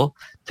tool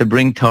to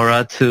bring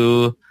Torah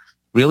to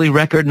really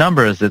record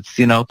numbers. It's,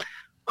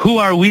 who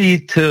are we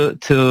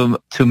to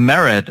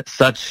merit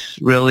such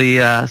really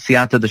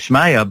siyata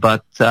d'shmaya?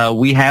 But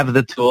we have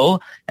the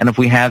tool, and if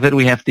we have it,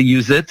 we have to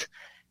use it.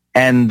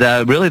 And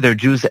really, there are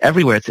Jews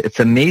everywhere. It's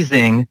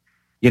amazing.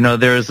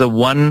 There's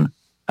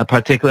a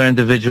particular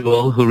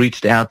individual who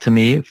reached out to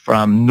me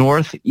from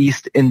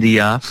northeast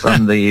India,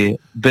 from the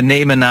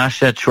Bnei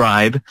Menashe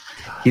tribe.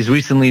 He's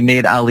recently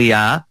made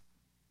Aliyah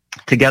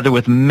together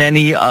with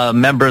many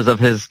members of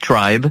his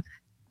tribe.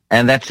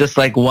 And that's just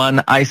like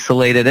one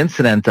isolated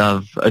incident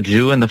of a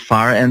Jew in the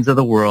far ends of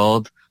the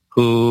world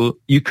who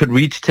you could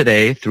reach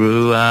today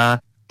through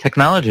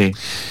technology.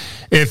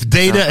 If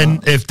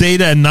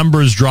data and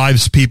numbers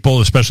drives people,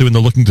 especially when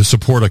they're looking to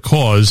support a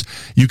cause,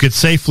 you could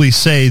safely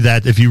say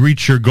that if you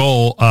reach your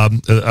goal,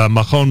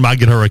 Machon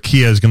Magid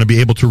Harakia is going to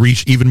be able to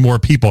reach even more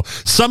people.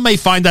 Some may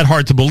find that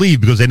hard to believe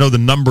because they know the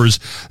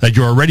numbers that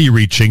you're already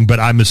reaching, but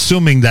I'm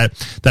assuming that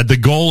the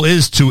goal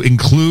is to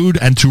include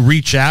and to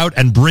reach out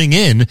and bring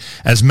in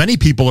as many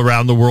people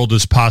around the world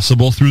as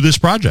possible through this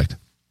project.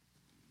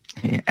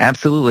 Yeah,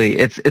 absolutely.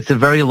 It's a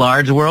very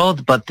large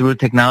world, but through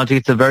technology,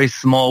 it's a very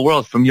small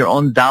world. From your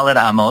own Dalet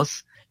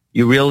Amos,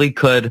 you really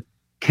could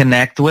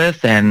connect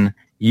with and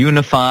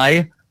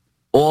unify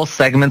all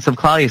segments of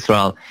Klal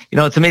Yisrael.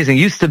 It's amazing.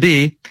 It used to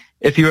be,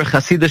 if you were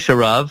Hasidic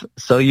Rav,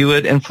 so you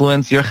would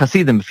influence your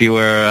Hasidim. If you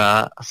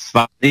were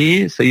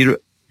Sfardi,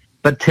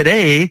 but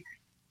today,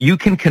 you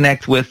can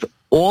connect with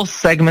all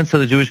segments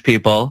of the Jewish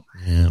people,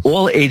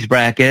 all age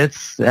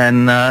brackets,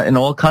 and in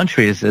all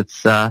countries.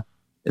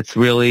 It's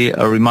really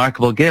a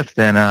remarkable gift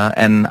and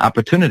an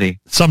opportunity.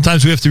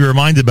 Sometimes we have to be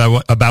reminded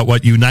about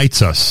what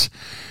unites us.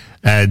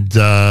 And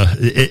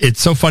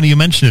it's so funny you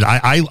mentioned it.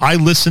 I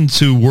listen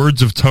to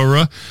words of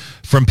Torah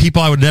from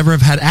people I would never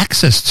have had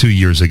access to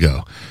years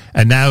ago.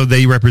 And now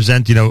they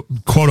represent,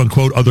 quote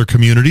unquote, other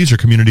communities or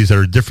communities that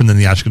are different than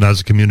the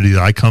Ashkenazi community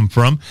that I come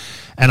from.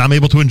 And I'm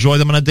able to enjoy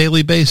them on a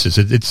daily basis.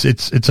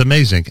 It's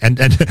amazing. And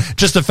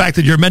just the fact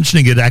that you're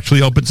mentioning it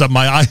actually opens up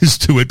my eyes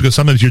to it, because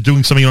sometimes you're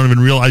doing something you don't even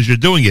realize you're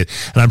doing it.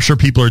 And I'm sure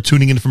people are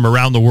tuning in from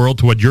around the world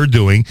to what you're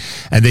doing,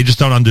 and they just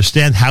don't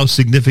understand how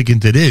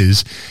significant it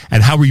is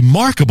and how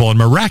remarkable and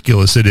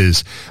miraculous it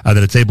is that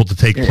it's able to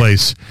take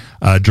place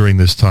during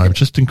this time.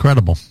 Just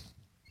incredible.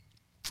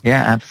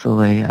 Yeah,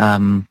 absolutely.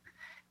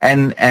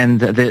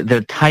 And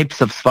the types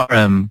of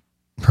Sfarim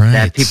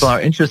that people are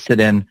interested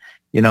in.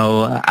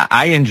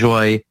 I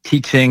enjoy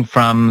teaching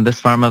from the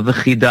Sfarim of the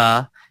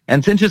Chida. And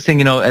it's interesting,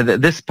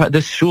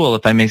 this shul,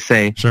 if I may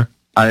say,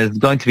 is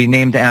going to be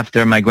named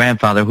after my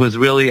grandfather, who is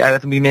really, I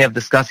think we may have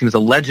discussed, he was a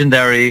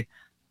legendary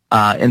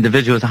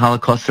individual, was a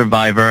Holocaust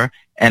survivor.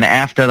 And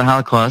after the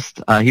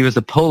Holocaust, he was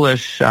a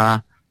Polish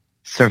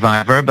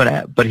survivor,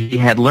 but he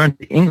had learned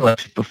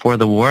English before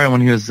the war. And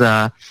when he was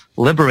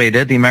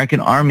liberated, the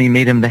American Army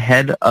made him the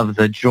head of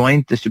the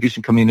Joint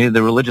Distribution Community,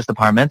 the religious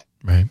department.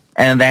 Right.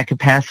 And in that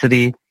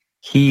capacity,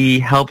 he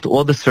helped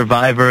all the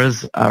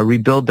survivors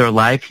rebuild their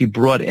life. He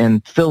brought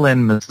in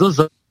tefillin,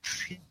 mezuzot,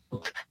 he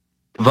built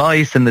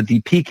Vice in the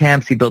DP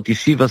camps. He built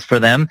yeshivas for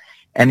them,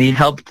 and he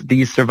helped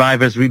these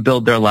survivors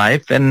rebuild their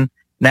life. And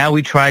now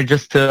we try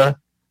just to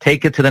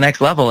take it to the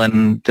next level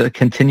and to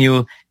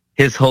continue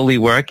his holy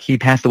work. He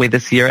passed away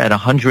this year at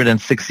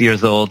 106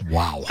 years old.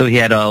 Wow. So he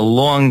had a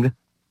long,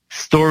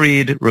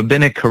 storied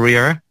rabbinic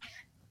career,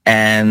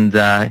 and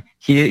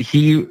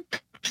he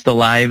touched the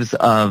lives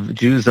of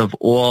Jews of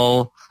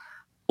all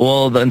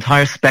the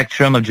entire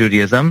spectrum of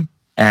Judaism.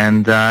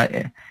 And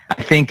I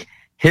think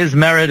his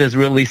merit is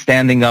really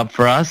standing up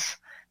for us.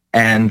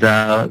 and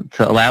to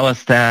allow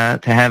us to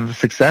have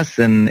success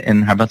in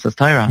Harbatzas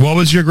Torah. What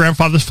was your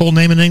grandfather's full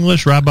name in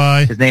English,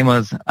 Rabbi? His name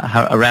was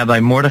Rabbi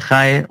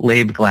Mordechai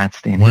Leib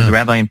Gladstein. He was a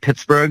rabbi in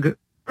Pittsburgh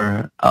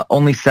for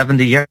only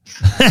 70 years.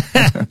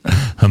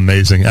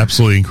 Amazing.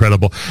 Absolutely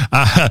incredible.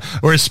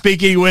 We're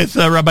speaking with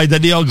Rabbi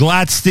Daniel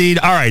Gladstein.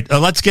 All right,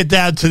 let's get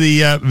down to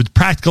the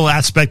practical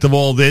aspect of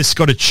all this.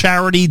 Go to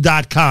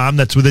charity.com.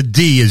 That's with a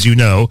D, as you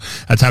know.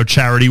 That's how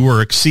charity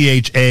works.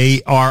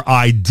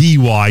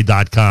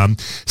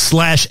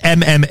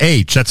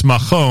 CHARIDY.com/MMH. That's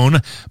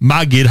Machon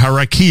Magid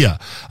Harakia.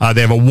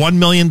 They have a $1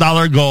 million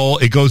goal.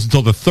 It goes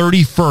until the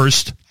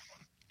 31st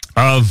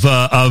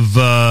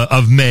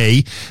of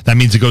May. That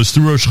means it goes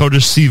through Rosh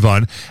Chodesh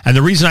Sivan. And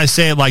the reason I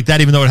say it like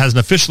that, even though it hasn't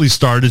officially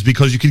started, is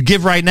because you can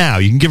give right now.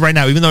 You can give right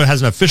now, even though it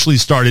hasn't officially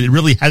started. It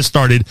really has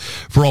started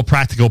for all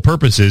practical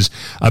purposes,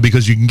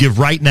 because you can give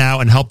right now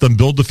and help them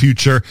build the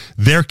future,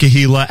 their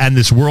Kehila, and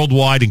this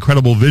worldwide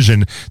incredible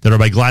vision that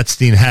Rabbi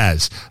Gladstein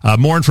has.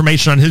 More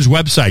information on his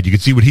website. You can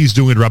see what he's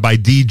doing at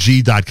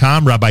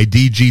RabbiDG.com,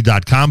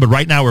 RabbiDG.com. But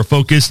right now we're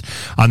focused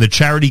on the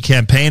charity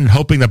campaign and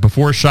hoping that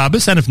before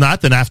Shabbos, and if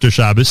not, then after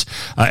Shabbos,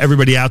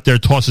 everybody out there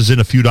tosses in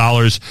a few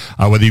dollars,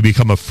 whether you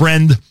become a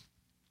friend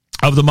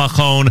of the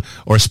Machon,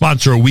 or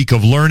sponsor a week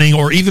of learning,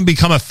 or even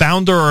become a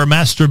founder or a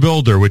master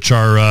builder, which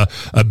are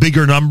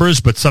bigger numbers,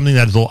 but something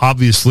that will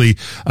obviously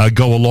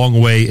go a long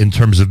way in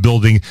terms of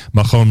building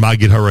Machon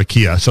Magid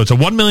Harakia. So it's a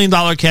 $1 million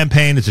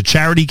campaign. It's a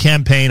charity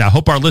campaign. I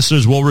hope our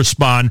listeners will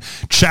respond.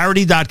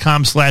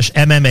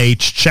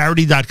 Charity.com/MMH,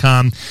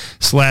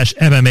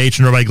 charity.com/MMH.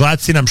 And Rabbi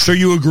Gladstein, I'm sure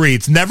you agree,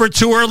 it's never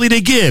too early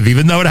to give,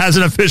 even though it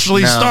hasn't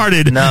officially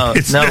started.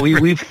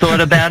 We've thought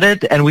about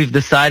it, and we've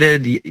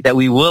decided that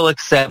we will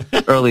accept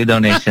early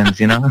donations,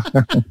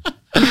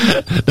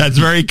 That's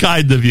very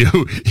kind of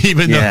you,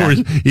 even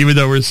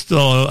though we're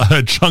still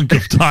a chunk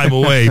of time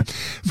away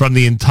from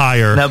the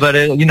entire. No, but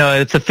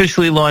it's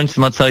officially launched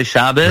Motzei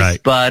Shabbos.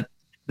 Right. But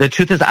the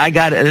truth is,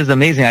 it is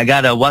amazing. I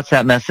got a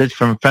WhatsApp message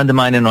from a friend of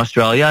mine in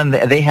Australia, and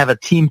they have a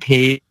team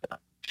page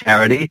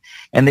charity,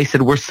 and they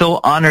said, we're so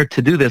honored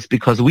to do this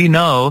because we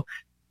know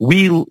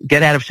we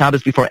get out of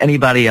Shabbos before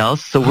anybody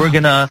else, so we're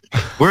gonna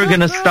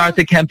start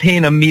the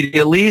campaign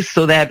immediately,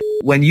 so that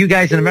when you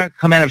guys in America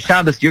come out of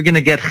Shabbos, you're gonna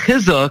get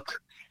chizuk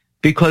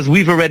because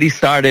we've already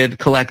started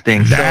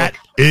collecting. That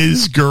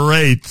is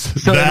great.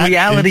 So in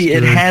reality,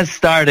 it has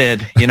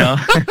started, All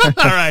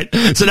right.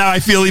 So now I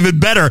feel even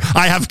better.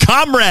 I have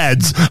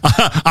comrades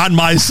on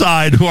my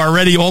side who are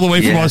ready all the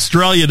way from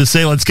Australia to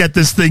say, let's get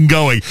this thing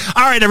going.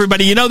 All right,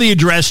 everybody, you know the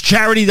address,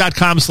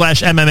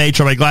 charity.com/MMH.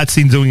 Rabbi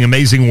Gladstein doing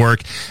amazing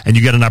work, and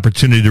you get an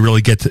opportunity to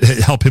really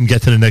help him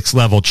get to the next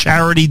level.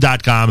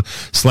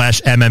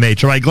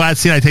 Charity.com/MMH. Rabbi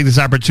Gladstein, I take this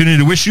opportunity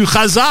to wish you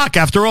chazak.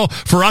 After all,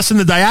 for us in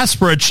the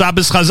diaspora, it's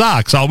Shabbos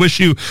chazak. So I'll wish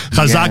you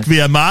chazak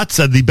via matz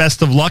and the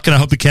best of luck, and I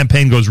hope the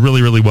campaign goes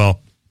really, really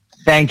well.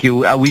 Thank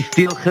you. We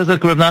feel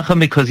chizuk, Rav Nachum,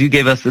 because you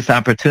gave us this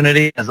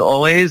opportunity, as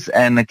always,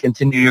 and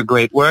continue your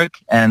great work,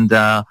 and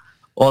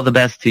all the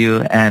best to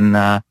you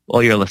and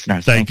all your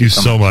listeners. Thank you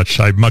so much.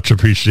 I much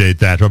appreciate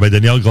that. Rabbi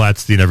Daniel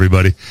Gladstein,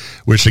 everybody.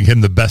 Wishing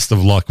him the best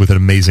of luck with an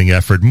amazing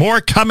effort.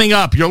 More coming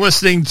up. You're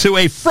listening to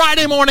a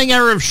Friday morning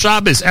Erev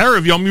Shabbos,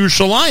 Erev Yom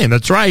Yerushalayim.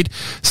 That's right.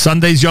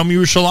 Sunday's Yom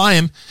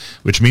Yerushalayim,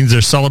 which means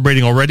they're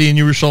celebrating already in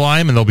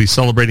Yerushalayim, and they'll be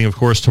celebrating, of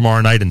course,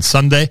 tomorrow night and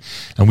Sunday.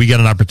 And we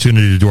get an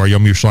opportunity to do our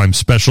Yom Yerushalayim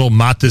special.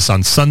 Matis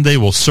on Sunday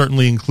will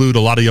certainly include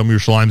a lot of Yom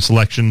Yerushalayim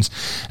selections,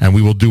 and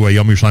we will do a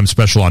Yom Yerushalayim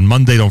special on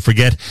Monday. Don't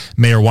forget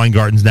Mayor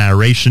Weingarten's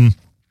narration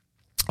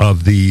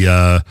of the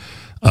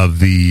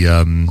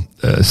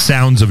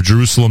Sounds of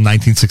Jerusalem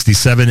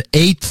 1967,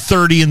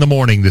 8:30 in the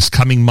morning this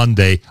coming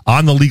Monday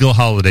on the legal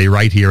holiday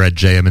right here at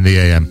JM in the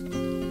AM.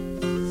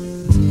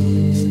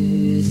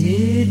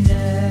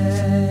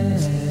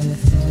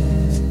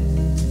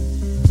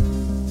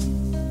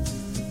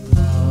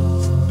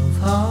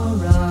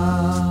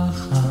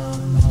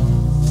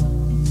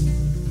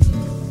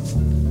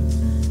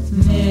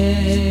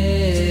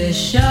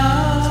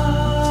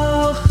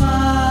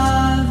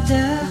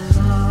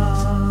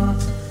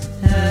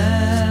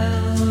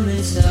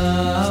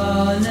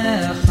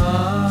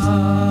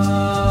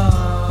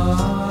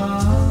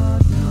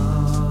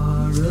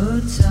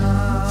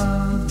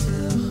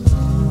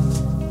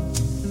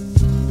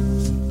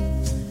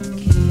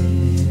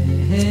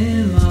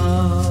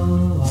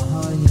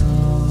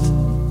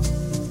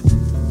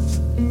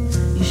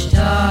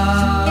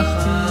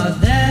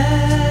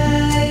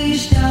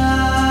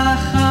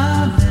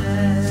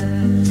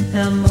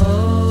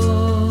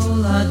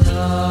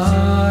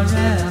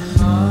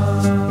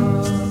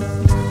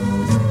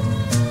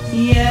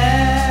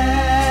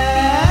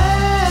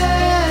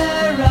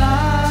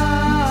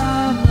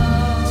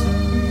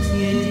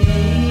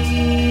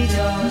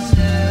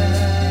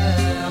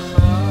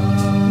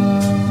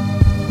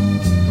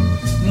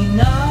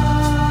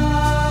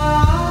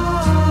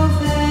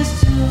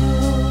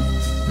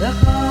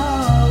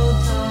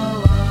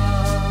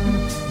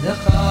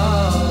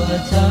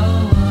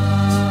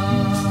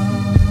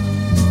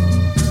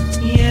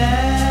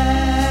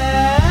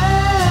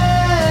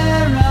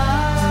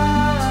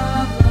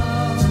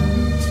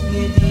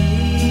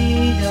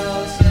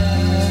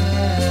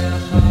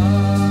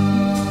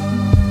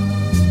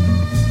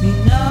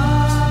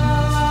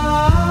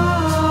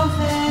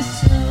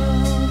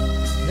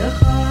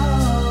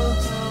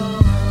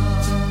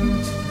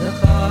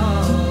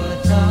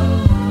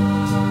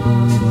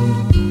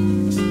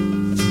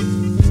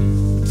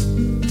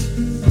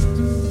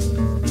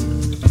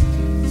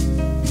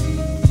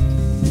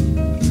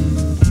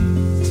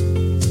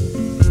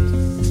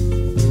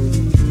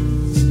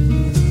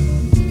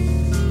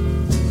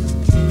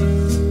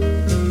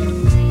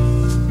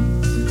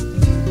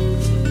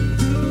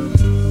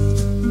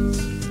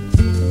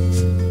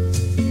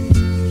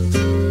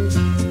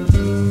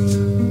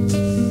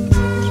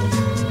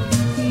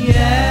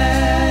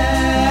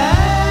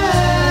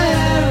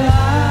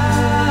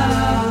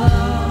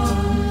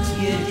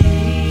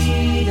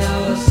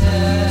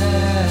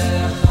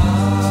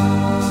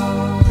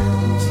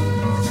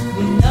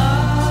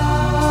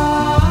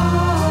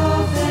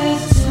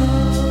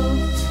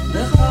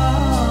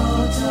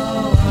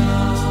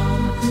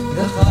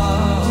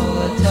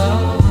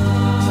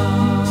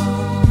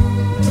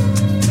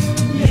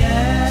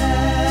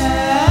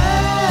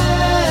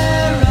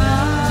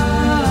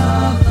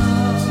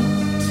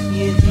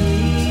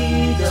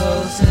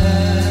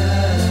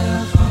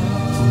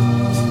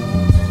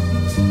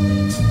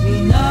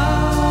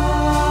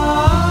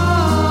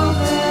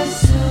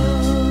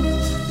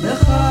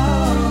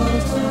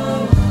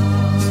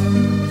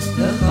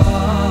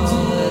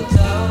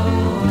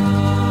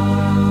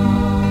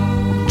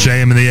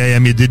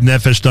 Yedid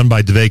Nefesh, done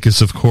by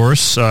Dveikus, of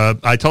course.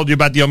 I told you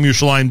about the Yom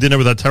Yerushalayim dinner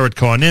with Ateret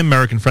Kohanim,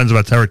 American Friends of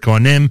Ateret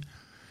Kohanim.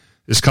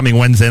 This coming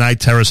Wednesday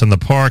night, Terrace in the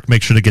Park.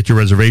 Make sure to get your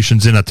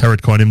reservations in at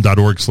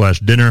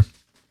ateretkohanim.org/dinner.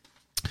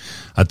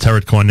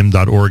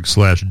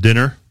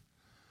 ateretkohanim.org/dinner.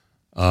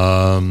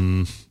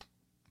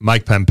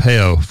 Mike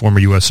Pompeo, former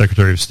U.S.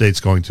 Secretary of State,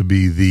 is going to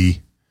be the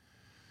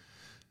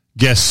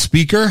guest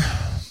speaker.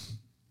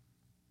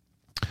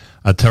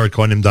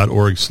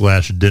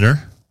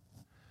 ateretkohanim.org/dinner.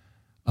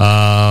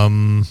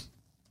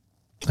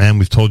 And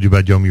we've told you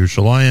about Yom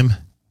Yerushalayim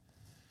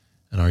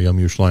and our Yom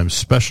Yerushalayim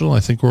special.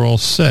 I think we're all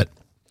set.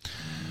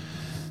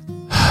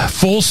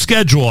 Full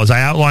schedule, as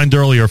I outlined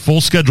earlier, full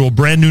schedule.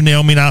 Brand new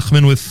Naomi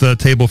Nachman with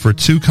Table for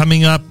Two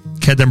coming up.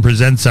 Kedem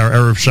presents our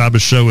Erev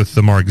Shabbos show with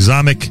Mark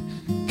Zamek.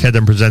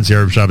 Kedem presents the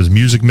Erev Shabbos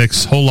music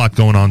mix. Whole lot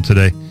going on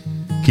today.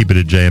 Keep it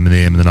at JM and the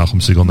AM and the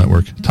Nachum Segal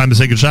Network. Time to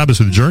say good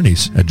Shabbos with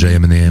Journeys at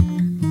JM and the AM.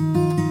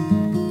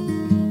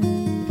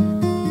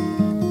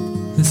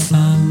 The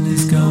sun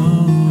is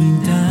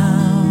going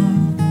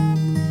down.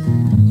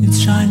 It's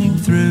shining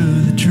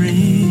through the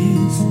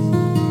trees.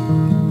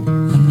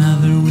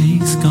 Another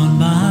week's gone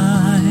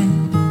by.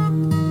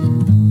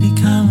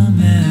 Become a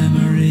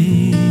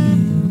memory.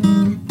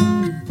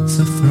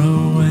 So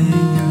throw away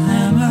your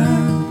hammer.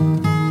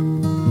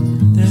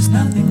 There's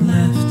nothing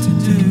left to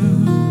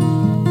do.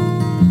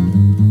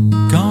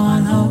 Go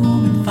on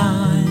home and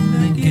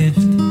find the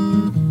gift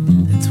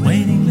that's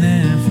waiting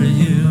there for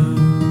you.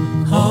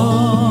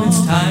 Oh,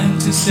 it's time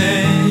to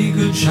say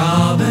good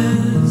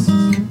Shabbos,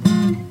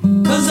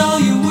 'cause all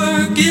your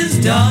work is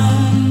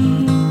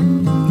done.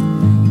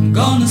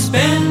 Gonna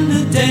spend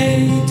a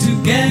day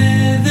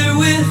together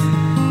with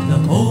the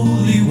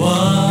Holy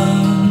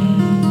One.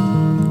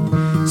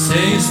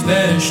 Say a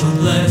special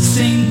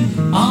blessing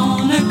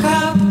on a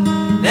cup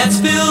that's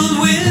filled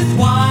with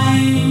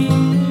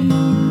wine.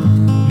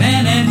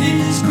 Man and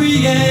his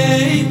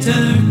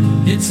Creator,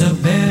 it's a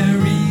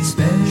very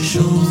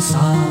special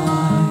sign.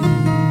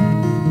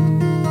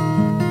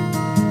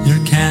 Your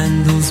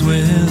candles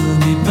will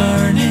be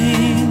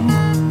burning.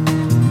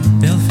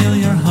 They'll fill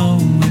your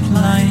home with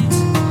light.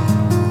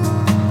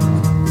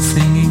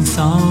 Singing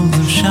songs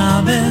of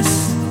Shabbos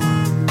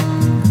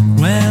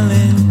well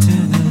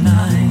into the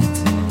night.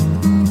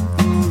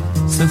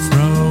 So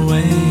throw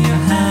away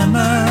your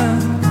hammer.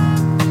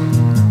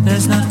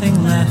 There's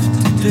nothing left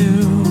to do.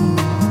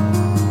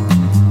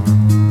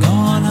 Go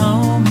on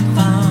home and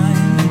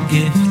find the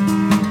gift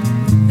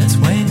that's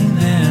waiting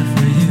there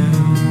for you.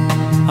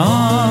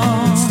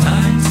 Oh, it's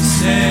time to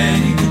say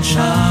good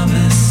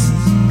Shabbos,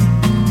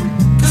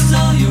 'cause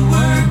all your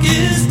work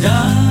is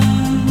done.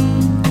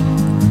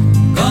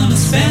 Gonna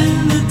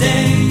spend the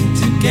day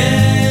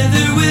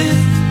together with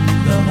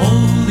the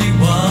Holy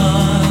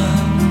One.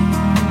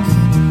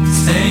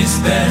 Say a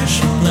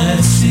special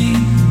blessing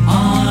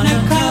on a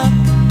cup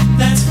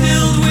that's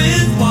filled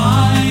with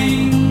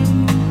wine.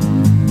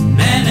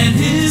 Man and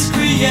his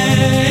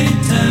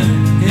Creator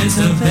is a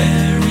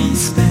very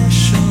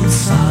special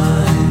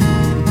sign.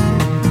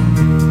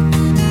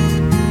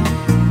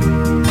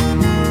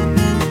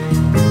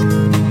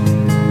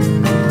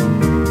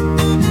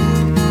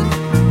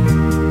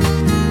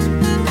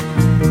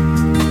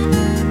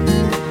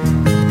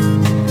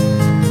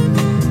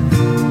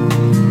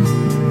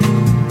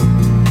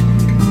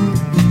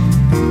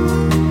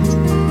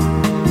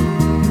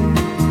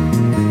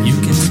 You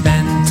can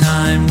spend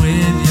time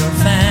with your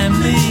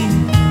family.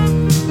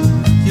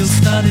 You'll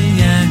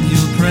study and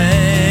you'll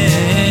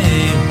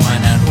pray. Why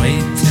not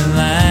wait till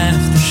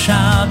after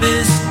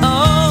Shabbos?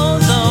 Oh,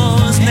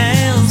 those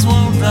nails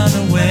won't run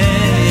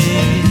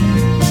away.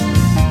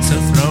 So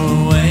throw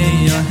away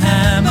your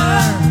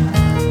hammer.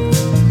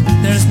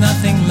 There's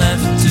nothing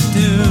left to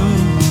do.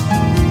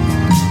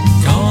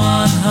 Go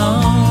on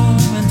home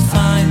and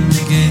find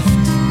the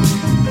gift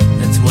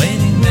that's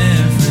waiting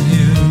there for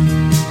you.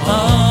 Oh,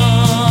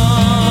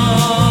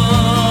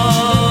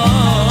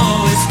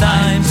 it's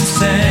time to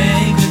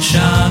say good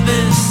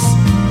Shabbos,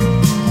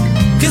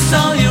 'cause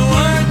all your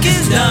work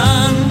is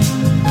done.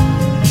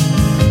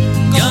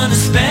 Gonna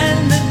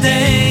spend the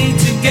day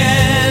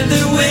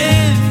together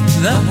with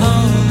the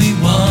Holy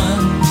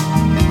One.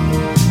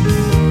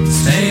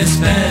 Say a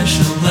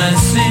special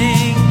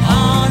blessing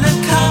on a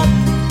cup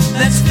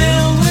that's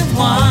filled with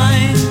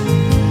wine.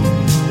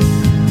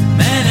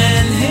 Man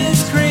and his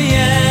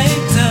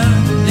Creator,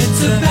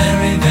 it's a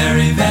very,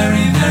 very,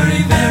 very,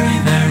 very, very,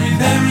 very,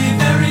 very,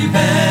 very,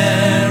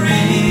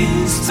 very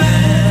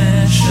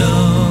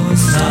special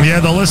sign. Yeah,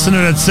 the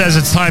listener that says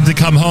it's time to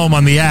come home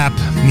on the app.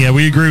 Yeah,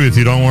 we agree with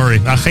you. Don't worry.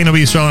 Achenu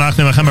b'Yisrael and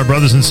Achim Achem, our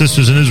brothers and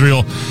sisters in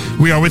Israel.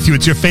 We are with you.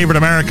 It's your favorite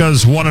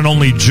America's one and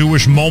only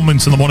Jewish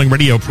Moments in the Morning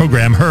radio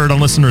program, heard on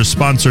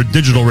listeners-sponsored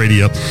digital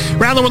radio.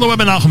 Around the world, the web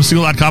at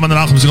NachumSegal.com and the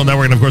Nachum Segal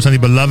Network, and of course on the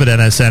beloved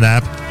NSN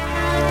app.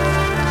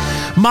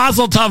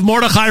 Mazel Tov,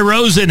 Mordechai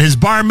Rosen. His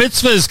bar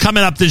mitzvah is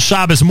coming up this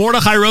Shabbos.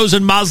 Mordechai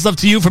Rosen, mazel tov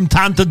to you from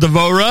Tanta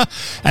Devora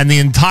and the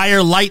entire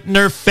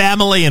Leitner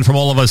family and from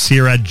all of us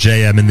here at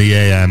JM in the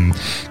AM.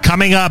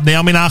 Coming up,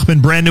 Naomi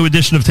Nachman, brand new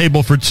edition of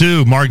Table for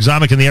Two. Mark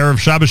Zamek and the Erev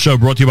Shabbos Show,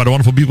 brought to you by the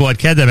wonderful people at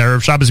Kedem.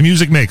 Erev Shabbos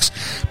Music Mix,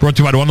 brought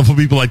to you by the wonderful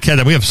people at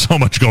Kedem. We have so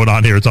much going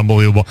on here. It's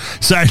unbelievable.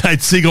 Saturday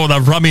night, Siegel and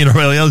Avrami and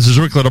Aurelio. This is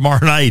Rickler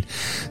tomorrow night.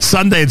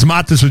 Sunday, it's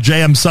Matis with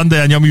JM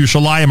Sunday on Yom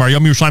Yerushalayim. Our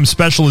Yom Yerushalayim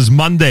special is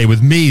Monday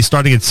with me,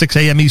 starting at 6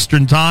 a.m.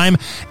 Eastern Time,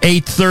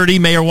 8:30.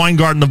 Mayor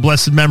Weingarten of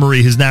blessed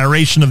memory, his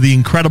narration of the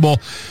incredible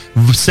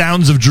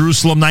Sounds of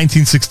Jerusalem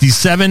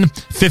 1967,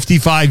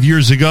 55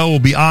 years ago, will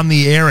be on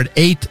the air at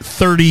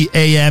 8:30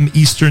 a.m.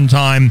 Eastern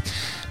Time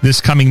this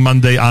coming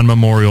Monday on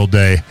Memorial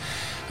Day.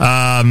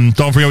 Don't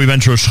forget we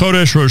mentioned Rosh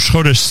Chodesh. Rosh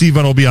Chodesh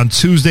Sivan will be on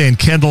Tuesday, and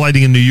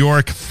candlelighting in New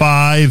York,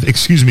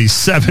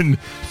 7:57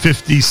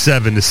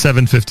 to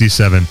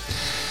 7:57.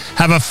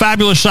 Have a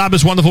fabulous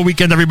Shabbos, wonderful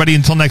weekend, everybody.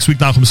 Until next week,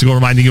 Nachum Segal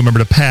reminding you, remember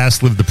the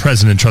past, live the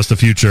present, and trust the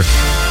future.